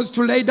as he goes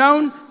to lay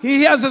down, he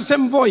hears the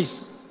same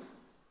voice.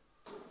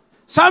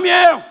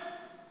 Samuel!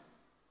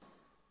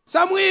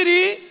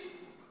 Samuel!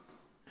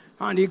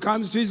 And he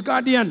comes to his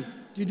guardian.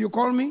 Did you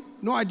call me?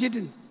 No, I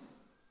didn't.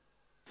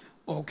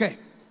 Okay.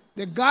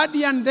 The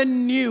guardian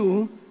then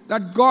knew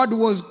that God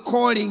was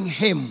calling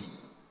him.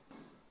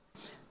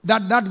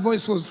 That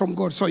voice was from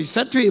God. So he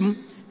said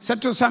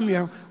to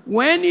Samuel,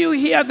 when you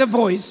hear the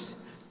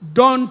voice,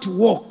 don't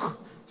walk.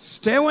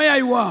 Stay where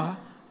you are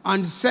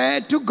and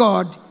say to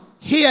God,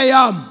 here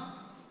I am.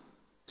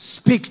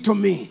 Speak to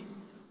me.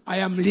 I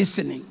am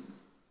listening.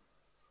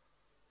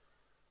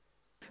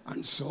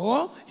 And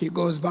so he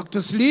goes back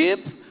to sleep,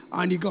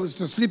 and he goes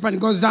to sleep and he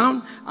goes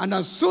down. And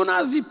as soon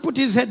as he put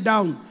his head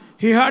down,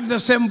 he heard the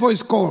same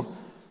voice call,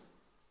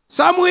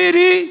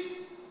 Samuel,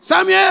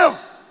 Samuel,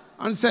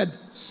 and said,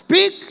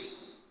 speak,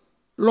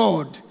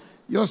 Lord,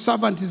 your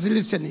servant is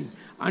listening.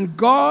 And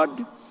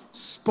God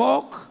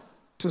spoke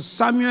to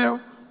Samuel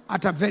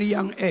at a very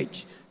young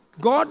age.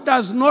 God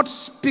does not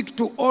speak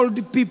to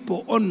old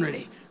people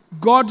only.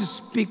 God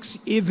speaks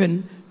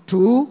even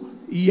to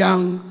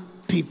young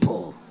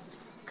people.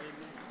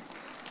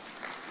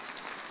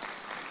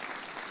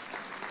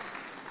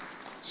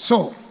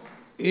 So,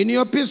 in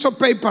your piece of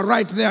paper,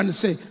 write there and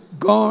say,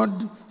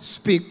 God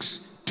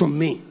speaks to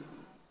me.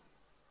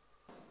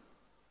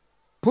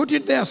 Put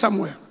it there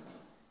somewhere.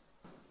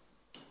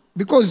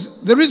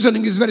 Because the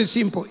reasoning is very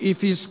simple.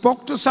 If he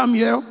spoke to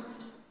Samuel,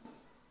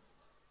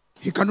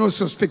 he can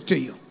also speak to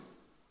you.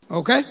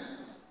 Okay?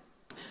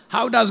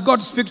 How does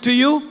God speak to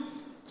you?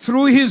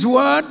 Through his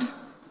word,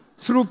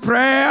 through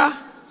prayer,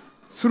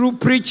 through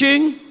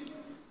preaching,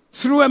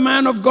 through a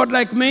man of God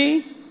like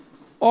me,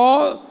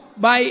 or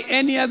by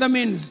any other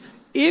means.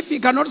 If he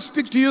cannot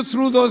speak to you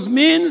through those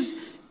means,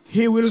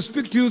 he will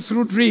speak to you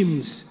through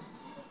dreams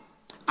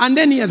and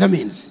any other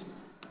means.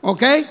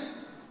 Okay?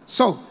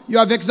 So, you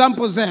have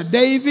examples there.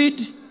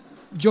 David,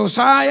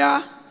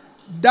 Josiah,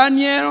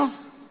 Daniel,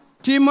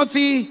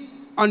 Timothy,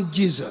 and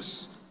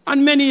Jesus,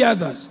 and many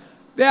others.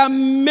 There are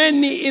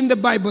many in the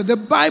Bible. The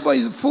Bible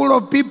is full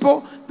of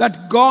people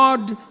that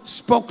God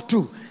spoke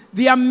to.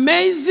 The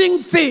amazing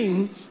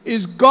thing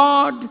is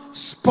God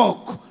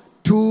spoke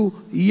to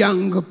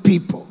young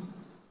people.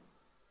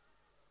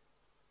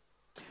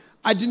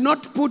 I did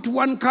not put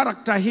one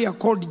character here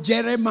called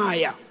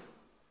Jeremiah.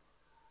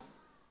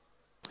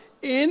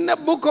 In the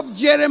book of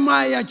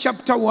Jeremiah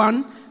chapter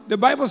 1, the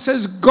Bible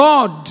says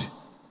God.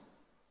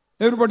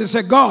 Everybody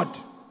say God.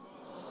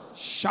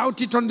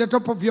 Shout it on the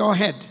top of your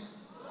head.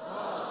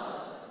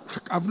 God.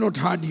 I've not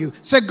heard you.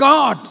 Say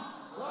God.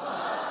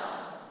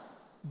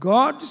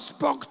 God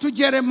spoke to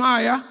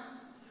Jeremiah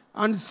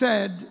and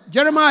said,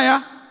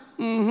 Jeremiah,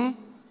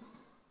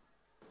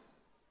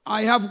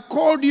 I have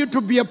called you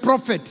to be a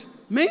prophet.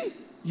 Me?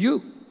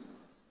 You.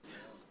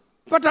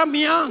 But I'm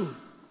young.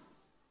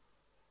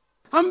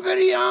 I'm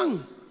very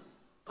young.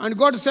 And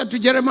God said to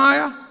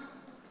Jeremiah,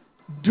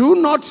 do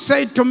not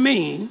say to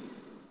me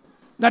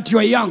that you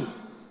are young.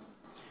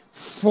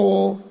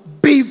 For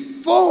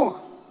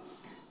before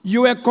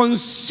you were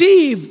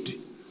conceived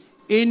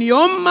in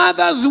your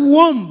mother's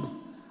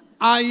womb,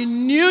 I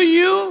knew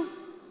you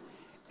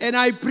and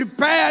I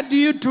prepared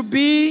you to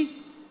be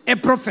a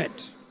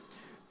prophet.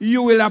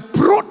 You will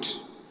uproot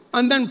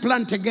and then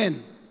plant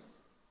again.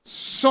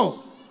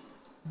 So,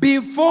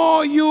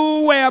 before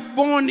you were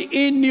born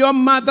in your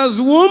mother's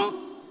womb,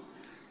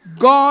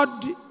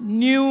 God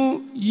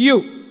knew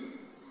you.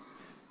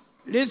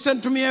 Listen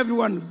to me,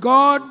 everyone.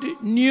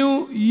 God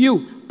knew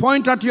you.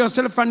 Point at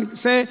yourself and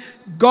say,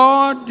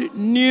 God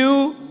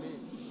knew.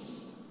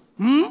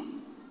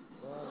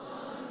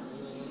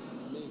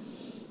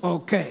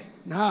 Okay,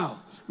 now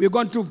we're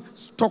going to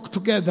talk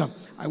together.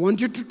 I want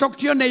you to talk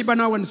to your neighbor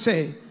now and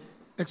say,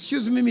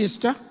 excuse me,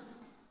 mister,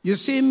 you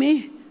see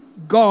me?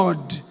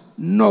 God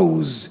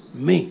knows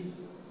me.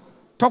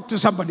 Talk to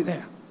somebody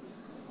there.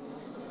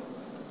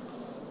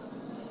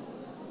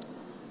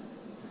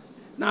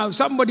 Now,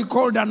 somebody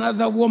called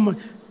another woman.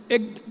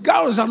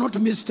 Girls are not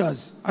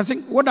misters. I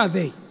think, what are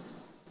they?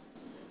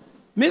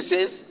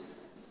 Mrs.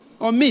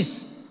 or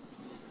Miss?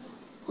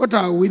 What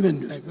are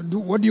women like?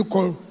 What do you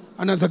call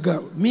another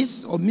girl?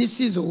 Miss or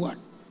Mrs. or what?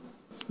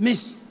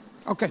 Miss.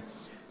 Okay.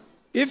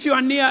 If you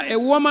are near a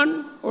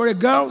woman or a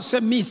girl, say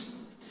Miss.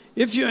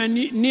 If you are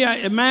near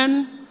a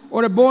man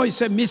or a boy,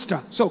 say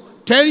Mister. So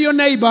tell your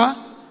neighbor,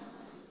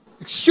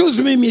 excuse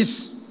me,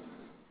 Miss.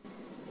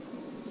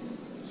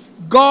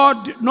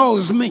 God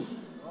knows me.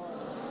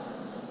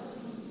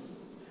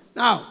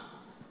 Now,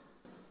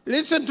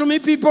 listen to me,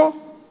 people.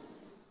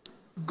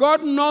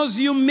 God knows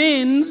you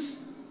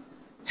means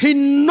He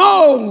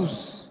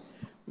knows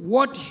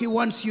what He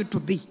wants you to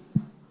be.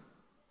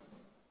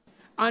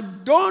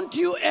 And don't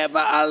you ever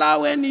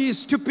allow any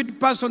stupid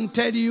person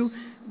tell you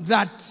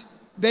that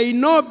they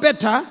know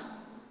better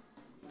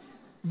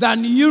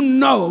than you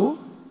know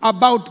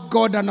about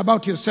God and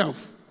about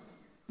yourself.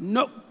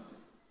 No.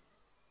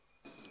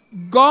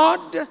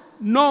 God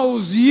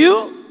knows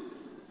you.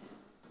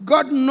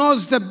 God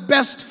knows the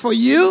best for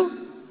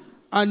you,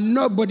 and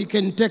nobody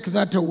can take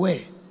that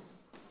away.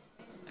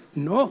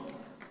 No.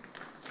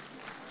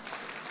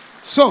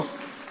 So,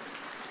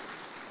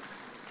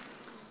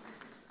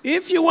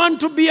 if you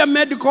want to be a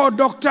medical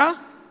doctor,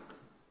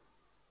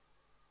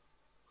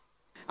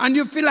 and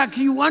you feel like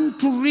you want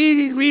to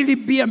really, really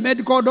be a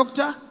medical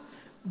doctor,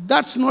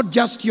 that's not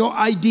just your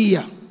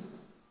idea.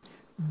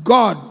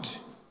 God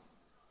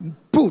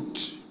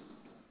put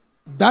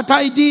that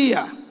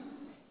idea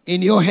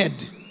in your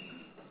head.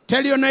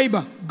 Tell your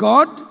neighbor,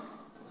 God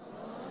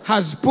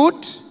has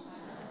put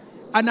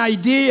an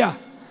idea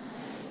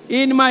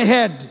in my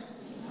head.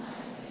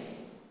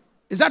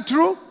 Is that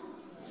true?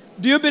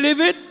 Do you believe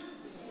it?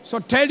 So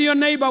tell your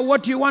neighbor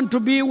what you want to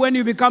be when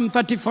you become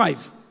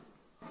 35.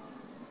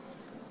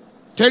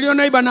 Tell your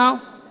neighbor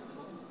now.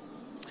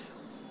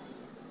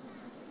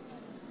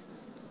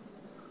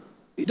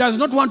 He does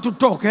not want to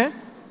talk, eh?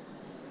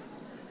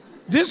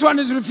 This one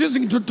is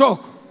refusing to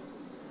talk.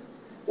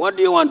 What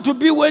do you want to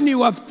be when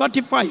you are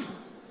 35?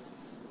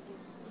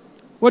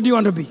 What do you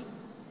want to be?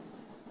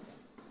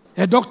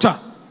 A doctor.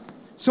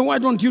 So why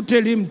don't you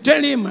tell him,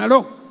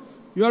 hello,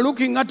 you are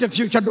looking at a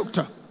future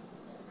doctor.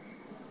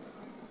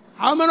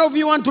 How many of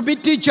you want to be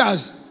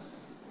teachers?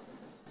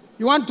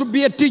 You want to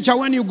be a teacher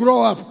when you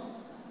grow up?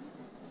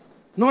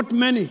 Not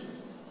many.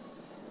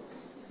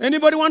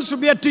 Anybody wants to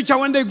be a teacher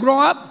when they grow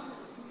up?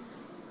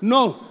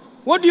 No.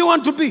 What do you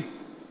want to be?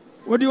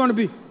 What do you want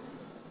to be?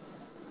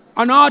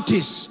 An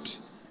artist.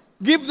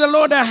 Give the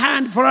Lord a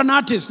hand for an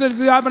artist.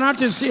 We have an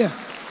artist here.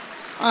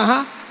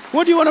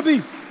 What do you want to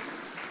be?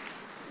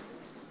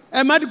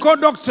 A medical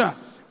doctor.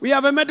 We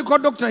have a medical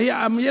doctor here.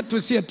 I'm yet to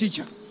see a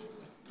teacher.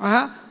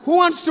 Who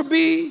wants to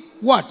be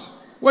what?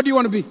 What do you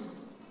want to be?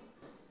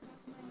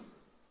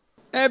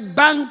 A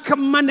bank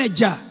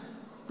manager.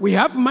 We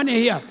have money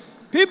here.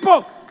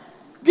 People,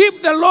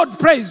 give the Lord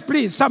praise,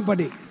 please,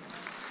 somebody.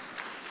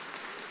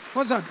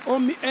 What's that?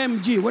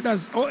 OMG. What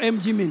does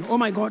OMG mean? Oh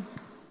my God.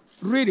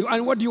 Really?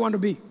 And what do you want to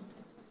be?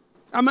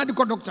 A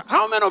medical doctor.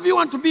 How many of you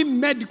want to be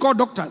medical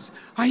doctors?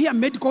 I hear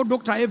medical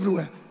doctor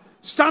everywhere.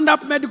 Stand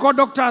up, medical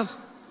doctors.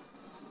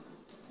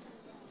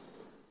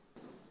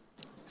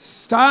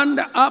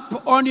 Stand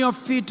up on your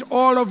feet,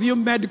 all of you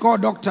medical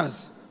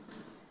doctors.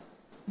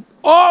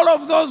 All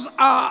of those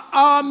are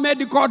our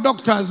medical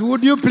doctors.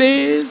 Would you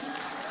please?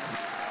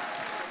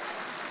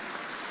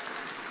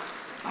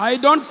 I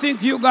don't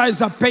think you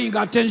guys are paying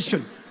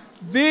attention.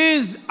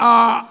 These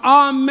are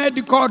our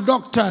medical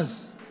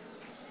doctors.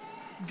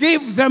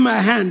 Give them a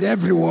hand,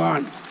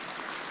 everyone.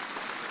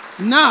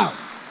 Now,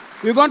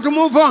 we're going to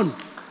move on.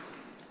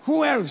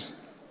 Who else?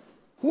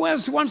 Who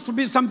else wants to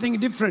be something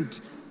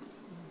different?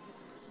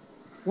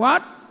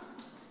 What?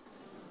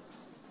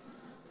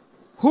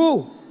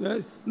 Who?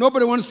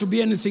 Nobody wants to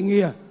be anything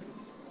here.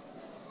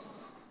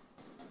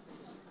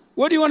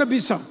 What do you want to be,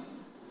 son?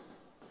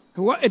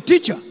 A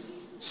teacher.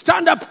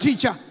 Stand-up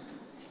teacher.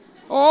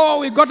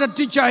 Oh, we got a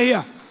teacher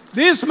here.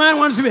 This man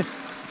wants to be.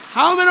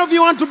 How many of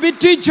you want to be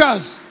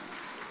teachers?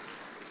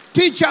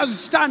 Teachers,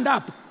 stand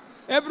up.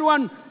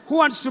 Everyone who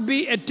wants to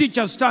be a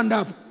teacher, stand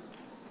up.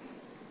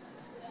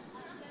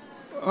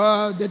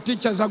 The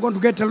teachers are going to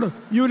get a lot.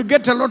 You will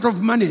get a lot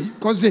of money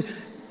because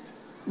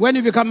when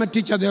you become a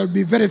teacher, there will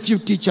be very few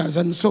teachers,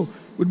 and so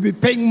we'll be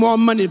paying more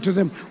money to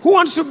them. Who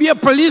wants to be a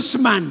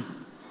policeman?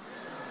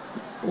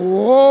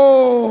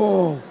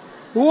 Oh,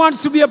 who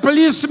wants to be a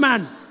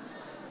policeman?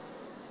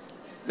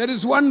 There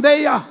is one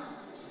there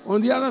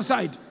on the other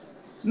side.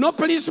 No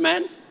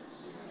policeman?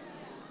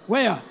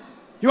 Where?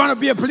 You want to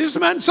be a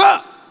policeman,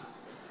 sir?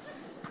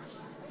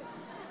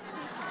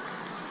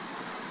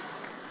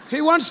 He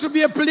wants to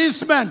be a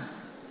policeman.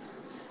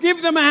 Give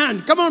them a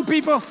hand. Come on,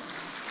 people.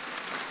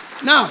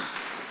 Now,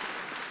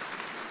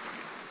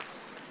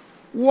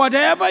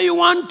 whatever you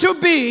want to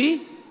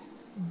be,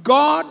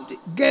 God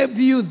gave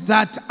you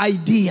that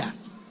idea.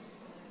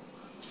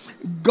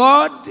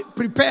 God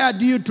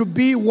prepared you to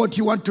be what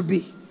you want to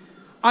be.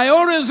 I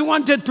always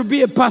wanted to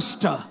be a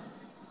pastor,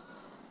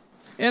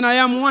 and I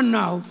am one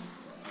now.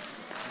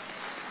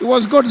 It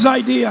was God's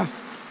idea.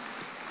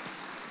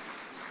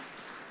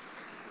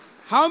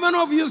 How many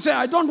of you say,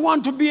 I don't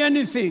want to be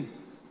anything?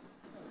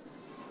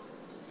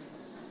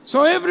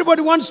 So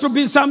everybody wants to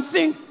be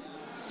something.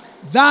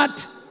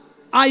 That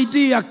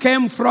idea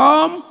came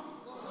from.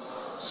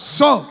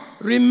 So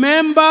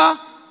remember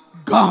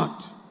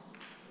God.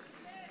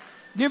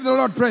 Give the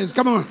Lord praise.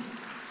 Come on.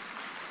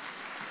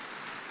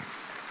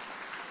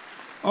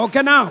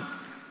 Okay, now.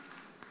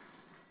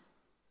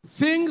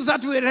 Things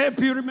that will help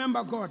you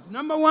remember God.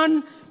 Number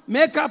one,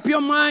 make up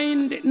your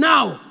mind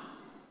now.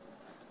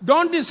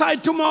 Don't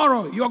decide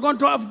tomorrow. You are going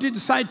to have to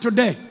decide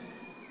today.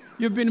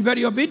 You've been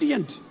very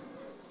obedient.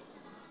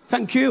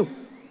 Thank you.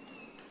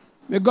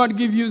 May God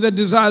give you the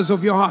desires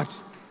of your heart.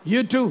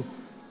 You too.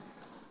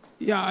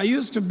 Yeah, I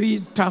used to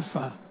be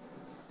tougher.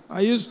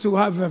 I used to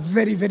have a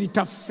very, very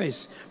tough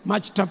face,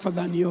 much tougher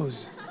than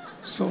yours.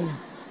 So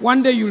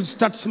one day you'll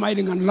start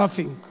smiling and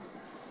laughing.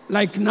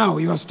 Like now,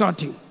 you are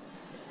starting.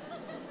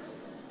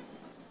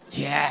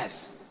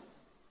 Yes.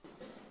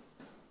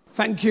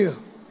 Thank you.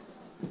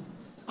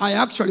 I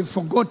actually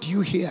forgot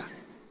you here.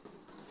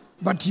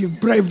 But you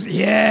braved.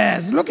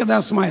 Yes, look at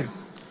that smile.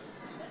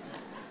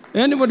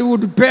 Anybody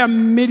would pay $1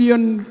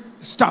 million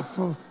stuff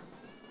for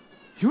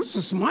you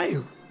to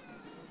smile.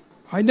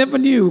 I never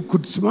knew you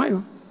could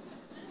smile.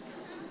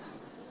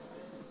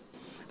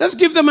 Let's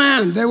give them a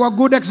hand. They were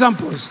good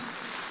examples.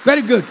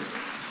 Very good.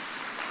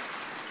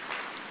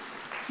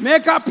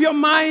 Make up your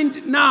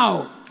mind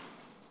now.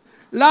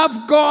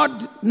 Love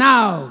God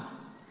now.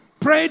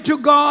 Pray to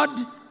God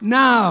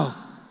now.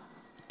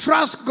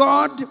 Trust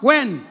God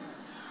when?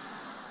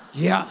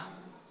 Yeah.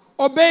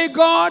 Obey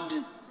God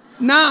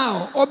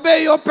now.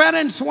 Obey your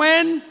parents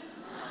when?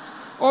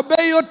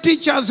 Obey your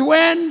teachers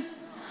when?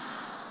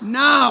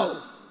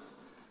 Now.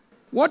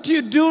 What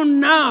you do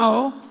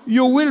now,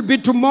 you will be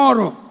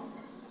tomorrow.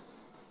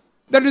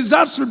 The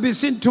results will be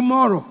seen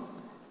tomorrow.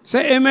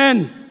 Say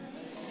amen.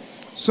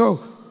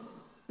 So,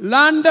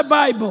 learn the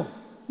Bible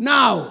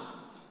now.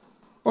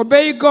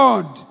 Obey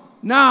God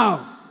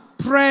now.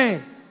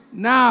 Pray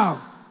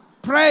now.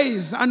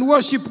 Praise and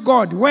worship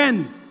God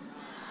when?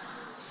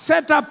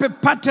 Set up a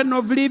pattern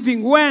of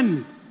living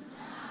when?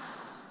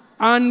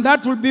 And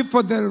that will be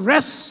for the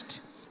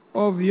rest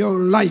of your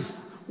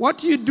life.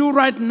 What you do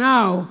right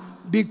now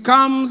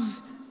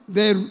becomes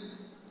the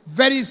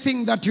very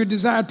thing that you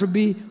desire to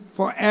be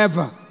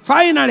forever.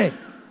 Finally,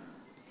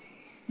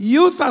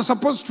 youth are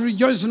supposed to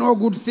rejoice in all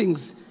good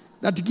things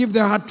that give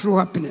their heart true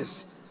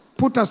happiness.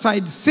 Put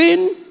aside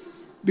sin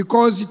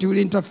because it will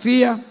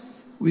interfere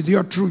with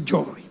your true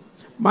joy.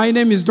 My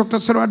name is Dr.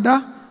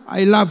 Sarada.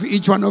 I love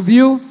each one of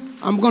you.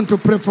 I'm going to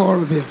pray for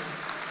all of you.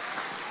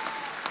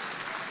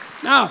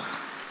 Now,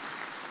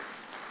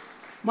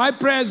 my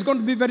prayer is going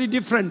to be very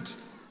different.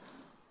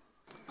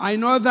 I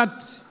know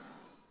that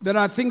there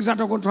are things that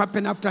are going to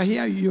happen after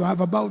here. You have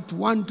about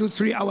 1 to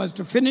 3 hours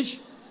to finish.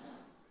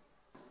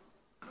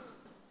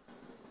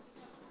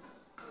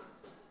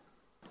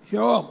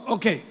 Oh,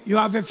 okay, you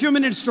have a few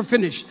minutes to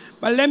finish.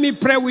 But let me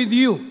pray with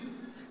you.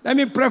 Let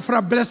me pray for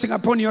a blessing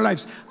upon your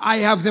lives. I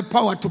have the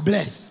power to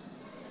bless.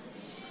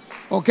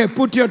 Okay,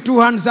 put your 2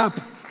 hands up.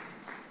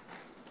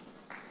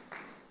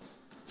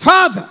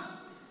 Father,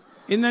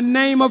 in the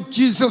name of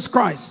Jesus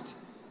Christ,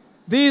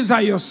 these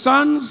are your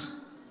sons.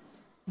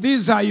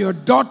 These are your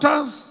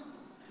daughters.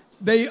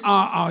 They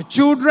are our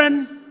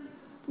children.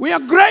 We are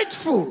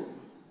grateful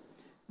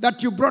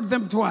that you brought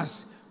them to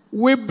us.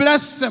 We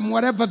bless them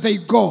wherever they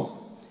go.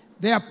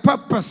 Their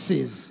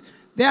purposes,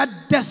 their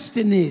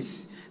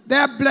destinies,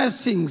 their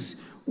blessings.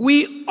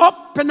 We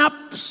open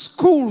up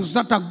schools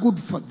that are good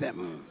for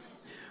them.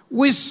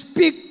 We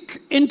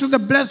speak into the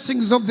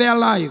blessings of their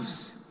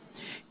lives.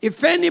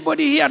 If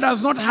anybody here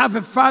does not have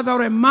a father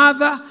or a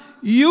mother,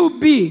 you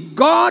be.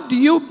 God,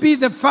 you be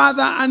the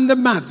father and the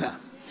mother.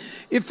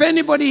 If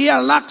anybody here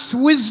lacks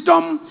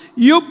wisdom,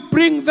 you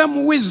bring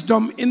them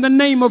wisdom in the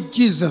name of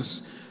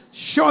Jesus.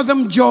 Show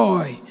them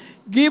joy.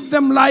 Give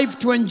them life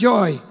to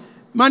enjoy.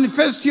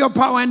 Manifest your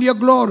power and your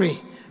glory.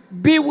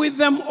 Be with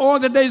them all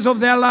the days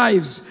of their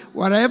lives.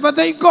 Wherever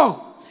they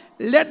go,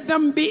 let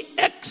them be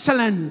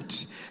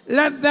excellent.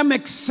 Let them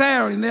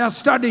excel in their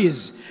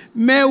studies.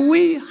 May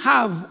we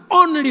have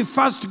only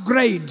first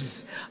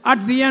grades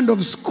at the end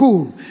of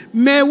school.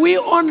 May we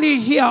only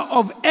hear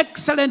of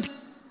excellent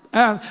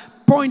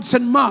points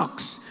and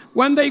marks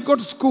when they go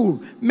to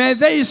school. May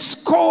they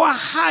score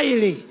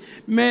highly.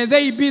 May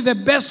they be the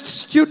best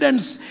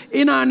students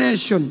in our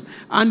nation.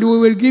 And we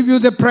will give you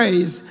the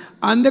praise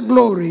and the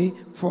glory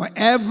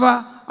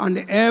forever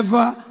and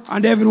ever.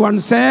 And everyone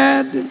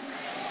said,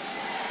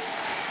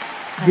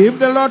 give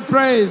the Lord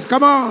praise.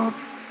 Come on.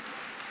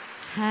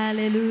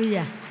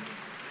 Hallelujah.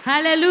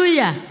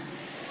 Hallelujah.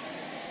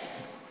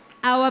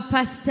 Our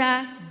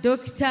pastor,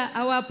 doctor,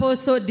 our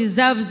apostle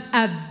deserves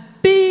a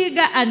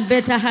bigger and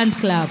better hand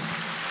clap.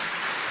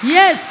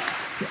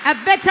 Yes, a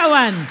better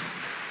one.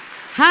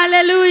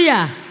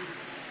 Hallelujah.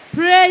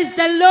 Praise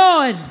the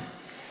Lord.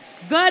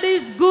 God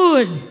is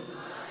good.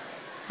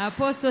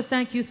 Apostle,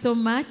 thank you so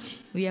much.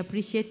 We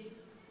appreciate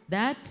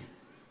that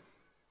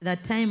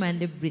time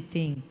and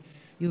everything.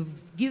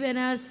 You've given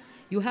us,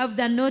 you have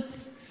the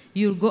notes,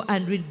 you'll go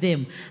and read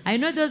them. I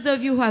know those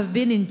of you who have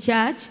been in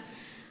church,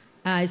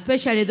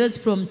 especially those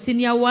from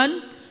senior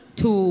 1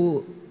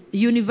 to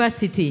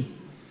university,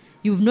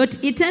 you've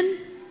not eaten,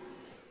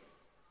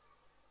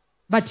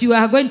 but you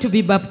are going to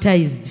be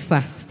baptized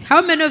first.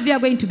 How many of you are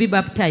going to be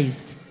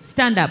baptized?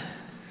 Stand up.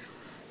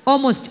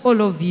 Almost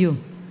all of you.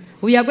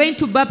 We are going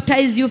to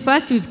baptize you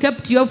first. We've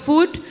kept your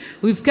food.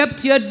 We've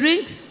kept your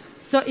drinks.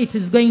 So it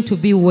is going to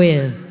be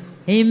well.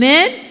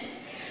 Amen?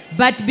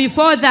 But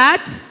before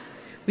that,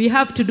 we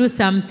have to do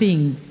some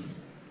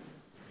things.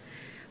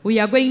 We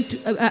are going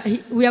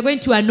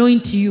to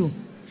anoint you.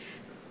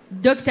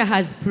 Doctor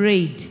has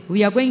prayed.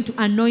 We are going to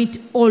anoint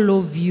all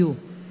of you.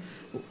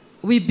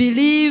 We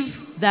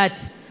believe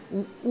that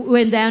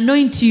when they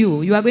anoint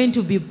you, you are going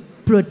to be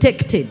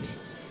protected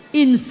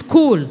in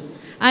school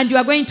and you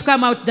are going to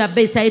come out the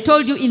best. I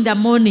told you in the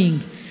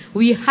morning,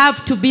 we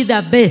have to be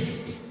the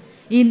best.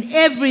 In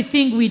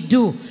everything we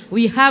do,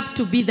 we have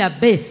to be the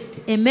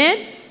best.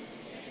 Amen?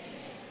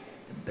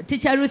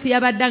 Teacher Ruth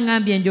yabadde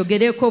ngambye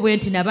njogereko bwe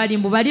nti nabali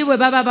mbu bali bwe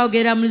baba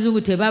boogera mu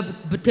Luzungu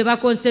teba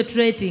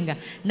concentrating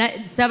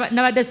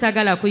nabadde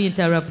saagala ku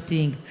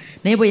interrupting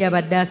naye bwe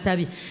yabadde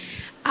asabye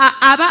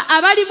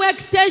abali mu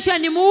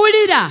extension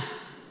muwulira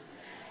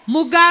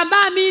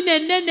mugamba amiina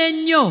ennene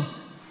ennyo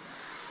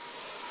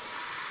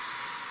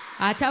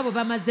ate abo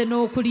bamaze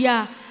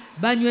n'okulya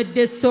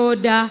banywedde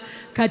soda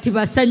kati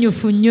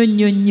basanyufu nnyo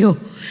nnyo nnyo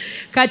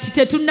kati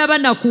tetunnaba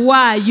na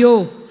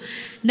kuwaayo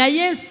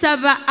naye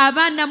nsaba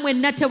abaana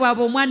mwenna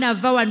tewaba omwana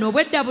ava wano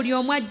obwedda buli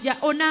omu ajja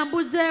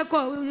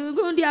onambuzeeko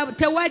gundi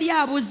tewali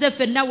abuze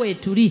ffenna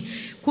weetuli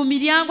ku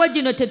miryango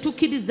gino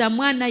tetukkiriza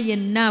mwana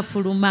yenna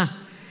afuluma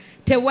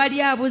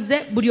tewali abuze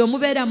buli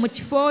omubeera mu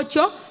kifo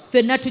kyo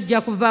ffenna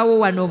tujja kuvaawo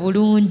wano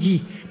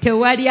bulungi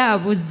tewali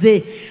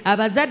abuze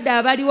abazadde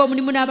abaliwo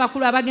mulimu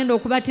n'abakulu abagenda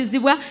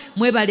okubatizibwa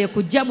mwebale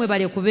kujja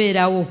mwebale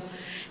kubeerawo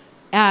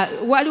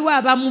waliwo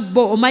abamu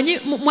bo omanyi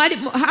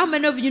how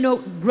many of you know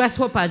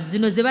grasshoppers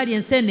zino ze bali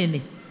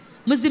enseenene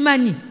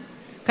muzimanyi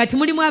kati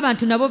mulimu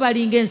abantu nabo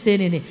balinga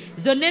enseenene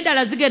zonna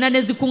endala zigenda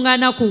ne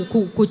zikuŋŋaana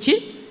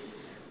kuki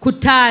ku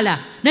ttaala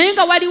naye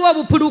nga waliwo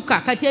obupuluka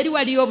kati eri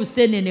waliyo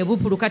obuseenene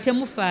bupuluka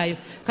temufaayo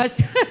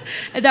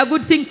the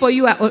good thing for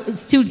you are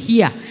still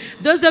here.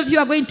 Those of you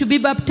who are going to be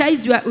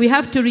baptized, we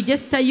have to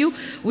register you,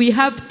 we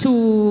have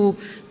to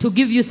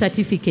give you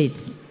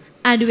certificates.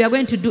 And we are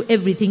going to do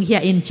everything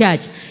here in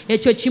church. We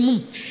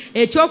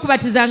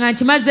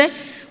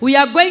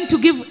are going to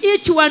give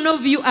each one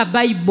of you a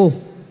Bible.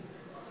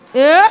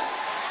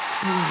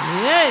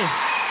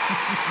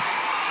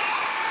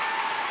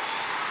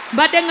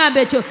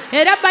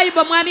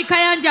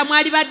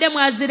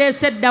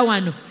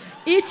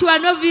 Each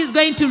one of you is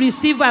going to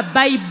receive a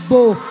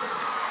Bible.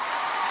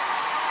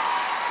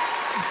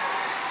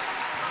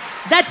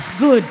 That's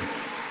good.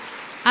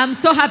 I'm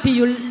so happy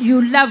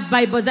you love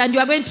Bibles and you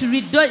are going to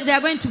read. They are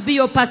going to be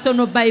your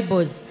personal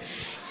Bibles.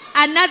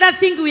 Another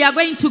thing we are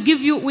going to give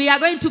you, we are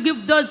going to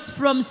give those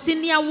from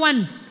senior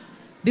 1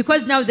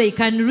 because now they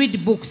can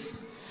read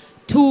books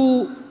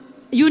to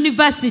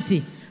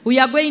university. We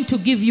are going to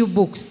give you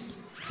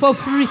books for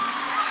free.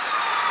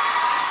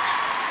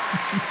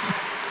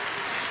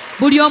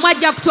 Buli omu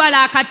ajja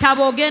kutwala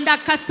akatabo ogenda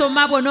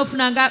kasoma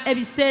bw'onoofunanga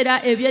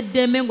ebiseera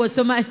ebyeddembe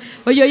ng'osoma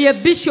oyo ye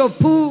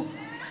bishopu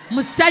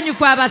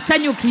musanyufu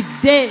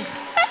abasanyukidde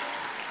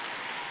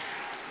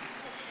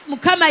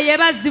Mukama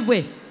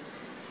yeebazibwe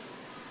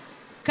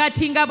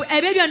kati nga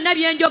ebyo byonna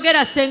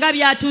byenjogera senga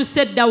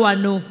byatuuse dda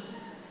wano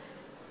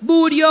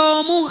buli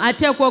omu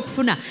ateekwa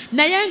okufuna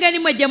naye ngeni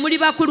mwe gye muli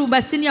bakulu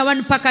ba senior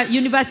 1 paka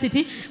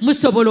university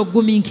musobola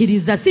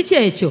okugumiikiriza si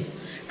kyekyo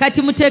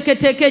kati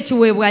muteeketeeke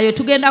ekiweebwayo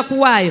tugenda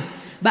kuwaayo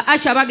ba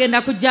asha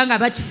bagenda kujja nga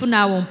bakifuna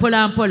awo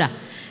mpola mpola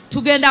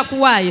tugenda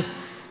kuwaayo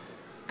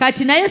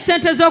kati naye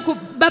sente z'oku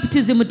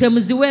baptism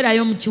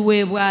temuziweerayo mu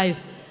kiweebwayo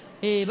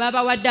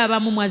babawadde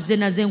abamu mwazze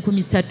naze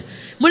 13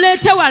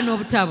 muleete wano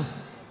obutabo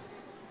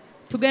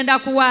tugenda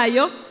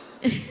kuwaayo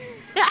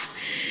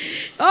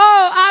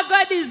oh our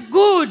God is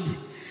good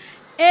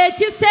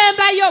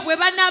ekisembayo bwe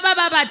banaaba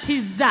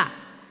babatiza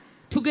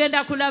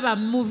tugenda kulaba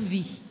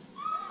movie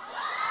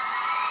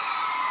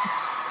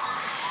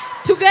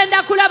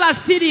tugenda kulaba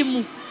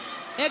firimu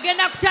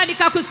egenda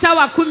kutandika ku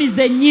ssaawa 10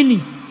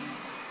 zennyini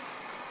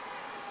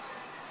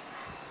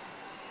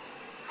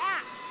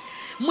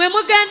mwe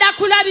mugenda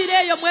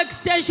kulabira eyo mu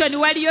extension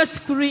waliyo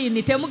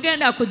screen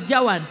temugenda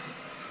kujja wano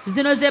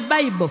zino ze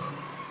Bible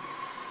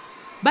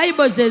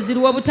ze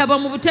ziriwo obutabo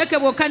mu buteeke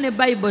bwokka ne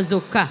Bible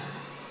zokka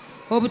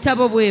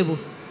obutabo bwebwo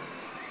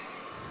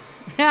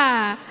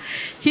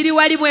kiri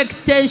wali mu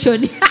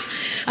extension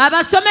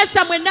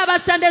abasomesa mwenna aba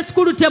Sunday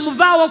school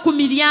temuvaawo ku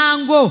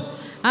miryango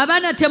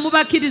abaana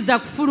temubakiriza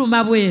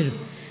kufuluma bweru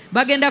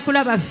bagenda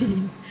kulaba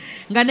firimu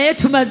nga naye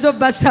tumaze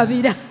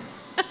obbasabira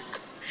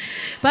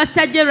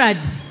Pastor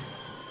Gerard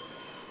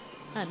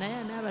naye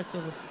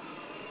anaabasobola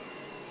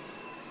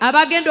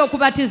abagenda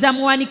okubatiza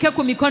muwanike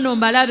ku mikono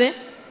mbalabe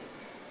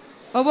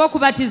oba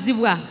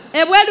okubatizibwa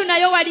ebweru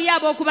nayo waliyo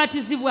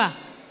ab'okubatizibwa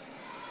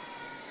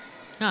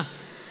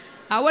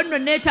awo nno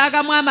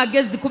neetaagamu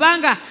amagezi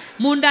kubanga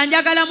munda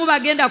njagalamu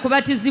bagenda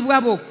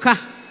kubatizibwa bokka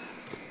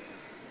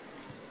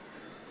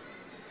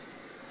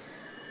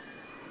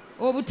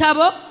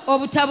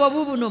obutabo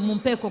bubuno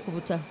mumpeeko ku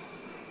butabo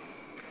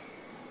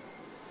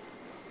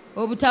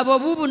obutabo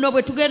bubuno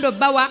bwe tugenda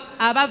obbawa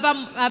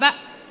abava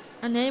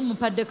naye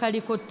mumpadde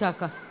kaliko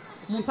ttaka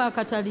mumpa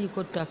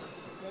akataliiko ttaka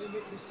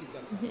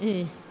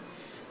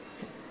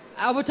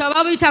obutabo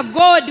babuyita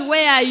God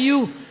where are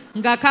you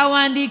nga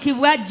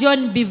kawandiikibwa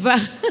John Biva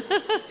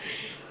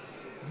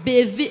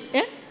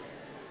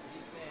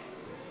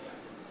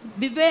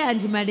Bivea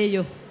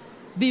njimaleyo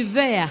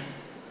Bivea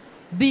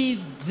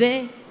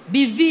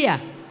Bevere.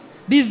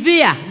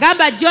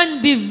 Gamba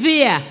John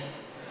Bevere.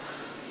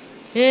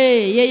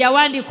 Ye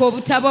yawandiika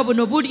obutabo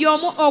buno buli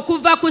omu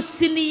okuva ku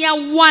senior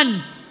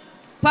 1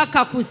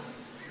 paka ku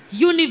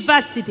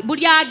university.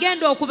 Buli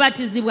agenda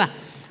okubatizibwa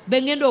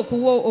bengenda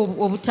okuwa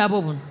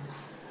obutabo buno.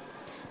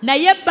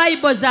 Naye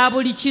Bible za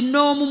buli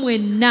kinoomu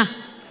mwenna.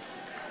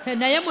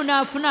 Naye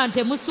munaafuna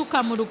nte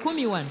musuka mu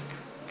 100 wano.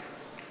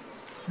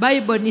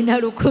 Bible nina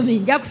 100.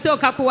 Nja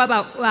kusooka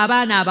kuwa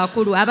abaana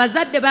abakulu.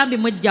 Abazadde bambi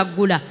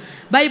mujjaggula.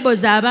 Bible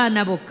za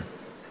abaana bokka.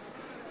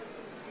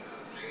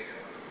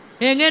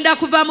 Engenda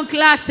kuva mu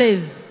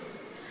classes.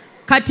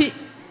 Kati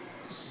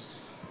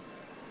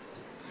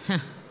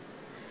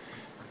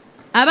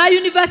aba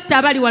university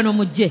abali wano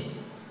mujje.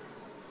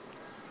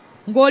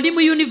 Ng'oli mu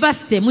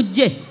university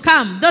mujje.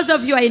 Come. Those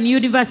of you are in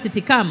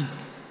university, come.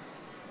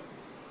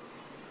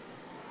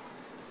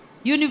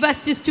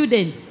 University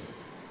students.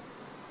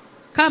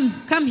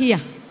 Come here.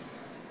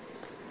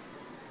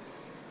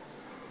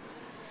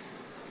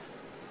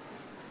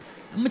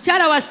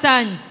 Mukyala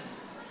Wasanyi.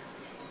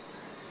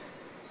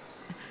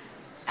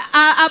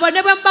 Abo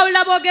ne bwe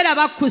mbawula boogera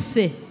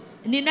bakkuse.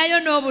 Ninayo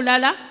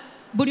n'obulala.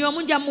 Buli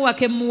omu nja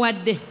muwaka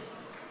muwadde.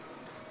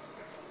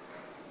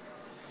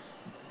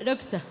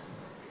 Doctor,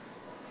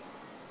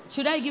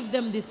 should I give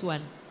them this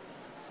one?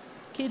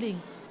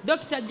 Kidding.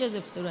 Dr.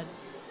 Joseph Surad.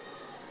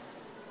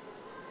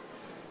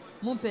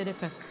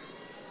 Mumpereka.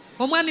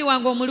 Omwami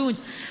wange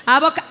omulungi.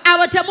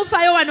 Abo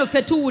temufaayo wano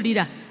ffe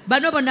tuwulira.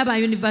 Bano bonna ba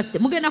university.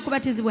 Mugenda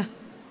kubatizibwa.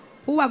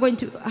 Who are going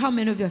to, how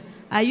many of you,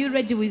 are you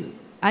ready?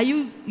 Are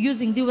you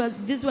using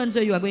these ones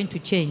or you are going to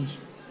change?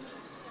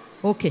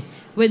 Okay.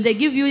 When they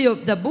give you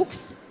the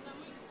books,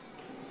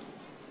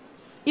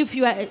 if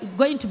you are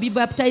going to be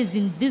baptized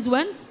in these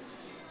ones,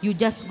 you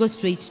just go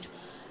straight to.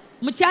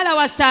 Mukyala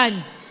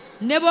Wasanyi,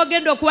 ne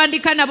bogenda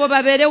okuwandika nabo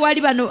babeere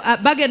wali bano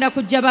bagenda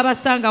kujja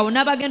babasangawo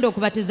n'abagenda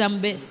okubatiza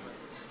mbe.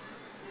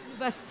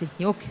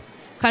 University, okay.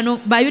 Kano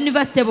ba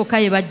university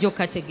bokaye bajja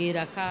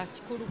okategeera ka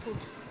kikulukulu.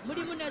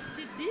 Mulimu ne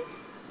CD.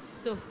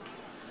 So,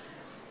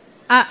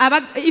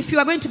 if you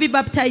are going to be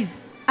baptized,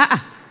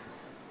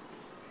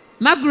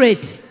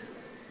 Margaret,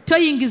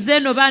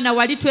 toyingize no baana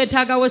wali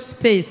twetaagawo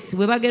space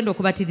we bagenda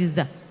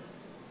okubatiriza.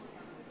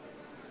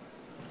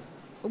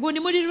 Gundi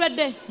muli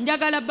lwadde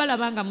njagala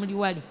balabanga muli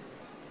wali.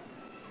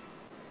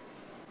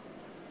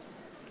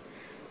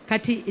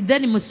 Kati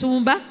then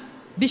Musumba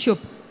Bishop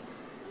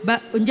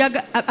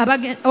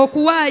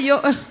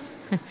okuwaayo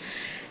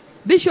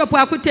Bishop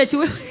akutte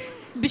ekiwe.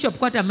 Bishop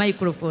kwata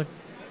microphone.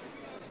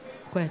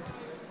 Kwata.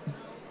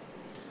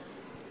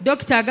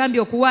 Dokita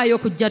agambye okuwaayo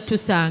kujja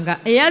tusanga.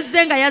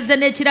 Yazze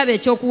n'ekirabo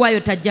ekyokuwaayo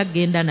tajja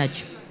genda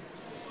nakyo.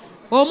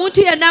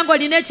 Omuntu yenna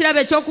ng'olina ekirabo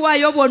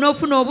ekyokuwaayo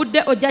bw'onoofuna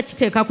obudde ojja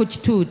kiteeka ku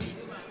kituuti.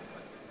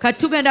 Kati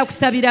tugenda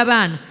kusabira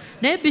baana.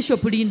 Naye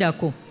Bishop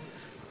lindako.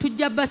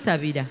 Tujja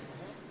basabira.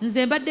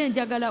 Nze mbadde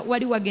njagala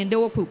wali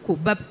wagendewo ku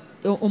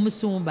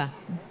omusumba.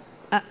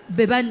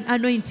 Beba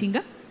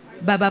anointinga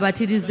baba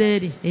batiriza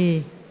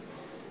eri.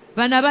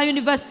 Bana ba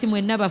university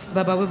mwenna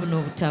babawe buno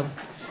obutabo.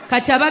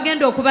 Kati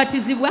abagenda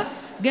okubatizibwa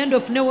genda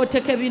ofune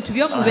woteka ebintu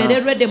byo mubeere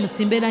ready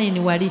musimbe line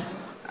wali.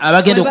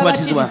 Abagenda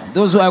okubatizibwa,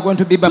 those who are going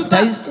to be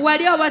baptized.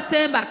 Wali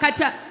obasemba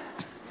kata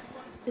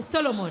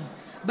Solomon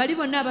bali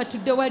bonna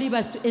abatudde wali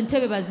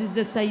entebe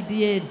bazizze side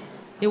eri.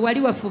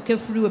 Wali wafuuke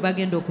free we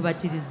bagenda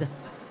okubatiriza.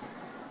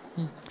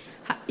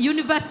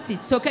 University,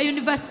 soka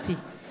university.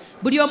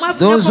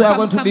 Those who are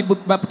going to be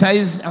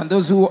baptized and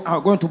those who are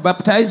going to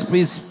baptize,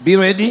 please be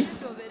ready.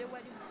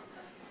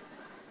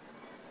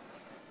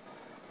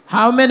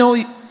 How many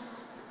of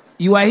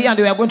you are here and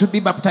you are going to be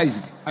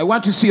baptized? I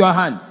want to see your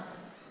hand.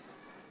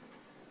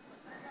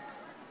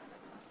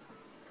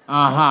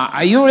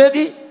 Are you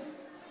ready?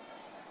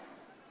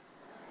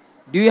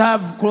 Do you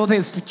have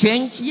clothes to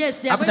change? Yes,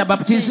 they are after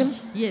baptism?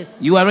 Yes.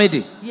 You are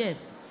ready? Yes.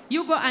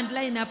 You go and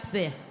line up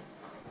there.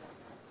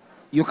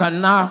 You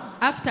can now.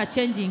 After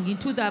changing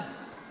into the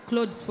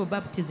clothes for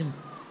baptism.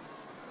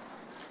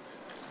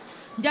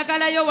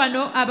 Njagalayo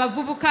wano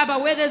abavubuka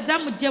abaweereza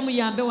mujje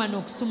muyambe wano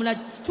okusumula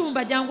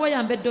kitumba jangu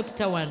oyambe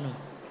dokita wano.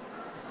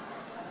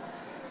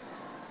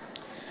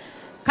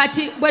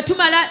 Kati bwe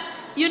tumala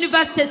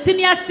university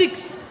senior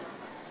 6.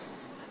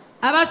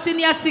 Aba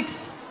senior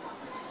 6.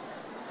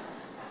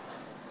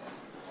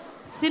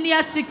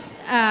 Senior 6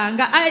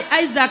 nga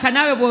Isaac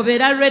nawe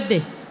bw'obeera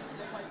ready.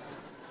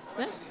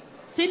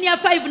 Senior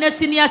 5 ne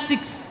senior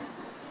 6.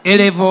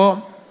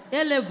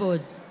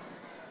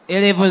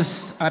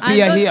 A-levels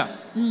appear here.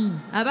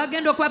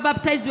 Abagenda okuba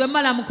baptized we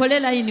mala mukole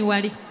line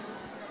wali.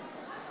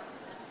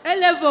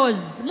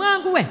 A-levels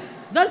mwanguwe.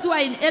 Those who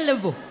are in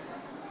A-level.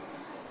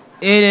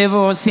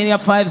 A-level, senior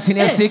 5,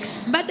 senior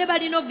 6. Mbadde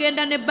balina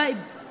okugenda ne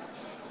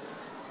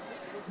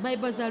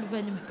Bible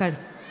z'aluvannyuma kale.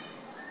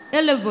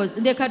 A-levels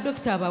ndeka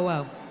dokita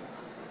abawaawo.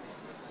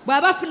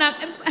 Bw'abafuna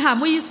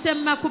muyise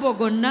mu makubo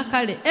gonna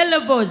kale.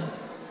 A-levels.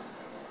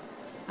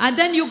 And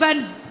then you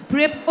can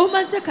prep.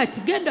 Omaze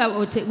kati genda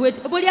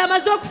buli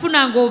amaze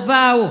okufuna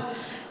ng'ovaawo.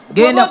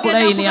 Genda ku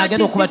line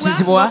agenda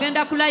okubatizibwa.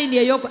 Genda ku line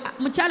eyo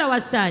mukyala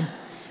Wasanyi.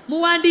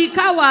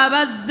 muwandiika awo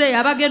abazze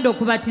abagenda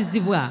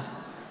okubatizibwa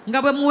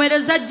nga bwe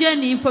muweereza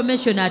Jane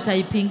information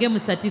atayipinge mu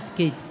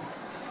certificates.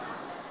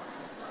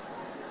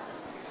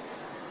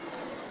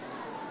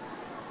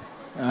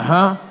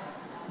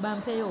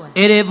 Bampeyo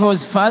A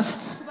levels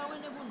first.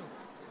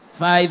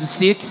 5,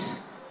 6.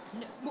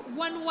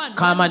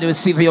 Come and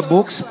receive your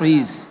books,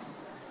 please.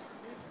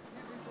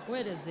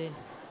 Where is it?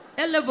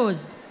 A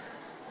levels.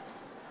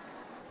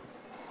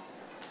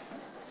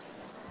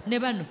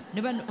 Never know.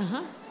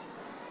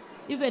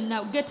 Even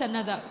now, get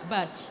another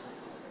batch.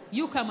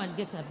 You come and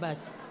get a batch.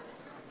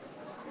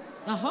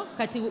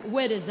 Kati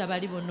where is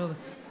abali bono?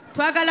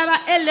 Twagala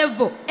ba A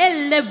level.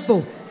 A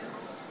level.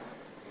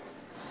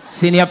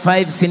 Senior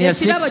 5, senior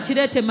 6. Ekirabo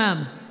kirete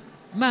mama.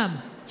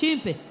 Mama,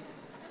 chimpe.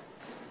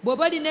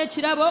 Bw'obali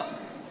n'ekirabo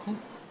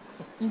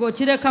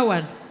ng'okireka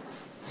wano.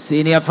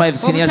 Senior 5,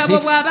 senior 6.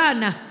 Obutabo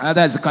bw'abaana.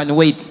 Others can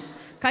wait.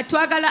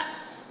 Katwagala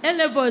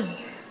A-levels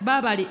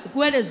babali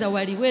weereza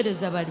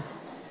bali.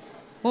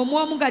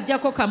 Omwomu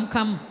ng'ajjako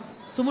kamu.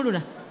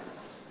 Sumulula.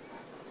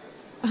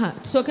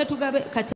 Tusooke tugabe kati.